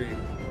big screen.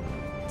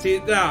 See,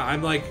 yeah,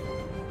 I'm like,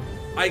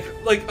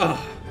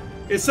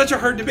 it's such a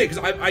hard debate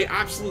because I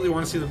absolutely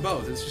want to see them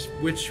both. It's just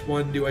which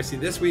one do I see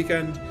this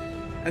weekend,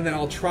 and then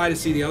I'll try to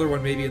see the other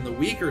one maybe in the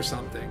week or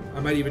something. I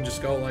might even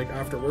just go like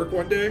after work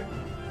one day,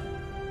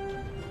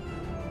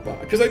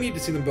 because I need to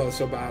see them both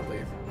so badly.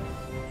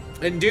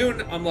 And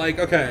Dune, I'm like,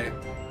 okay,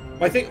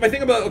 my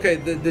thing about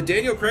the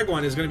Daniel Craig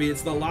one is going to be,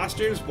 it's the last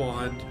James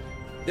Bond.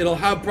 It'll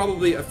have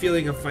probably a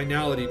feeling of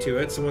finality to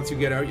it. So once you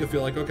get out, you'll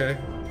feel like, okay,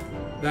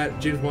 that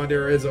James Bond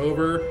era is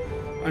over.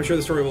 I'm sure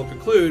the story will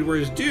conclude.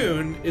 Whereas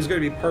Dune is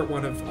going to be part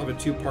 1 of a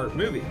 2-part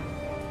movie.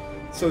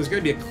 So there's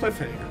going to be a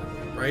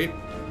cliffhanger, right?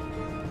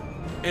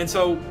 And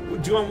so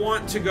do I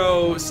want to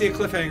go see a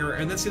cliffhanger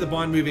and then see the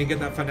Bond movie and get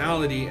that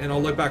finality, and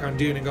I'll look back on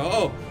Dune and go,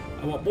 oh,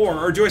 I want more?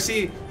 Or do I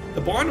see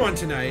the Bond one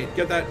tonight,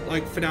 get that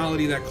like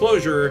finality, that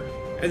closure,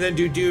 and then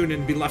do Dune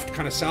and be left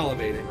kind of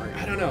salivating, right?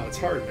 I don't know. It's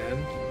hard,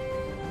 man.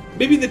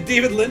 Maybe the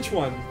David Lynch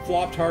one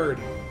flopped hard.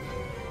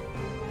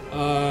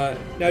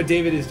 Now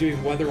David is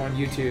doing weather on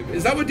YouTube.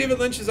 Is that what David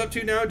Lynch is up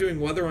to now, doing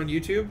weather on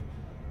YouTube?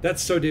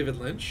 That's so David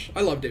Lynch.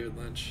 I love David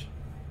Lynch.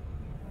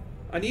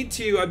 I've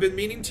been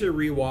meaning to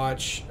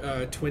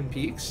rewatch Twin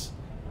Peaks.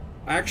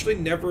 I actually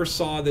never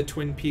saw the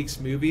Twin Peaks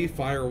movie,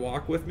 Fire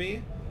Walk with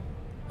Me.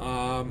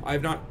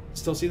 I've not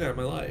still seen that in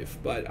my life,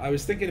 but I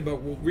was thinking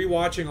about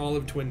rewatching all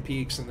of Twin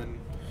Peaks and then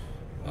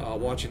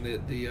watching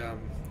the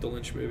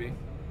Lynch movie.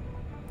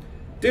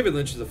 David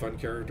Lynch is a fun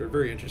character,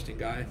 very interesting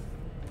guy.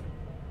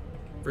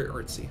 Very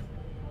artsy.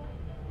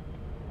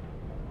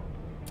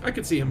 I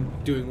could see him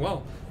doing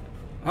well.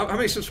 How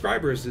many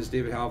subscribers does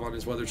David have on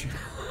his weather channel?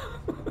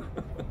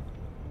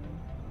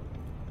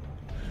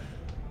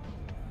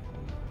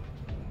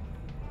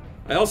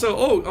 I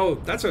also,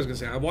 that's what I was going to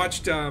say. I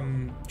watched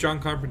John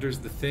Carpenter's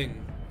The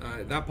Thing.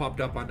 That popped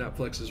up on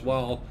Netflix as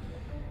well.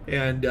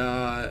 And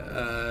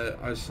I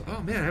was,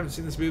 oh man, I haven't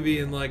seen this movie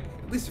in like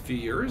at least a few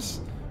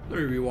years. Let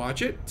me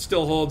rewatch it.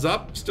 Still holds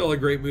up. Still a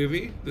great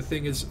movie. The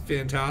Thing is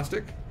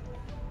fantastic.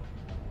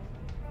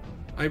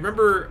 I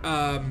remember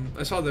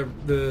I saw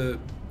the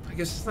I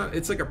guess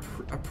it's like a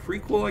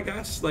prequel, I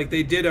guess. Like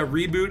they did a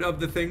reboot of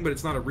The Thing, but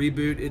it's not a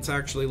reboot. It's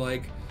actually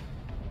like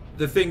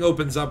The Thing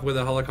opens up with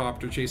a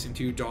helicopter chasing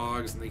 2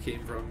 dogs, and they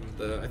came from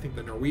I think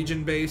the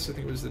Norwegian base. I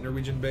think it was the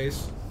Norwegian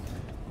base.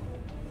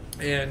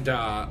 And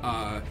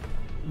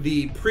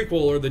the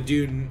prequel or the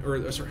Dune,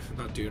 or sorry,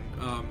 not Dune,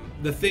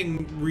 the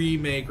Thing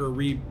remake or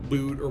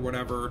reboot or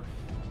whatever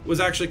was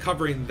actually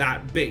covering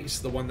that base,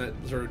 the one that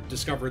sort of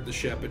discovered the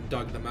ship and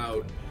dug them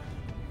out.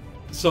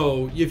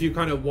 So if you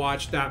kind of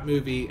watch that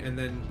movie and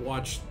then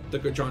watch the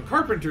John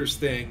Carpenter's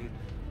Thing,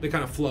 they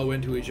kind of flow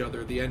into each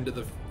other. The end of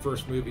the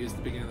first movie is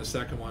the beginning of the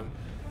second one.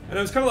 And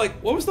I was kind of like,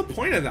 what was the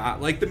point of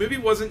that? Like, the movie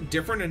wasn't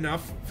different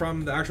enough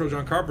from the actual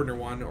John Carpenter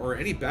one, or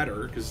any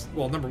better, because,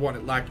 well, number one,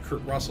 it lacked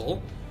Kurt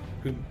Russell,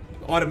 who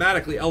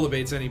automatically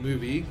elevates any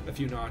movie a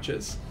few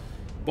notches.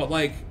 But,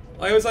 like,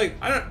 I was like,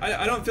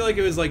 I don't feel like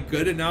it was, like,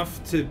 good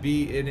enough to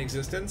be in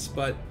existence,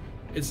 but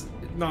it's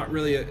not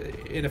really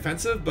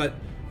inoffensive. But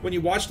when you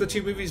watch the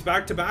two movies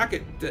back to back,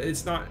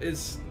 it's not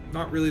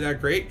really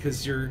that great,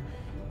 because you're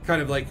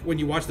kind of like, when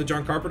you watch the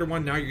John Carpenter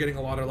one, now you're getting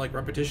a lot of, like,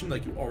 repetition,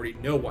 like, you already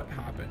know what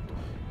happened.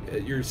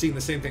 You're seeing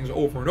the same things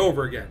over and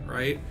over again,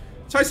 right?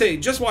 So I say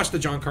just watch the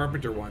John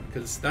Carpenter one,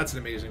 because that's an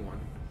amazing one.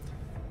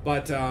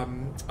 But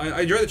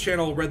I enjoy the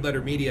channel Red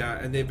Letter Media,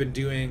 and they've been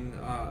doing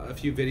a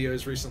few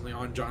videos recently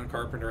on John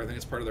Carpenter. I think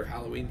it's part of their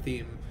Halloween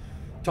theme,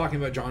 talking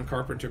about John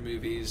Carpenter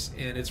movies,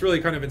 and it's really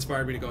kind of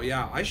inspired me to go,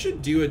 yeah, I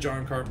should do a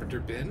John Carpenter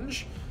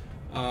binge.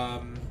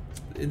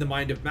 In the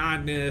Mind of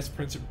Madness,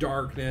 Prince of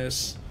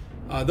Darkness.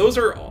 Those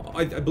are,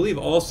 I believe,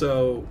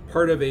 also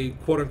part of a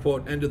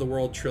quote-unquote end of the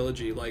world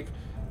trilogy. Like,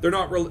 they're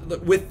not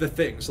with The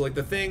Thing. So, like,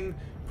 The Thing,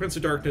 Prince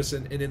of Darkness,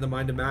 and In the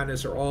Mind of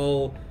Madness are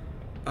all,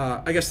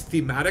 I guess,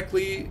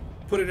 thematically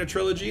put in a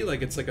trilogy.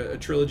 Like, it's like a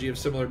trilogy of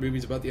similar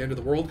movies about the end of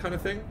the world kind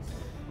of thing.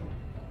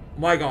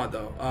 My God,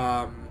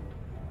 though.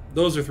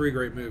 Those are three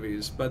great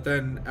movies. But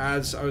then,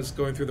 as I was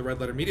going through the Red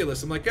Letter Media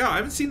list, I'm like, yeah, I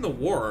haven't seen The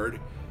Ward.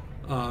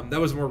 That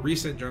was a more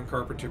recent John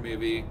Carpenter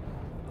movie.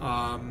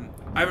 I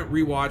haven't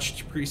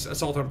rewatched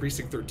Assault on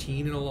Precinct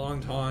 13 in a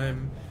long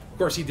time. Of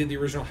course, he did the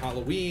original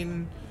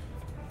Halloween.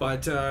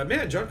 But,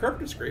 man, John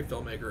Carpenter's a great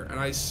filmmaker. And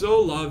I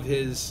so love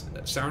his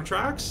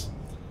soundtracks.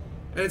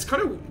 And it's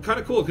kind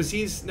of cool, because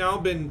he's now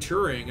been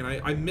touring. And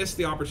I missed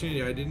the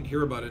opportunity. I didn't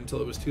hear about it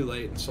until it was too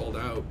late and sold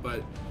out.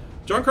 But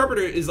John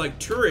Carpenter is, like,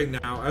 touring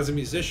now as a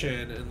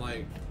musician and,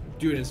 like,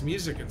 doing his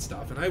music and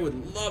stuff. And I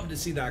would love to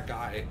see that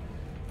guy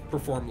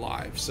perform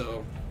live.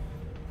 So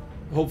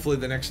hopefully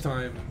the next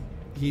time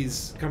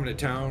he's coming to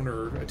town,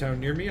 or a town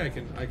near me, I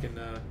can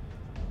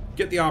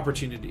get the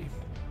opportunity.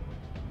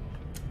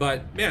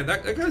 But man,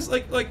 that guy's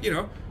like you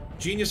know,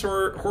 genius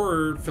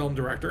horror film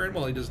director, and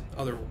well, he does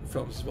other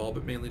films as well,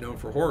 but mainly known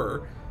for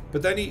horror.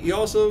 But then he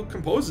also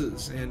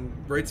composes and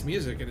writes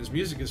music, and his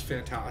music is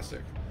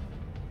fantastic.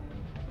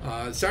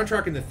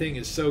 Soundtrack in The Thing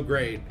is so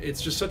great.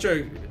 It's just such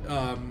a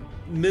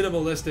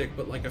minimalistic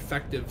but like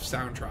effective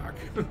soundtrack.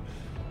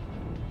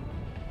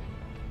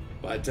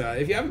 But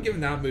if you haven't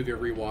given that movie a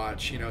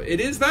rewatch, you know, it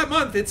is that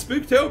month. It's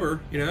Spooktober,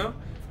 you know.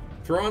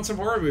 Throw on some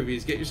horror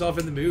movies. Get yourself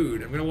in the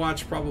mood. I'm going to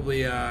watch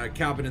probably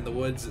Cabin in the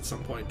Woods at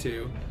some point,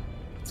 too.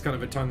 It's kind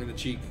of a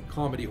tongue-in-the-cheek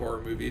comedy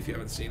horror movie if you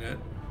haven't seen it.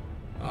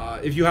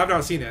 If you have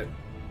not seen it,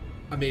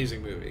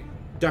 amazing movie.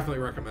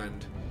 Definitely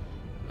recommend.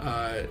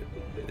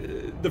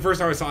 The first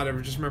time I saw it, I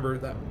just remember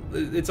that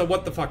it's a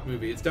what-the-fuck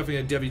movie. It's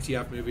definitely a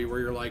WTF movie where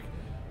you're like,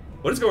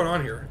 what is going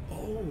on here?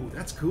 Oh,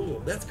 that's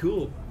cool. That's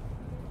cool.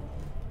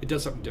 It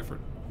does something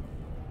different.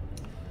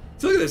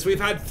 So look at this.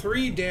 We've had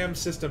 3 damn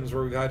systems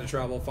where we've had to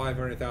travel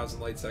 500,000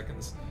 light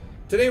seconds.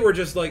 Today we're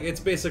just like, it's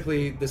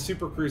basically the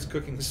Super Cruise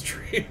cooking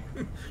stream.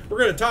 We're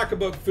going to talk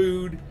about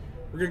food.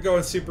 We're going to go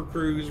on Super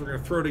Cruise. We're going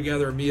to throw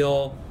together a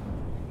meal.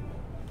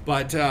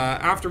 But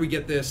after we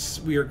get this,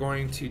 we are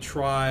going to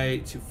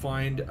try to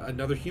find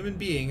another human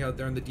being out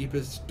there in the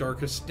deepest,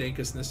 darkest,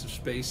 dankestness of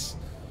space.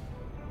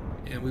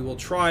 And we will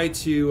try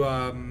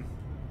to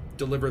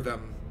deliver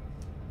them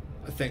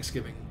a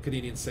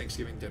Canadian's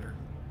Thanksgiving dinner.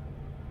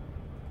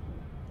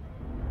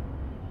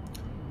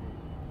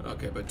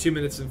 Okay, but 2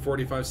 minutes and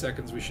 45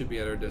 seconds, we should be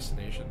at our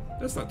destination.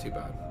 That's not too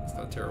bad. It's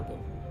not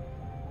terrible.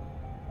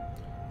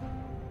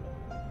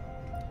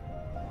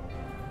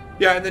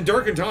 Yeah, and then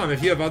Dark and Tom,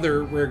 if you have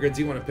other rare goods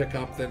you want to pick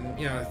up, then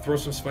yeah, throw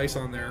some spice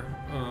on there.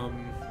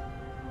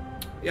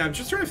 Yeah, I'm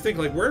just trying to think,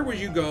 like, where would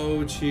you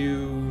go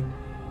to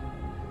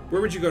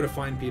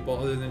find people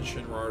other than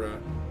Shinrarta?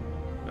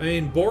 I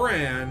mean,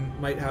 Boran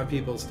might have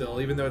people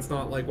still, even though it's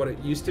not like what it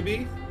used to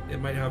be. It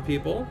might have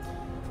people.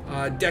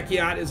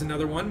 Dekiat is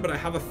another one, but I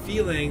have a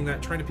feeling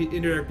that trying to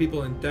indirect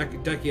people in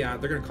Dekiat,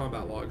 they're going to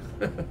combat log.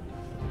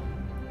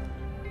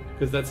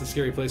 Because that's a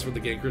scary place where the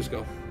gankers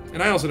go.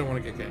 And I also don't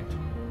want to get ganked.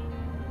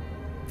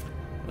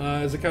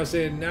 Zakao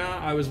saying, nah,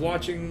 I was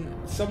watching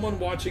someone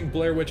watching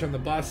Blair Witch on the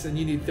bus and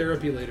you need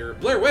therapy later.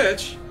 Blair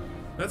Witch?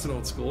 That's an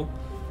old school.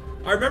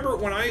 I remember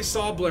when I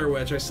saw Blair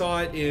Witch, I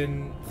saw it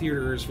in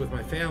theaters with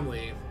my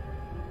family.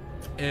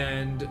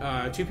 And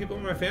 2 people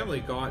in my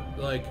family got,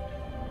 like,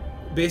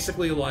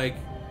 basically, like,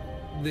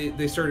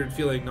 they started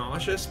feeling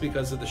nauseous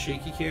because of the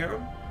shaky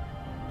cam.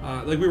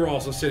 Like, we were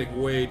also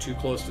sitting way too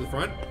close to the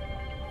front.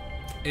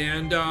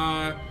 And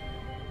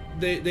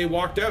they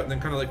walked out and then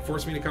kind of like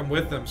forced me to come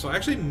with them. So I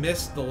actually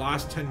missed the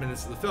last 10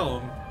 minutes of the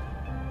film.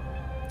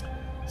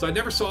 So I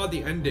never saw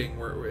the ending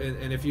where,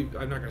 and if you,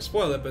 I'm not going to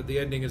spoil it, but the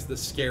ending is the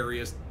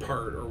scariest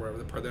part, or whatever,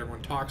 the part that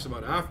everyone talks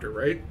about after,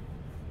 right?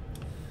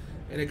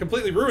 And it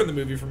completely ruined the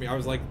movie for me. I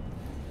was like,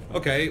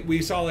 okay,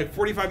 we saw like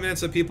 45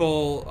 minutes of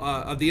people,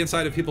 of the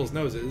inside of people's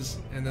noses,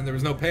 and then there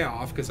was no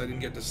payoff because I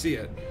didn't get to see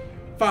it.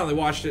 Finally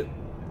watched it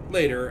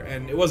later,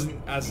 and it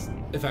wasn't as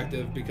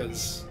effective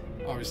because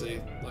obviously,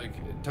 like,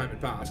 time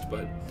had passed,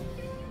 but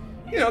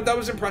you know, that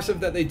was impressive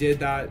that they did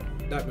that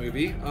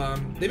movie.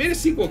 They made a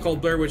sequel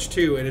called Blair Witch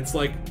 2, and it's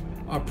like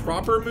a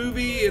proper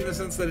movie in the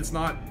sense that it's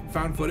not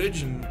found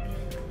footage, and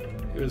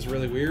it was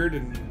really weird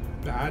and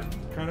bad,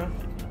 kind of,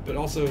 but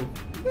also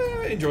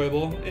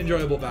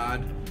enjoyable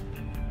bad,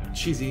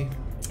 cheesy.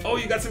 Oh,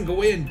 you got some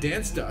Gawaiian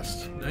dance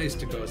dust. Nice,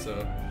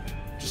 Takosa.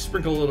 Just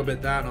sprinkle a little bit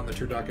of that on the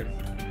turducken.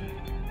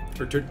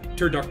 Or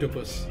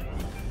turductopus.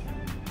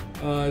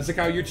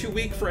 Zakao, you're too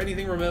weak for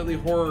anything remotely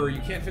horror. You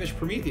can't finish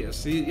Prometheus.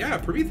 See, yeah,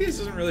 Prometheus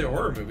isn't really a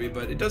horror movie,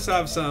 but it does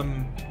have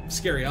some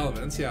scary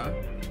elements, yeah.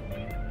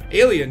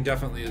 Alien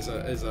definitely is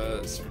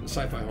a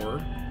sci-fi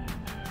horror.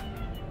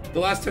 The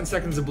last 10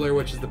 seconds of Blair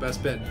Witch is the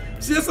best bit.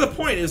 See, that's the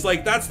point, is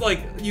like, that's like,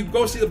 you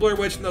go see the Blair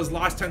Witch and those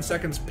last 10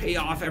 seconds pay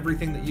off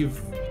everything that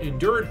you've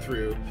endured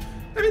through.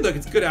 I mean, look,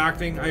 it's good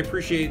acting.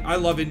 I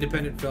love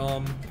independent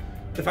film.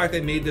 The fact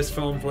they made this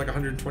film for like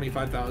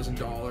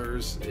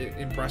 $125,000, it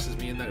impresses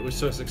me in that it was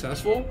so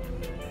successful.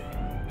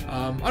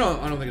 I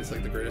don't think it's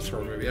like the greatest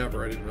horror movie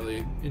ever. I didn't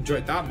really enjoy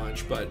it that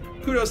much, but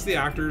kudos to the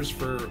actors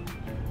for,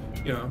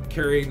 you know,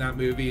 carrying that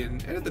movie,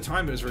 and at the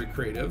time it was very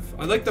creative.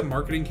 I like the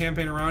marketing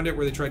campaign around it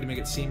where they tried to make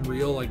it seem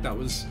real, like that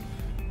was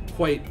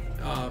quite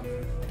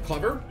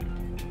clever.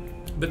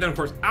 But then of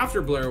course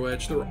after Blair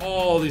Witch there were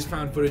all these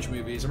found footage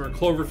movies. I remember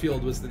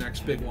Cloverfield was the next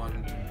big one,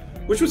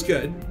 which was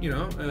good, you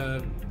know,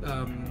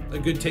 a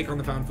good take on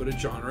the found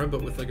footage genre,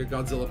 but with like a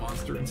Godzilla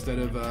monster instead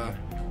of a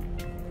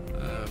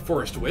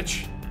forest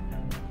witch.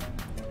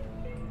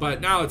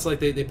 But now it's like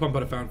they pump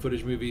out a found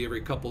footage movie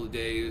every couple of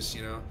days,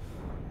 you know.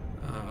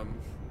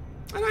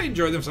 And I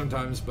enjoy them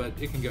sometimes, but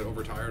it can get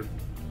overtired.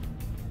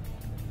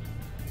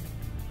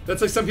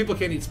 That's like some people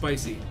can't eat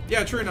spicy.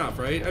 Yeah, true enough,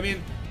 right? I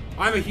mean,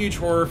 I'm a huge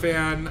horror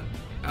fan.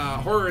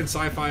 Horror and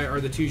sci-fi are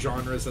the two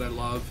genres that I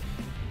love.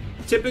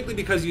 Typically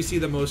because you see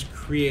the most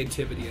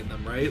creativity in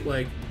them, right?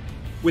 Like,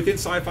 within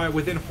sci-fi,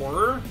 within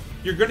horror,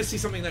 you're going to see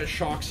something that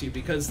shocks you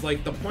because,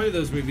 like, the point of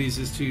those movies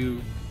is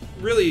to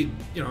really,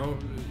 you know,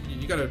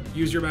 you got to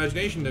use your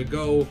imagination to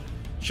go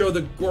show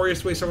the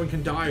goriest way someone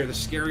can die, or the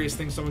scariest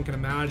thing someone can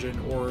imagine,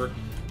 or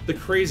the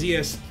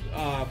craziest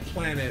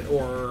planet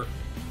or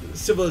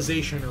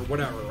civilization or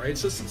whatever, right?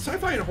 So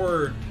sci-fi and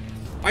horror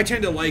I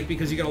tend to like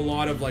because you get a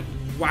lot of like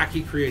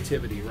wacky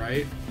creativity,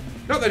 right?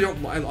 Not that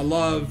I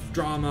love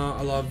drama,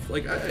 I love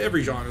like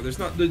every genre. There's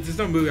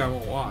no movie I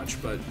won't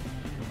watch, but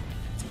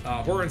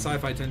horror and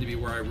sci-fi tend to be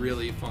where I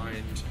really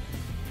find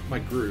my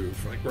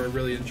groove, like where I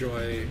really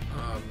enjoy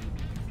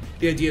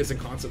the ideas and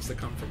concepts that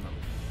come from them.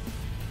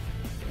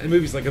 And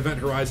movies like Event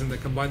Horizon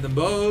that combine them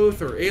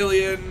both, or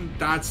Alien,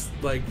 that's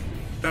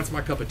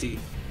my cup of tea.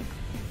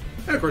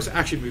 And of course,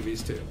 action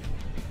movies too.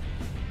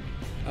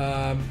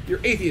 You're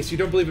atheist, you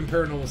don't believe in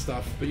paranormal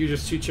stuff, but you're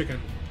just too chicken.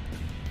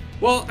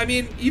 Well, I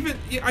mean,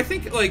 I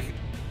think, like,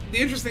 the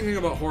interesting thing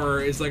about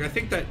horror is, like, I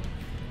think that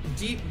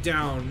deep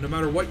down, no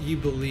matter what you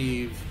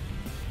believe,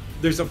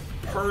 there's a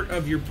part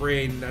of your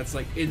brain that's,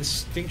 like,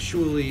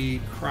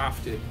 instinctually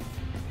crafted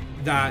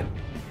that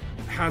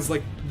has,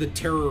 like, the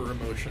terror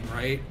emotion,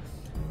 right?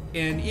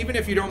 And even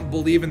if you don't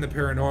believe in the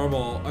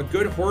paranormal, a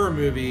good horror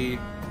movie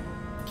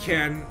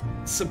can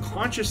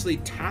subconsciously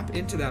tap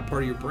into that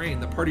part of your brain,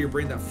 the part of your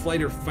brain, that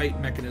flight or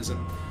fight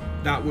mechanism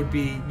that would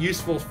be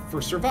useful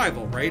for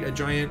survival, right? A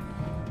giant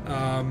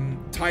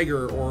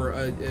tiger, or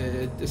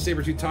a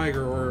saber-toothed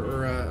tiger,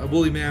 or a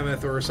woolly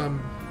mammoth, or some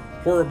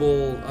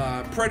horrible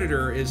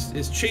predator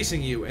is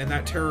chasing you, and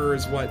that terror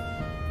is what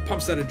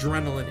pumps that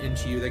adrenaline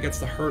into you, that gets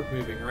the heart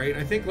moving, right?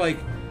 I think, like,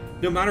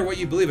 no matter what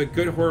you believe, a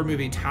good horror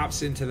movie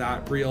taps into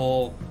that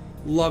real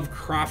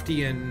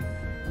Lovecraftian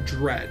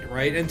dread,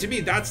 right? And to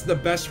me, that's the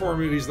best horror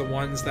movies, the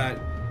ones that,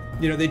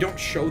 you know, they don't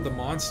show the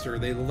monster,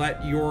 they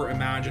let your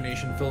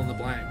imagination fill in the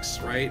blanks,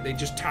 right? They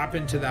just tap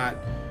into that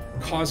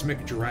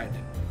cosmic dread.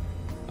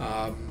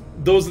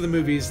 Those are the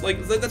movies,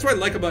 like, that's what I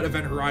like about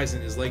Event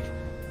Horizon, is like,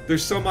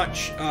 there's so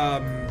much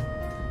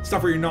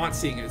stuff where you're not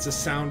seeing it. It's a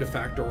sound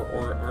effect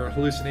or a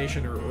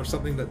hallucination or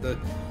something that the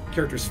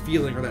character's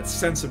feeling, or that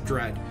sense of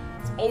dread.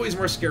 It's always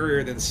more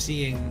scarier than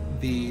seeing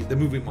the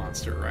movie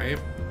monster, right?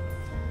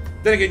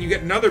 Then again, you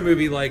get another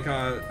movie like,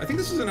 I think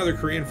this was another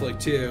Korean flick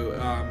too,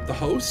 The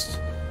Host,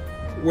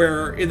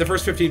 where in the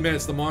first 15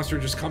 minutes the monster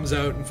just comes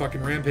out and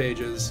fucking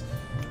rampages.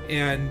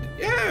 And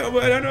yeah,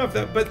 I don't know if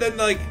that, but then,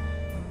 like,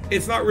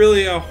 it's not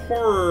really a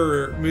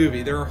horror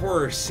movie. There are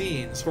horror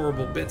scenes,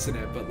 horrible bits in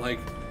it, but, like,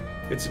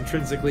 it's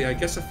intrinsically, I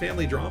guess, a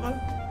family drama?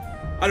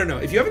 I don't know.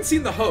 If you haven't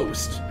seen The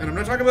Host, and I'm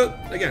not talking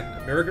about, again,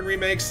 American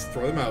remakes,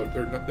 throw them out.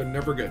 They're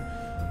never good.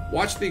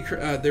 Watch the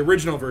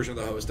original version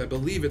of The Host. I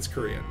believe it's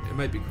Korean. It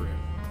might be Korean.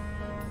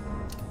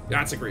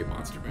 That's a great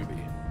monster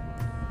movie.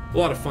 A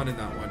lot of fun in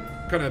that one.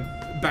 kind of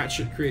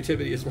batshit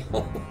creativity as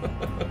well.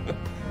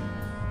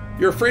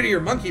 You're afraid of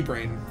your monkey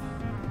brain.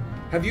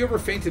 Have you ever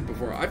fainted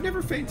before? I've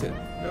never fainted.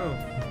 No.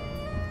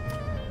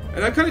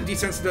 And I've kind of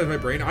desensitized my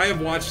brain. I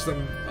have watched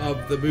some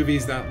of the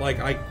movies that, like,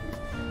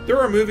 there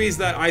are movies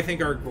that I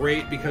think are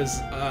great because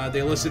they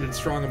elicited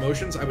strong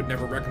emotions. I would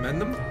never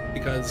recommend them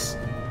because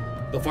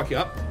they'll fuck you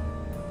up.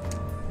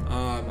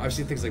 I've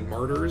seen things like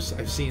Martyrs.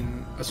 I've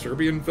seen a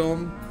Serbian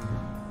film,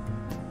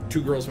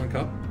 Two Girls, One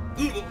Cup.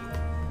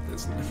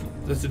 That's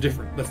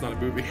not a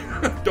movie.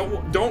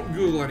 Don't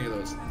Google any of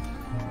those.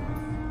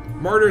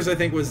 Martyrs, I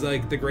think, was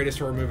like the greatest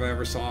horror movie I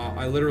ever saw.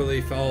 I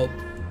literally felt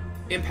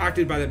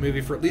impacted by that movie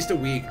for at least a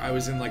week. I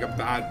was in like a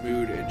bad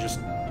mood and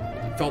just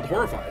felt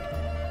horrified,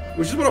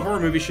 which is what a horror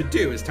movie should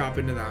do, is tap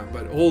into that.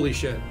 But holy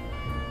shit,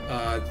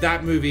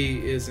 that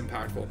movie is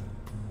impactful.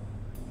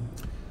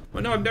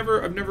 Well, no, I've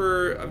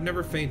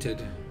never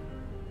fainted.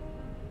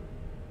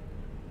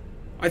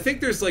 I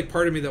think there's like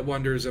part of me that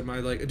wonders, am I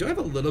a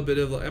little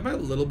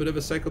bit of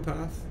a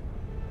psychopath?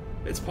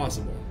 It's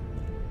possible.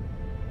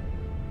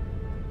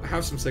 I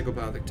have some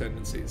psychopathic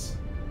tendencies.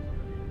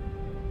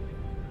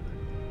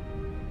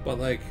 But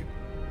like,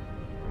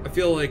 I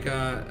feel like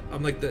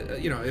I'm like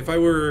if I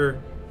were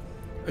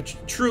to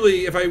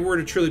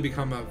truly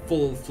become a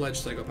full-fledged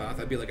psychopath,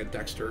 I'd be like a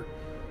Dexter,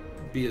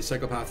 be a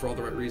psychopath for all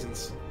the right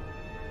reasons.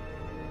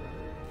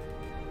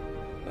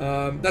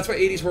 That's why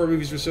 80s horror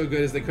movies were so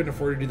good, is they couldn't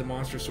afford to do the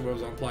monsters, so what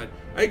was applied.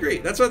 I agree.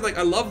 That's why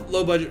I love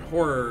low-budget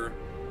horror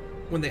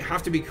when they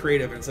have to be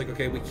creative, and it's like,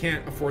 okay, we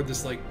can't afford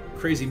this like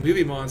crazy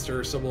movie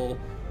monster, so we'll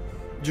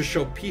just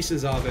show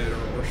pieces of it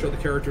or show the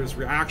characters'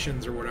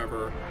 reactions or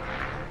whatever.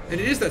 And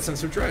it is that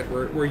sense of dread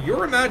where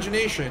your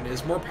imagination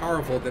is more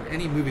powerful than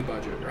any movie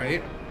budget,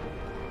 right?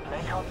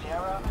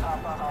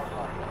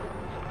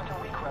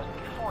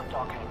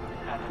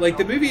 Like,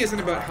 the movie isn't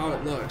about how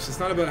it looks. It's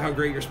not about how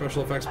great your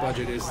special effects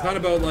budget is. It's not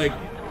about like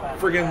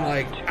friggin'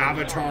 like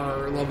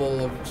Avatar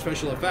level of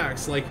special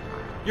effects. Like,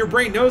 your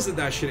brain knows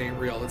that shit ain't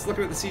real. It's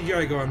looking at the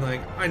CGI going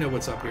like, I know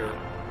what's up here.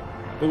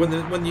 But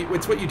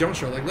it's what you don't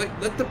show. Like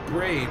let the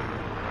brain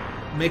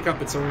make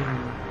up its own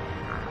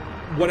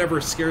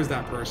whatever scares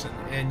that person,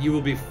 and you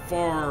will be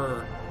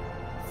far,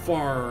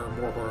 far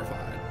more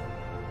horrified.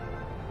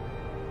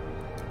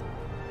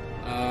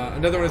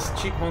 Another one is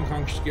cheap Hong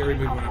Kong scary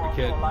movie when I'm a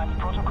kid.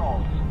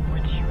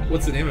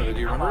 What's the name of it? Do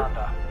you remember?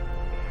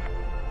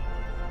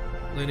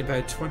 Landing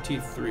pad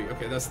 23.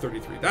 Okay, that's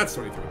 33. That's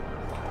 23.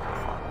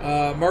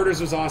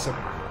 Martyrs was awesome.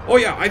 Oh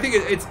yeah, I think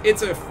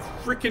it's a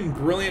freaking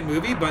brilliant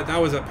movie, but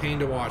that was a pain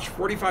to watch.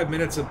 45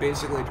 minutes of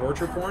basically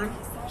torture porn.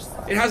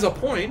 It has a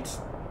point.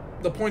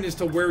 The point is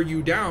to wear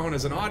you down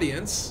as an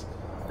audience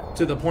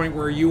to the point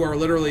where you are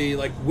literally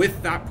like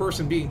with that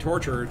person being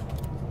tortured.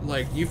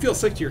 Like, you feel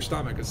sick to your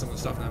stomach at some of the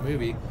stuff in that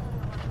movie.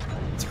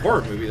 It's a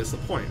horror movie, that's the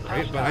point,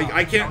 right? But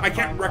I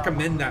can't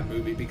recommend that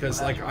movie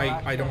because like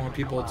I don't want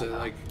people to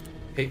like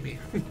hate me.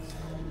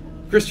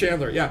 Chris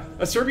Chandler, yeah.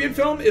 A Serbian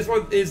film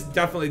is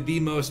definitely the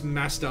most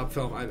messed up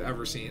film I've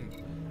ever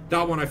seen.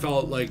 That one I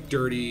felt like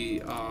dirty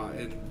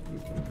and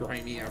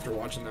grimy after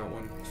watching that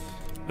one.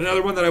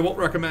 Another one that I won't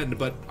recommend,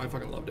 but I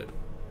fucking loved it.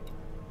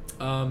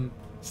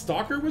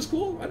 Stalker was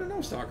cool. I don't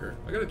know Stalker.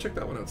 I gotta check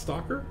that one out.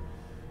 Stalker?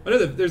 I know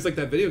that there's like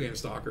that video game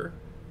Stalker.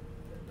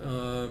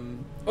 Oh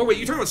wait,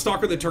 you're talking about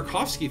Stalker, the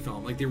Tarkovsky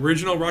film, like the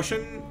original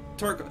Russian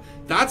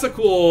That's a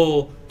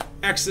cool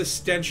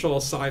existential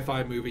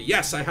sci-fi movie.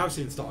 Yes, I have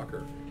seen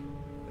Stalker,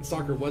 and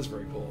Stalker was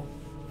very cool.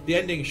 The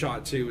ending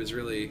shot too is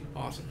really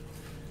awesome.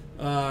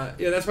 Yeah,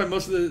 that's why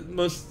most of the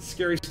most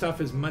scary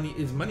stuff is Money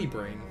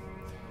Brain.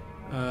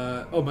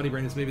 Oh, Money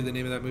Brain is maybe the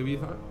name of that movie you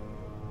thought?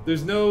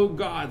 There's no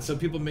God, so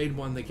people made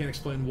one. They can't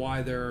explain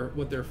what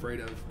they're afraid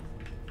of.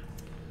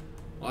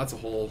 Well, that's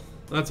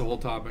a whole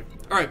topic.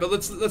 All right, but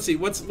let's see.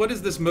 What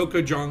is this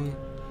Mokojong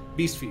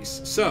Beast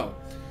Feast? So,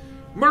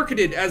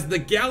 marketed as the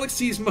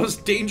galaxy's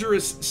most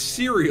dangerous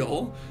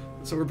cereal.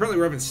 So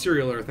we're having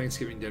cereal at our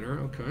Thanksgiving dinner.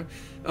 Okay.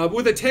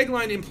 With a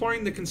tagline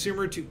imploring the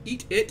consumer to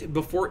eat it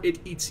before it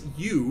eats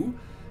you.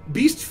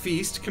 Beast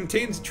Feast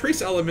contains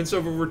trace elements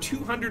of over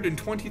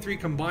 223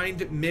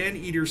 combined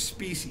man-eater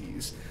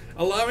species,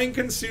 allowing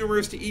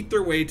consumers to eat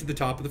their way to the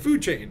top of the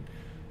food chain.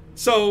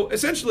 So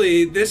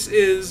essentially, this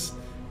is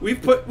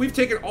we've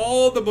taken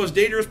all the most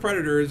dangerous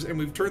predators and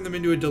we've turned them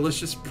into a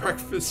delicious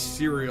breakfast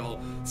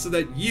cereal so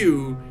that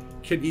you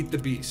can eat the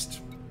beast.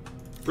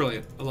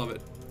 Brilliant. I love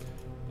it.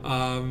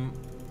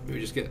 Maybe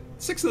just get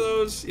 6 of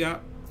those. Yeah,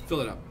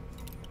 fill it up.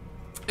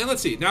 And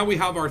let's see. Now we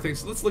have our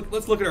things. Let's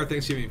look at our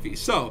Thanksgiving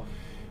feast. So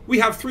we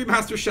have 3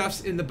 master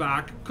chefs in the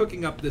back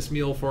cooking up this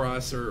meal for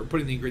us, or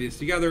putting the ingredients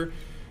together.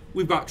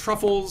 We've got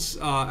truffles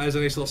as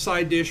a nice little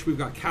side dish. We've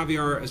got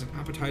caviar as an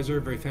appetizer,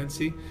 very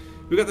fancy.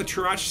 We've got the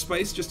Chirach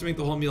spice just to make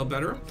the whole meal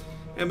better.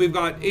 And we've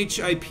got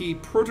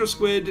HIP Proto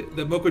Squid,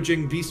 the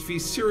Mokojing Beast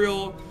Feast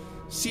cereal,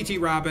 CT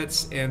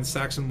rabbits, and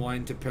Saxon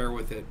wine to pair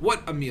with it.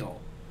 What a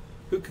meal.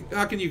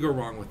 How can you go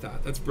wrong with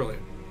that? That's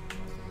brilliant.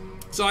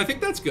 So I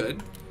think that's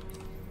good.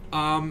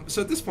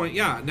 So at this point,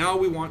 yeah, now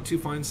we want to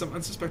find some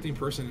unsuspecting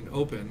person and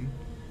open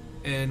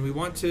and we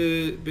want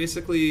to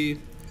basically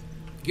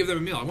give them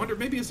a meal. I wonder,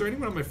 maybe is there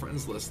anyone on my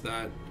friends list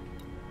that...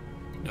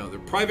 No, they're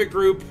private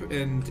group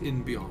and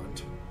in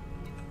beyond.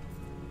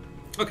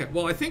 Okay,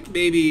 well, I think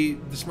maybe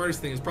the smartest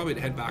thing is probably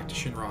to head back to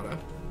Shinrada.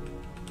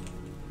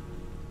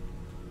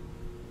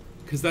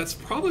 Because that's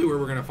probably where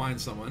we're going to find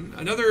someone.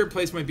 Another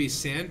place might be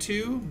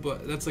Santu,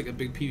 but that's like a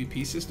big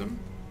PvP system.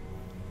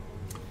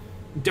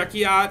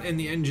 Dekiat and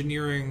the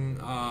engineering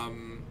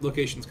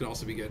locations could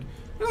also be good.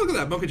 And look at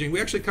that, Mokajing.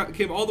 We actually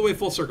came all the way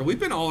full circle. We've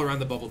been all around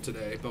the bubble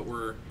today, but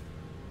we're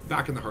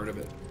back in the heart of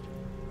it.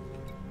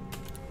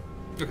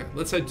 Okay,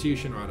 let's head to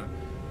Shinrada.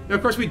 Now,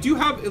 of course, we do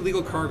have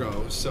illegal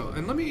cargo, so...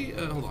 And let me...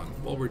 hold on.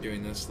 While we're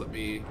doing this, let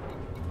me...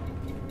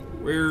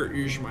 Where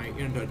is my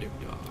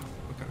interdictor?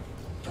 Okay.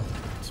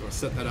 So I'll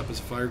set that up as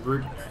a fire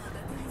group.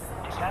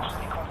 Descent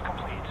sequence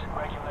complete.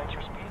 Regulate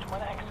your speed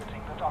when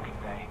exiting the docking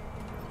bay.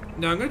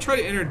 Now, I'm going to try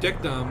to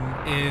interdict them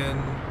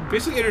and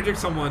basically interdict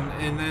someone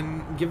and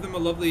then give them a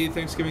lovely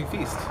Thanksgiving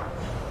feast.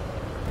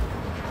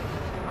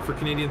 For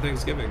Canadian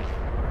Thanksgiving.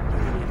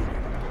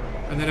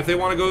 And then if they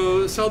want to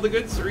go sell the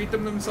goods or eat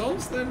them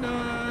themselves, then,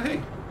 hey,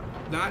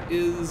 that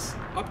is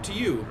up to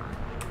you.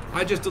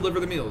 I just deliver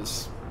the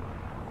meals.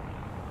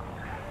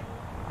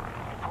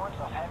 Reports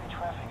of heavy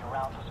traffic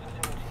around this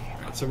facility.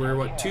 Alright, so we're,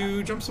 what,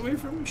 2 jumps away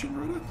from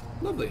Shinrada?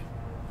 Lovely.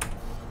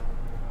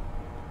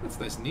 That's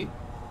nice and neat.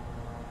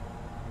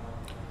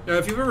 Now,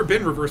 if you've ever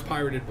been reverse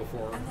pirated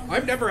before,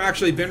 I've never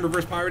actually been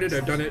reverse pirated.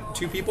 I've done it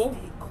 2 people.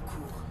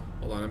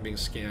 Hold on, I'm being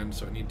scanned,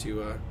 so I need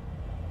to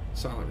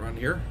silent run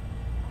here.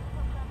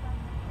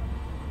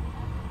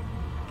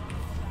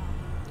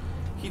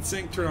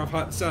 Heatsink, turn off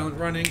hot silent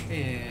running,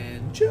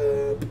 and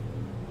jump.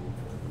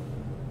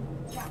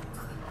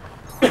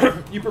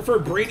 You prefer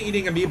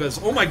brain-eating amoebas?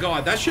 Oh my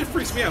god, that shit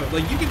freaks me out.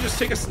 Like, you can just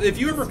take a... If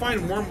you ever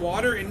find warm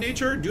water in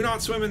nature, do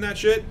not swim in that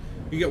shit.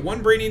 You get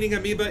one brain-eating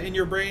amoeba in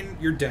your brain,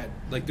 you're dead.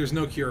 Like, there's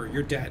no cure.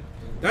 You're dead.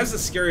 That's the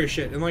scariest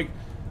shit. And, like,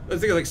 I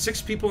think like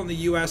 6 people in the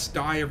U.S.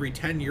 die every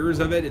 10 years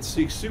of it. It's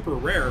super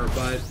rare,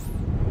 but,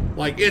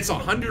 like, it's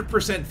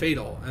 100%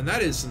 fatal. And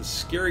that is some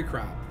scary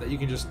crap that you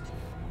can just...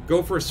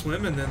 Go for a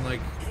swim, and then,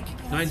 like,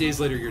 9 days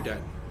later, you're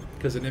dead.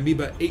 Because an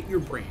amoeba ate your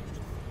brain.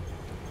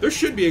 There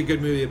should be a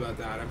good movie about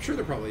that. I'm sure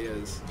there probably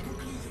is.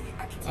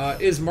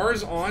 Is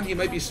Mars on? He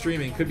might be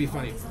streaming. Could be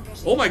funny.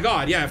 Oh my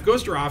god, yeah, if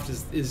Ghost Raft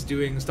is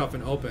doing stuff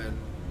in open.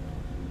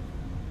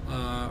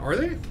 Are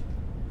they?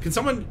 Can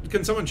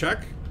someone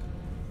check?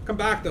 Come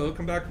back, though.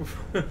 Come back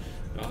before...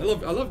 No, I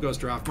love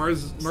Ghost Raft.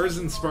 Mars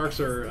and Sparks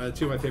are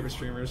 2 of my favorite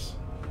streamers.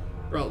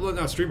 Well,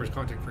 not streamers,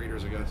 content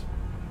creators, I guess.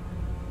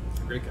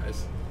 Great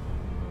guys.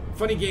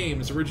 Funny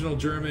Games, original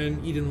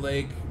German, Eden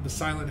Lake, The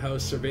Silent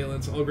House,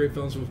 Surveillance, all great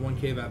films with one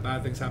caveat: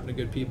 bad things happen to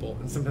good people,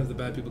 and sometimes the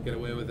bad people get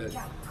away with it.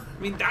 I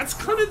mean, that's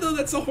kind of, though,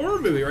 that's a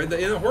horror movie, right?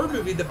 In a horror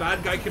movie, the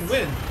bad guy can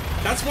win.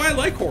 That's why I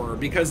like horror,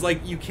 because,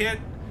 like, you can't,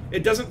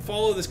 it doesn't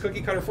follow this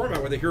cookie-cutter format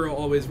where the hero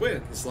always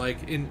wins.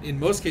 Like, in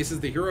most cases,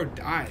 the hero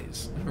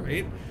dies,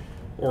 right?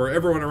 Or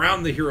everyone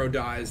around the hero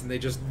dies, and they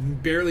just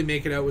barely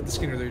make it out with the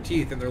skin of their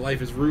teeth, and their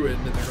life is ruined,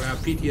 and they're going to have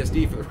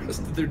PTSD for the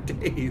rest of their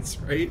days,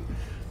 right?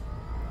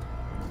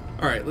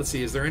 Alright, let's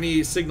see. Is there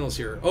any signals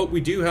here? Oh,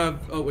 we do have...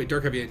 Oh, wait.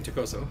 Dark Heavy and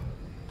Takoso.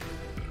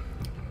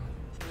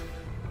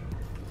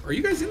 Are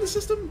you guys in the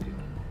system?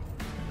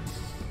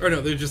 Or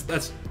no, they're just...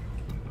 That's...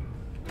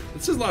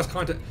 This is lost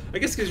content. I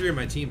guess because you're in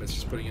my team, it's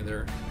just putting you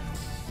there.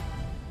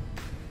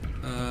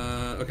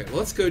 Okay, well,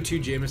 let's go to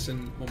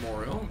Jameson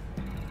Memorial.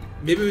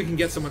 Maybe we can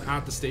get someone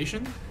at the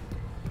station.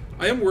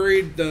 I am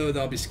worried, though, that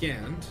I'll be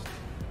scanned.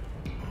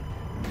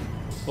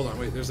 Hold on,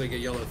 wait. There's like a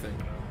yellow thing.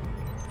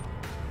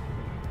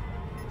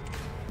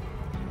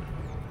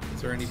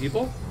 Is there any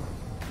people?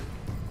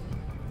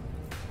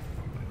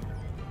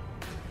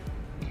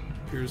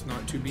 Appears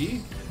not to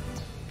be.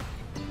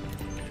 Is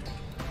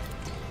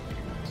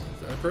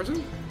that a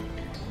person?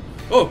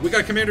 Oh, we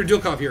got Commander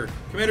Dulkov here.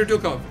 Commander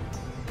Dulkov.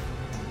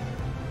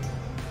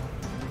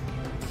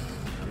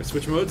 I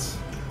switch modes.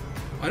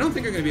 I don't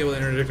think I'm going to be able to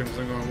interdict him because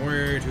I'm going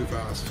way too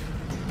fast.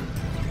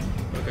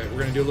 Okay, we're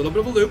going to do a little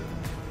bit of a loop.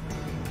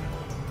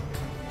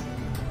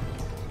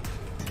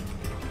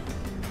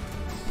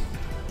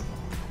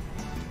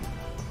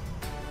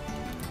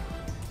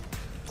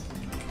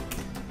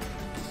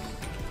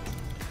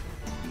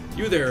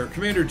 You there,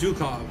 Commander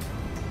Dulkov.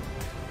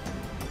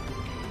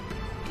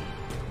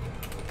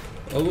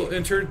 I will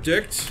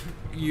interdict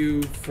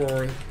you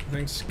for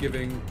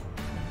Thanksgiving.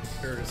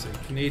 Or is it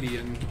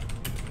Canadian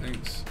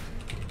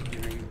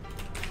Thanksgiving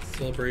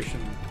celebration?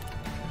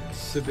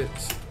 Sibit,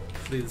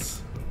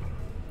 please.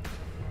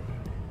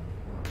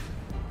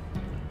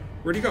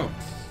 Where'd he go?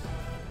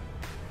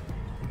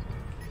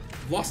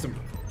 Lost him.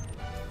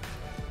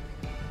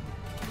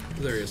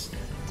 There he is.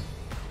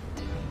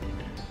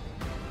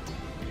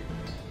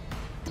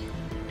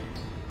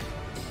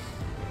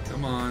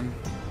 Come on.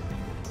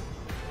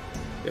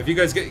 If you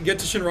guys get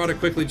to Shinrada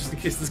quickly, just in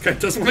case this guy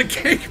doesn't want to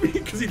gank me,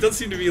 because he does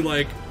seem to be,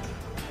 like,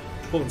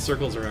 pulling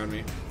circles around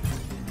me.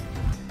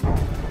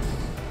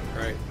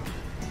 Alright.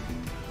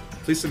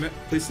 Please submit.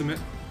 Please submit.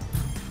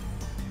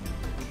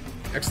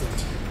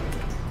 Excellent.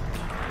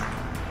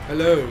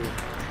 Hello.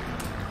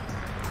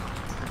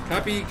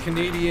 Happy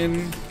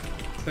Canadian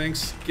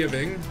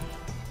Thanksgiving.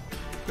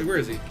 Wait, where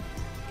is he?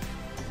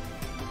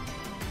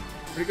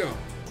 Where'd he go?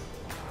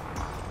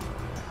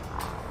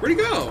 Where'd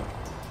he go?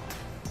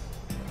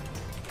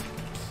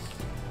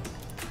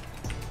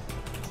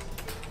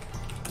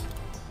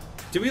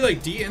 Did we,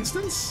 like,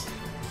 de-instance?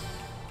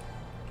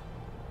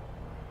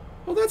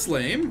 Well, that's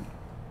lame.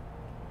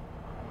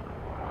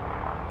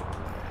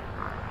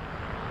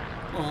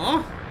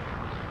 Aw.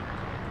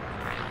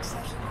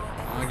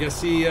 I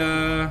guess he,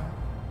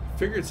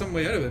 figured some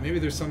way out of it. Maybe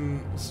there's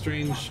some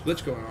strange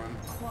glitch going on.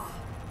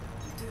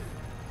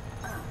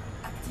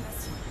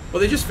 Well,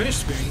 they just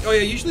finished screening. Oh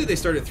yeah, usually they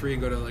start at 3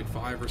 and go to like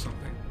 5 or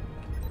something.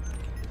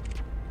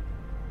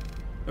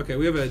 Okay,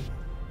 we have a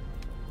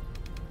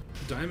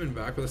diamond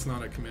back, but that's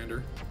not a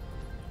commander.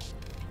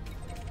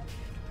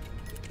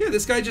 Yeah,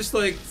 this guy just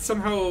like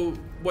somehow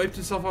wiped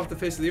himself off the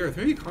face of the earth.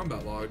 Maybe he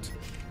combat logged.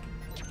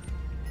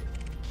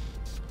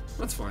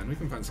 That's fine, we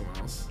can find someone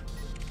else.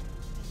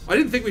 I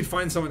didn't think we'd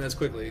find someone as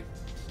quickly.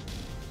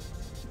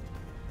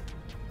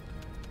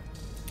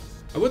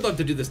 I would love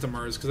to do this to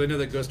Mars, because I know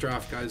that Ghost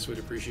Draft guys would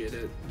appreciate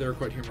it. They're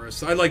quite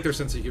humorous. I like their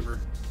sense of humor.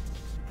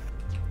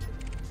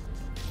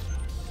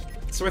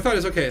 So my thought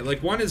is, okay,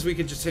 like, one is we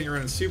could just hang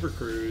around in Super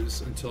Cruise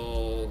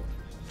until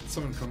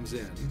someone comes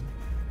in.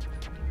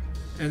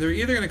 And they're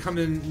either going to come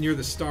in near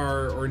the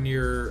star or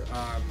near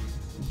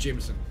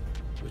Jameson,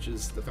 which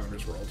is the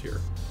Founder's World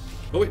here.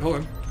 Oh, wait, hold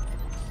on.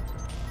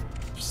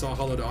 Just saw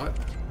Hollow Dot.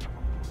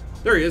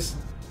 There he is.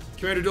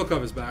 Commander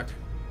Dilkov is back.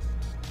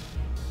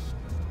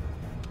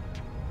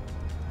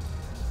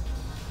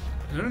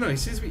 I don't know, he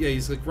seems to be, yeah,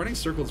 he's like running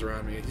circles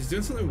around me. He's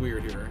doing something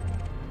weird here.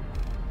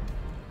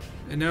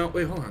 And now,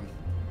 wait, hold on.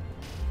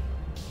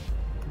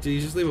 Did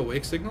he just leave a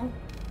wake signal?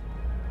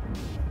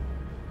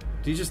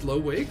 Did he just low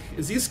wake?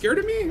 Is he scared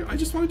of me? I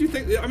just want to do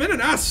things. I'm in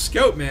an ass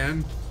scout,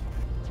 man.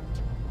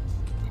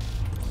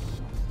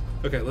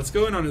 Okay, let's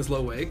go in on his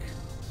low wake.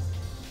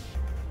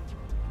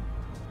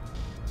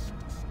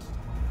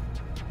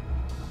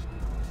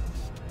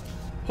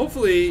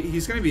 Hopefully,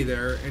 he's going to be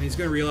there, and he's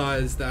going to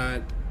realize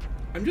that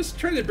I'm just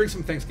trying to bring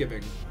some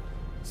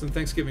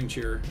Thanksgiving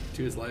cheer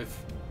to his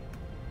life.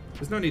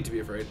 There's no need to be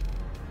afraid.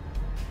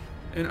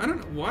 And I don't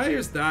know, why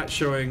is that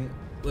showing,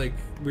 like,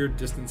 weird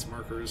distance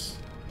markers?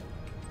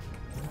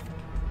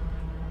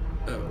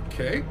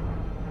 Okay.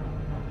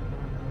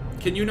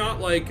 Can you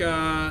not, like,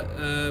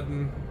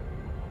 land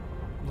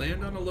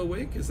on a low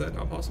wake? Is that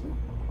not possible?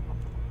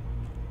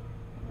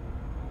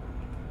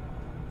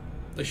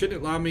 Like,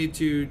 shouldn't it allow me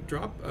to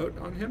drop out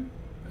on him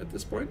at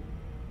this point?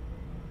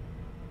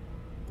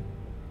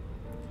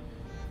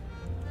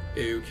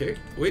 Okay.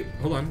 Wait,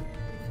 hold on.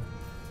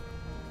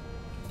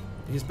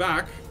 He's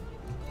back.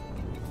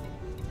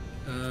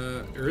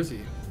 Or is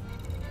he?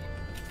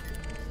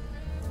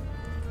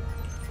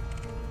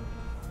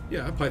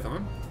 Yeah,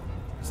 Python.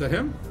 Is that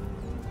him?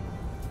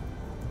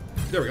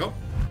 There we go.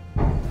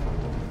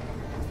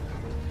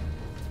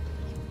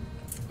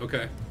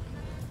 Okay.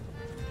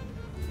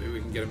 Maybe we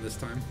can get him this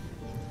time.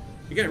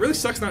 Again, it really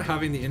sucks not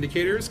having the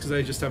indicators, because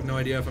I just have no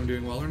idea if I'm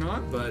doing well or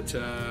not, but,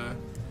 I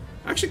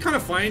actually kind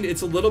of find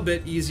it's a little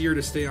bit easier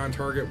to stay on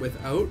target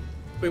without...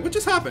 Wait, what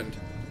just happened?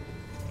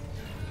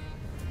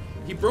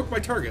 He broke my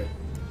target.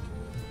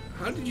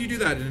 How did you do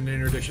that in an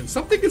interdiction?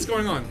 Something is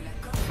going on.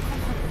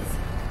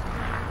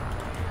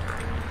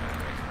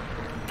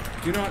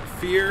 Do not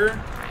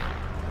fear.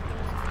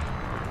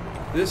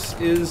 This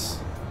is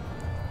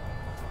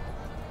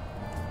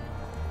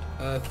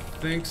a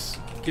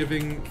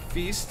Thanksgiving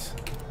feast.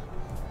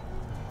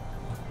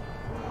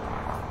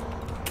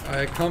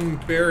 I come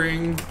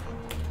bearing...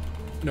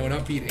 No,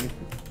 not beating.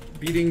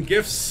 Beating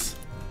gifts.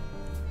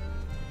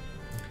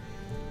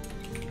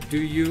 Do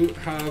you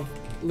have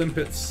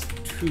limpets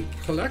to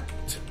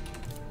collect?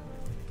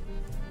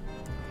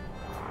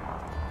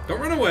 Don't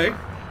run away.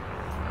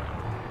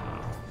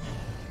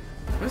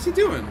 What is he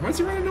doing? Why is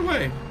he running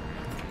away?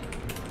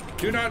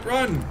 Do not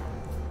run.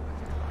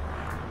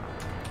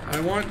 I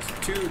want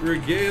to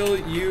regale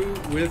you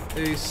with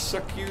a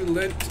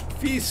succulent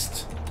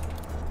feast.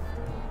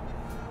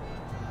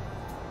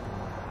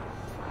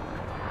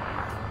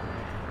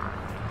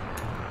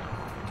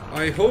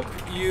 I hope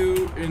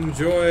you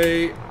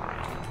enjoy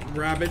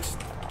rabbit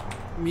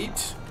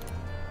meat.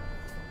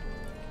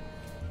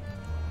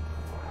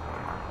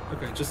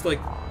 Okay, just like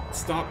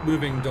stop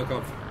moving,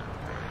 Dilkov.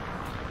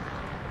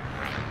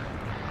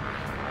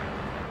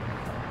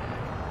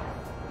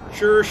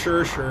 Sure,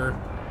 sure, sure.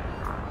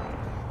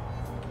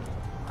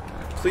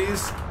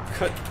 Please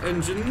cut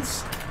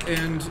engines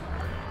and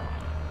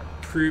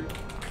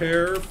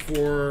prepare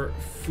for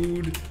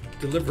food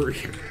delivery.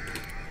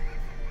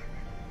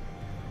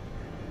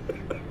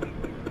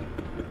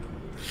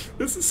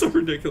 This is so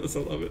ridiculous,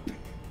 I love it.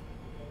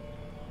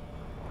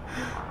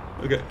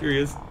 Okay, here he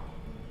is.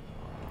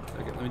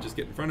 Okay, let me just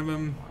get in front of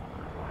him.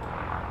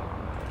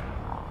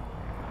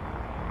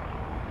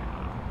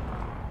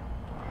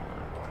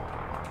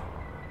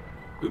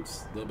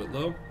 Oops, a little bit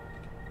low.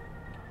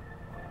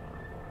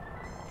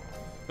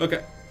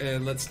 Okay,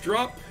 and let's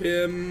drop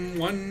him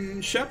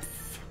one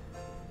chef.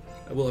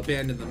 I will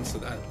abandon them so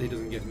that he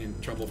doesn't get in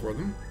trouble for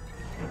them.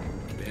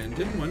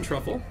 Abandon one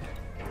truffle.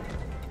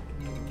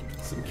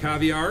 Some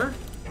caviar.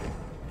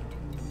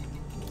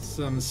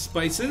 Some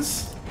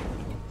spices.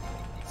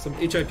 Some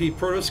HIP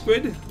proto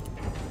squid.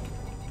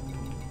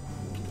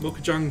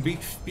 Mokajang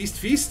beast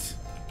feast.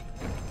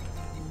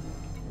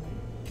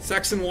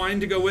 Saxon wine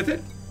to go with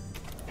it.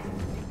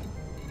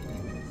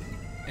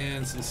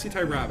 And some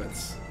Sitai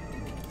rabbits.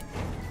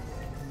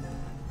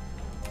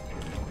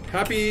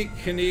 Happy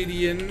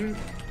Canadian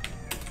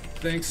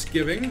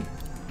Thanksgiving.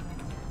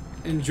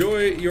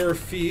 Enjoy your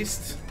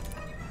feast.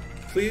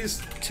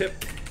 Please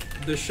tip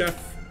the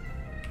chef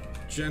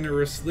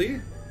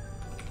generously.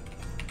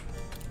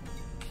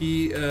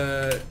 He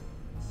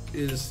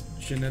is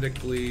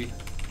genetically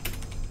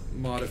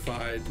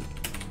modified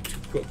to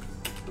cook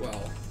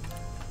well.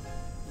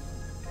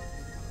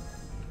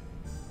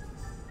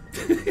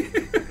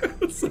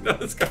 So now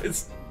this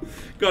guy's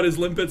got his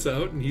limpets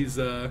out and he's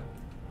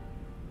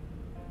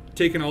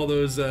taking all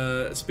those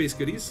space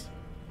goodies.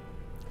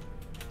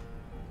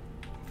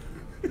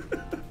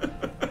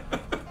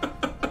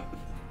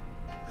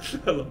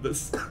 I love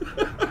this.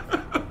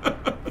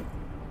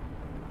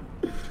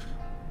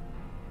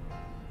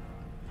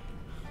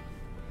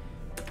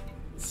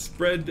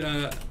 Spread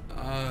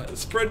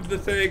the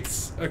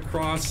thanks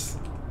across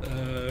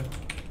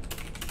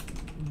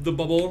the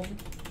bubble.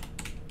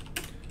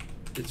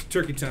 It's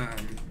turkey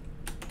time.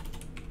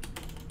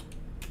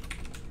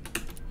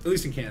 At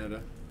least in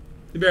Canada.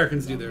 The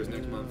Americans do theirs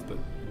next month,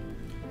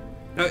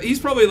 but he's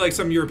probably like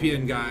some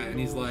European guy, and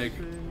he's like,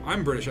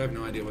 "I'm British. I have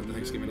no idea what the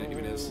Thanksgiving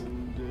even is."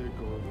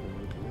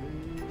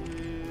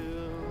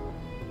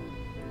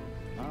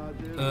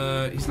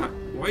 He's not.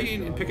 Why are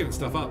you picking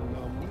stuff up?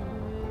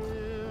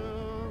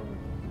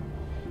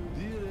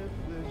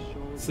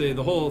 Say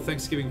the whole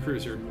Thanksgiving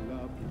cruiser.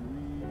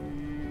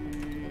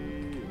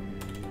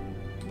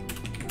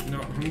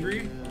 Not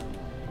hungry?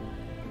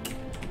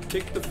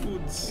 Take the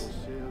foods.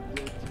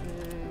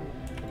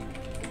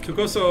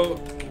 Tokoso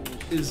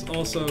is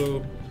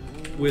also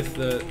with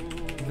the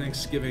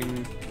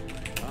Thanksgiving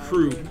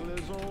crew.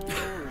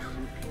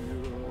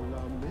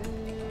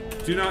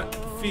 Do not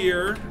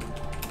fear.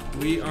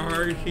 We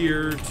are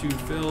here to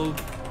fill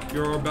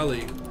your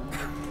belly.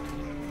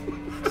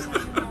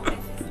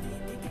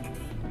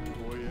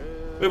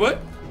 Wait, what?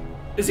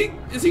 Is he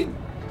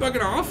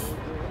bugging off?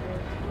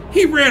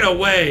 He ran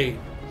away.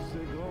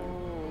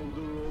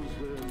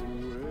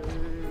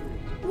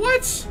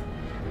 What?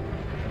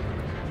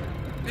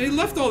 And he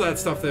left all that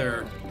stuff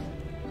there.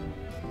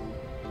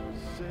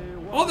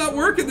 All that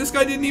work, and this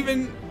guy didn't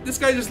even. This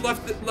guy just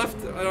left it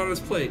on his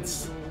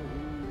plates.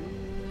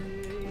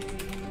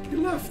 He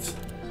left.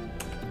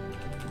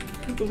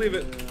 I can't believe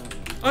it.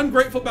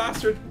 Ungrateful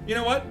bastard. You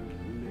know what?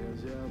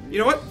 You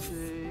know what?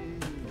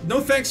 No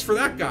thanks for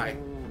that guy.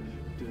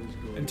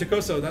 And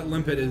Tokoso, that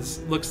limpet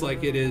looks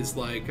like it is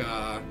like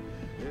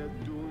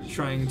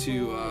trying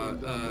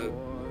to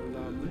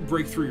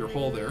break through your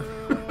hull there.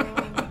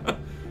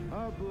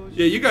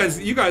 Yeah, you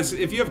guys,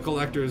 if you have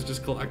collectors,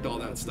 just collect all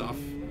that stuff.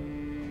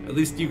 At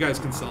least you guys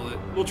can sell it.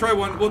 We'll try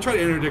to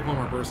interdict one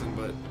more person,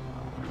 but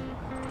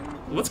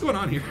what's going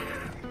on here?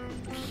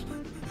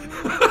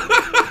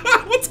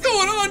 What's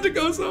going on,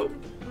 Tokoso?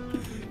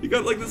 You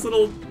got like this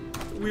little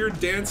weird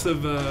dance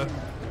of the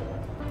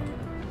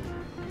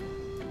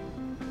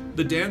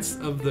dance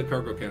of the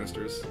cargo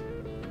canisters.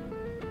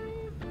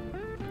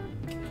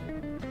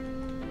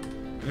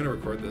 I'm gonna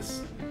record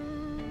this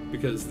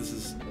because this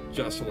is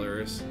just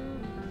hilarious.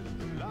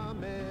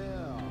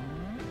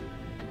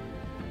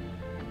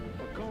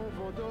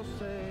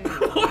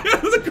 Why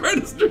are the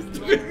canisters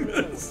doing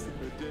this?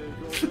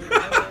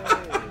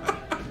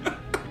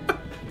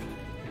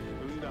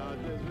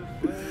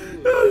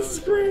 This is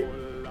great.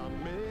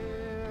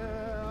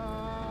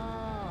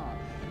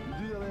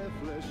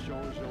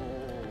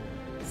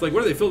 It's like,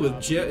 what are they filled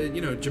with?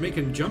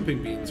 Jamaican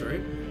jumping beans,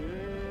 right?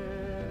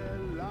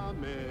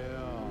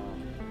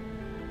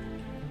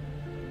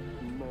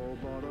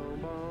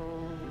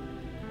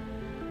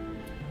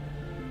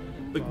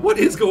 Like, what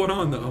is going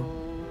on, though?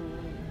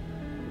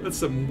 That's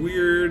some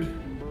weird,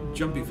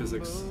 jumpy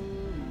physics.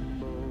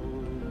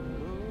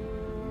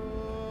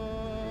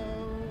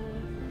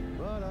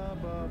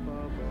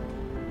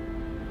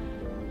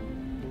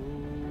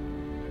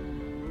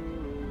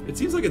 It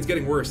seems like it's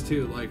getting worse,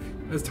 too. Like,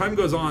 as time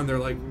goes on, they're,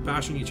 like,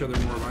 bashing each other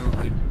more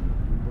violently.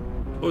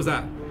 What was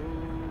that?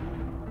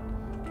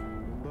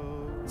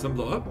 Some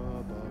blow up?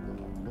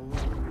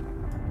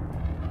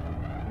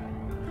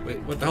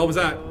 Wait, what the hell was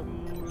that?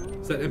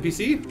 Is that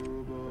NPC?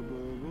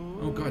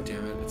 Oh, god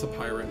damn it. It's a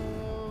pirate.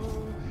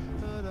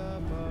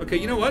 Okay,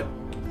 you know what?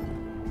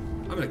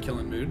 I'm in a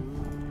killing mood.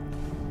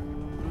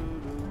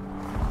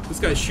 This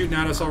guy's shooting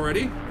at us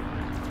already.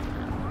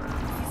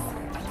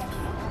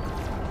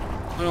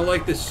 I don't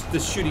like this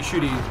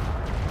shooty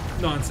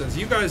nonsense.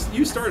 You guys,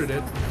 you started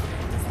it.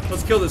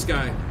 Let's kill this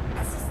guy.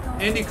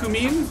 Andy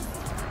Kumin?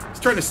 He's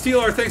trying to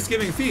steal our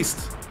Thanksgiving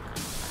feast.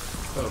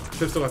 Oh,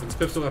 pistol weapons,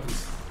 pistol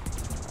weapons.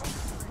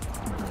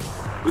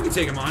 We can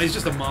take him on. He's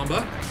just a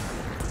Mamba.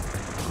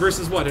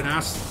 Versus what? An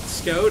ass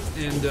scout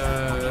and,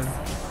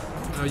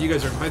 oh, you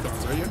guys are in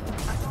Pythons, aren't you?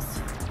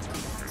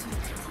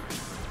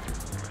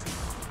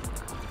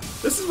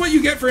 This is what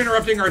you get for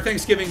interrupting our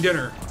Thanksgiving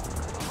dinner.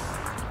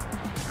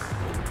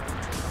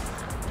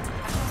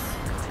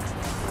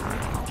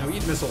 Now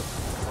eat missile.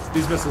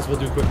 These missiles will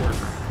do quick work.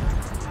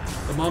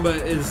 The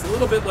Mamba is a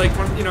little bit like,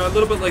 you know, a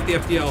little bit like the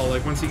FDL.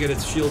 Like once you get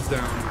its shields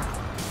down,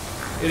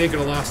 it ain't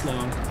gonna last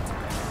long.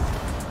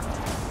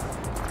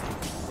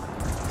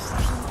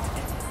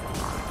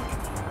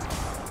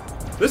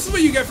 This is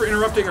what you get for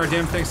interrupting our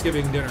damn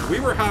Thanksgiving dinner. We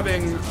were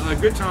having a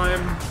good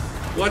time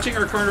watching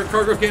our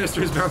cargo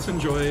canisters bounce in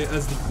joy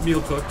as the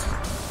meal cooked.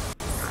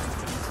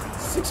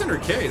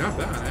 600k, not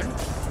bad, eh?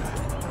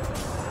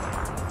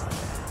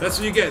 That's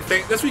what you get.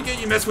 That's what you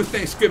get. You mess with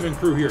Thanksgiving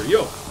crew here,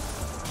 yo.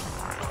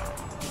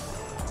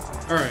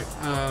 All right.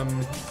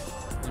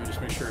 Let me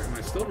just make sure. Am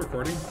I still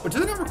recording? Oh, does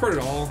it not record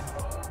at all?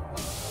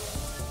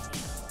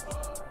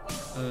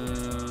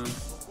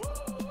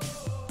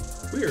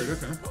 Weird.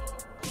 Okay.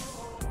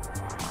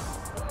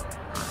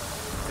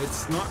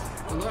 It's not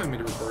allowing me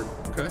to record.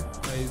 Okay.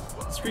 My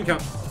screen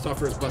cap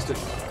software is busted.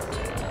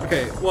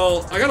 Okay.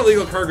 Well, I got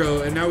illegal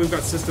cargo, and now we've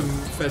got system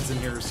feds in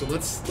here. So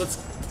let's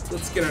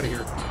get out of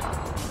here.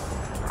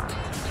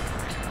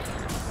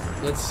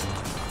 Let's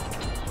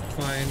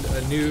find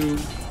a new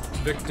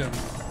victim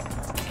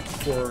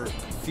for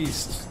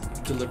feast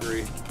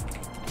delivery.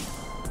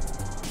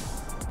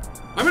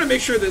 I'm gonna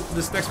make sure that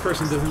this next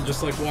person doesn't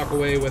just like walk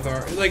away with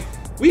our, like,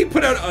 we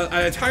put out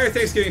an entire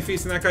Thanksgiving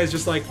feast and that guy's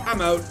just like,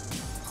 I'm out.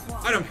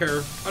 I don't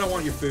care. I don't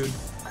want your food.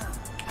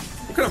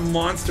 What kind of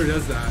monster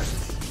does that?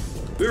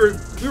 We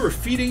were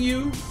feeding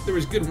you. There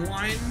was good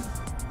wine,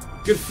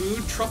 good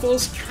food,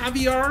 truffles,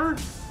 caviar.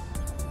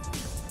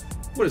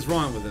 What is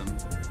wrong with him?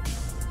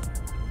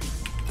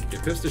 Okay,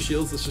 pips to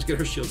shields. Let's just get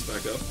our shields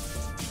back up.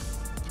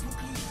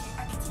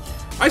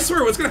 I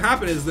swear, what's gonna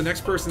happen is the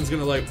next person's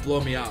gonna like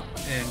blow me up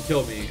and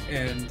kill me,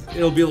 and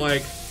it'll be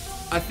like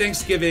a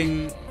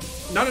Thanksgiving,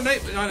 not a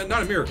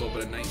miracle,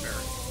 but a nightmare.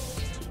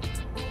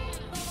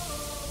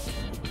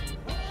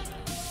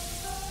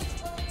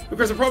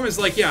 Because the problem is,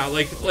 like, yeah,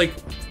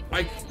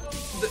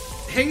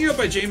 hanging out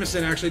by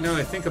Jameson, actually, now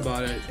that I think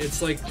about it,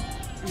 it's, like,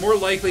 more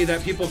likely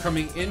that people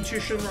coming into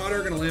Shinrada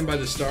are going to land by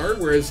the Star,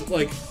 whereas,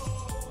 like,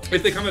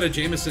 if they come out of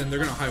Jameson, they're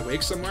going to high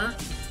wake somewhere.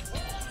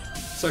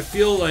 So I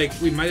feel like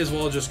we might as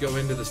well just go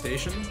into the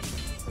station.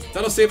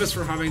 That'll save us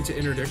from having to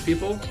interdict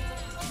people.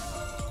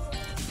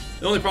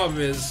 The only problem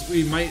is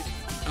we might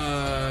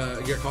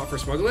get caught for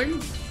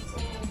smuggling,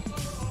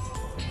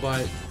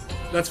 but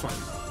that's fine.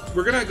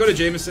 We're going to go to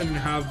Jameson and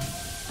have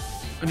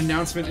an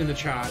announcement in the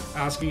chat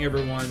asking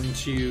everyone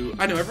to...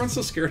 I know, everyone's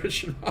so scared of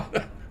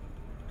Shinrada.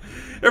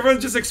 Everyone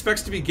just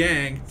expects to be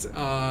ganked,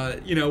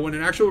 you know, when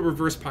an actual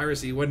reverse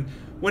piracy, when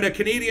a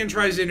Canadian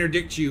tries to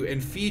interdict you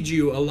and feed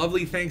you a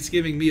lovely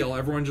Thanksgiving meal,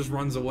 everyone just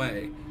runs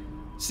away.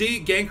 See,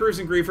 gankers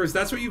and griefers,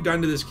 that's what you've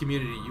done to this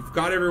community. You've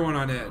got everyone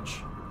on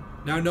edge.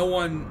 Now no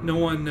one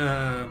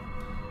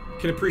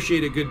can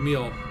appreciate a good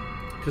meal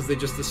because they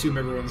just assume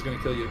everyone's going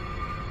to kill you.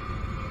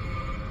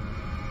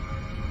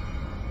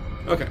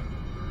 Okay.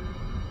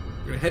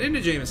 We're going to head into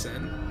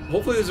Jameson.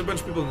 Hopefully there's a bunch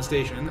of people in the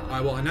station. I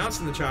will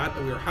announce in the chat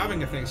that we are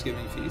having a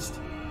Thanksgiving feast.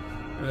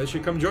 They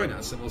should come join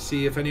us, and we'll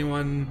see if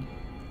anyone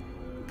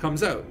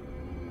comes out.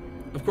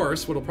 Of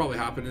course, what'll probably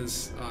happen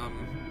is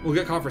we'll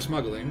get caught for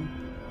smuggling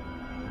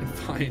and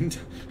fined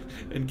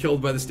and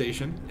killed by the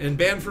station and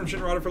banned from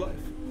Shinrada for life.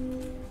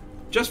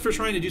 Just for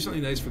trying to do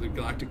something nice for the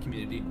galactic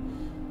community.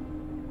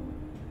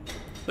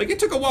 Like, it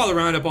took a while to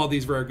round up all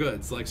these rare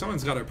goods. Like,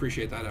 someone's got to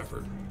appreciate that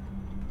effort.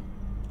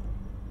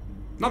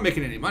 I'm not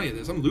making any money at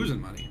this. I'm losing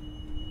money.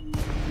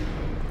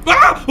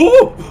 Ah!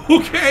 Oh!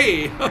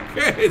 Okay!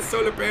 Okay, it's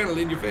solar panel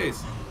in your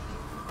face.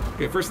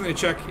 Okay, first thing to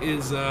check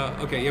is,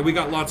 okay, yeah, we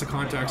got lots of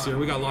contacts here.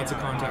 We got lots of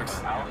contacts.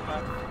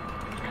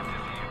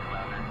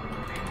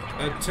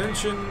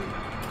 Attention,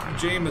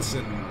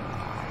 Jameson.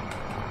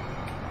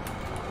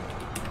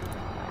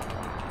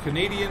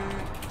 Canadian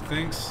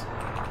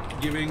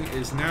Thanksgiving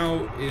is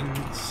now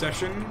in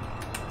session.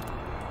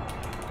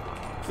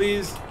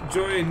 Please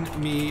join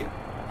me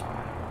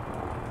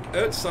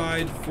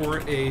outside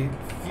for a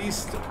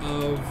feast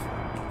of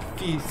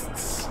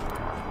feasts.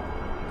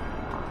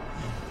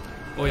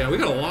 Oh yeah, we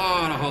got a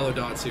lot of hollow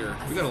dots here.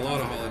 We got a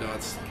lot of hollow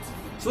dots.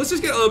 So let's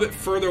just get a little bit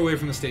further away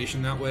from the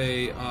station. That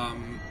way,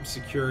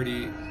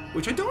 security,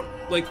 which I don't,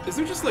 like, is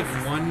there just like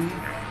one,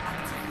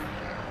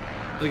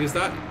 like, is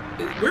that,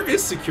 where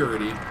is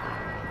security?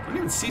 I don't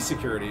even see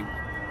security.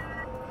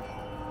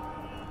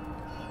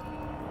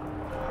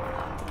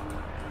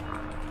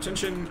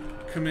 Attention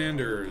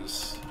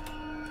commanders.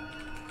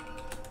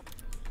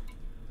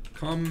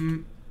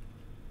 Come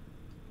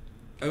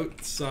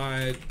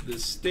outside the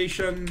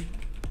station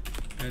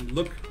and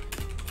look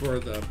for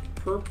the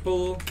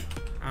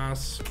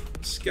purple-ass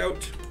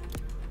scout.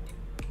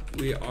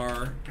 We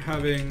are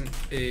having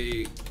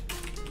a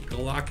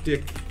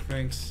galactic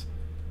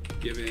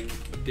Thanksgiving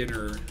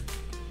dinner.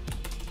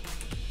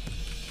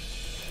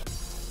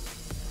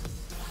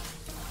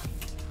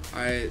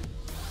 I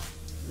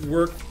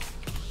work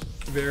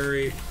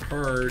very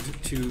hard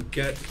to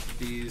get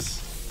these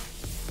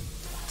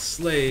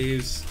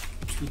slaves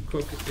to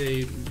cook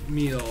a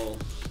meal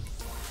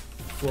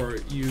for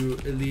you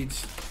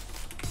elite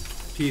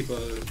people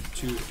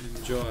to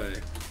enjoy.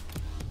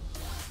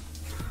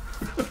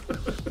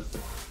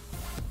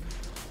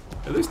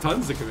 Yeah, there's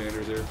tons of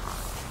commanders here.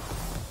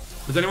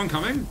 Is anyone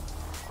coming?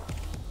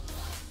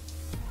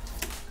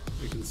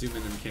 We can zoom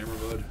in camera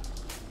mode.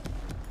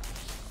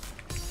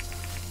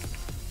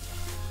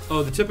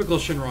 Oh, the typical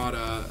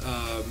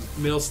Shinrada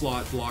mail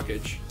slot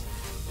blockage.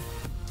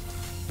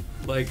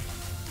 Like,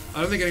 I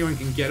don't think anyone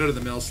can get out of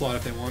the mail slot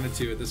if they wanted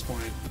to at this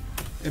point.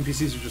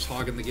 NPCs are just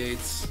hogging the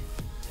gates.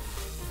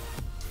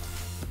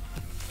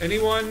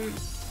 Anyone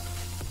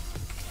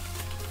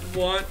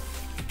want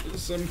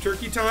some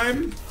turkey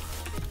time?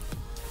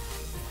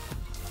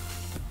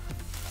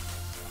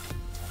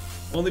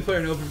 Only player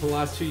in Open for the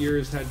last 2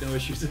 years, had no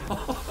issues at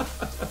all.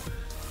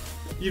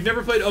 You've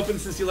never played Open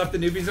since you left the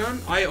newbie zone?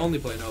 I only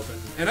play in Open.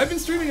 And I've been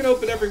streaming in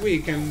Open every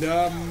week, and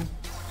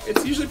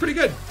it's usually pretty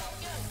good.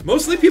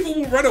 Mostly people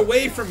will run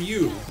away from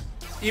you,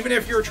 even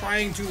if you're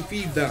trying to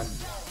feed them.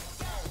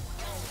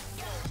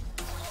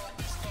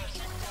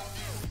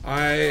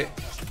 I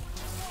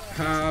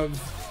have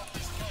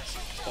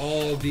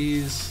all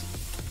these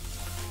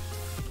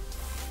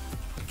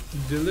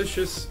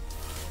delicious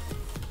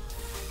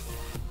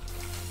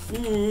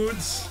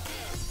foods.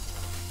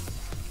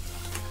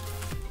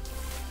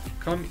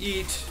 Come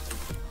eat.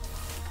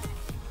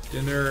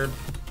 Dinner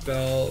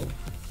bell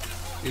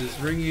is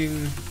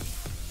ringing.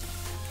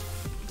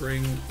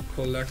 Bring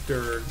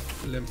collector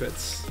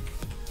limpets.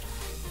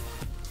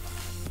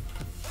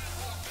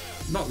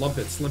 Not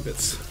lumpets,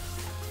 limpets.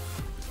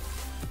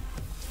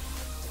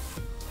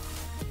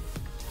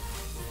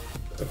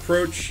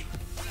 Approach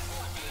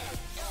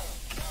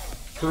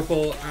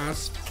purple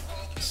asp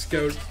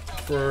scout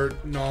for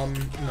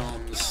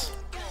noms.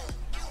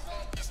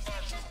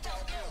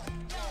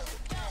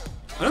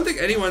 I don't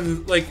think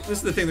anyone, like, this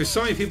is the thing, there's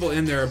so many people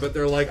in there, but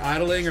they're like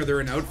idling or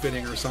they're in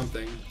outfitting or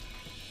something.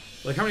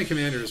 Like, how many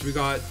commanders? We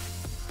got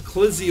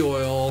Clizzy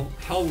Oil,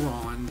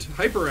 Hellrond,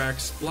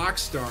 HyperX,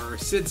 Blackstar,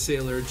 Sid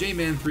Sailor,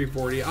 J-Man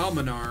 340,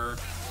 Almanar,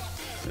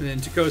 and then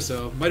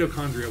Takoso.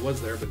 Mitochondria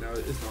was there, but now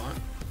it is not.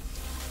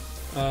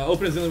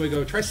 Open is the only way to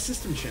go. Try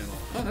System Channel.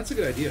 Oh, that's a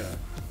good idea.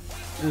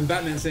 And then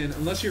Batman saying,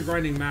 unless you're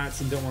grinding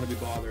mats and don't want to be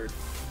bothered.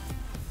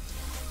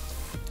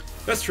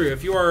 That's true.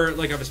 If you are,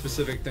 like, have a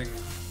specific thing.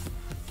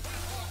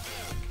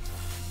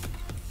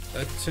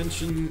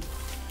 Attention,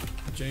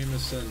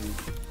 Jameson.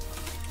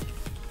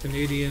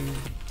 Canadian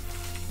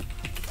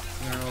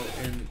now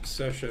in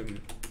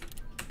session.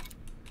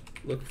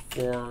 Look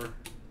for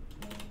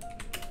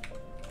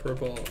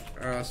purple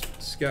asp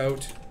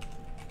scout,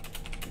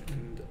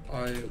 and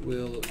I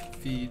will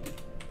feed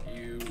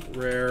you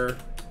rare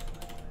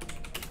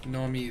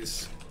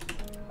nomies.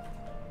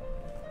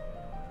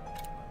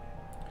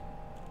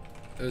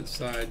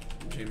 Outside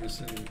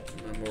Jameson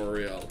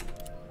Memorial.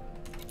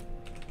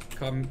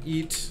 Come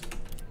eat.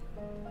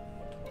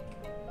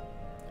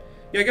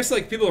 Yeah, I guess,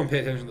 like, people don't pay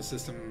attention to the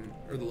system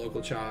or the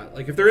local chat.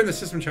 Like, if they're in the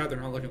system chat, they're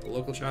not looking at the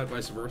local chat,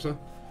 vice versa.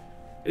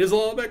 It is a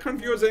little bit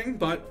confusing,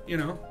 but, you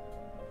know.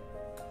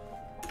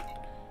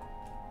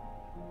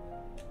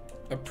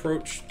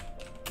 Approach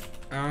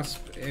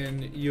asp,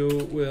 and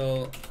you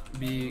will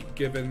be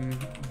given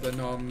the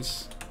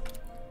noms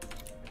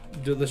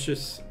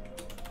delicious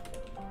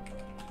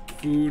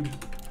food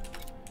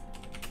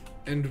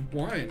and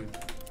wine.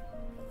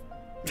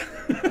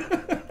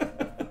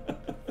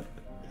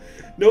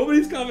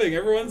 Nobody's coming.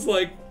 Everyone's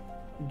like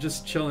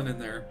just chilling in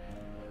there.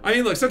 I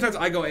mean, look, sometimes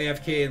I go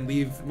AFK and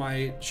leave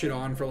my shit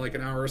on for like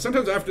an hour.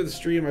 Sometimes after the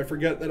stream, I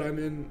forget that I'm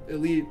in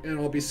Elite and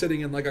I'll be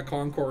sitting in like a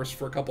concourse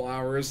for a couple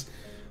hours.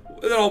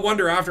 And then I'll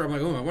wonder after, I'm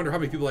like, oh, I wonder how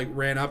many people like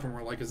ran up and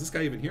were like, is this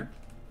guy even here?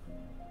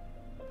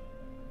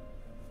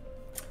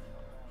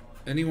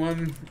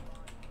 Anyone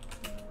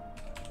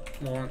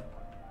want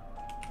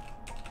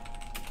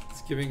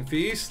Thanksgiving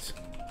feast?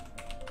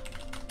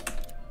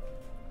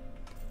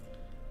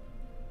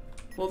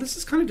 Well, this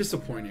is kind of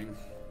disappointing.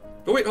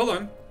 Oh, wait, hold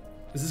on.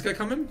 Is this guy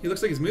coming? He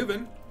looks like he's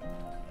moving.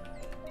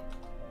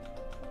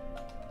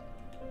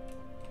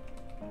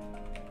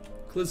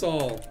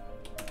 Clizal,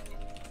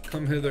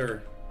 come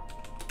hither.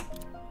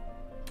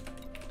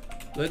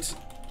 Let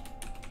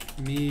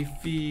me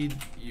feed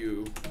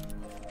you.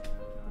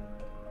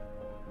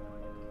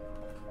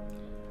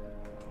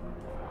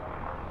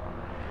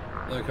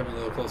 Let me come a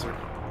little closer.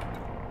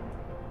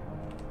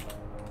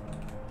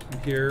 I'm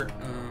here.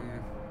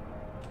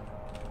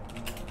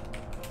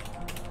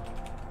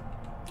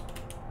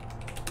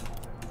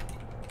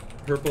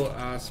 Purple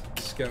asp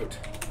scout.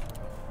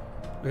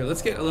 Okay,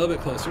 let's get a little bit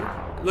closer.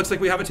 It looks like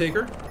we have a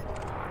taker.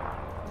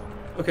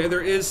 Okay,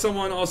 there is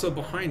someone also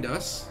behind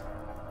us.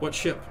 What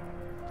ship?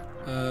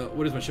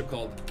 What is my ship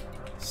called?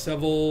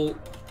 Seville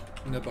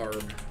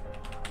Nebarb.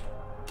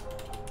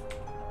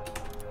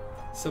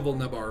 Seville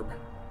Nebarb.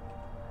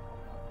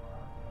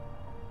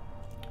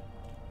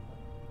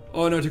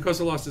 Oh no,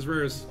 Takosa lost his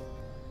rares.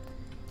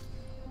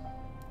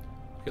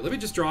 Okay, let me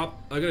just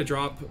drop. I'm gonna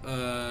drop. What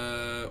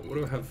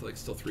do I have? Like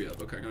still 3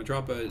 of. Okay, I'm gonna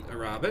drop a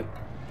rabbit.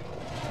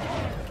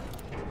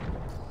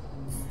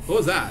 What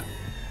was that?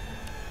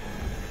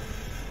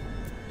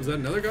 Was that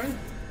another guy?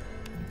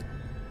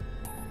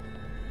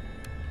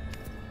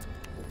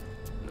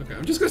 Okay,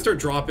 I'm just gonna start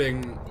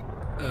dropping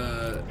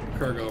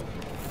cargo.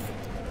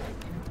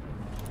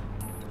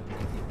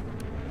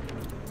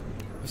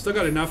 I've still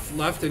got enough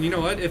left, and you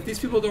know what? If these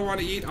people don't want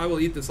to eat, I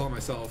will eat this all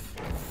myself.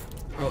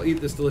 I'll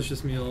eat this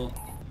delicious meal.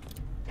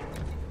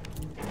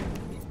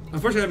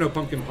 Unfortunately, I have no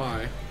pumpkin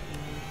pie.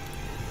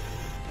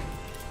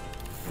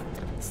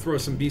 Let's throw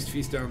some beast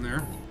feast down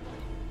there.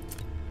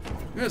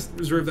 I'm gonna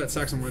reserve that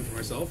Saxon wine for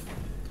myself.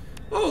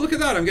 Oh, look at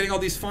that! I'm getting all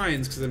these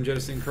fines because I'm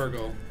jettisoning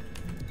cargo.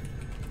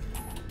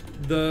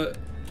 The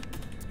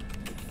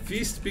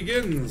feast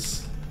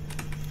begins.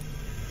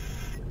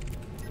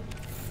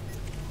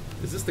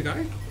 Is this the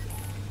guy?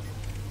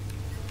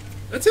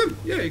 That's him!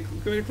 Yay,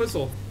 committed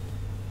Clissel.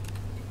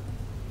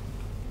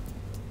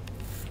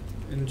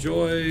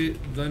 Enjoy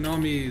the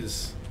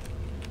nommies.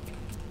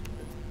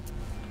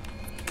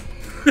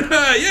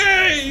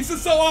 Yay! This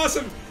is so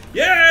awesome!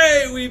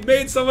 Yay! We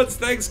made someone's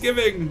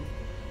Thanksgiving.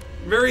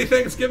 Merry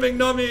Thanksgiving,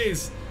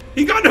 nommies!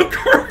 He got no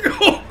cargo!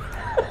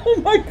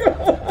 Oh my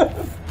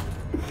god!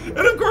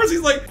 And of course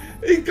he's like,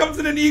 he comes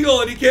in an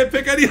eagle and he can't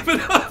pick any of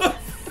it up.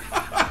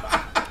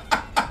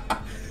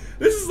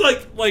 This is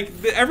like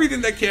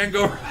everything that can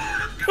go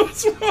wrong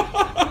goes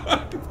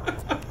wrong.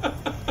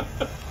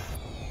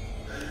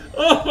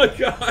 Oh my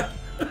god.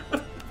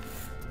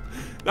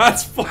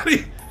 That's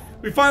funny.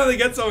 We finally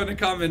get someone to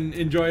come and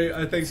enjoy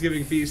a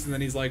Thanksgiving feast, and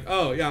then he's like,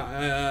 oh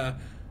yeah,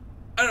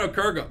 I don't know,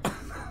 cargo.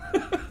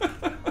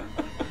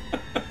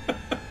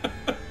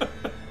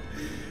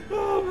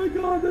 Oh my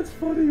god, that's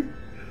funny.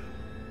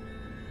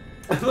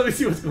 Let me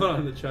see what's going on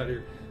in the chat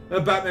here.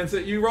 Batman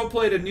said, you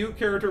roleplayed a new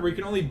character where you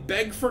can only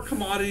beg for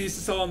commodities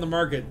to sell on the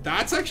market.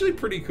 That's actually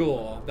pretty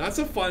cool. That is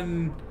a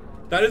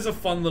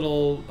fun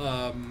little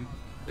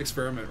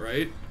experiment,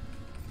 right?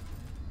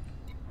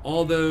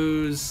 All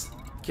those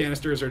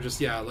canisters are just,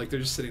 yeah, like they're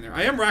just sitting there.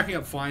 I am racking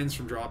up fines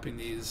from dropping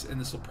these,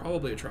 and this will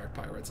probably attract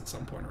pirates at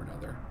some point or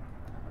another.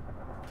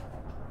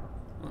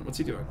 What's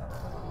he doing?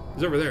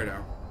 He's over there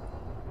now.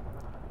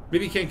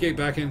 Maybe he can't get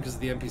back in because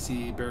of the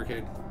NPC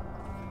barricade.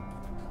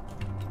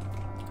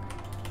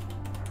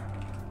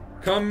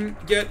 Come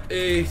get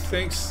a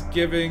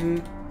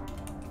Thanksgiving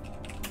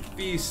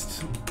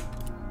feast.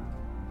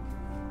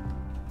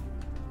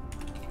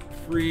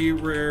 Free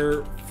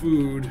rare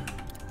food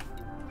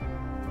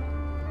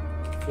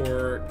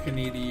for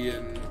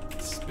Canadian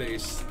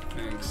space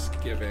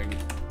Thanksgiving.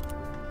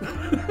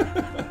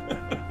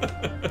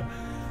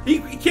 He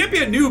can't be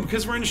a noob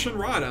because we're in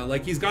Shinrada.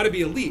 Like, he's got to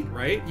be elite,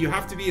 right? You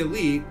have to be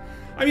elite.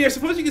 I mean, I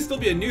suppose you can still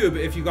be a noob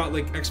if you got,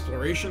 like,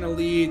 exploration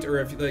elite, or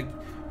if, like,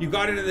 you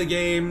got into the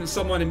game,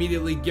 someone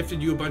immediately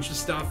gifted you a bunch of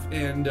stuff,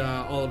 and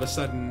all of a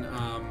sudden,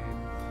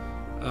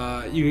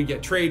 you can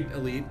get trade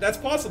elite. That's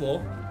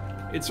possible.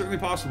 It's certainly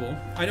possible.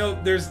 I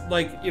know there's,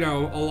 like, you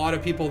know, a lot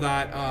of people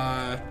that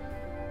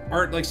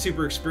aren't, like,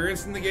 super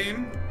experienced in the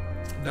game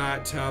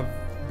that have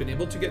been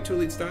able to get to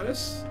elite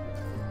status.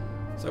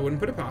 So I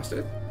wouldn't put it past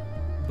it.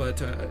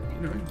 But,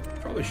 you know,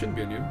 probably shouldn't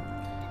be a noob.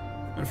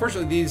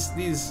 Unfortunately,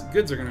 these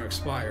goods are going to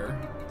expire.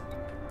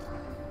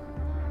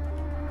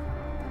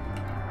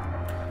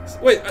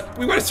 Wait,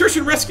 we want a search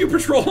and rescue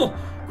patrol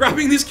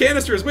grabbing these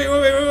canisters. Wait.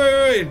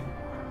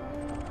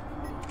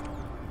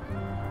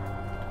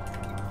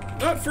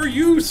 Not for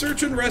you,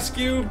 search and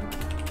rescue.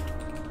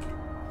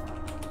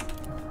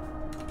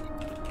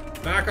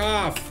 Back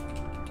off.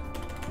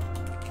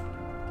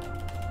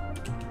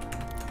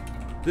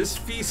 This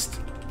feast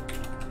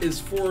is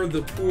for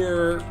the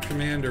poor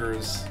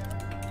commanders,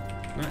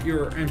 not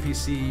your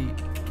NPC,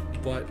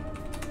 but...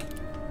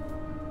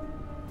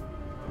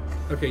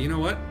 Okay, you know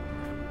what?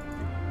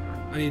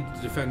 I need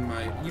to defend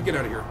my... You get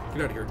out of here.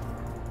 Get out of here.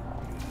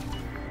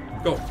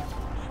 Go.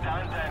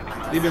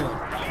 Leave me alone.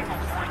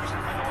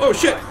 Oh,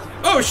 shit!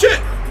 Oh,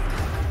 shit!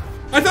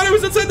 I thought I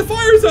was inside the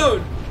fire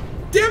zone!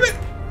 Damn it!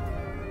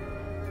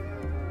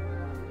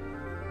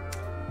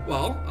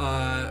 Well,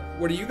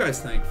 what are you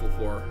guys thankful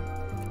for?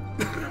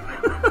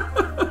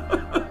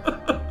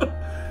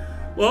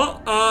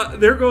 Well,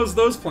 there goes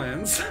those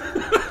plans.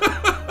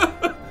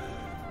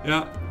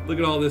 Yeah, look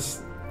at all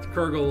this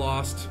cargo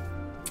lost.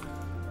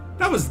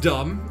 That was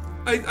dumb.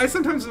 I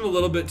sometimes am a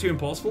little bit too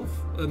impulsive.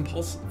 Oh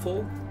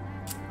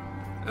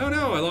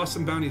no, I lost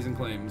some bounties and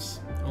claims.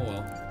 Oh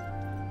well.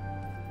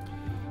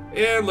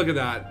 And look at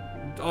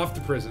that. Off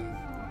to prison.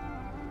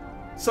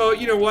 So,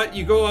 you know what?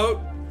 You go out,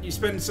 you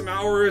spend some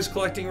hours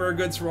collecting rare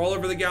goods from all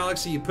over the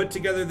galaxy, you put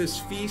together this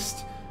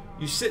feast,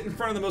 you sit in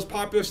front of the most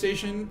popular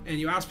station, and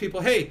you ask people,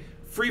 hey,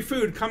 free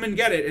food, come and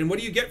get it. And what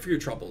do you get for your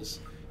troubles?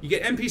 You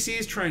get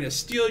NPCs trying to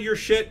steal your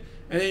shit,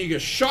 and then you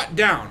get shot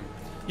down.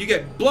 You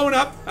get blown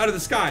up out of the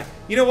sky.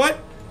 You know what?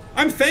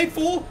 I'm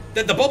thankful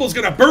that the bubble's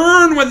gonna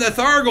burn when the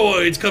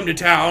Thargoids come to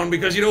town,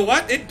 because you know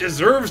what? It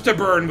deserves to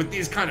burn with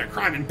these kind of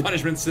crime and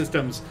punishment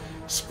systems.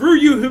 Screw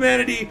you,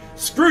 humanity.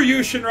 Screw you,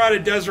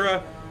 Shinrada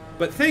Desra.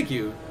 But thank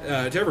you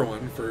to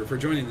everyone for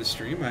joining this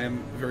stream. I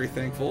am very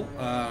thankful,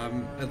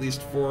 at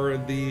least for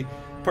the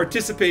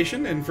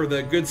participation and for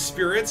the good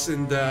spirits.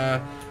 And,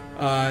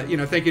 you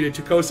know, thank you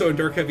to Tokoso and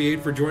Dark Heavy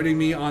 8 for joining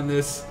me on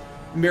this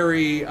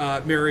merry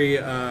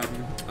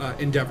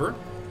endeavor.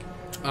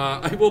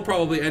 I will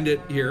probably end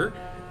it here.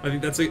 I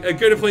think that's a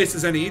good a place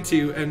as any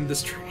to end the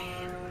stream.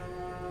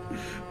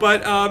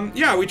 But,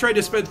 yeah, we tried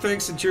to spread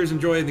thanks and cheers and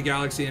joy in the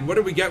galaxy, and what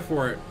did we get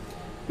for it?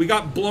 We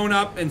got blown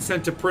up and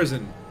sent to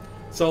prison.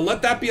 So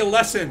let that be a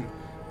lesson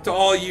to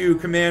all you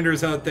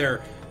commanders out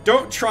there.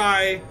 Don't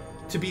try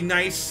to be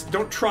nice.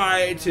 Don't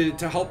try to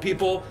help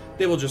people.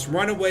 They will just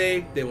run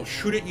away. They will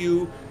shoot at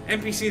you.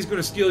 NPC is going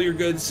to steal your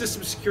goods.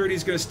 System security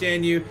is going to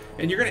stand you,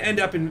 and you're going to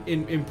end up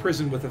in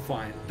prison with a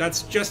fine.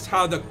 That's just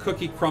how the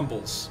cookie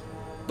crumbles.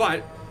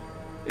 But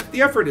if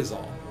the effort is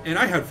all, and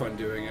I had fun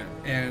doing it,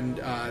 and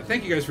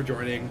thank you guys for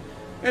joining.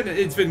 And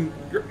it's been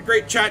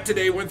great chat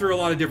today. Went through a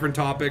lot of different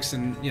topics,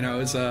 and you know,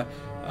 it's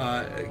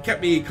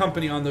kept me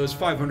company on those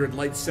 500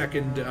 light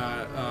second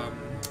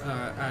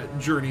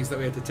journeys that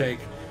we had to take.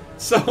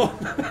 So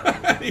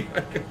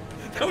anyway,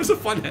 that was a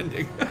fun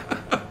ending.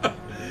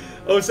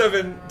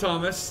 07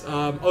 Thomas,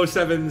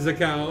 07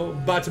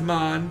 Zakao,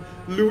 Batman,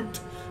 Loot,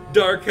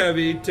 Dark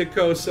Heavy,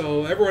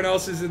 Tikoso, everyone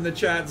else is in the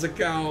chat.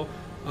 Zakao,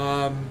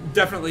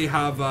 definitely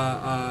have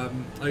a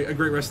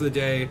great rest of the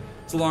day.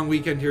 It's a long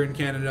weekend here in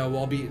Canada. We'll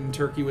all be eating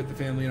turkey with the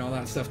family and all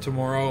that stuff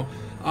tomorrow.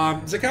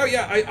 Zakao,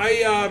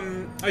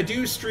 yeah, I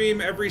do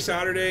stream every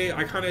Saturday.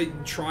 I kind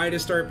of try to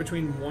start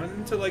between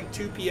 1 to like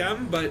 2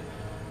 p.m., but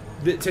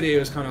today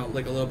was kind of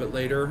like a little bit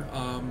later.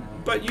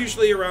 But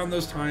usually around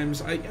those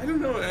times, I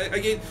don't know.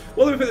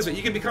 Well, let me put it this way: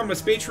 you can become a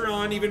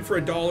Patreon even for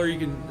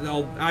 $1.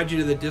 I'll add you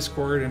to the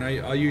Discord, and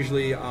I'll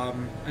usually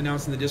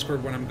announce in the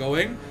Discord when I'm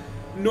going.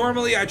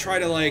 Normally, I try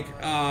to like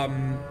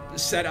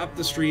set up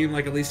the stream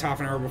like at least half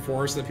an hour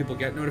before so that people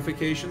get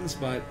notifications,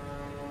 but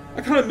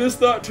I kind of missed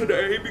that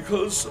today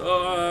because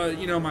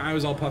you know, my eye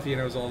was all puffy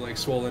and I was all like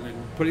swollen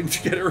and putting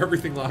together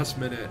everything last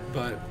minute.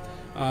 But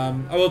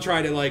I will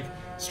try to like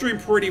stream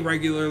pretty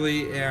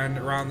regularly and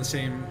around the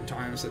same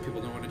time so that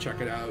people know when to check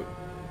it out.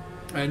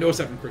 And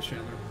 07 Chris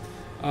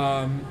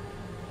Chandler.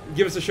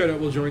 Give us a shout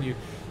out, we'll join you.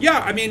 Yeah,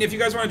 I mean, if you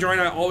guys want to join,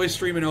 I always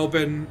stream in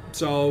open.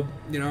 So,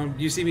 you know,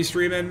 you see me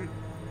streaming,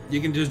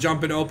 you can just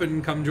jump in open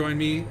and come join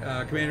me.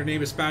 Commander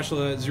name is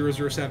Spatula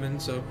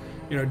 007. So,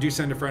 you know, do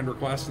send a friend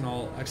request and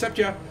I'll accept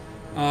you.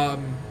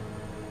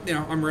 You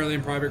know, I'm rarely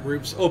in private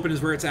groups. Open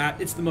is where it's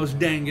at. It's the most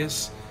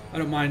Dangus. I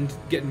don't mind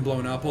getting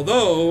blown up.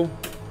 Although,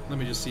 let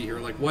me just see here.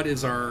 Like, what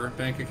is our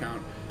bank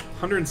account?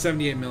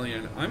 178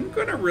 million. I'm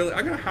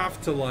gonna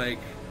have to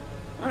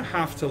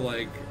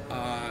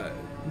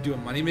do a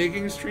money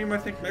making stream, I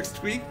think,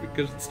 next week,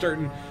 because it's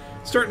starting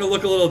to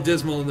look a little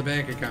dismal in the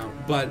bank account.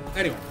 But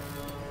anyway,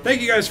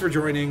 thank you guys for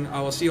joining. I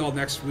will see you all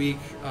next week.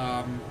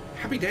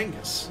 Happy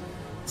Dangus.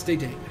 Stay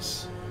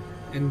Dangus.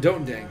 And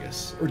don't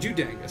Dangus. Or do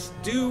Dangus.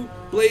 Do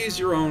blaze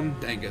your own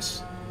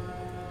Dangus.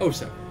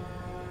 07.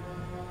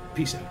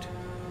 Peace out.